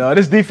 And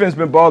this defense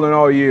been balling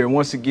all year. And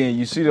once again,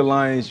 you see the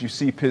Lions, you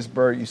see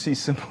Pittsburgh, you see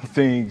simple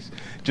things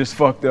just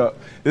fucked up.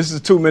 This is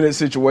a 2-minute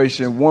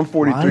situation,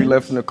 1:43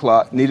 left in the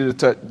clock.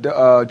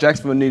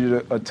 Jacksonville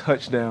needed a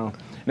touchdown.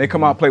 And they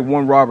come out and play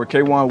one robber.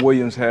 K'Wan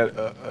Williams had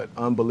an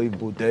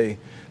unbelievable day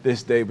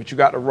this day. But you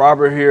got the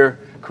robber here,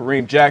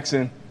 Kareem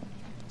Jackson.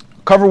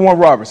 Cover one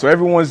robber. So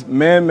everyone's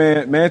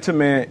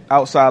man-to-man,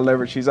 outside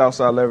leverage. He's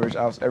outside leverage.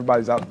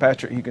 Everybody's out.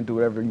 Patrick, he can do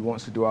whatever he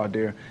wants to do out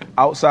there.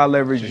 Outside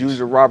leverage, use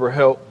your robber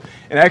help.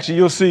 And actually,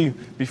 you'll see,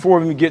 before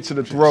we get to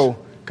the throw,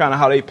 kind of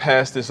how they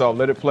pass this off.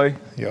 Let it play.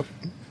 Yep.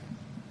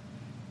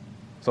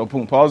 So,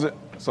 boom, pause it.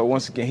 So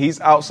once again,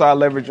 he's outside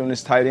leverage on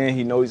this tight end.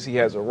 He knows he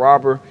has a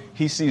robber.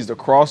 He sees the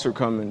crosser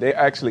coming. They're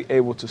actually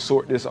able to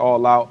sort this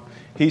all out.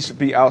 He should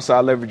be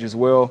outside leverage as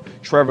well.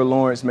 Trevor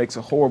Lawrence makes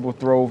a horrible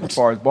throw as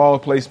far as ball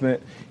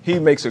placement. He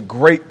makes a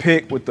great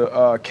pick with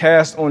the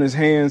cast on his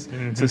hands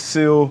to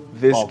seal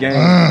this game.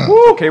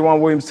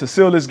 K'Wan Williams to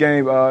seal this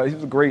game. He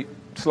was a great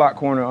slot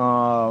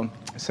corner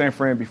San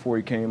Fran before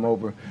he came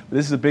over. But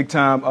this is a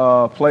big-time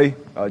play.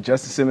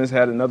 Justice Simmons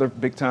had another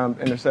big-time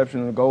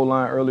interception on the goal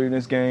line earlier in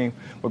this game.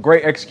 But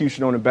great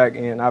execution on the back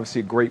end.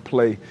 Obviously a great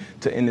play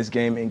to end this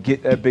game and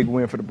get that big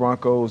win for the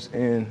Broncos.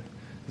 And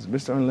is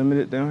Mr.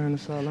 Unlimited down here on the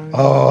sideline?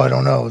 Oh, I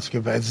don't know. Let's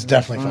get back. It's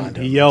definitely fine.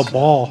 He yelled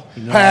ball.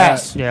 You know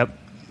Pass. That. Yep.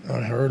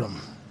 I heard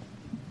him.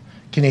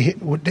 Can you hit?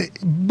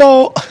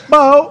 Ball.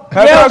 Ball.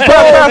 Pass.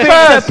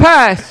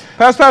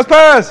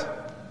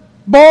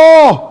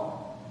 Ball.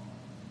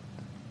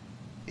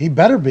 He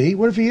better be.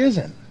 What if he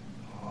isn't?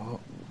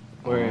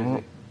 Where is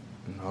he?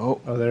 No.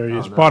 Oh, there he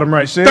is. Bottom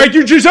right. See? Thank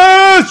you,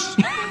 Jesus!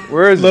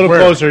 Where is it? A little Where?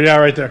 closer. Yeah,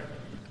 right there.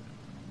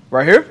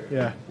 Right here?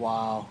 Yeah.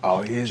 Wow.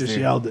 Oh, he is Just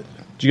there. yelled it.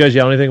 Did you guys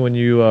yell anything when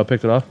you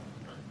picked it off?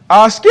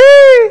 Ski!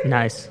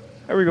 Nice.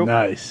 There we go.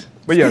 Nice.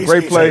 But yeah,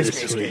 great play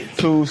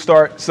to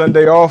start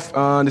Sunday off.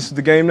 This is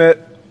the game that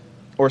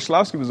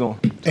Orslowski was on.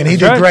 And he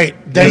did great.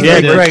 He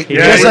did great.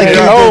 Yeah, Just like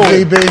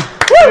you did, DB.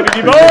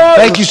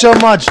 Thank you so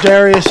much,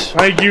 Darius.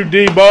 Thank you,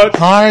 D-Bud.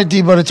 All right,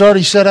 D-Bud, it's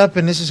already set up,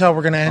 and this is how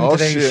we're going to end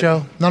today's shit.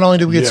 show. Not only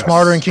do we get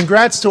smarter, and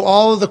congrats to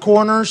all of the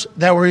corners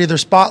that were either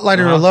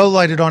spotlighted or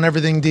low-lighted on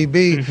Everything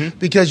DB,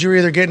 because you're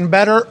either getting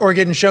better or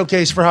getting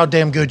showcased for how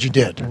damn good you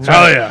did.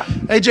 Hell yeah.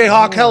 AJ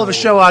Hawk, hell of a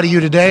show out of you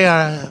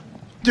today.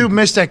 Do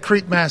miss that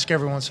creep mask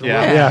every once in a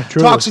while. Yeah,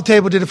 truly. Toxic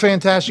Table did a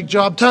fantastic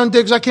job. Ton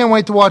Diggs, I can't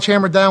wait to watch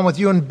Hammer Down with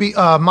you and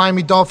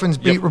Miami Dolphins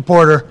beat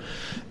reporter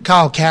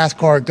Kyle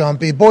Cathcart,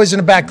 Gumpy. Boys in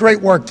the back,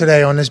 great work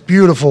today on this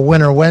beautiful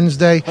Winter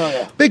Wednesday.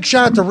 Big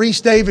shout out to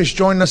Rece Davis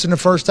joining us in the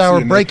first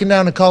hour, breaking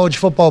down the college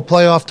football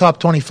playoff top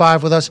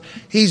 25 with us.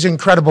 He's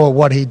incredible at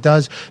what he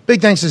does. Big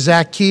thanks to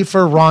Zach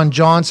Keefer, Ron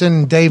Johnson,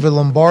 and David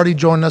Lombardi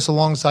joining us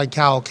alongside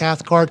Kyle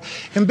Cathcart.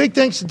 And big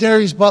thanks to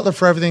Darius Butler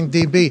for everything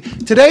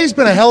DB. Today's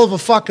been a hell of a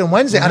fucking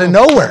Wednesday out of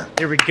nowhere.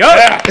 Here we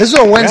go. This is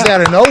a Wednesday out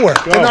of nowhere.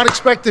 Did not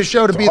expect this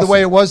show to be the way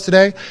it was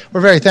today.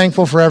 We're very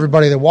thankful for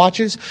everybody that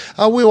watches.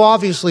 We will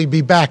obviously be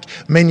back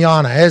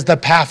manana as the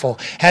PAFL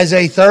has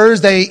a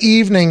Thursday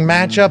evening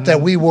matchup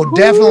that we will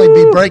definitely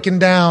be breaking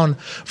down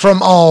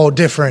from all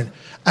different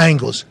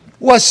angles.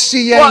 What's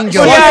the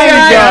angle?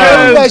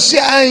 What's the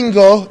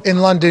angle in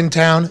London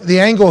town? The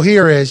angle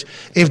here is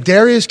if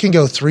Darius can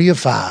go 3 of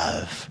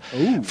 5.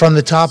 From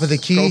the top of the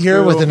key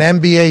here with an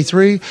NBA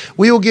 3,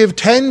 we will give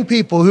 10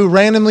 people who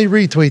randomly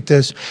retweet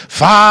this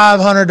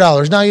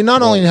 $500. Now, you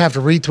not only have to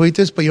retweet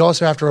this, but you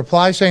also have to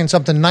reply saying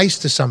something nice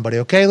to somebody,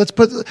 okay? Let's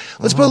put a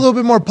little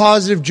bit more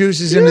positive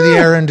juices into the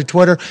air, into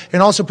Twitter,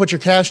 and also put your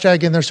cash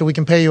tag in there so we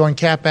can pay you on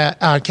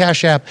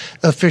Cash App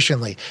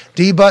efficiently.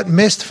 D-Butt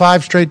missed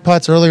 5 straight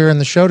putts earlier in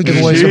the show to give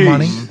away some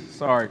money.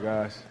 Sorry,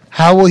 guys.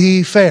 How will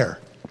he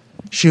fare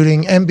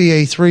shooting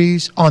NBA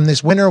 3s on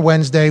this Winter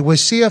Wednesday with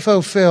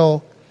CFO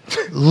Phil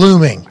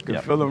looming? I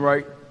can feel him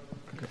right.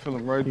 I can feel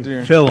him right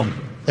there. Fill him.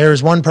 There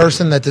is one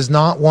person that does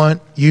not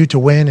want you to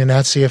win, and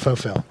that's CFO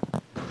Phil.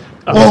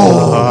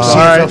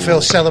 CFO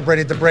Phil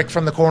celebrated the brick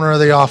from the corner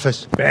of the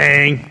office.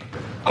 Bang.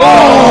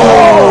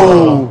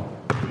 No.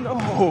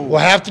 We'll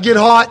have to get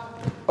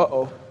hot.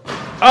 Uh-oh.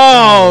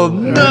 Oh,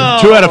 no.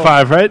 2 out of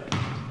 5, right?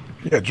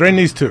 Yeah, drain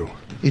these 2.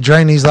 You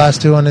drain these last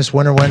 2 on this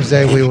Winter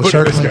Wednesday. We will Look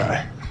certainly.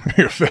 at this guy.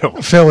 Here,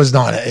 Phil. Phil is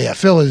not. Yeah,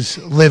 Phil is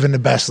living the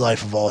best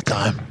life of all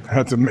time.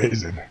 That's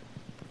amazing.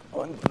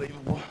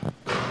 Unbelievable.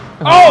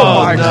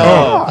 Oh, my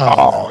God.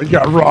 Oh, he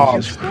got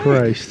robbed.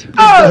 Christ.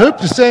 The hoop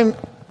the same.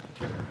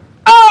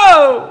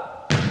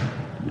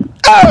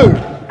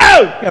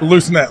 Yeah,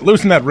 loosen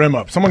that rim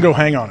up. Someone go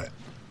hang on it.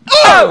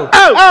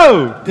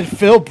 Did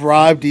Phil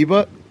bribe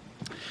D-Butt?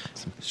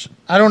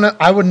 I don't know.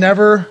 I would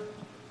never.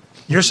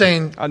 You're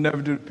saying. I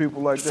never do to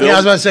people like that. Yeah, I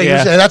was about to say. You're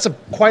saying that's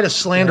quite a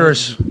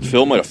slanderous.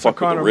 Phil might have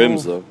fucked with the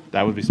rims, though.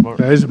 That would be smart.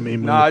 That is a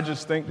meme. Nah, I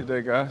just think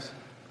today, guys.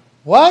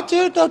 What,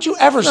 dude? Don't you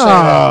ever say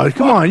that. Oh,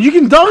 come on. You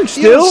can dunk You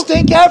still. don't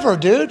stink ever,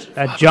 dude.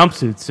 That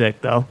jumpsuit's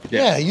sick, though.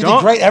 Yeah, you did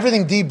great.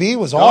 Everything DB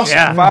was awesome.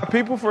 Yeah. 5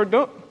 people for a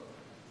dunk.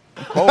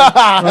 Hell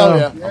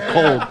yeah.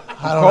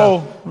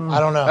 Cold. I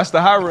don't know. That's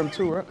the high rim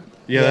too, right?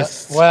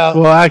 Yes.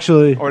 Well,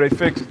 actually. Or they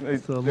fixed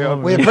it.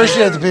 we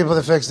appreciate the people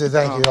that fixed it.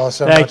 Thank you all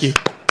so much. Thank you.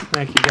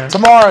 Thank you, guys.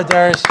 Tomorrow,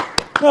 Darius.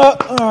 All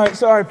right,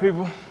 sorry,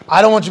 people.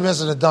 I don't want you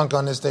missing a dunk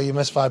on this day. You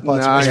missed 5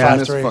 putts. Nah, missed I 5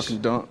 missed a threes.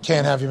 fucking dunk.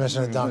 Can't have you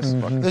missing a dunk.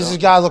 This is a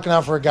guy looking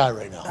out for a guy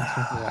right now.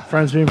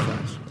 Friends being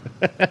friends.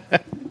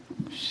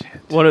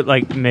 What,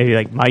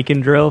 maybe Mike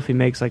and drill if he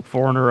makes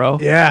 4 in a row?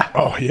 Yeah.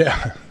 Oh,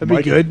 yeah. That'd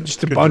be good.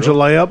 Just a bunch of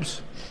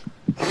layups.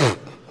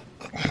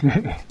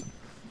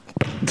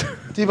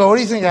 Debo, what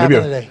do you think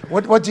happened today?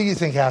 What do you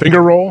think happened?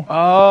 Finger roll?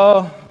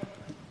 What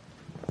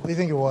do you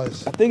think it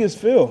was? I think it's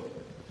Phil.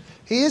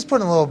 He is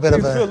putting a little bit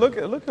of Phil, a. look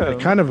at him.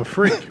 Kind of a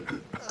freak.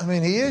 I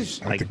mean, he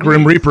is. Like the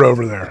Grim Reaper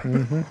over there.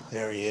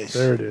 There he is.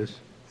 There it is.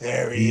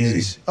 There he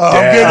is. Oh,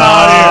 I'm getting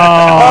out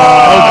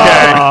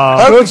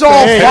of here. Okay. It's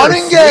all fun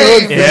and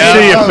games. Good to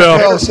see you,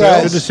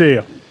 Phil. Good to see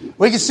you.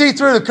 We can see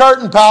through the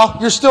curtain, pal.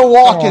 You're still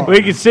walking.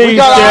 We can see you. We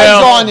got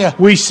eyes on you.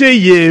 We see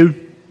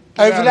you.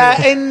 Over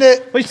there in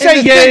the. We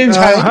see you.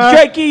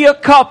 Drinking your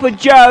cup of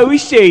Joe. We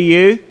see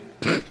you.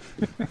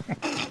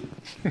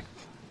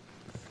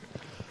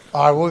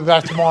 All right, we'll be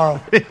back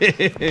tomorrow.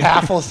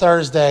 Half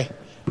Thursday.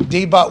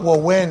 D-Butt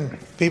will win.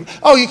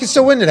 Oh, you can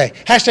still win today.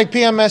 Hashtag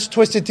PMS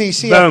Twisted T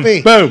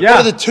CFB. Boom. What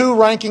are the 2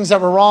 rankings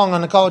that were wrong on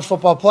the college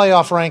football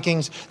playoff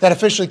rankings that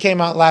officially came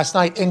out last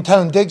night in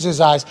Tone Diggs'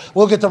 eyes?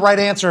 We'll get the right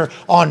answer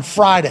on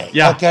Friday.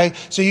 Yeah. Okay?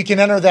 So you can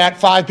enter that.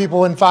 5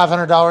 people win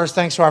 $500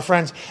 thanks to our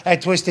friends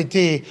at Twisted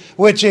Tea,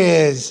 which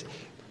is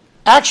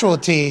actual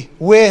tea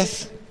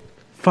with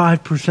 5%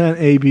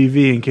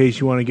 ABV in case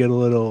you want to get a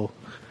little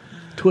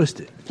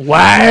twisted.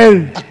 Wow.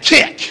 A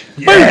kick.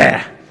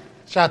 Yeah.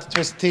 Shout out to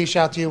Twisted Tea.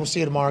 Shout out to you. We'll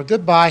see you tomorrow.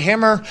 Goodbye.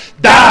 Hammer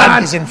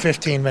Done is in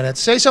 15 minutes.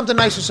 Say something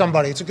nice to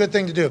somebody. It's a good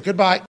thing to do. Goodbye.